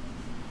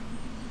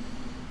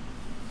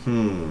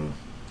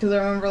 Because I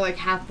remember like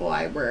half the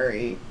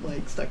library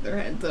like stuck their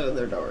heads out of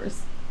their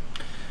doors.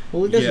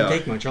 Well, it doesn't Yeah.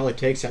 take much. All it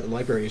takes at the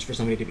library is for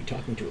somebody to be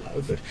talking too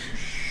loud. But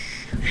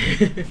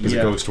There's a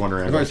ghost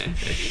wandering Of around.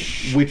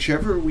 course,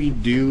 whichever we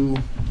do,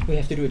 we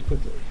have to do it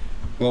quickly.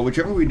 well,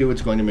 whichever we do,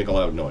 it's going to make a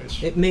loud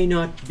noise. It may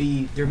not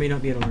be. There may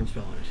not be an alarm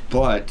spell on it.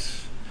 But,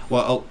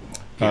 well,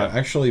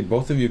 Actually,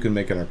 both of you can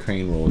make an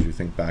arcane roll as you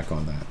think back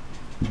on that.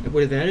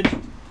 What advantage?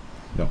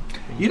 No.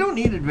 you don't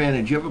need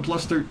advantage. You have a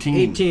plus 13.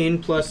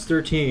 18 plus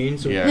 13,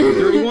 so Yeah.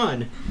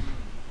 31.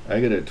 I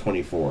get a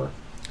 24.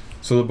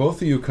 So the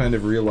both of you kind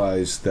of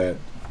realize that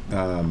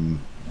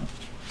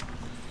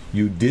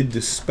you did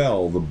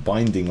dispel the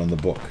binding on the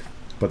book,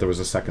 but there was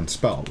a second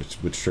spell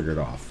which triggered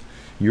off.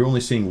 You're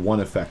only seeing one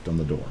effect on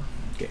the door.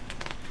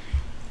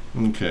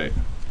 Okay.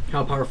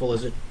 How powerful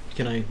is it?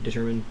 Can I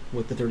determine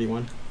with the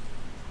 31?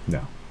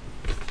 No.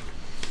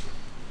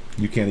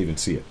 You can't even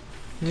see it.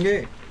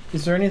 Okay.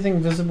 Is there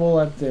anything visible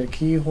at the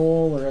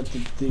keyhole or at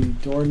the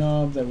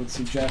doorknob that would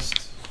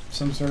suggest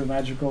some sort of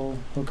magical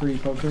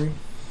hookery-pokery?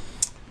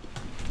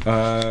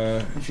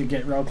 If you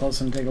get real close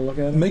and take a look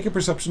at it? Make a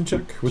perception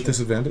check with Sure.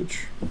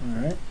 disadvantage.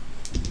 Alright.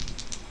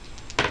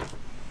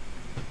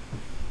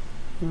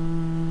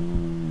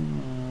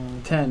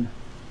 10.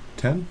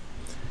 10.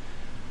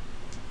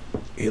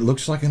 It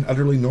looks like an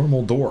utterly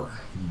normal door.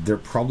 They're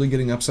probably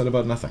getting upset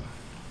about nothing.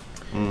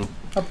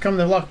 Up come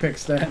the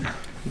lockpicks then.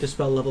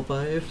 Dispel level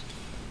 5.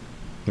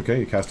 Okay,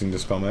 you're casting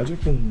Dispel Magic?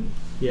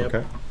 Yep.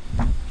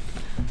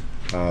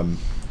 Okay.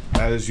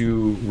 As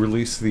you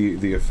release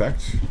the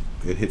effect,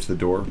 it hits the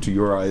door. To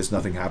your eyes,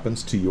 nothing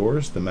happens. To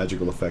yours, the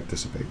magical effect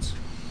dissipates.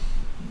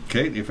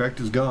 Okay, the effect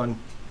is gone.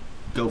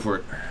 Go for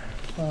it.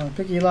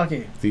 Picky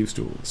lucky. Thieves'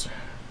 tools.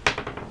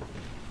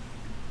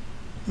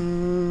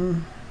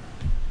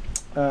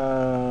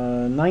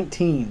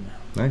 19.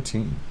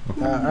 19.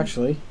 Okay.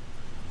 Actually,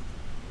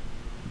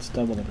 it's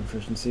double the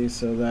proficiency,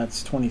 so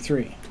that's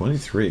 23.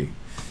 23.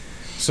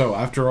 So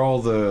after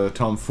all the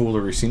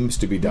tomfoolery seems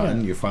to be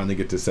done, Yeah. you finally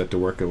get to set to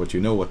work at what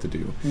you know what to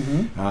do.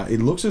 Mm-hmm. It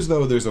looks as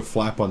though there's a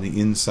flap on the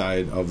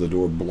inside of the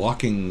door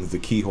blocking the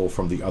keyhole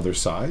from the other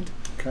side,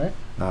 Okay.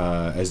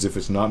 as if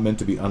it's not meant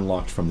to be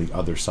unlocked from the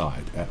other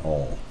side at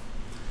all.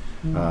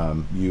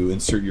 You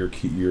insert your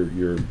key,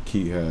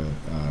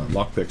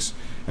 lockpicks,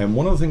 and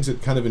one of the things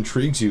that kind of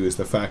intrigues you is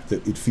the fact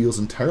that it feels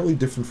entirely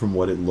different from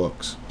what it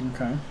looks.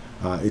 Okay.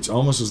 It's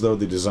almost as though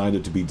they designed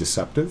it to be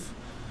deceptive,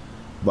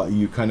 but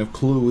you kind of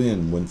clue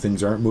in when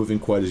things aren't moving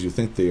quite as you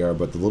think they are,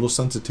 but the little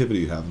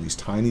sensitivity you have in these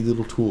tiny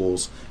little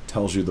tools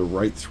tells you the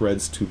right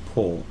threads to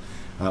pull.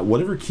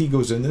 Whatever key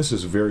goes in this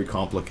is very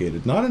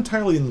complicated. Not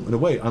entirely in a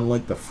way,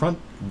 unlike the front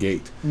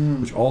gate,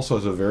 which also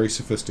has a very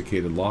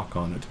sophisticated lock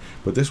on it.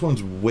 But this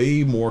one's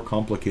way more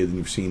complicated than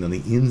you've seen on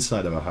the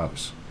inside of a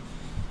house.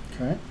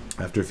 Okay.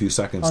 After a few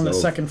seconds, On the though-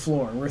 second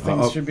floor, where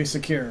things should be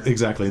secure.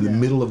 Exactly, in the Yeah.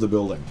 middle of the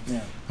building.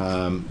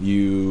 Yeah.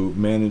 You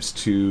manage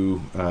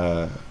to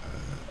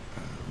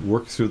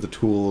work through the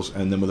tools,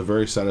 and then with a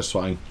very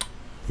satisfying,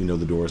 the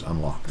door is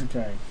unlocked.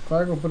 Okay.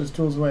 Clark will put his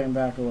tools away and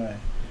back away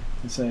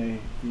and say,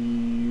 you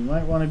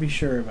might want to be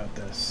sure about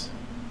this.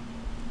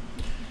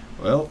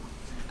 Well,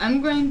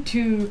 I'm going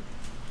to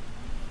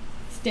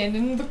stand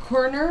in the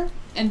corner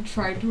and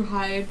try to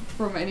hide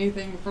from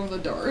anything from the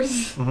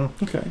doors.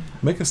 Okay.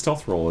 Make a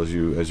stealth roll as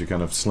you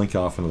kind of slink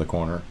off into the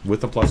corner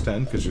with a plus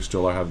 10 because you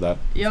still have that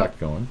Yep. effect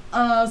going.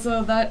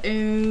 So that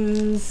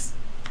is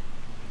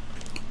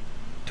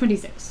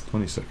 26.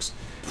 26.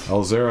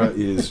 Elzera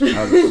is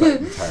out of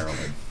sight entirely.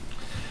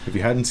 If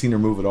you hadn't seen her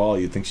move at all,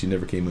 you'd think she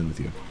never came in with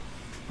you.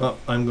 Well,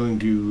 I'm going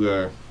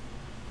to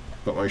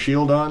put my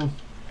shield on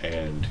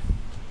and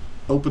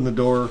open the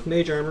door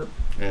Mage armor.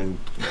 and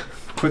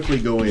quickly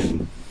go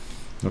in.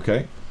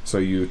 Okay, so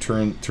you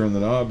turn the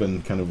knob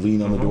and kind of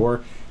lean on the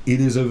door.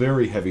 It is a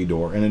very heavy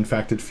door, and in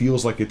fact it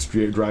feels like it's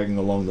dragging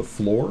along the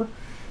floor,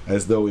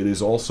 as though it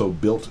is also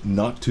built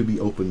not to be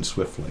opened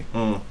swiftly.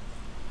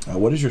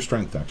 What is your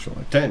strength,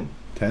 actually? 10.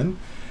 10?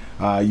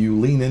 You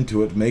lean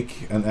into it,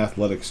 make an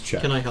athletics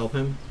check. Can I help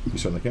him? You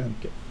certainly can.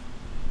 Okay.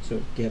 So,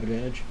 do you have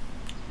advantage?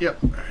 Yep.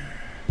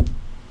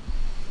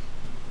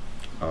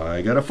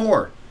 I got a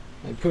 4.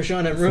 I push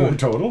on at 4 Ruin.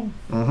 total.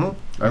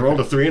 I rolled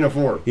a 3 and a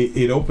 4.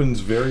 It opens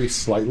very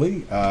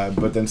slightly,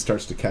 but then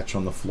starts to catch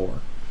on the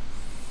floor.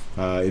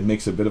 It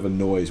makes a bit of a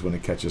noise when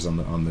it catches on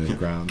the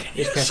ground.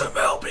 Use some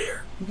help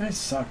here. You guys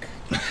suck.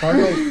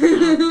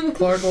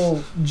 Clark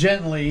will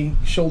gently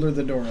shoulder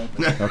the door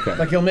open. Okay.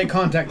 Like he'll make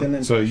contact and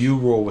then. So you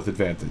roll with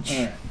advantage.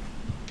 All right.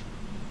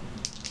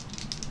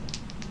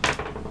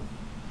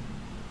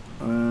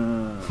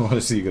 I want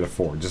to see you get a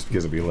 4, just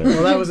because it'd be hilarious.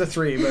 Well, that was a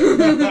 3, but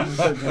 13's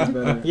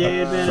better.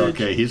 Yay, It's advantage.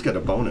 okay, he's got a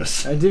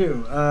bonus. I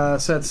do.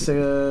 So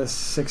that's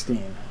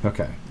 16.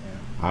 Okay.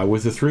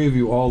 With the three of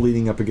you all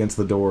leaning up against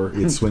the door,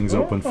 it swings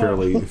open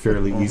fairly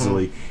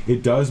easily.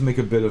 It does make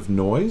a bit of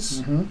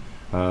noise,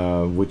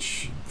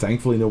 which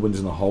thankfully no one's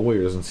in the hallway,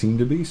 or doesn't seem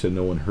to be, so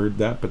no one heard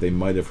that, but they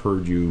might have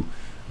heard you,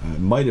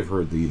 might have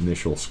heard the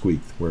initial squeak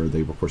where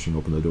they were pushing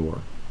open the door.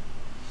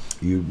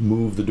 You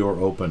move the door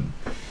open.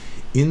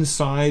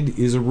 Inside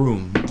is a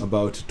room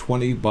about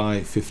 20 by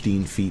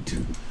 15 feet,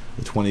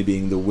 the 20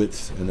 being the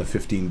width and the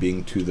 15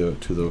 being to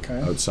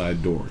the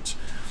outside doors.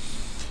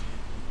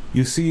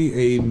 You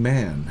see a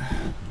man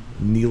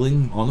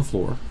kneeling on the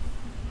floor,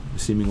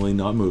 seemingly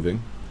not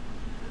moving.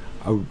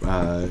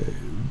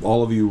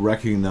 All of you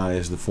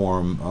recognize the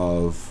form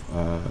of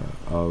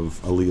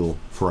Allele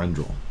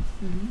Ferendril.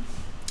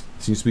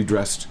 Seems to be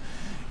dressed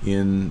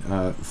in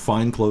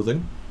fine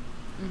clothing.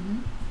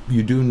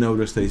 You do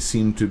notice they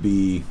seem to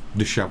be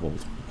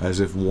disheveled,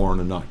 as if worn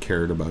and not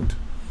cared about.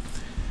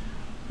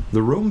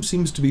 The room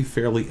seems to be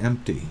fairly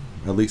empty,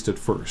 at least at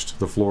first.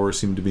 The floor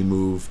seemed to be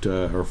moved,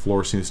 or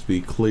floor seems to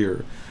be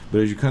clear.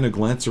 But as you kind of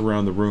glance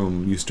around the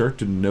room, you start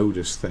to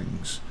notice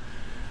things.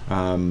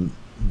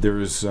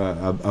 There's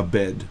a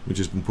bed which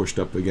has been pushed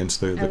up against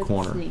the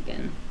corner. Sneak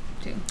in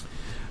too.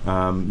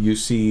 You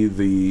see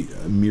the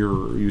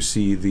mirror, you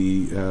see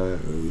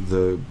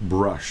the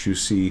brush, you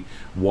see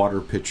water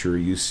pitcher,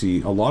 you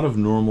see a lot of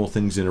normal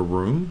things in a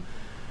room,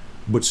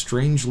 but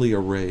strangely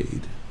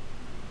arrayed.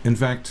 In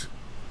fact,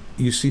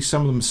 you see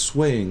some of them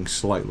swaying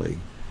slightly,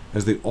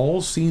 as they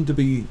all seem to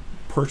be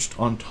perched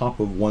on top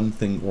of one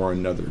thing or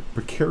another,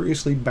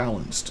 precariously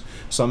balanced.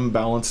 Some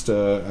balanced,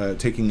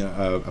 taking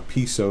a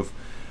piece of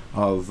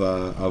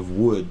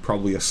wood,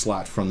 probably a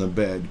slat from the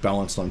bed,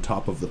 balanced on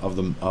top of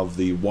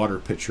the water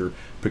pitcher,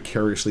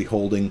 precariously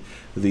holding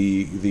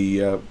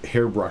the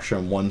hairbrush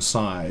on one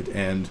side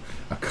and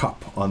a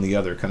cup on the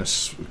other, kind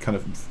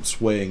of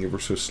swaying ever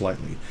so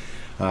slightly.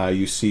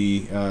 You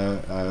see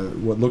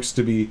what looks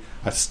to be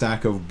a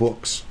stack of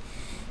books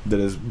that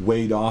is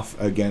weighed off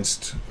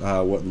against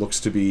what looks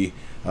to be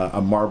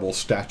a marble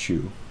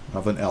statue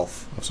of an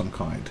elf of some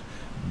kind,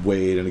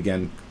 weighed and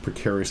again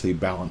precariously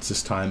balanced,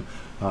 this time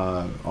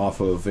off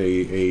of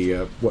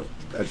a what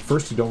at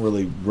first you don't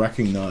really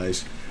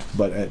recognize,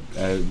 but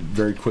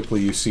very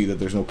quickly you see that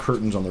there's no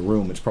curtains on the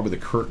room. It's probably the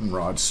curtain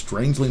rod.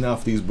 Strangely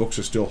enough, these books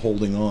are still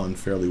holding on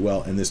fairly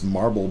well, and this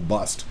marble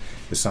bust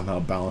is somehow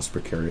balanced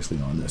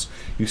precariously on this.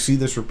 You see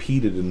this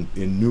repeated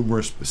in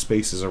numerous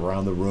spaces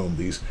around the room,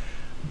 these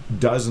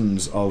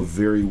dozens of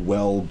very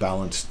well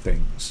balanced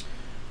things.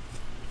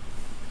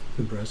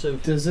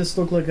 Impressive. Does this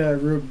look like a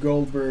Rube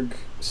Goldberg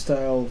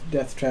style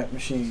death trap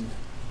machine?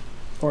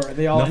 Or are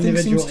they all Nothing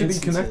individual seems to be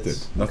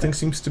instances? connected. Nothing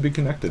seems to be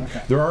connected.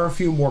 Okay. There are a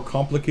few more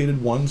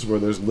complicated ones where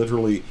there's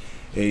literally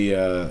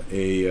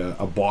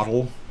a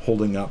bottle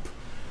holding up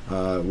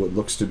what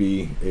looks to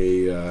be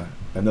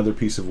another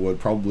piece of wood,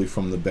 probably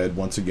from the bed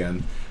once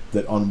again,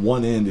 that on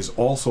one end is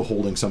also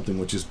holding something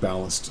which is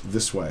balanced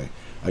this way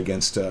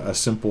against a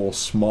simple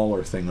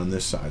smaller thing on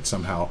this side,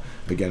 somehow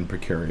again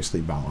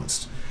precariously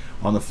balanced.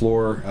 On the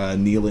floor,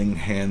 kneeling,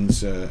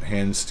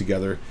 hands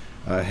together,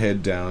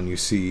 head down, you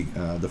see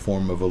the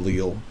form of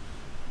Allele,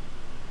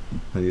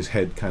 and his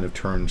head kind of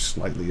turns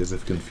slightly as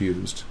if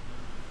confused.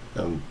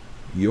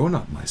 You're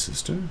not my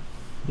sister.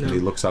 No. And he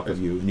looks up at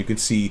you, and you can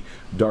see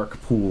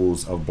dark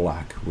pools of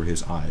black where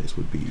his eyes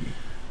would be.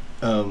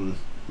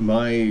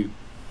 My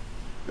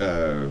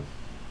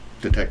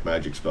detect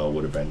magic spell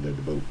would have ended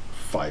about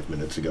 5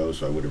 minutes ago,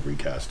 so I would have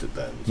recast it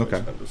then. So Okay.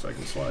 I spent the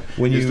second slot.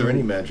 When Is you- there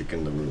any magic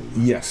in the room?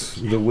 Yes,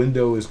 the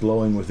window is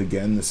glowing with,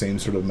 again, the same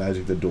sort of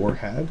magic the door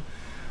had.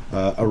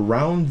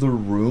 Around the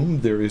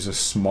room, there is a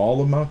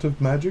small amount of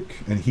magic,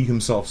 and he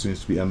himself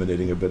seems to be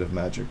emanating a bit of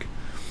magic.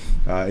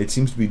 It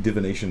seems to be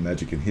divination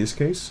magic in his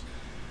case.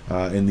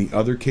 In the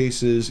other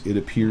cases, it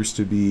appears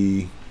to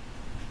be,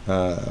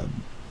 I'd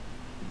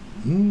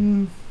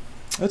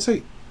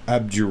say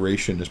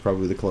abjuration is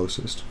probably the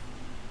closest.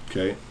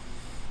 Okay.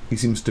 He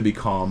seems to be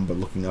calm, but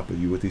looking up at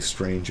you with these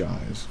strange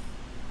eyes.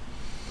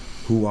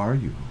 Who are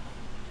you?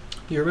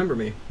 You remember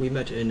me? We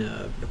met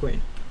in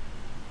Queen.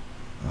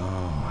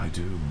 Oh, I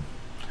do.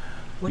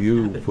 What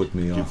You happened? put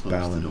me You off closed the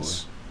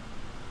balance.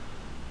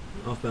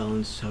 Off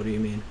balance? How do you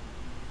mean?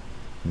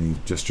 And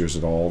he gestures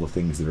at all the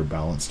things that are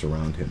balanced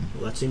around him.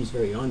 Well, that seems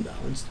very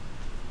unbalanced.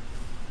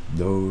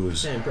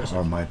 Those Yeah, impressive.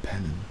 are my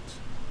pennants.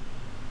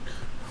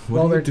 What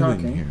While are they're you doing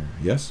talking- here?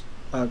 Yes?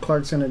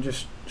 Clark's gonna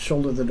just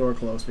shoulder the door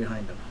closed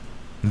behind him.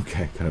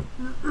 Okay, kind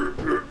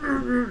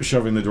of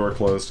shoving the door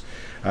closed.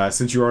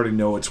 Since you already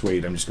know its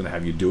weight, I'm just going to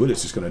have you do it.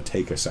 It's just going to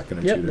take a second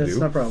or Yep, two to that's do.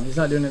 no problem. He's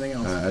not doing anything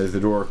else. As the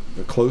door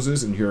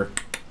closes and you hear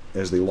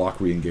as the lock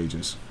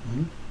re-engages.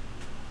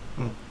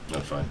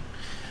 That's fine.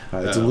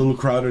 It's a little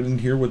crowded in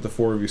here with the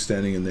four of you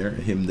standing in there,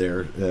 him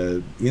there,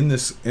 in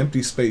this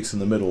empty space in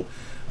the middle.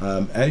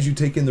 As you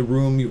take in the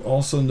room, you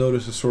also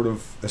notice a sort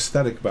of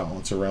aesthetic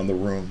balance around the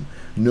room.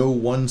 No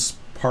one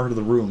part of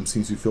the room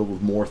seems to be filled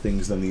with more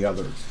things than the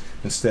other.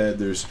 Instead,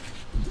 there's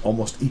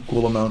almost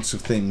equal amounts of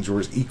things, or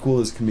as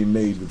equal as can be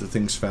made with the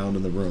things found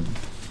in the room.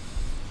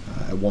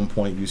 At one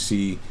point, you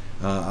see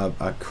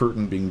a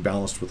curtain being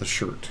balanced with a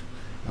shirt.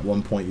 At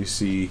one point, you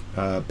see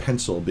a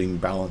pencil being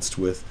balanced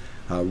with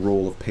a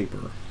roll of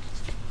paper.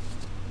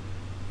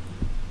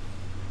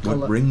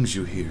 What brings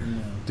you here?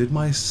 Yeah. Did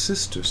my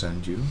sister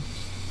send you?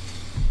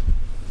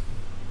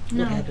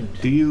 No. What happened?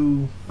 Do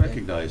you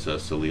recognize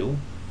us, Alil?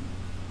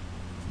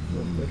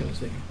 What can I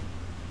say?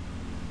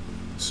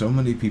 So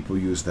many people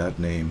use that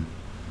name.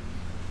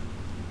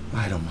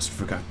 I'd almost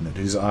forgotten it.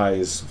 His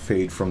eyes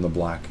fade from the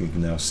black. You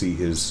can now see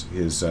his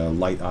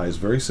light eyes,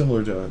 very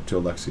similar to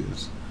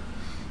Alexia's.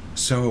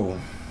 So,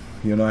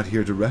 you're not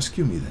here to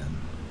rescue me then?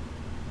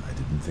 I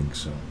didn't think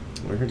so.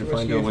 We're here to Rescue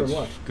find you out from what's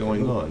what?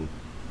 going From who? on.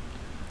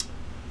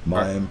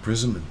 My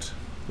imprisonment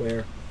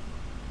Where?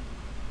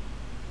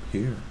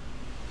 here.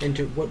 And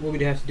to what would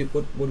we have to do?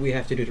 What would we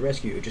have to do to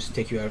rescue you? Just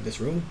take you out of this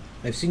room?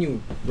 I've seen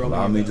you roaming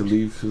Allow me to around.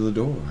 leave through the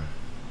door.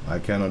 I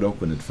cannot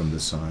open it from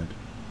this side.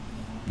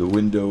 The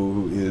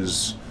window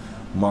is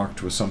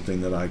marked with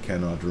something that I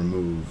cannot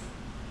remove.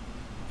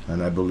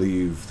 And I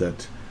believe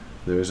that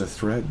there is a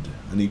thread.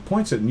 And he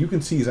points it, and you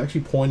can see he's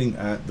actually pointing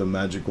at the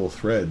magical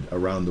thread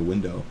around the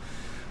window.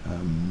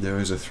 There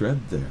is a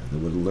thread there that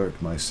would alert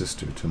my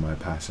sister to my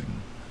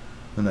passing.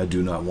 And I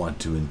do not want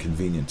to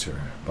inconvenience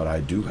her, but I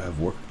do have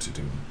work to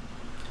do.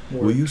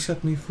 Will you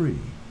set me free?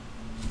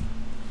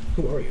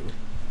 Who are you?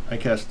 I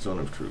cast Zone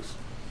of Truth.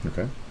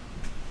 Okay.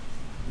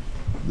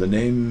 The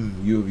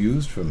name you have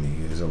used for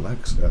me is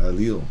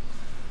Alil,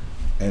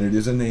 and it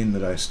is a name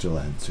that I still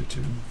answer to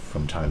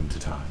from time to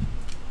time.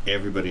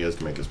 Everybody has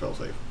to make a spell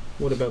save.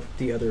 What about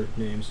the other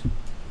names?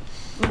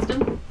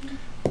 Wisdom?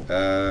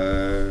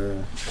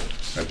 I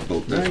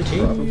both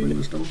 19. probably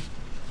wisdom.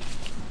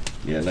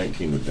 Yeah,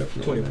 19 would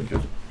definitely 20. make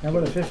it. How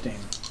about a 15?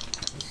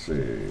 Let's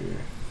see.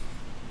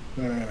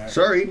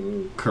 Sorry,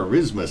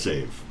 charisma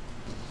save.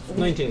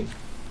 19.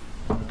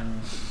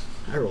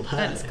 I rolled high.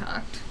 That is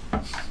cocked.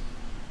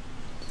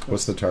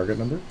 What's the target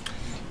number?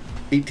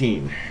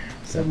 18.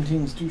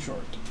 17's too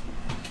short.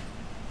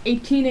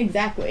 18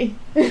 exactly.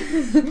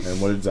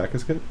 And what did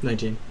Zacchus get?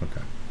 19.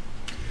 Okay.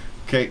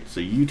 Okay, so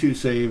you two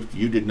saved.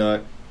 You did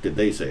not. Did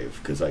they save?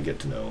 Because I get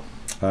to know.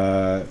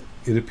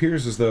 It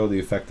appears as though the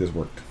effect has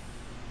worked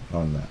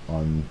on that,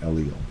 on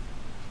Alil.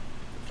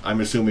 I'm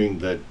assuming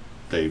that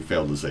they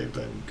failed to save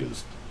then,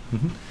 because...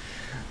 Mm-hmm.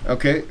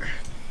 Okay.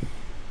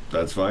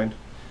 That's fine.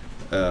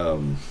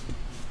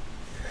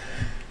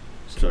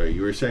 Sorry,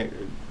 you were saying...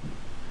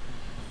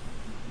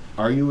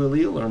 Are you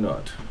Alil or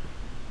not?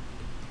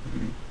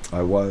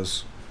 I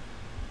was.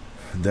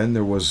 Then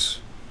there was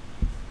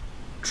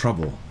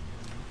trouble.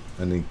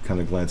 And he kind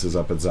of glances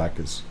up at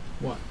Zacchus.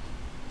 What?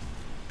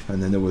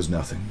 And then there was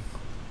nothing.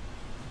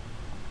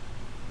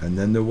 And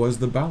then there was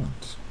the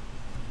balance.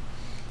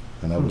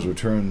 And I was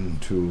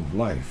returned to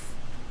life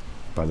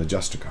by the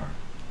Justicar.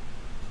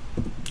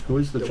 Who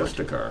is the The what?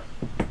 Justicar?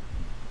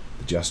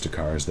 The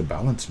Justicar is the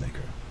balance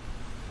maker.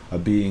 A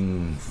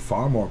being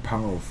far more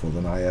powerful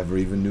than I ever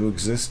even knew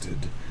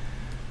existed.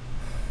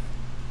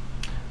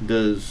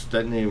 Does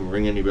that name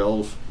ring any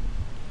bells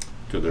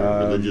to the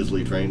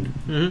religiously trained?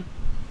 Mm-hmm.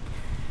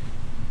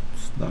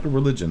 It's not a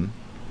religion.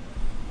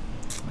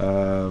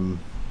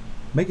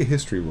 Make a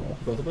history roll.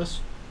 Both of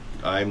us?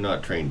 I'm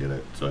not trained in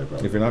it, so I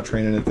probably... If you're not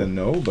trained in it, then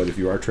no. But if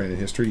you are trained in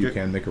history, you Okay.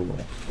 can make a roll.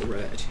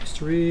 Alright.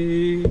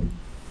 History.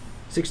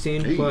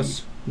 16 Hey.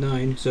 plus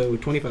 9, so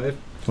 25.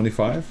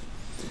 25.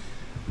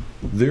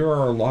 There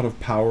are a lot of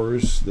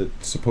powers that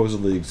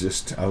supposedly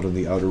exist out in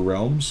the outer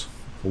realms.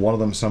 One of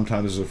them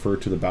sometimes is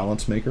referred to the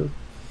balance maker,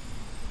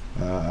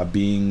 a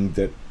being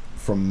that,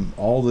 from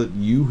all that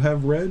you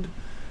have read,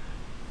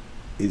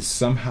 is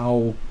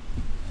somehow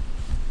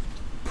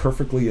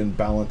perfectly in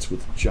balance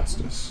with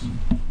justice.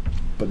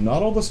 But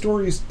not all the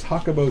stories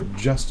talk about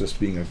justice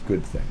being a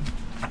good thing.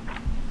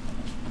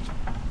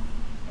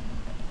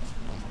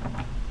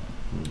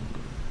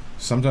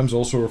 Sometimes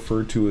also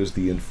referred to as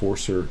the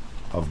enforcer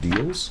of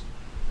deals,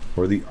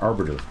 or the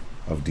arbiter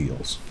of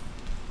deals.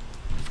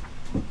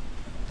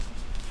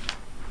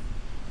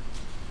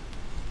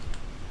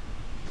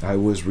 I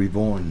was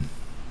reborn,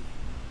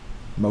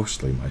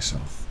 mostly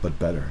myself, but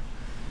better,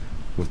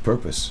 with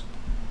purpose.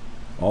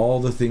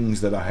 All the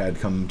things that I had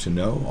come to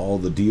know, all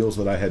the deals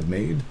that I had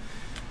made,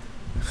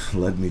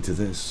 led me to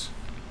this.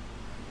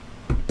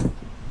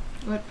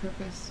 What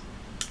purpose?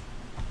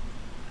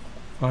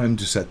 I am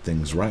to set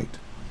things right.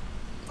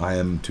 I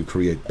am to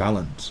create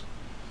balance.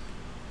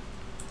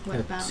 What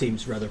That about?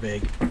 seems rather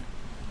vague.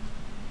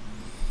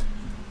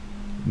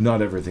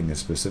 Not everything is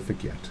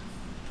specific yet.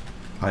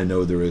 I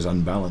know there is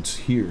unbalance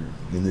here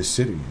in this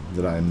city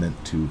that I am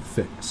meant to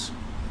fix.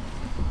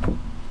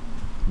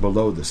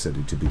 Below the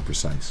city, to be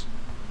precise.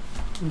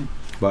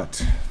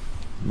 But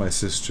my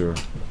sister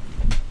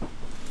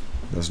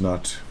does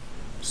not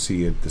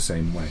see it the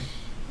same way,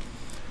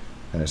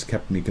 and has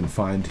kept me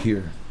confined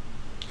here.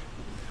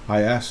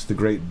 I asked the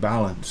great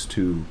balance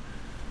to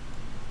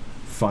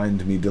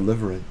find me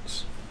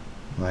deliverance.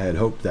 I had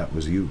hoped that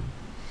was you.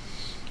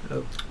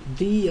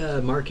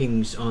 The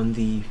markings on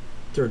the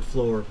 3rd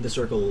floor, the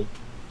circle,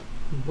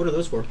 what are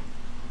those for?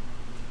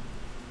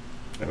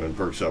 And then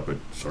perks up at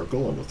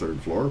circle on the 3rd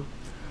floor.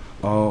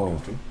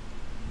 Oh,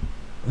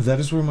 that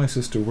is where my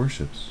sister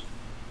worships.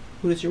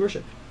 Who does you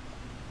worship?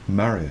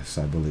 Marius,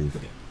 I believe.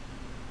 Okay.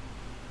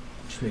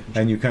 Just making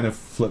sure. And you kind of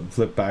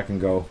flip back and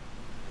go,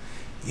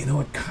 you know,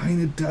 it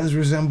kind of does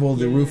resemble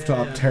the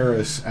rooftop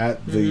terrace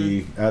at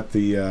the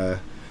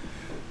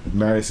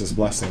Marius's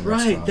Blessing Right,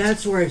 restaurant.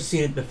 that's where I've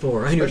seen it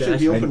before. I know Especially that.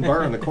 the open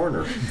bar in the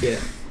corner. Yeah.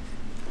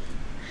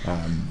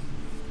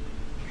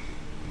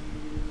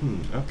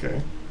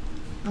 Okay.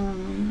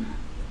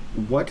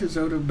 What is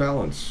out of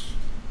balance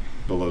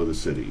below the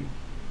city?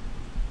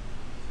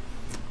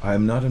 I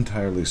am not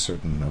entirely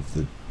certain of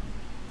the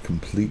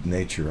complete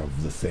nature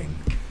of the thing.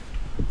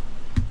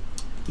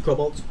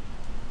 Kobolds?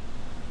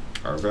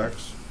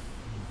 Arvax?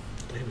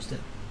 Today was dead.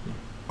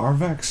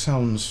 Arvax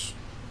sounds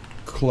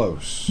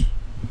close.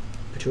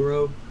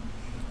 Paturo?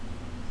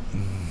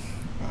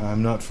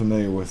 I'm not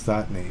familiar with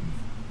that name.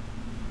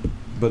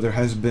 But there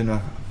has been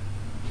a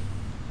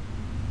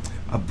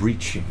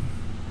breaching.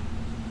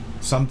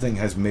 Something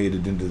has made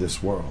it into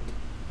this world.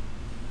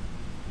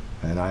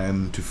 And I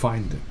am to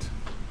find it,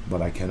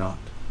 but I cannot.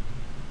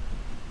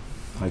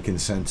 I can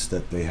sense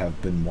that they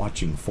have been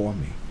watching for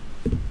me.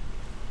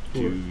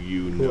 Do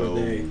you who are know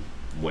they?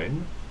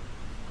 when?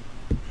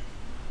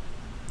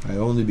 I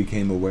only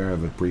became aware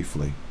of it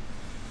briefly.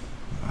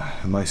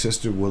 My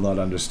sister will not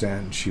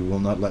understand. She will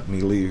not let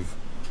me leave.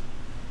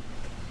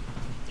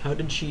 How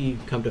did she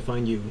come to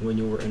find you when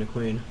you were in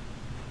Aquain?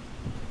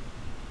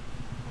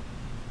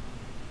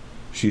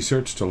 She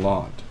searched a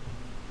lot.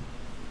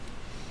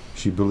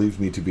 She believed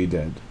me to be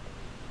dead.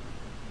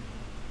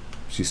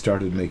 She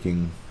started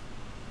making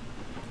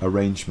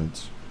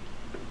arrangements.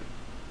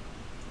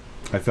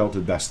 I felt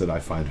it best that I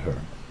find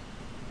her.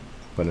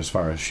 But as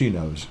far as she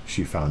knows,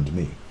 she found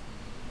me.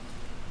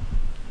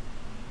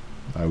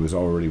 I was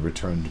already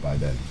returned by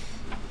then.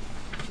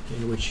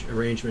 And which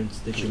arrangements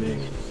did she make?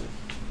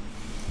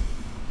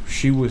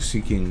 She was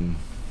seeking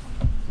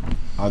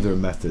other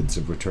methods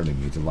of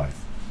returning me to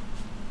life.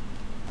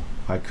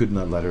 I could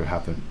not let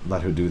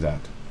her do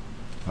that.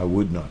 I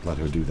would not let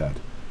her do that.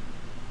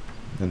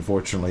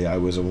 Unfortunately, I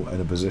was in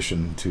a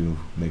position to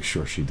make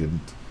sure she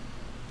didn't.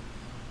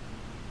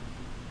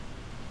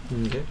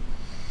 Okay.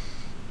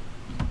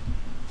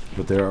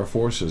 But there are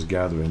forces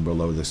gathering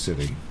below the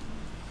city.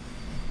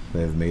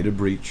 They have made a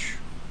breach,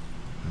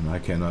 and I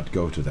cannot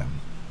go to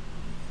them.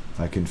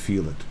 I can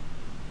feel it.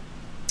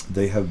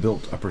 They have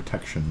built a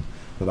protection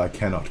that I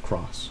cannot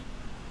cross.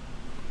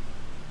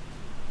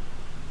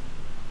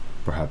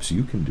 Perhaps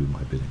you can do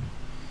my bidding.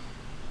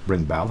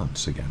 Bring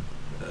balance again.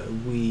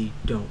 We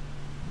don't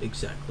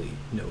exactly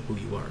know who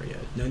you are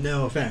yet.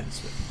 No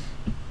offense.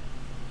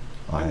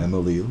 But I am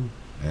Alil,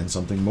 and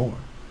something more.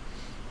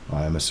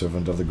 I am a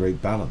servant of the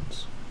great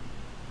balance.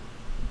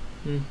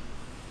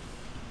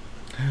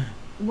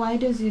 Why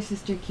does your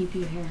sister keep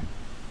you here?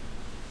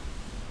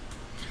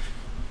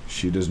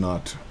 She does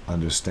not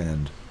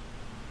understand.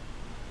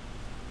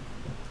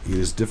 It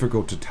is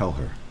difficult to tell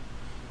her.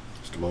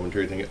 Just a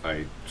momentary thing.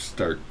 I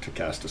start to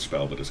cast a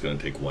spell, but it's going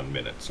to take 1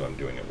 minute, so I'm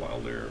doing it while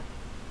they're...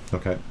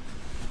 Okay.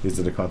 Is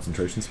it a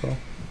concentration spell?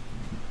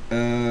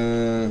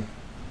 No,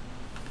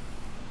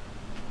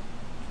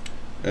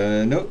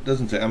 it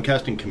doesn't say. I'm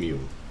casting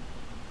Commune.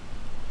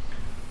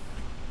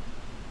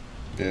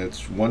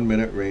 It's 1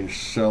 minute, range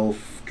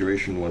self,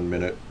 duration 1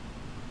 minute.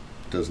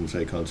 Doesn't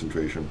say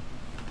concentration.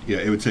 Yeah,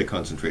 it would say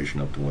concentration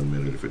up to 1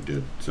 minute if it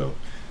did, so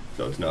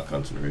it's not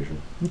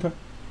concentration. Okay.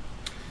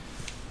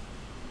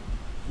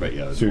 But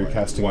yeah, that's So you're why-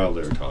 casting while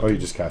it- they're talking. Oh, you're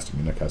just casting.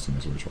 You're not casting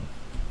as a ritual.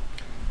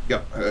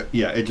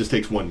 Yeah, it just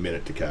takes 1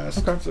 minute to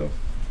cast. Okay. So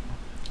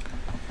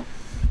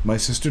My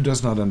sister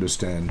does not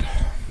understand.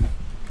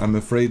 I'm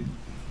afraid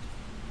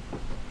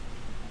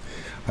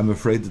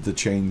that the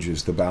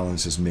changes, the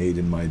balances made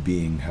in my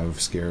being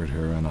have scared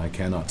her, and I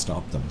cannot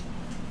stop them.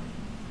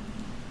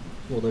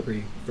 will there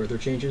be further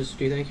changes,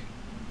 do you think?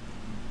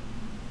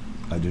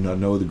 I do not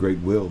know the great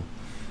will,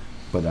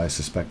 but I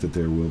suspect that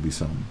there will be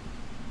some.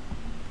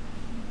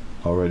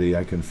 Already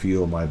I can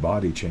feel my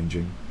body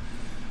changing.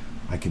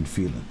 I can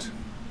feel it.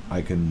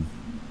 I can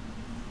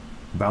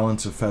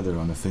balance a feather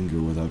on a finger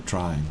without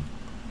trying.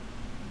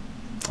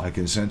 I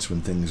can sense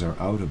when things are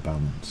out of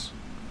balance.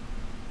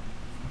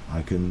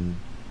 I can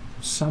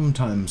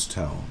sometimes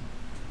tell.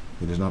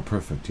 It is not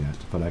perfect yet,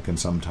 but I can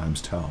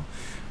sometimes tell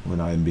when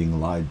I am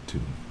being lied to.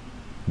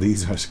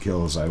 These are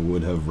skills I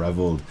would have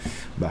reveled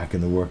back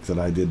in the work that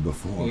I did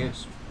before.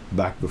 Yes.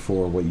 Back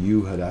before what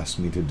you had asked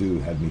me to do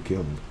had me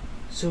killed.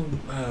 So,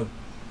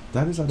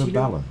 That is out do of you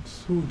know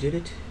balance. who did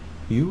it?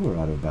 You were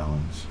out of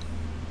balance.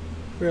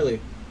 Really?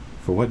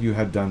 For what you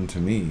had done to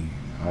me,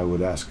 I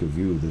would ask of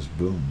you this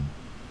boon,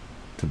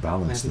 to I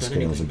balance haven't the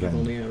done scales anything.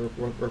 I've again.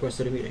 only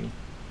requested a meeting.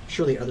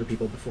 Surely other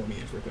people before me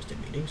have requested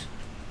meetings.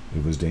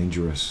 It was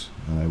dangerous,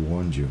 and I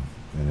warned you,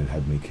 and it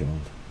had me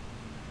killed.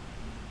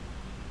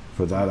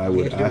 For that I All you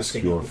would had to do was ask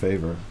say your no.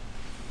 favor,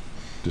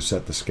 to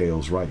set the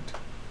scales right.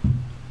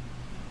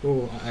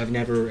 Oh, I've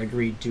never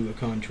agreed to a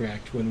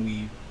contract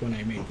when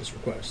I made this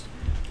request.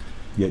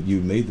 Yet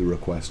you made the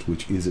request,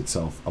 which is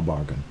itself a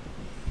bargain.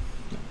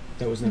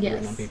 That was never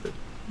written Yes. on paper.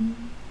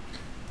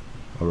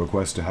 A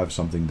request to have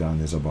something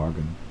done is a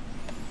bargain.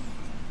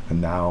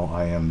 And now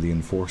I am the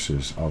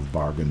enforcers of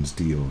bargains,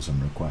 deals,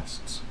 and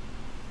requests.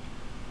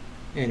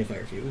 And if I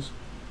refuse,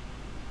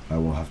 I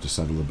will have to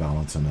settle the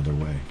balance another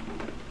way,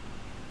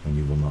 and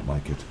you will not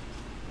like it.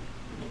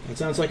 that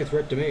sounds like a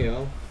threat to me,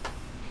 Al.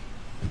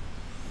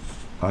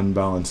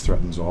 Unbalance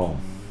threatens all.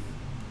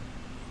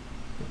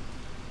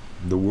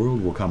 The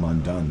world will come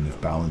undone if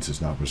balance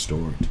is not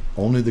restored.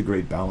 Only the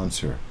great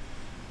balancer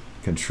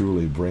can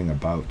truly bring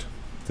about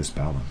this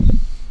balance.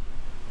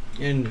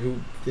 And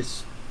who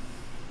this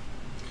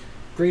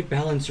great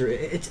balancer?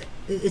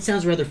 It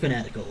sounds rather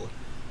fanatical.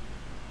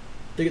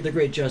 The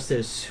great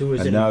justice who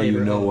is And in now favor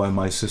you know of, why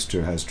my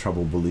sister has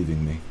trouble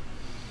believing me.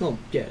 Well,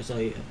 yes,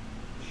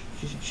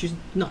 she's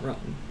not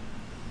wrong.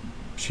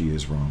 She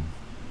is wrong.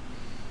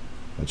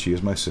 But she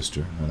is my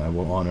sister, and I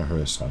will honor her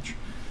as such.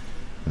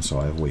 And so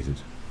I have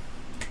waited.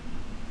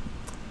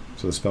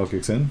 So the spell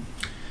kicks in.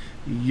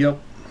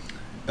 Yep.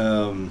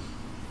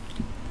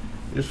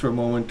 Just for a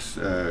moment,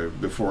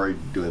 before I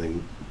do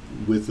anything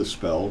with the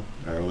spell,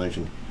 I will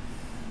mention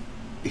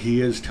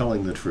he is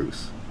telling the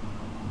truth.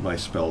 My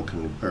spell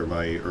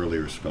my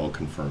earlier spell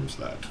confirms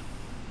that,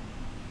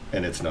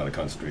 and it's not a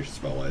concentration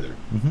spell either.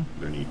 Mm-hmm.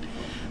 They're neat.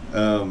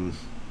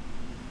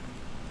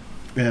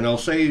 And I'll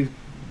say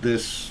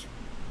this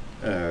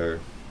out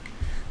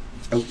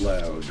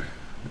loud.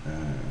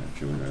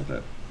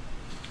 That.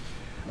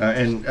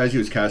 And as he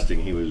was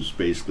casting, he was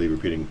basically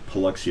repeating,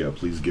 "Paluxia,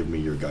 please give me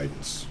your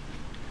guidance."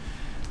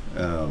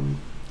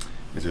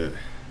 Is it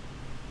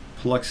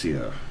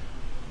Paluxia?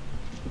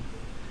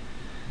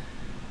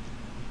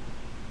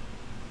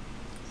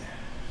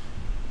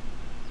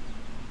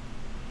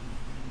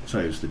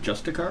 Sorry, it was the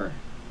Justicar?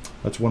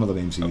 That's one of the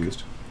names he Okay.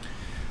 used.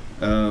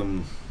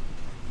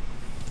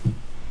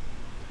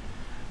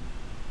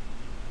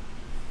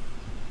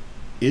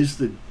 Is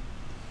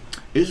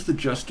the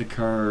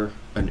Justicar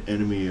an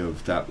enemy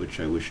of that which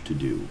I wish to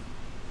do,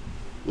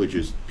 which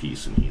is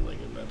peace and healing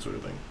and that sort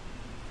of thing?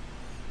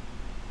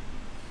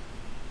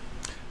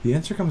 The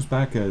answer comes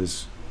back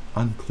as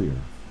unclear.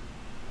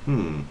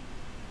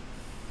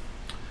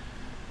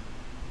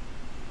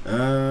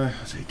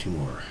 Let's say two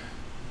more.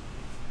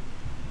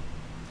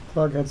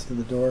 Clark heads to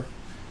the door.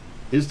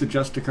 Is the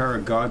Justicar a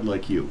god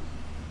like you?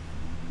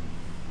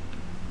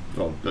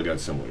 Well, a god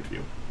similar to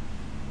you.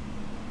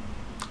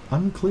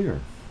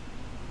 Unclear.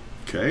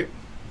 Okay.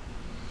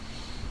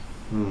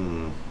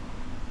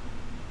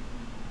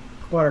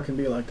 Water can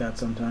be like that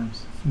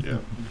sometimes. Yeah.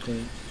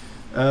 Okay.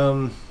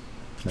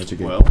 Magic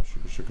game. Well.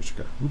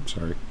 Shika. Oops,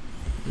 sorry.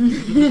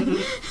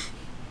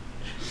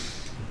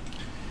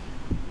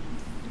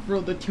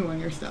 Roll the 2 on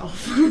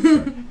yourself.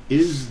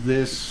 Is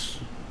this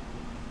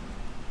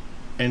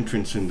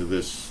entrance into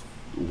this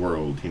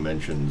world, he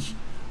mentions,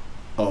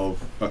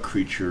 of a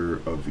creature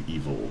of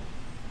evil?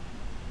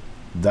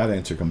 That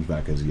answer comes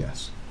back as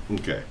yes.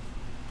 Okay.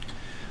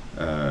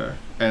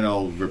 And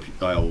I'll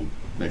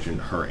mention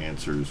her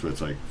answers, where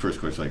it's like, first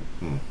question,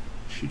 like,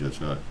 she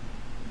does not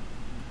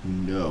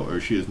know, or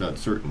she is not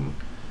certain.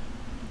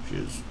 She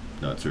is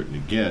not certain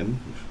again,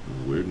 which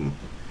is weird, and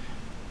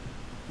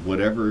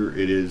whatever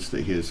it is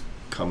that he has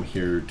come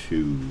here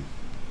to,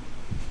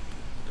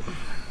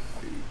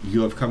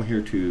 you have come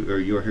here to, or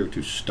you are here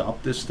to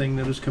stop this thing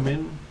that has come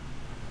in,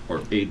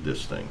 or aid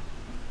this thing?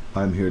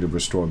 I'm here to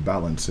restore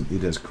balance, and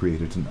it has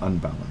created an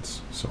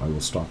unbalance, so I will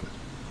stop it.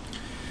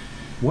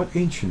 What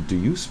ancient do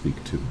you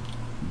speak to?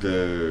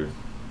 The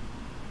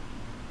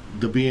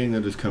being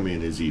that has come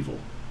in is evil.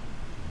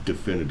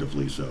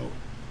 Definitively so.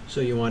 So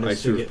you want I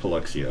us to serve get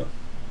Paluxia,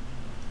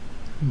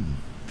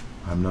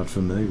 I'm not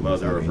familiar with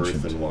mother that of ancient.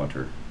 earth and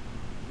water.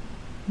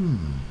 You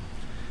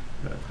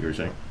were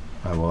saying?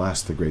 I will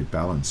ask the Great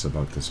Balance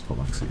about this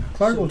Paluxia.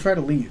 Clark will try to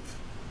leave.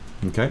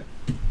 Okay.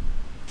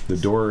 The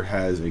door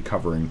has a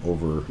covering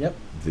over Yep.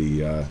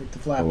 the Like the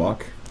flap.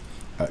 lock.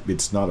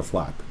 It's not a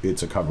flap.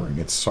 It's a covering.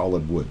 It's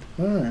solid wood.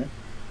 All right.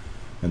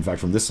 In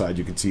fact, from this side,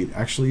 you can see it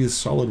actually is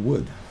solid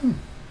wood. Hmm.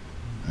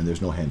 And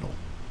there's no handle.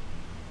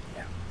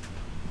 Yeah.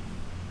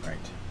 Right.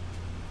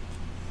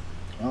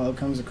 Well, out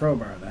comes a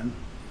crowbar then.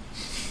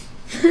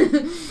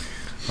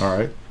 All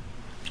right.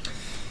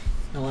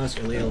 I'll ask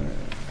Eliel.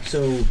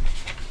 So,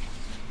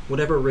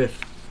 whatever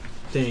rift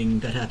thing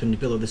that happened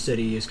below the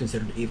city is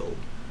considered evil.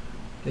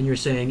 And you're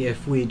saying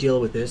if we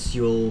deal with this,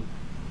 you'll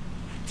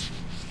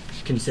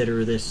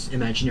consider this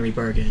imaginary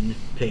bargain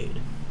paid.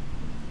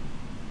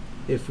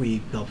 If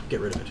we help get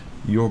rid of it.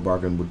 Your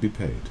bargain would be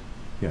paid.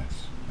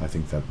 Yes. I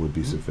think that would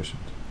be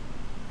sufficient.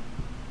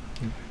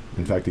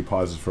 In fact, he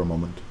pauses for a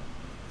moment.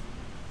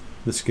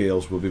 The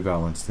scales will be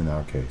balanced in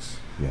our case.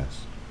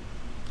 Yes.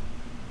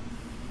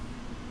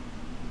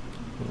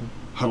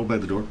 Huddle by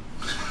the door.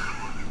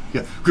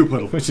 Yeah, group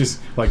huddle. Which is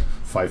like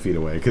 5 feet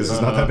away because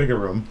it's not that big a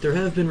room. There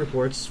have been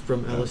reports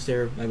from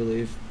Alistair, I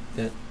believe,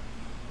 that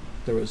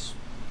there was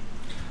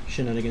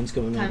shenanigans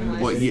going on.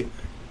 Time-wise. Well, yeah.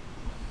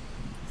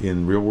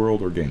 In real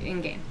world or game?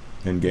 In game.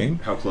 In game?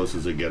 How close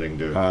is it getting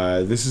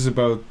to? This is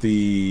about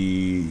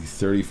the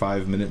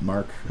 35-minute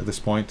mark at this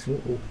point.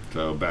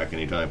 So back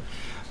anytime.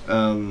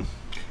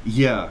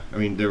 Yeah, I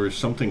mean there was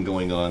something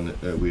going on.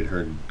 We had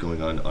heard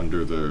going on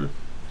under the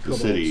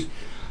city.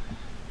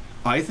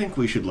 I think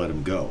we should let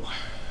him go.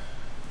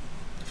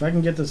 If I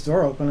can get this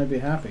door open, I'd be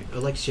happy.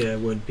 Alexia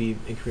would be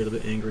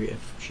incredibly angry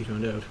if she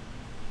found out.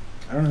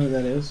 I don't know who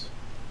that is.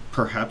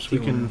 Perhaps The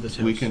we owner can. of this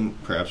We house. can.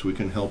 Perhaps we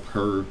can help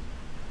her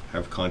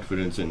have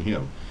confidence in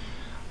him.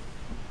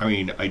 I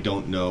mean, I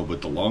don't know about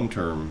the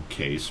long-term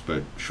case,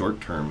 but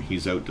short-term,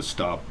 he's out to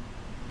stop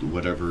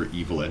whatever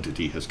evil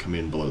entity has come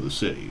in below the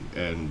city.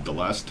 And the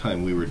last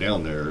time we were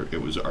down there,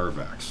 it was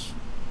Arvax,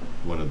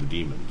 one of the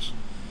demons.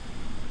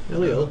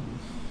 Eliel,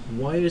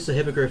 why is the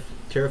hippogriff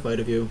terrified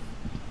of you?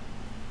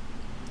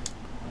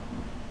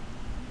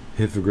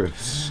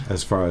 Hippogriffs,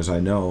 as far as I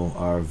know,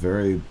 are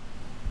very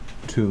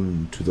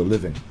tuned to the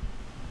living,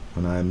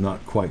 and I am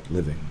not quite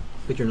living.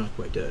 But you're not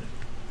quite dead.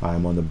 I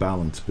am on the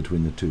balance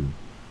between the two.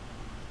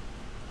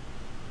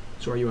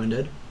 So are you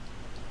undead?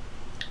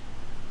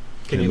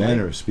 In a you lie?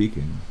 manner of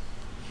speaking.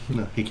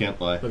 No, he can't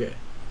lie. Okay.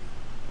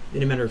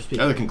 In a manner of speaking.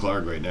 Neither can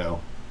Clark right now.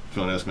 If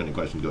you want to ask me any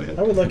questions, go ahead.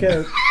 I would look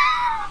at it.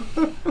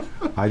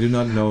 I do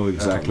not know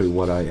exactly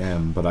what I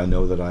am, but I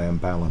know that I am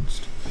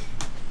balanced.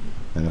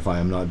 And if I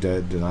am not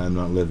dead and I am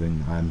not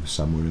living, I'm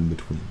somewhere in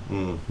between.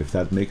 Mm. If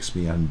that makes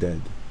me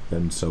undead,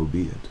 then so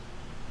be it.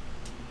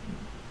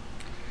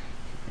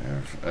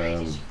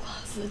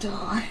 Close the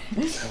door.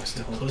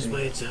 Closed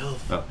by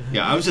itself. Oh,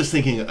 yeah, I was just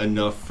thinking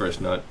enough for us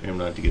him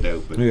not to get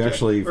out. But You yeah,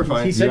 actually, we're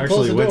fine. He said you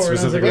close actually the went door, and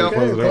I was like, specifically to okay,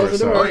 close the door. close the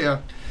so- door. Oh yeah.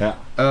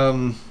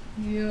 Yeah.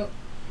 Yep.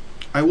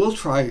 I will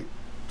try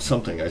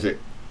something. I say,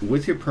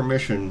 with your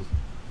permission,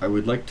 I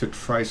would like to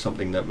try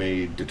something that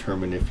may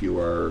determine if you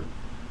are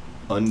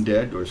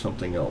undead or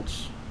something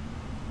else.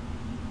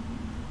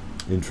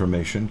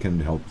 Information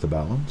can help the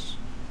balance.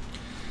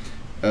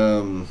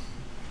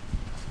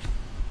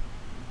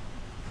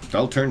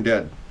 I'll turn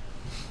dead.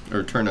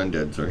 Or turn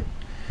undead, sorry.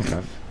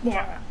 Okay.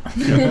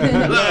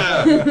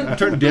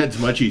 Turn dead's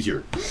much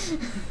easier.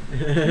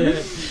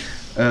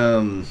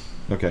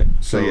 Okay.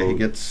 So yeah, he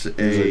gets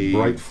there's a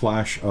bright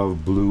flash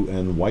of blue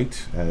and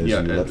white as you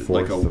let forth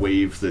like a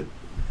wave that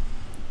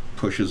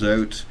pushes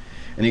out.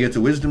 And he gets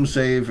a wisdom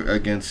save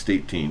against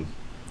 18.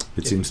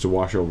 It seems to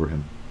wash over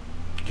him.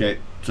 Okay,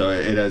 so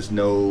it has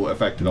no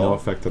effect at all? No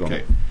effect at all.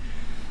 Okay.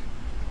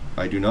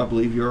 I do not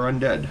believe you're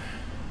undead.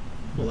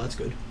 Well, that's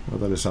good. Well,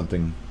 that is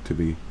something to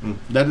be.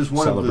 That is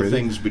one of the Celebrated.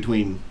 things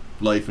between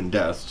life and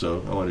death,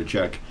 so I want to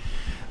check.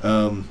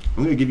 I'm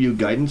going to give you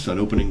guidance on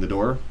opening the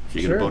door, so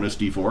you Sure. get a bonus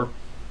D4.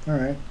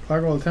 Alright.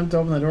 Clark will attempt to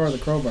open the door with a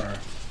crowbar.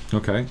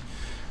 Okay.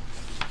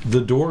 The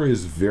door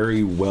is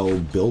very well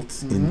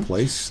built in Mhm.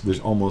 place. There's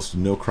almost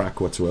no crack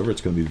whatsoever.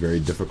 It's going to be very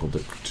difficult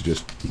to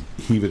just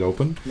heave it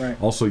open.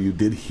 Right. Also, you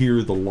did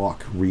hear the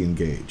lock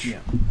re-engage.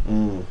 Yeah.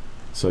 Mm.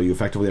 So you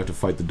effectively have to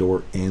fight the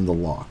door and the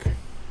lock.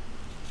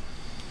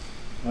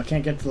 Well, I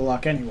can't get to the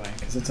lock anyway,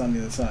 because it's on the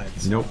other side.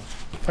 So. Nope.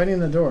 Fighting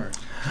the door.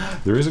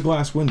 There is a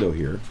glass window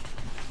here,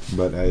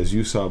 but as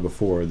you saw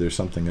before, there's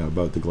something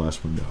about the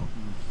glass window.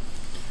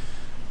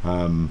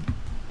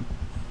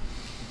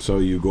 So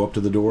you go up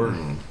to the door,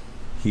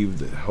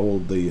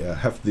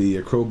 heft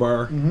the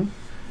crowbar, Mm-hmm.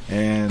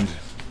 and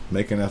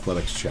make an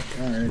athletics check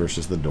All right.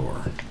 versus the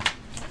door.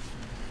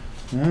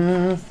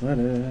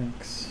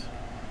 Athletics.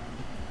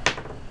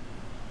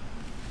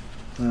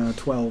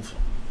 12.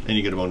 And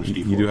you get a bonus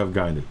D4. You do have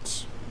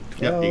guidance.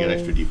 Yeah, you get an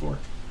extra D4.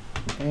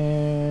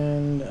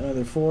 And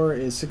another 4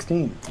 is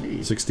 16.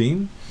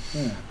 16.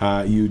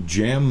 Yeah. You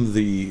jam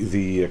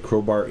the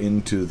crowbar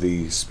into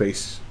the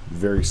space,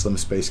 very slim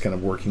space, kind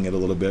of working it a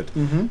little bit.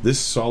 Mm-hmm. This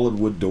solid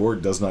wood door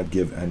does not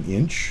give an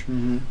inch,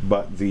 Mm-hmm.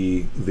 but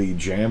the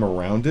jam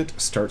around it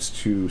starts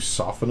to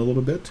soften a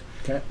little bit.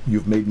 Okay.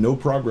 You've made no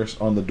progress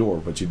on the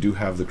door, but you do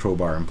have the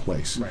crowbar in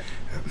place. Right.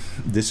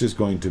 This is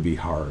going to be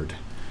hard.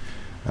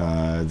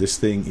 This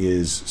thing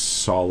is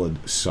solid.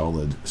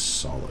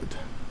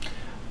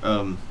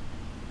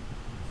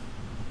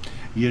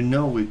 You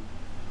know,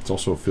 It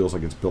also feels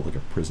like it's built like a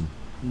prison.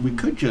 We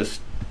could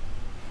just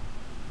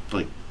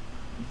like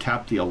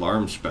tap the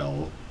alarm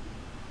spell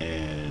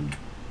and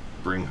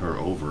bring her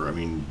over. I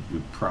mean,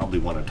 we probably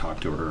want to talk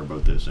to her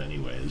about this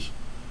anyways.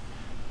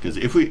 Because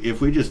if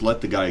we just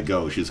let the guy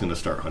go, she's going to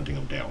start hunting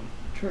him down.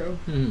 True.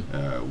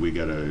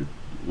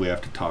 We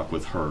have to talk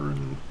with her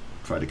and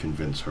try to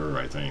convince her,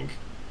 I think.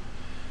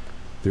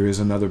 There is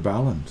another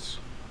balance.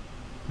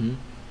 Hmm?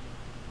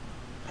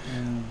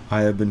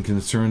 I have been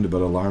concerned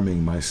about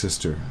alarming my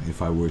sister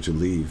if I were to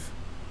leave.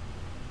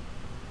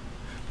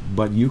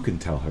 But you can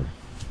tell her.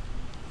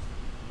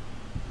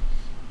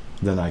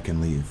 Then I can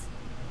leave.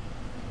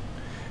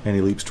 And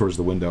he leaps towards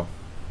the window.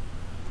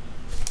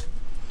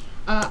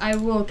 I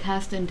will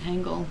cast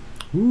Entangle.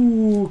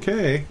 Ooh,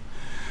 okay.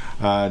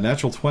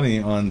 Natural 20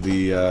 on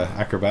the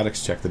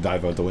acrobatics check to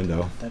dive out the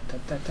window.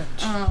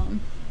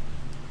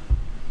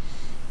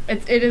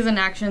 It is an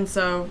action,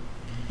 so...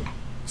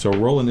 So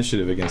roll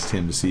initiative against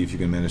him to see if you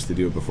can manage to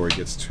do it before he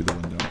gets to the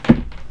window.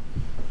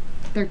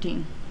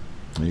 13.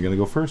 Are you going to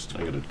go first?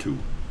 I got a 2.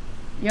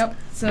 Yep, Roll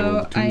so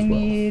the 2 I as well.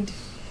 need...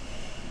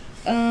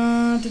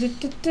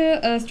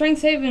 a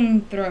strength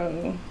saving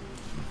throw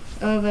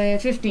of a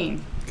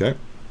 15. Okay.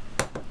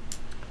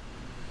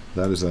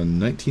 That is a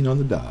 19 on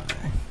the die.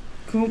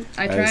 Cool.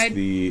 I tried.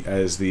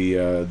 As the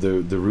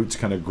roots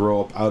kind of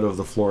grow up out of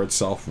the floor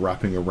itself,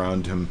 wrapping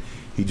around him,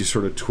 he just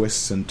sort of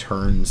twists and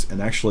turns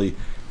and actually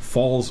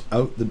falls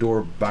out the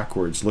door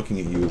backwards, looking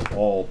at you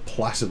all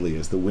placidly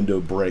as the window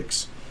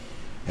breaks.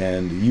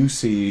 And you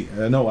see,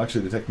 no,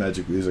 actually, detect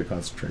magic is a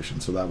concentration,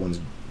 so that one's.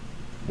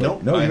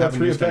 Nope, no, I you got haven't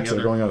 3 used any effects that are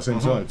other. going on at the same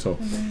time. So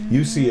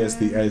you see as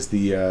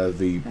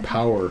the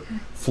power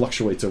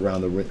fluctuates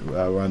around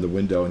the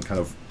window and kind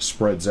of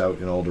spreads out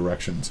in all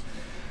directions.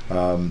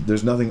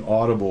 There's nothing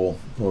audible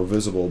or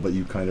visible, but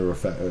you kind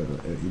of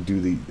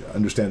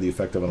understand the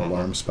effect of an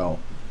alarm spell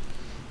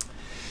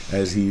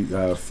as he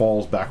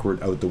falls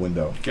backward out the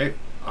window. Okay.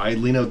 I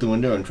lean out the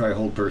window and try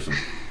hold person.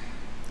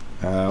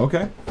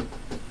 Okay,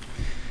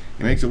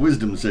 He makes a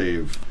wisdom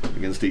save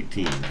against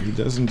 18. he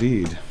does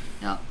indeed.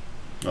 Yeah.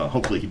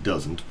 Hopefully he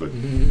doesn't, but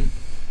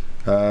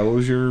What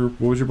was your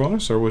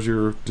bonus, or was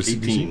your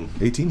 18?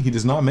 18. He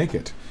does not make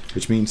it,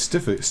 which means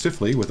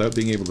stiffly, without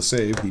being able to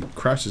save, he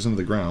crashes into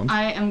the ground.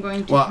 I am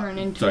going to turn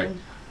into...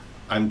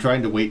 I'm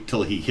trying to wait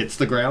till he hits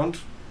the ground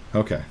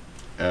Okay.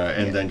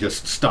 and then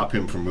just stop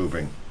him from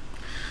moving.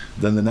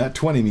 Then the nat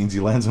 20 means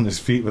he lands on his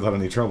feet without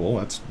any trouble.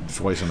 That's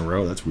twice in a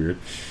row. That's weird.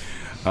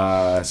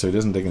 So he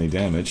doesn't take any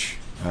damage,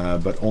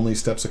 but only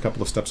steps a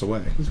couple of steps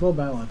away. He's well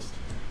balanced.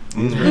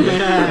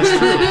 That's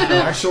true.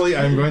 Actually,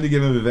 I'm going to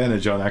give him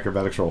advantage on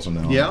acrobatics rolls from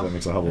now on. Yeah. That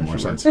makes a hell of a more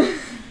Sure. sense.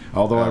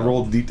 Although I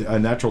rolled a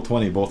natural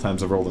 20 both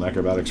times I've rolled an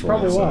acrobatics roll.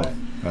 Probably so,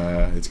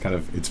 why.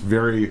 it's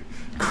very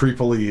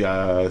creepily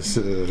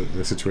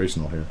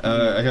situational here.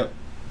 I go,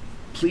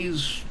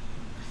 please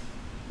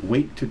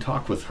wait to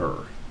talk with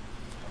her.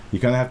 You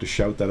kind of have to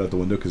shout that out the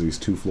window because he's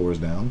 2 floors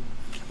down.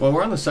 Well,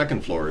 we're on the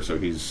 2nd floor, so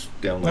he's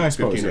down I like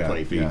suppose, 15 or yeah,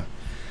 20 feet.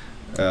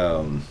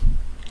 yeah.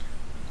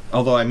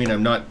 Although, I mean,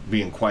 I'm not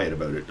being quiet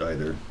about it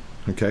either.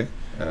 Okay.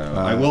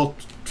 I will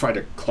try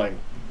to climb.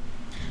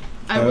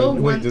 I will...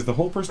 Wait, does the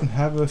whole person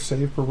have a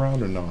save per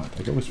round or not?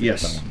 I always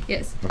forget Yes. that one.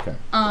 Yes. Okay.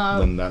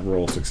 Then that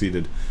roll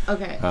succeeded.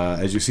 Okay.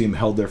 As you see him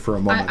held there for a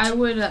moment. I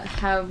would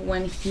have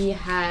when he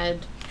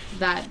had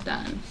that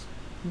done.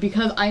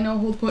 Because I know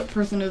hold put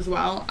person as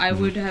well, I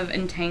would have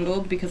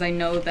entangled because I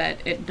know that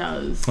it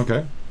does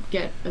Okay.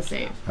 get a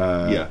save.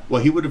 Yeah.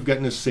 Well, he would have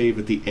gotten a save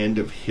at the end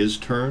of his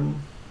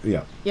turn.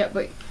 Yeah. Yeah,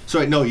 but...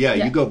 So, no, Yeah.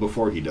 you go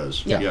before he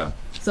does. Yeah. Yeah.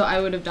 So I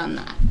would have done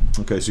that.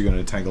 Okay, so you're going to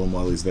entangle him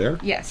while he's there?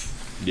 Yes.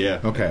 Yeah.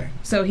 Okay.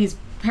 So he's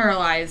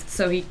paralyzed,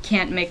 so he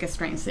can't make a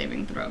strength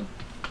saving throw.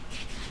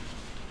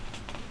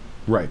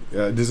 Right.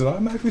 Does it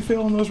automatically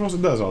fail on those rolls?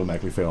 It does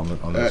automatically fail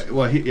on those.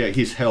 Well,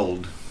 he's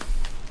held.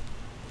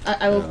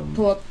 I will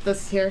pull up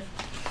this here.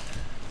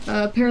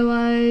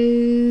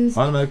 Paralyzed.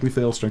 Automatically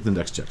fail strength and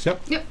dex checks.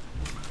 Yep. Yep.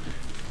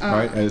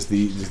 Right. As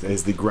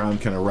the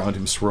ground kind of around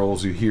him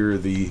swirls, you hear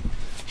the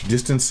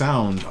distant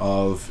sound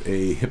of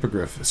a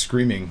hippogriff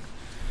screaming.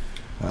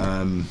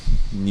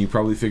 You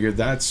probably figured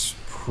that's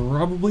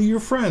probably your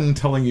friend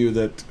telling you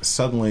that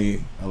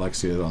suddenly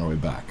Alexia is on her way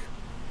back.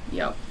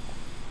 Yep.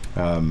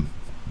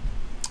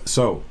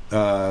 So,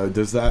 what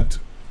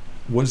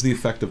is the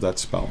effect of that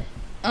spell?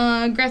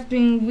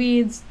 Grasping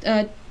weeds,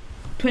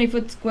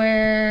 20-foot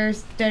square,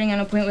 starting on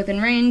a point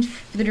within range.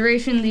 For the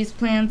duration, these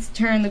plants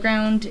turn the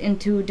ground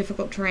into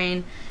difficult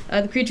terrain.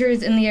 The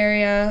creatures in the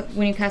area,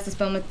 when you cast the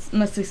spell,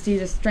 must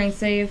succeed a strength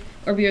save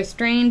or be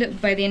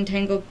restrained by the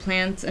entangled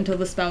plants until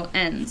the spell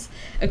ends.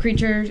 A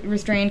creature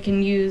restrained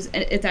can use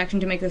its action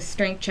to make a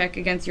strength check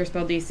against your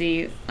spell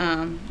DC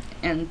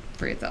and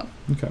free itself.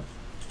 Okay.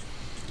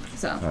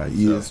 So.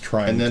 He is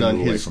trying And then to on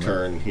move away his from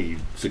turn, he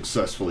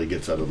successfully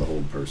gets out of the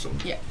hold person.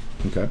 Yeah.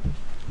 it. Okay.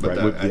 But Right,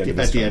 that- with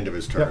at the end of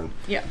his turn.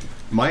 Yeah.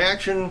 My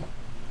action,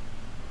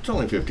 it's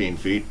only 15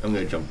 feet. I'm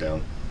going to jump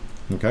down.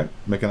 Okay.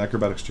 Make an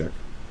acrobatics check.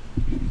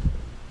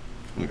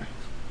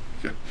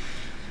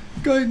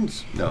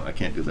 Guidance. No, I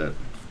can't do that.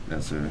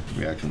 That's a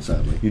reaction,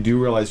 sadly. You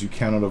do realize you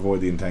cannot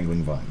avoid the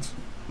entangling vines.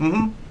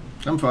 Mm-hmm.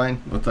 I'm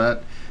fine with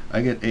that.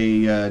 I get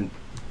a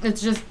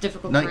It's just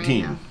difficult terrain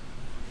 19. now.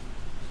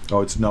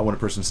 Oh, it's not when a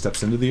person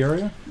steps into the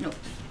area? Nope.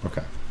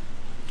 Okay.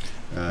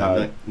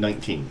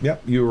 19.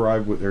 Yep, you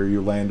arrive with, or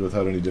you land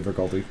without any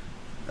difficulty.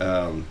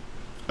 I'm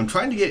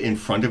trying to get in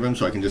front of him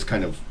so I can just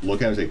kind of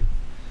look at him and say,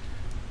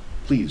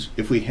 please,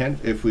 if we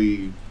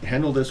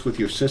handle this with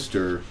your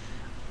sister,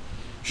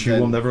 She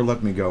then will never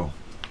let me go.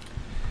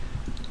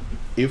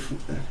 if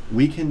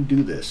we can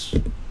do this,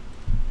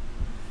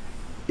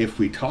 if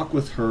we talk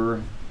with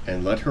her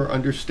and let her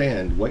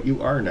understand what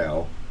you are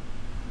now,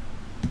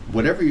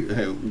 whatever you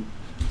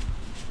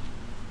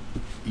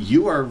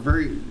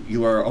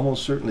are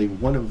almost certainly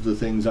one of the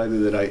things either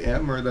that I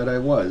am or that I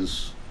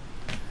was.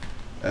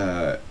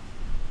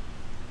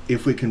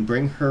 If we can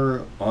bring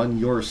her on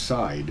your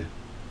side,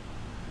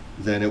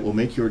 then it will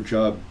make your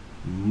job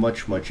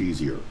much, much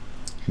easier.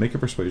 Make a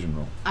persuasion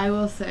roll. I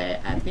will say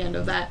at the end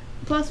of that,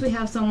 plus we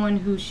have someone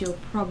who she'll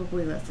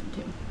probably listen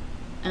to.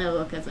 And I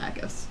look at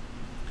Zakos.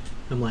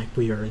 I'm like,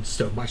 we are in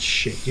so much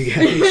shit, you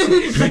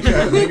guys.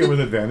 Make it with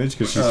advantage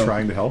because she's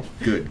trying to help.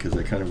 Good, because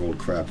I kind of rolled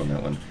crap on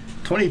that one.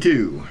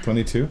 22.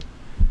 22.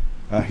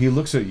 He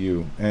looks at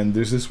you, and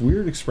there's this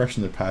weird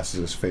expression that passes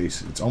his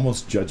face. It's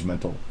almost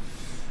judgmental.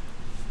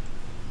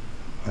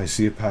 I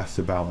see a path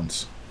to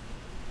balance,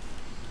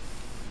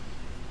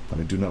 but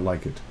I do not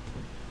like it.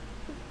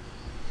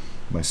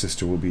 My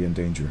sister will be in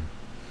danger,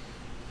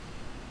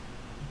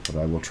 but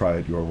I will try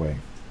it your way.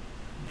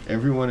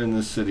 Everyone in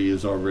this city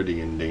is already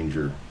in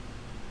danger.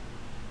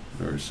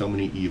 There are so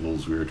many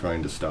evils we are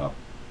trying to stop.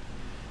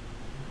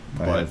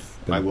 But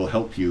I will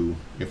help you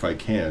if I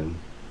can.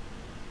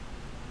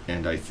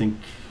 And I think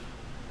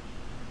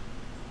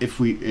if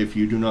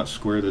you do not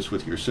square this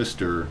with your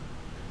sister,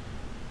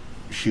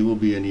 she will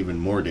be in even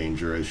more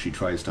danger as she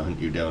tries to hunt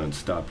you down and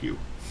stop you.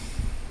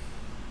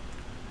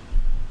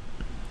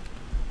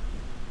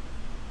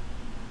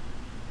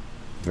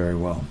 Very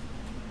well.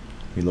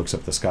 He looks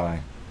up the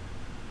sky.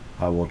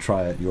 I will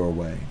try it your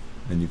way.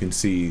 And you can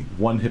see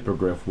one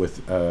hippogriff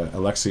with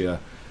Alexia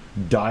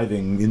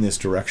diving in this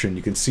direction.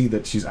 You can see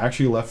that she's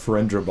actually left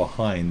Ferendra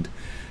behind.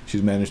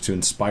 She's managed to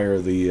inspire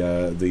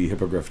the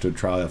hippogriff to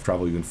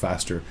travel even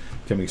faster,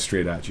 coming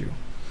straight at you.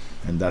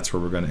 And that's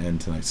where we're going to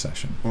end tonight's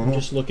session. I'm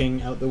just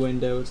looking out the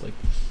window. It's like...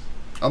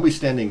 I'll be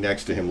standing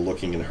next to him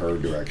looking in her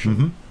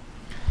direction.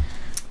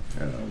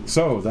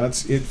 So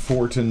that's it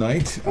for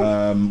tonight.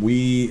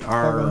 We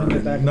are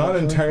not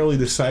entirely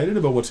decided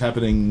about what's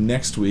happening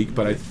next week,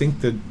 but I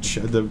think that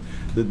the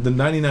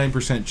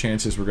 99%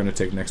 chances we're going to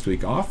take next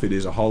week off. It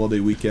is a holiday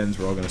weekend.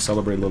 We're all going to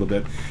celebrate a little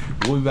bit.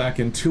 We'll be back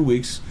in 2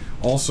 weeks.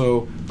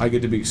 Also, I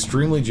get to be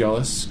extremely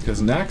jealous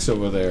because Nax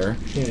over there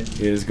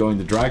is going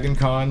to Dragon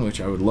Con,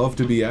 which I would love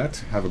to be at.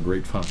 Have a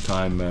great fun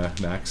time,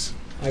 Nax.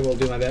 I will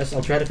do my best.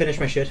 I'll try to finish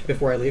my shit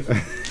before I leave.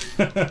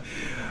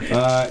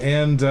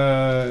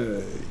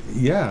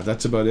 Yeah,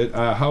 that's about it.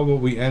 How about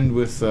we end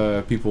with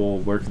people,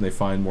 where can they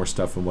find more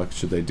stuff and what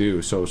should they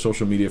do? So,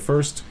 social media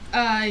first.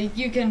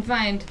 You can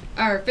find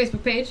our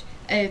Facebook page.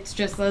 It's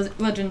just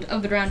Legend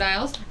of the Drowned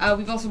Isles.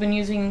 We've also been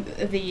using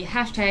the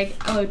hashtag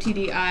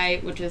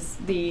LOTDI, which is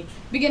the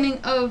beginning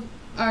of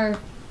our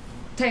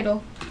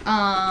title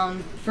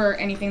for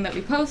anything that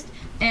we post.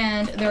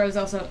 And there is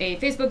also a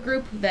Facebook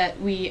group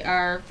that we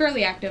are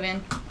fairly active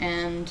in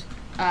and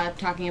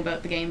talking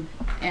about the game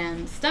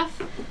and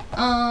stuff.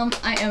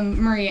 I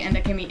am Maria and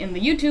Akemi in the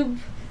YouTube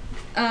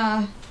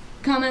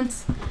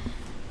comments.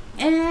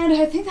 And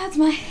I think that's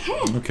my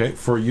head. Okay,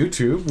 for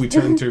YouTube, we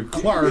turn to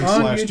Clark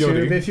On / YouTube,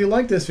 Jody. if you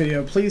like this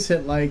video, please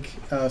hit like,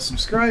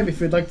 subscribe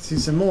if you'd like to see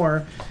some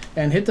more,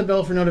 and hit the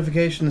bell for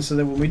notifications so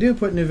that when we do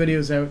put new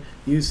videos out,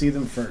 you see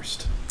them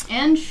first.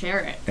 And share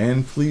it.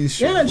 And please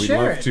share. Yeah, and We'd share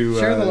love it. to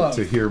Share the love.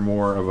 to hear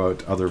more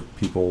about other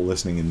people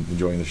listening and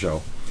enjoying the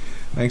show.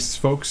 Thanks,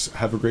 folks.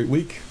 Have a great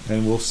week,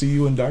 and we'll see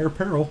you in dire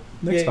peril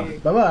next time.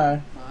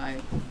 Bye-bye.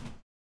 Bye.